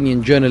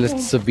 Palestinian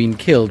journalists have been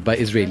killed by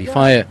Israeli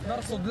fire.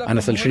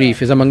 Anas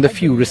al-Sharif is among the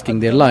few risking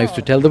their lives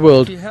to tell the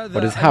world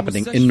what is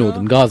happening in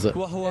northern Gaza.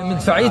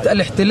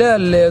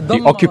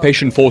 The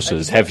occupation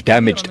forces have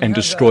damaged and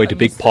destroyed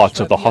big parts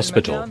of the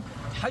hospital.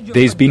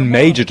 There's been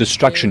major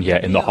destruction here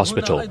in the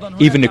hospital.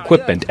 Even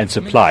equipment and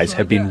supplies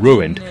have been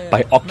ruined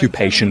by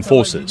occupation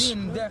forces.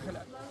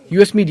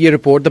 U.S. media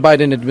report the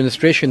Biden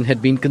administration had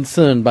been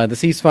concerned by the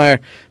ceasefire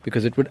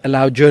because it would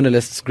allow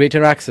journalists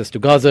greater access to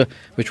Gaza,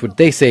 which would,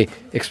 they say,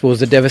 expose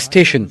the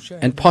devastation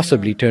and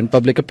possibly turn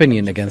public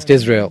opinion against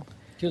Israel.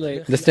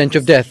 The stench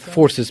of death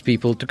forces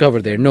people to cover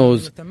their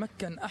nose.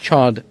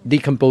 Charred,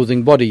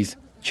 decomposing bodies,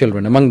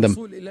 children among them,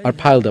 are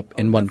piled up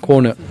in one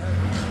corner.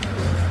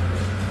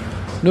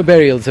 No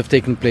burials have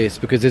taken place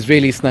because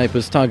Israeli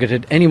snipers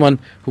targeted anyone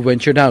who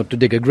ventured out to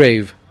dig a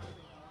grave.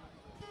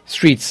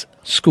 Streets,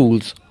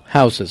 schools,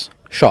 houses,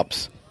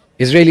 shops.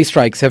 Israeli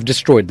strikes have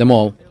destroyed them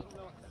all.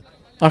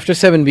 After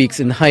 7 weeks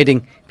in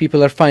hiding,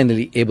 people are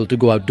finally able to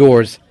go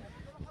outdoors.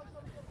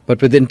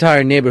 But with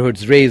entire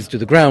neighborhoods razed to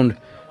the ground,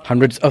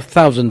 hundreds of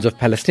thousands of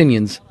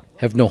Palestinians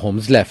have no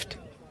homes left.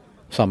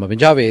 Osama bin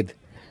Javed,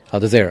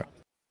 Al Jazeera.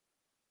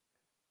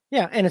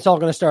 Yeah, and it's all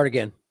going to start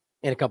again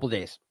in a couple of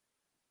days.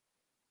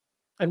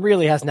 And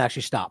really hasn't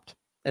actually stopped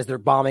as they're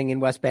bombing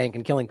in West Bank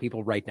and killing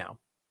people right now.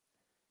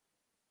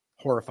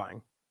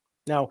 Horrifying.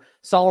 Now,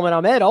 Solomon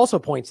Ahmed also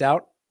points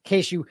out, in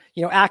case you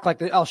act like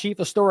the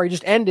Al-Shifa story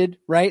just ended,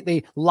 right?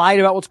 They lied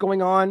about what's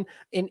going on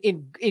in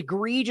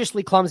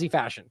egregiously clumsy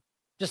fashion.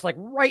 Just like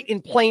right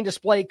in plain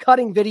display,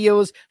 cutting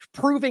videos,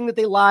 proving that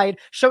they lied,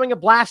 showing a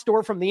blast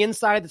door from the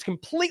inside that's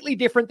completely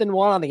different than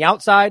one on the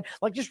outside.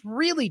 Like just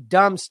really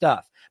dumb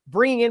stuff.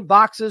 Bringing in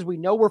boxes we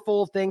know were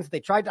full of things that they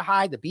tried to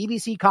hide. The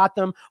BBC caught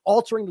them,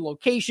 altering the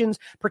locations,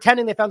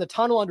 pretending they found the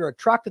tunnel under a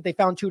truck that they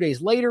found 2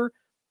 days later.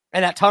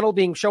 And that tunnel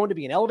being shown to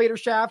be an elevator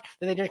shaft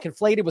that they just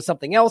conflated with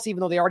something else, even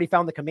though they already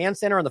found the command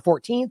center on the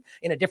 14th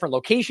in a different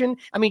location.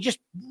 I mean, just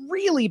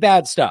really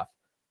bad stuff.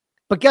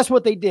 But guess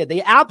what they did?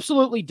 They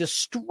absolutely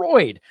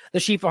destroyed the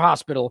Shifa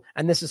hospital,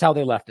 and this is how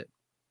they left it.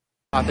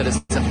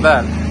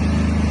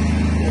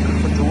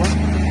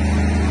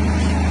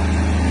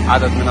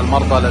 عدد من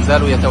المرضى لا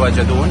زالوا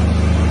يتواجدون.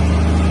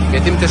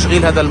 يتم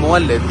تشغيل هذا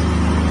المولد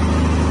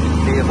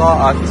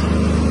لإضاءة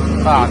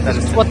قاعة الاستقبال.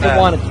 This is what they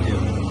wanted to do.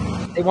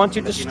 They want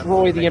to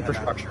destroy the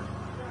infrastructure.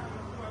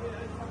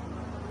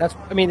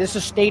 This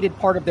is stated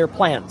part of their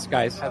plans,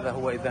 guys. هذا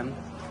هو إذن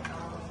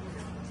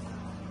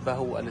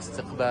بهو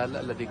الاستقبال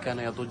الذي كان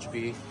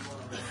يضج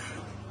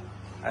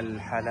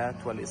بالحالات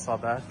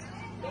والإصابات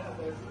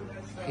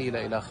حيل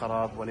إلى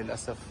خراب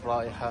وللأسف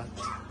رائحة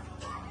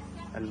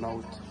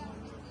الموت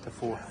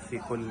تفوح في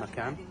كل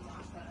مكان.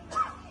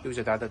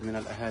 يوجد عدد من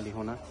الأهالي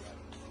هنا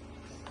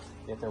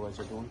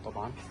يتواجدون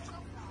طبعا.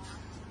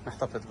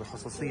 نحتفظ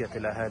بخصوصية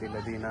الأهالي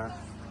الذين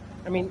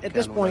at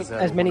this point,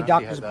 as many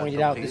doctors have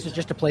pointed out, this is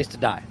just a place to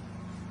die.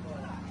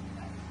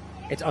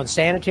 It's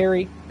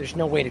unsanitary. There's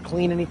no way to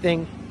clean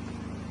anything.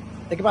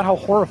 Think about how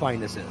horrifying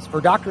this is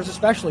for doctors,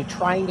 especially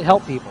trying to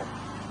help people.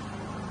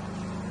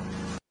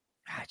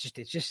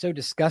 It's just so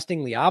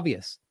disgustingly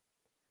obvious.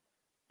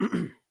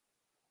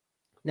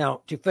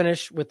 Now, to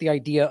finish with the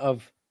idea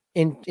of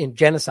in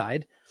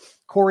genocide,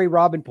 Corey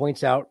Robin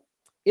points out,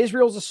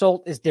 Israel's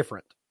assault is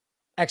different.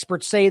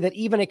 Experts say that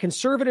even a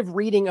conservative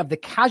reading of the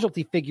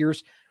casualty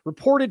figures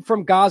reported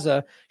from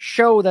Gaza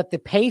show that the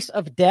pace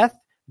of death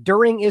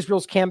during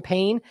Israel's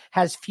campaign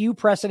has few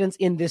precedents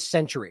in this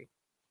century.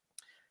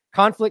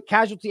 Conflict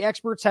casualty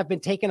experts have been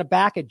taken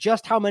aback at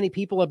just how many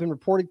people have been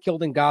reported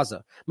killed in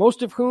Gaza,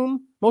 most of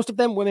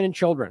them women and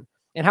children,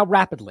 and how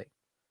rapidly.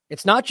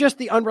 It's not just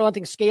the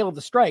unrelenting scale of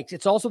the strikes,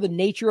 it's also the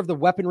nature of the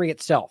weaponry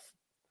itself.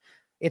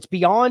 It's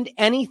beyond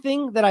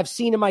anything that I've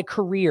seen in my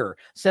career,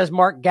 says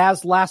Mark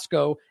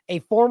Gazlasco, a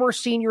former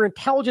senior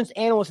intelligence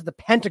analyst at the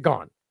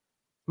Pentagon.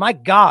 My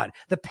God,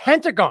 the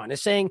Pentagon is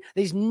saying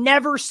they've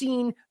never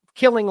seen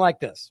killing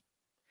like this.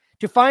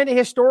 To find a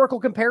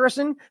historical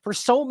comparison for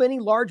so many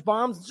large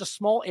bombs in such a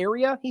small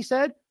area, he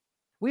said,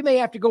 we may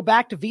have to go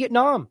back to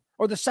Vietnam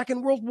or the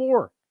Second World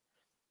War.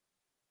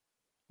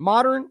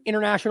 Modern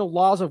international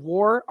laws of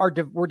war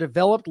were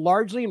developed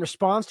largely in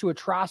response to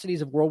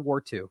atrocities of World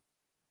War II.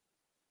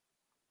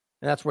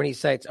 And that's when he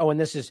says, and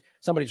this is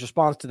somebody's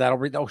response to that.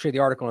 I'll show you the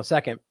article in a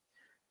second.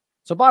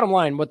 So bottom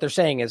line, what they're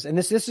saying is, and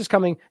this is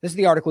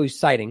the article he's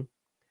citing,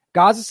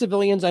 Gaza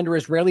civilians under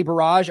Israeli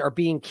barrage are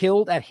being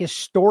killed at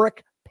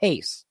historic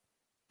pace.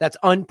 That's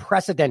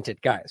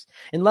unprecedented, guys.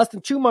 In less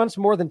than 2 months,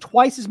 more than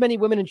twice as many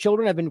women and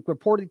children have been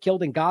reported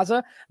killed in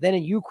Gaza than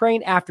in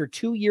Ukraine after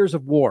 2 years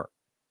of war.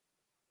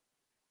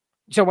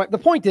 So the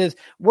point is,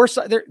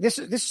 this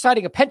is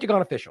citing a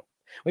Pentagon official.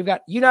 We've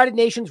got United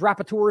Nations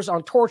rapporteurs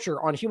on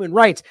torture, on human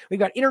rights. We've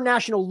got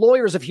international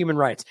lawyers of human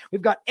rights.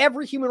 We've got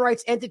every human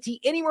rights entity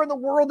anywhere in the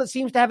world that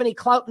seems to have any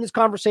clout in this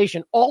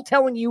conversation, all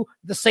telling you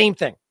the same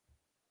thing.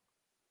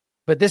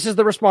 But this is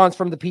the response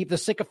from the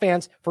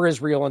sycophants for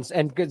Israel and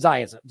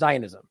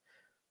Zionism.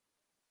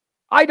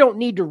 I don't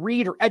need to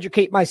read or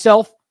educate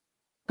myself.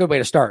 Good way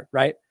to start,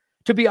 right?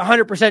 To be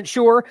 100%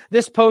 sure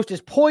this post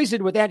is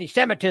poisoned with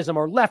anti-Semitism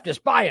or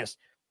leftist bias.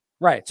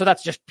 Right, so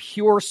that's just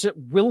pure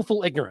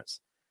willful ignorance.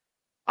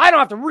 I don't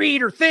have to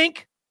read or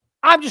think.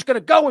 I'm just going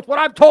to go with what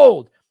I'm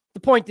told. The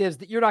point is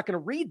that you're not going to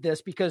read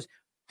this because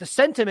the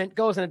sentiment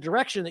goes in a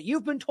direction that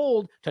you've been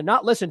told to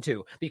not listen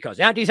to because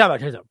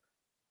anti-Semitism.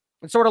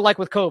 It's sort of like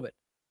with COVID.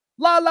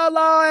 La, la,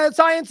 la,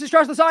 science is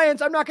trust the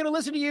science. I'm not going to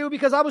listen to you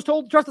because I was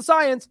told to trust the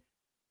science.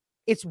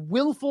 It's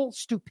willful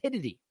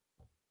stupidity.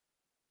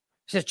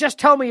 It says, just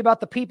tell me about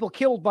the people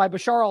killed by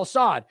Bashar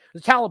al-Assad, the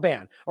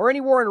Taliban, or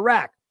any war in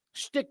Iraq.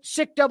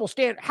 Sick double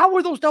standard. How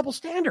were those double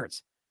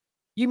standards?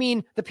 You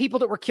mean the people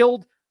that were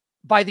killed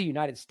by the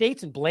United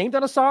States and blamed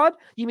on Assad?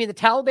 You mean the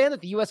Taliban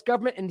that the U.S.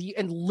 government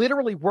and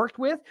literally worked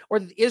with,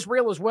 or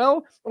Israel as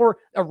well, or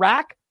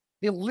Iraq?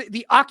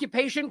 The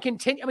occupation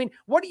continued. I mean,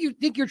 what do you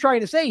think you're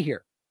trying to say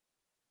here?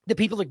 The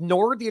people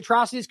ignored the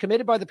atrocities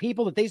committed by the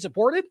people that they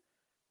supported?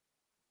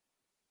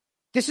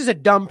 This is a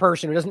dumb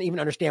person who doesn't even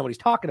understand what he's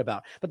talking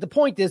about. But the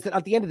point is that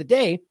at the end of the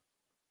day,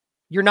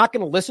 you're not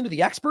going to listen to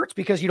the experts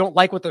because you don't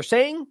like what they're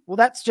saying? Well,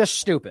 that's just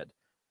stupid.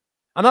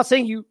 I'm not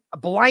saying you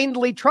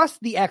blindly trust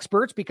the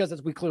experts because,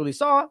 as we clearly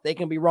saw, they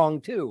can be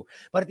wrong too.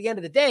 But at the end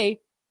of the day,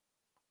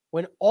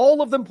 when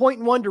all of them point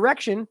in one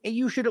direction,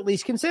 you should at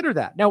least consider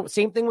that. Now,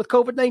 same thing with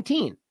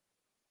COVID-19.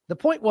 The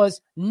point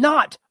was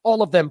not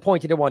all of them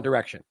pointed in one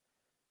direction.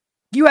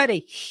 You had a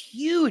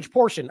huge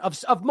portion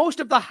of most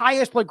of the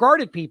highest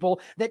regarded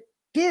people that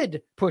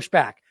did push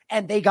back,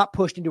 and they got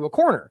pushed into a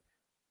corner.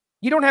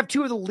 You don't have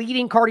two of the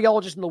leading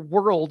cardiologists in the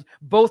world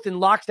both in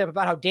lockstep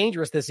about how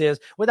dangerous this is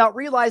without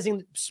realizing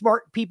that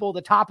smart people at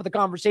the top of the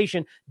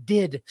conversation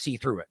did see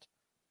through it.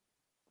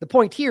 The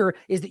point here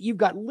is that you've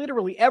got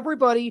literally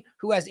everybody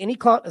who has any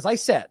clout, as I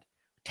said,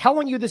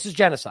 telling you this is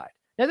genocide.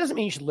 Now, that doesn't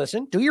mean you should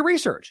listen. Do your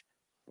research.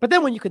 But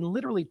then when you can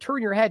literally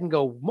turn your head and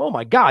go, oh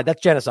my God,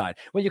 that's genocide.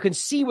 When you can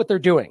see what they're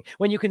doing,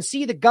 when you can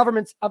see the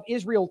governments of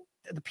Israel,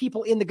 the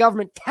people in the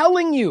government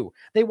telling you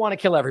they want to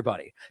kill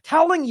everybody,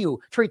 telling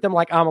you treat them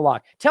like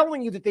Amalek,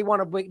 telling you that they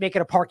want to make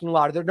it a parking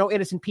lot, or there are no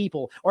innocent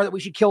people, or that we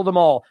should kill them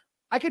all.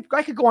 I could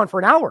go on for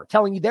an hour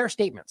telling you their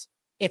statements.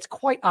 It's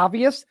quite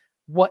obvious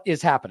what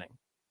is happening.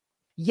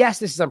 Yes,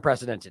 this is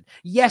unprecedented.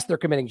 Yes, they're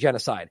committing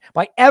genocide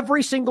by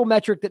every single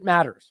metric that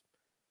matters.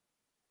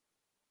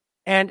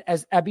 And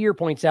as Abir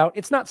points out,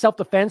 it's not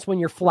self-defense when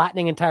you're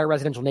flattening entire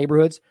residential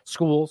neighborhoods,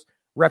 schools,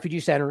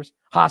 refugee centers,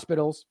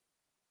 hospitals.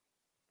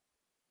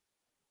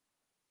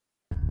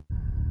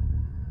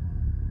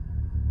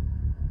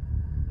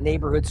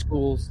 Neighborhood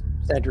schools,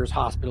 centers,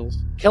 hospitals,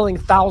 killing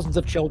thousands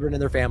of children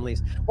and their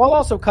families, while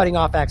also cutting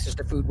off access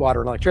to food,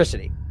 water, and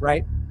electricity,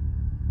 right?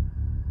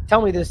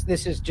 Tell me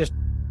this is just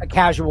a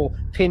casual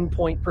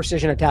pinpoint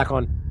precision attack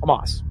on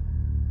Hamas,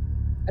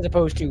 as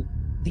opposed to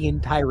the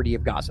entirety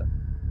of Gaza.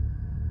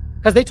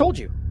 Because they told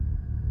you,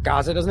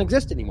 Gaza doesn't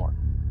exist anymore.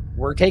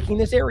 We're taking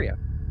this area.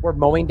 We're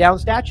mowing down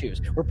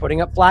statues. We're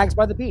putting up flags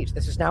by the beach.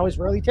 This is now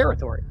Israeli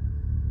territory.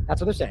 That's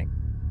what they're saying.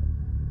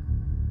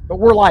 But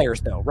we're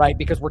liars, though, right?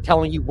 Because we're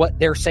telling you what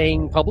they're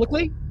saying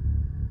publicly.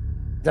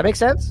 Does that make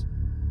sense?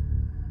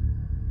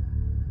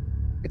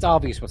 It's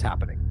obvious what's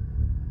happening.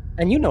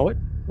 And you know it.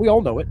 We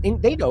all know it.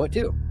 And they know it,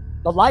 too.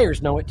 The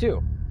liars know it,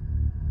 too.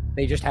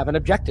 They just have an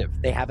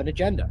objective. They have an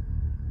agenda.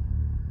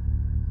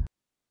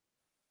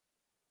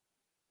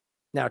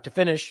 Now, to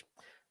finish,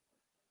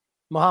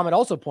 Mohammed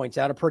also points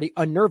out a pretty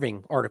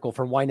unnerving article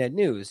from Ynet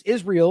News.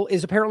 Israel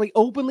is apparently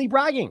openly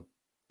bragging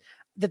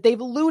that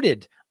they've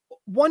looted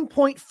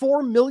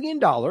 $1.4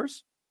 million,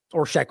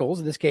 or shekels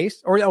in this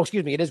case, or, oh,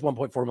 excuse me, it is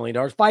 $1.4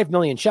 million, 5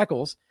 million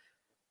shekels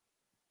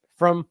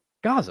from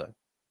Gaza.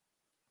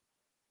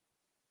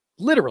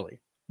 Literally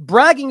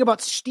bragging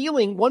about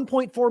stealing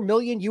 1.4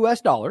 million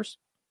US dollars,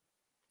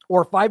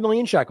 or 5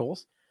 million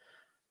shekels,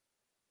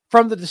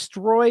 from the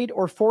destroyed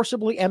or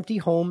forcibly empty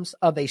homes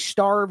of a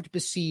starved,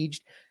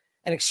 besieged,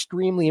 and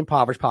extremely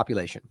impoverished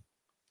population.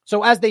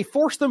 So as they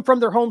forced them from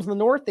their homes in the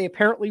north, they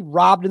apparently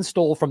robbed and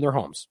stole from their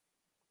homes.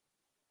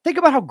 Think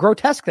about how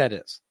grotesque that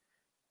is.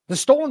 The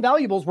stolen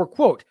valuables were,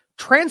 quote,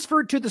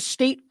 transferred to the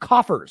state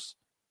coffers.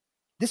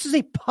 This is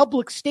a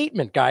public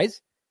statement,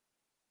 guys.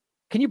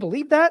 Can you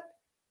believe that?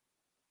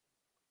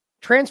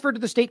 Transferred to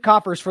the state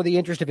coffers for the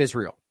interest of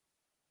Israel.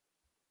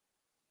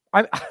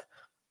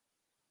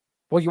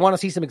 Well, you want to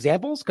see some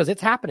examples? Because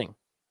it's happening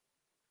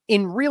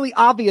in really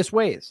obvious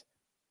ways.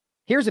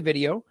 Here's a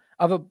video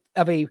of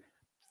a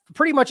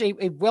pretty much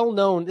a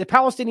well-known, a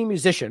Palestinian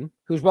musician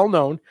who's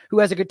well-known, who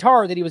has a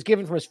guitar that he was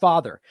given from his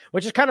father,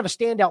 which is kind of a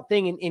standout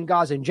thing in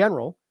Gaza in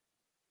general.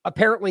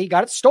 Apparently, he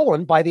got it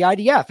stolen by the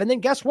IDF. And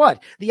then guess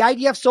what? The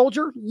IDF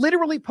soldier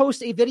literally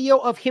posts a video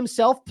of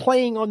himself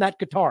playing on that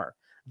guitar.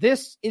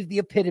 This is the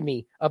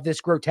epitome of this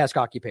grotesque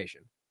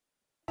occupation.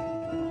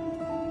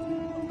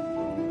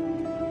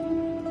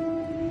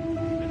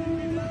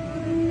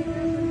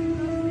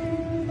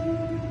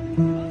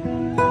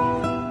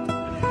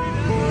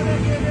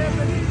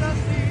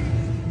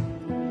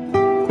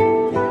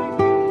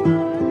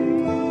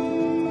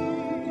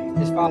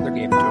 His father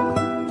gave it to him.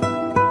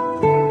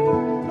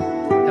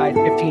 Died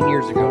 15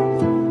 years ago.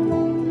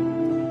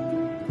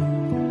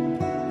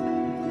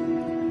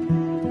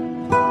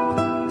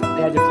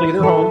 They had to flee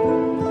their home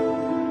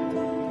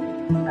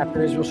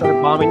after Israel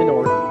started bombing the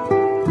north.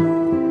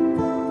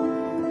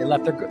 They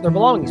left their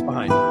belongings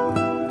behind.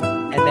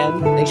 And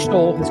then they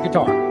stole his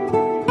guitar.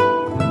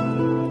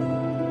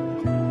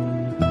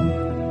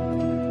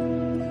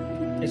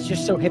 It's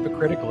just so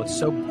hypocritical. It's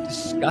so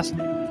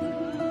disgusting.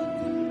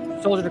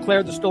 Soldier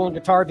declared the stolen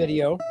guitar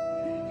video.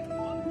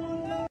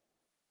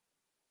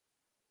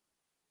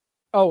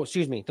 Oh,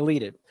 excuse me,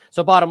 deleted.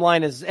 So bottom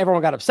line is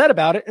everyone got upset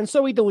about it, and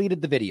so he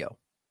deleted the video.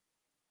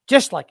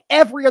 Just like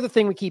every other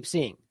thing we keep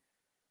seeing.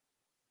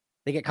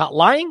 They get caught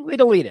lying, they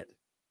delete it.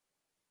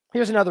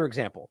 Here's another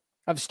example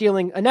of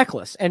stealing a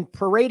necklace and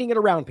parading it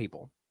around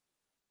people.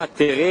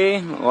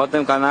 תראי,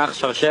 רותם קנה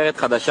שרשרת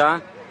חדשה,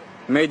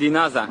 made in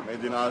Gaza.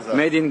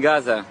 Made in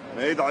Gaza.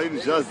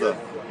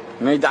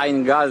 Made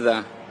in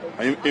Gaza.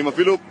 עם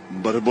אפילו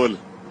ברבול.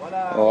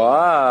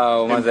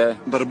 וואו, מה זה?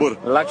 ברבור.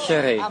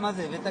 לקשרי.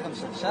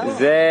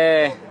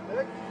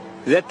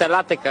 זה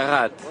תלת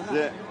קרת.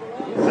 זה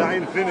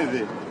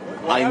האינפיניטי.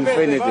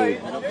 האינפיניטי.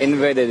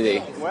 אינבדדי.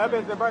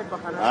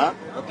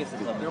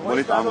 בוא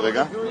נטעם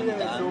רגע.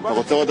 אתה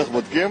רוצה עוד איך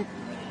בודקים?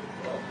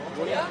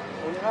 הוא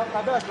נראה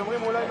חדש,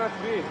 אומרים אולי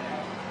מהצביעי.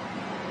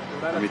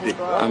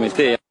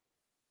 אמיתי.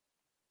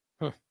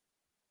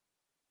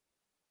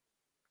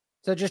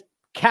 So just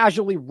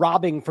casually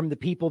robbing from the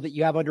people that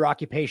you have under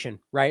occupation,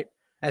 right?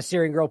 As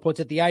Syrian Girl puts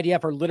it, the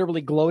IDF are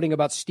literally gloating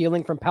about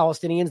stealing from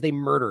Palestinians they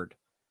murdered.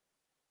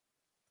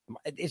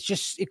 It's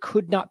just, it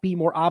could not be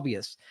more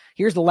obvious.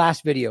 Here's the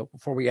last video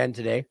before we end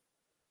today.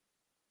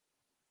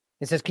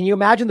 It says, can you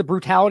imagine the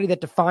brutality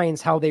that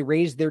defines how they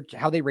raise their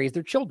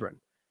children?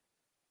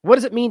 What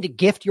does it mean to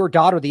gift your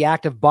daughter the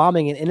act of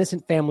bombing an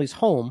innocent family's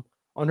home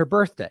on her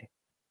birthday?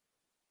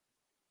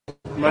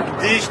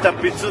 This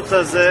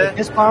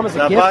bomb is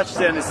a gift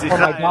for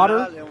my daughter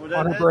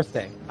on her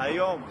birthday.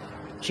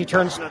 She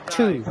turns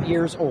 2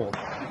 years old.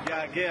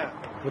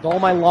 With all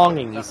my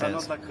longing, he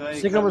says.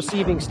 Signal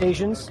receiving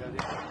stations.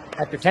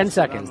 After 10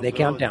 seconds, they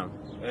count down.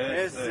 10, 9,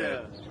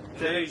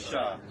 8, 7,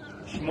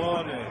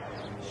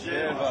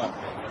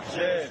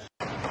 6.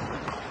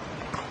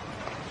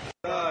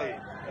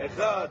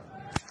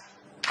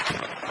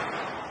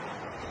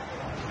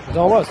 That's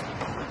all it was.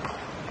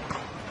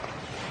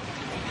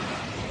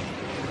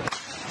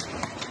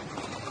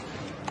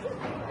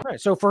 All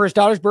right, so for his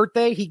daughter's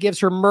birthday, he gives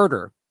her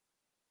murder.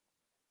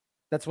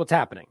 That's what's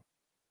happening.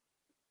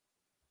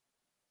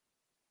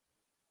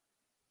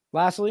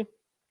 Lastly,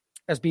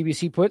 as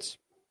BBC puts,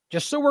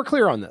 just so we're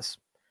clear on this,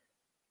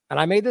 and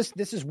I made this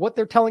is what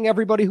they're telling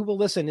everybody who will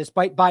listen,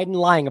 despite Biden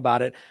lying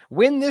about it.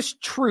 When this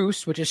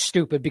truce, which is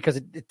stupid because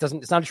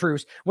it's not a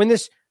truce, when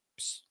this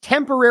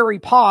temporary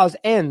pause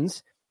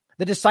ends,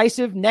 the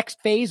decisive next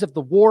phase of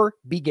the war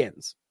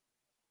begins.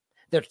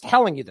 They're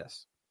telling you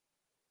this.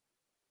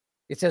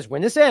 It says,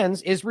 when this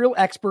ends, Israel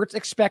experts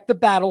expect the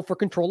battle for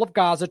control of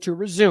Gaza to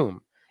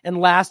resume and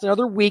last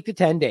another week to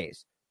 10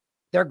 days.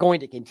 They're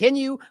going to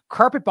continue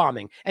carpet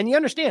bombing. And you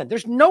understand,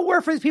 there's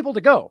nowhere for these people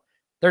to go.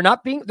 They're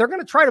going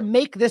to try to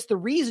make this the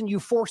reason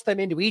you force them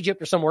into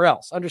Egypt or somewhere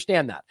else.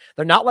 Understand that.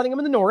 They're not letting them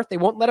in the north. They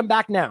won't let them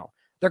back now.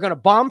 They're going to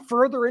bomb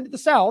further into the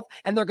south,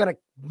 and they're going to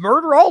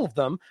murder all of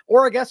them,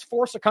 or I guess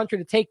force a country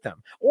to take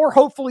them. Or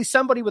hopefully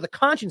somebody with a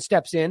conscience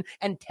steps in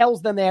and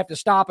tells them they have to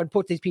stop and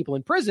put these people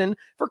in prison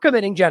for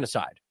committing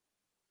genocide.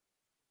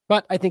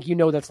 But I think you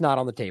know that's not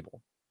on the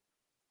table.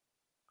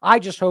 I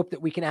just hope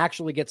that we can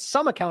actually get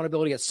some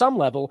accountability at some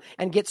level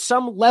and get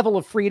some level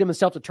of freedom and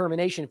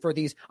self-determination for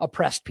these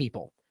oppressed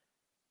people.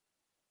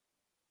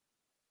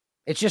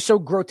 It's just so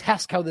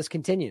grotesque how this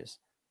continues.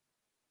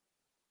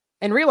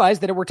 And realize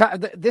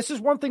that this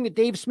is one thing that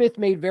Dave Smith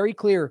made very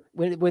clear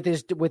with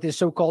his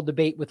so-called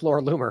debate with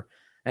Laura Loomer,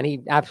 and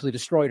he absolutely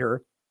destroyed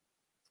her.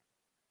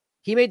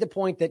 He made the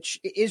point that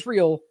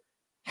Israel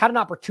had an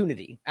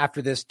opportunity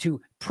after this to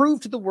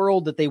prove to the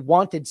world that they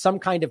wanted some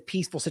kind of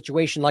peaceful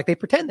situation like they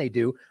pretend they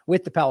do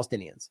with the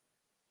Palestinians.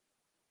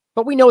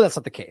 But we know that's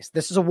not the case.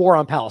 This is a war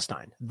on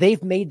Palestine.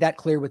 They've made that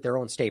clear with their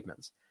own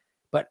statements.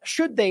 But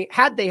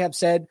had they have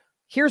said,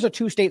 here's a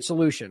two-state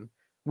solution,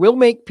 we'll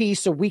make peace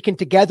so we can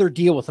together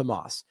deal with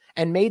Hamas,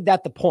 and made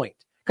that the point.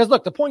 Because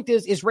look, the point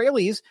is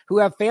Israelis who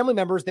have family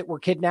members that were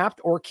kidnapped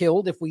or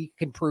killed, if we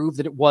can prove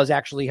that it was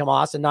actually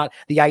Hamas and not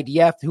the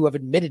IDF who have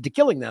admitted to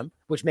killing them,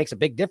 which makes a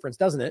big difference,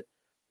 doesn't it?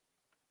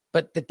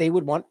 But that they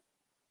would want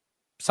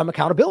some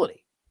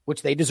accountability,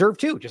 which they deserve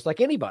too, just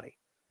like anybody.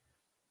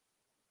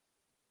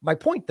 My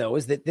point, though,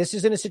 is that this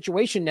is in a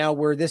situation now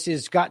where this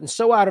has gotten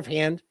so out of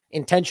hand,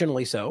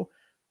 intentionally so,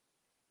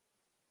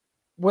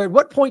 where at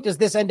what point does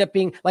this end up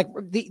being like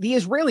the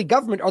Israeli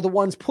government are the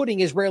ones putting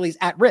Israelis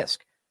at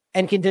risk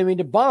and continuing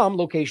to bomb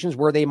locations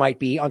where they might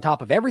be, on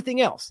top of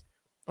everything else,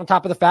 on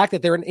top of the fact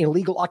that they're an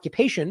illegal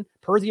occupation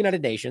per the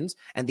United Nations.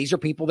 And these are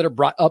people that are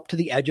brought up to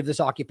the edge of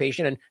this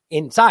occupation and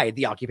inside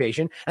the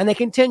occupation. And they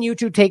continue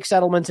to take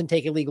settlements and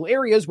take illegal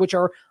areas, which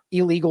are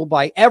illegal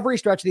by every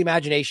stretch of the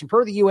imagination,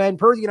 per the UN,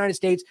 per the United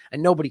States,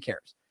 and nobody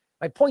cares.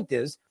 My point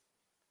is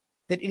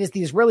that it is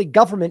the Israeli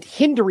government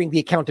hindering the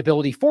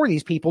accountability for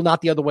these people, not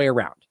the other way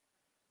around.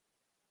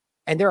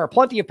 And there are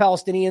plenty of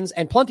Palestinians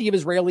and plenty of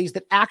Israelis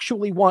that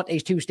actually want a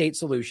two-state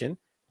solution,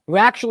 who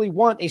actually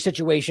want a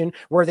situation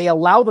where they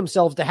allow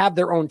themselves to have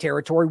their own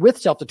territory with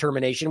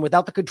self-determination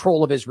without the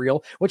control of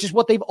Israel, which is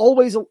what they've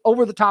always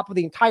over the top of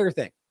the entire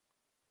thing.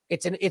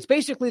 It's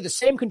basically the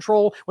same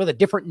control with a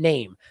different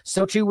name.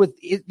 So too with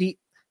the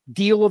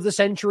deal of the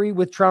century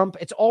with Trump,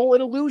 it's all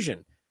an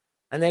illusion.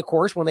 And then, of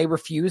course, when they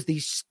refuse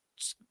the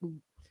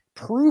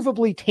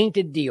provably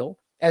tainted deal,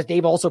 as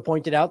Dave also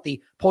pointed out,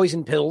 the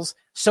poison pills,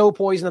 so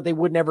poison that they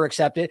would never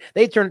accept it,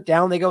 they turn it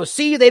down. They go,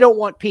 see, they don't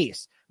want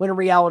peace. when in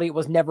reality it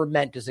was never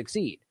meant to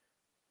succeed.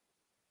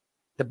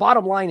 The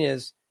bottom line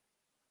is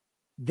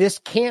this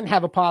can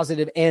have a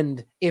positive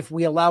end if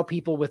we allow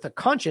people with a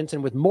conscience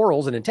and with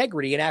morals and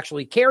integrity and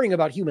actually caring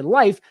about human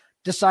life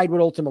decide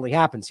what ultimately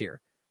happens here.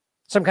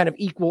 Some kind of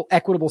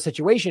equitable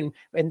situation.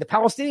 And the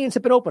Palestinians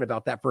have been open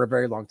about that for a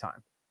very long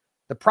time.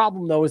 The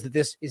problem, though, is that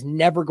this is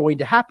never going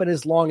to happen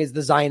as long as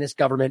the Zionist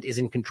government is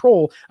in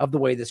control of the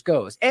way this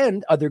goes,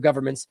 and other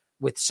governments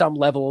with some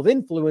level of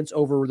influence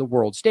over the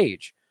world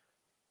stage.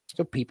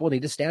 So people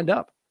need to stand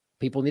up.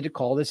 People need to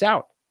call this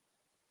out.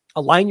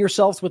 Align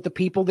yourselves with the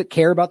people that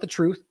care about the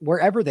truth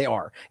wherever they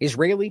are,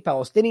 Israeli,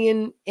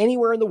 Palestinian,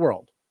 anywhere in the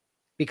world.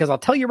 Because I'll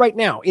tell you right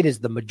now, it is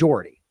the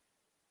majority.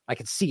 I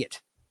can see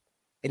it.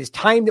 It is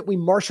time that we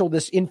marshal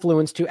this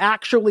influence to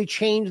actually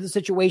change the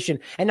situation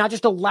and not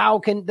just allow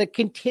the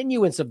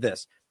continuance of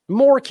this.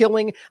 More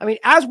killing. I mean,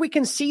 as we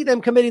can see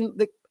them committing,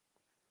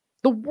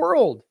 the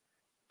world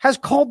has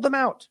called them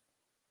out.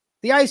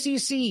 The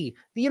ICC,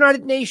 the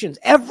United Nations,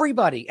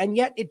 everybody. And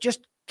yet it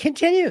just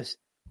continues.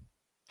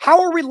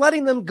 How are we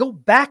letting them go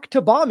back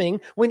to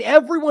bombing when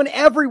everyone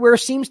everywhere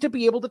seems to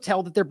be able to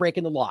tell that they're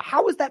breaking the law?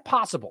 How is that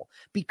possible?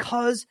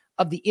 Because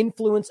of the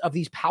influence of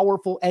these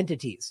powerful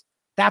entities.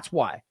 That's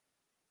why.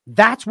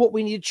 That's what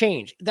we need to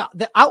change.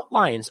 The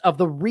outlines of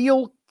the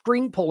real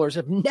string pullers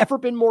have never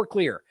been more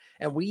clear.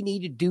 And we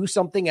need to do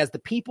something as the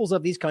peoples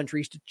of these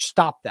countries to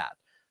stop that.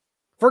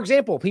 For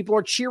example, people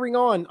are cheering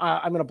on,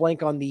 I'm going to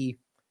blank on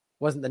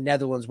wasn't the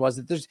Netherlands, was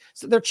it?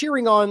 They're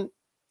cheering on,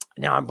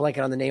 now I'm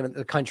blanking on the name of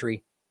the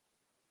country,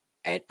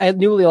 a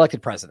newly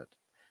elected president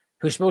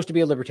who's supposed to be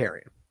a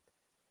libertarian.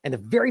 And the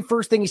very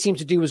first thing he seems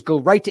to do is go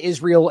right to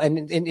Israel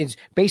and is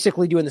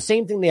basically doing the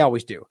same thing they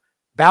always do,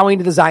 bowing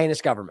to the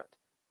Zionist government.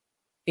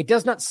 It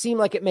does not seem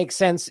like it makes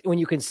sense when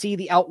you can see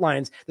the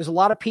outlines. There's a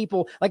lot of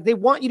people, like they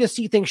want you to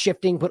see things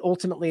shifting, but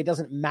ultimately it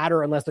doesn't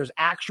matter unless there's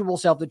actual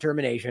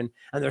self-determination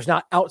and there's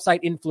not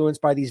outside influence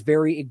by these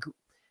very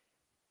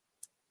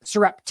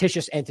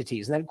surreptitious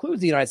entities. And that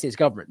includes the United States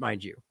government,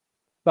 mind you.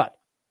 But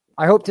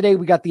I hope today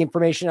we got the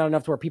information out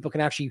enough to where people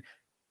can actually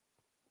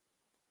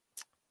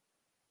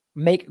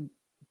make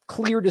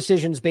clear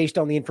decisions based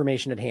on the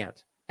information at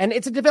hand. And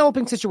it's a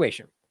developing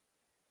situation.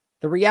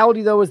 The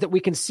reality, though, is that we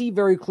can see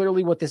very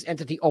clearly what this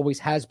entity always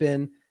has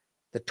been,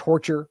 the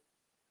torture,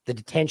 the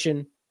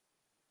detention.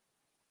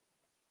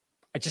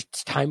 It's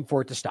time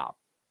for it to stop.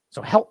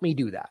 So help me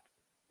do that.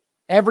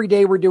 Every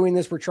day we're doing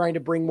this, we're trying to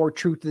bring more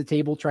truth to the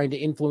table, trying to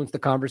influence the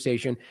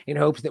conversation in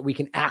hopes that we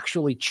can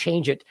actually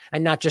change it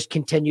and not just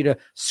continue to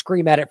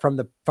scream at it from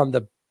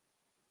the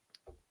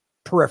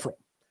peripheral.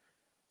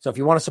 So if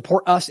you want to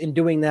support us in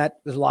doing that,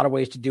 there's a lot of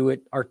ways to do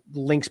it. Our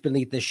links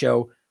beneath this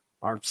show,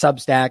 our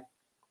Substack,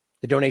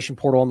 the donation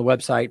portal on the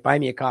website, buy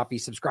me a coffee,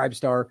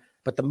 Subscribestar.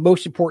 But the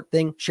most important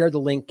thing, share the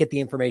link, get the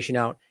information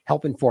out,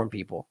 help inform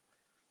people.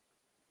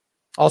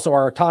 Also,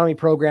 our autonomy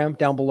program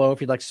down below,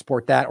 if you'd like to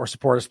support that or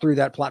support us through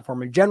that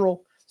platform in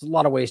general. There's a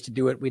lot of ways to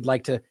do it. We'd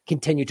like to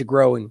continue to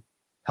grow and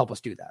help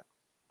us do that.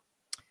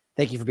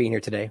 Thank you for being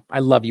here today. I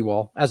love you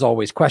all. As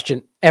always,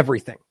 question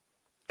everything.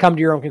 Come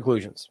to your own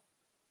conclusions.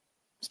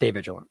 Stay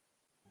vigilant.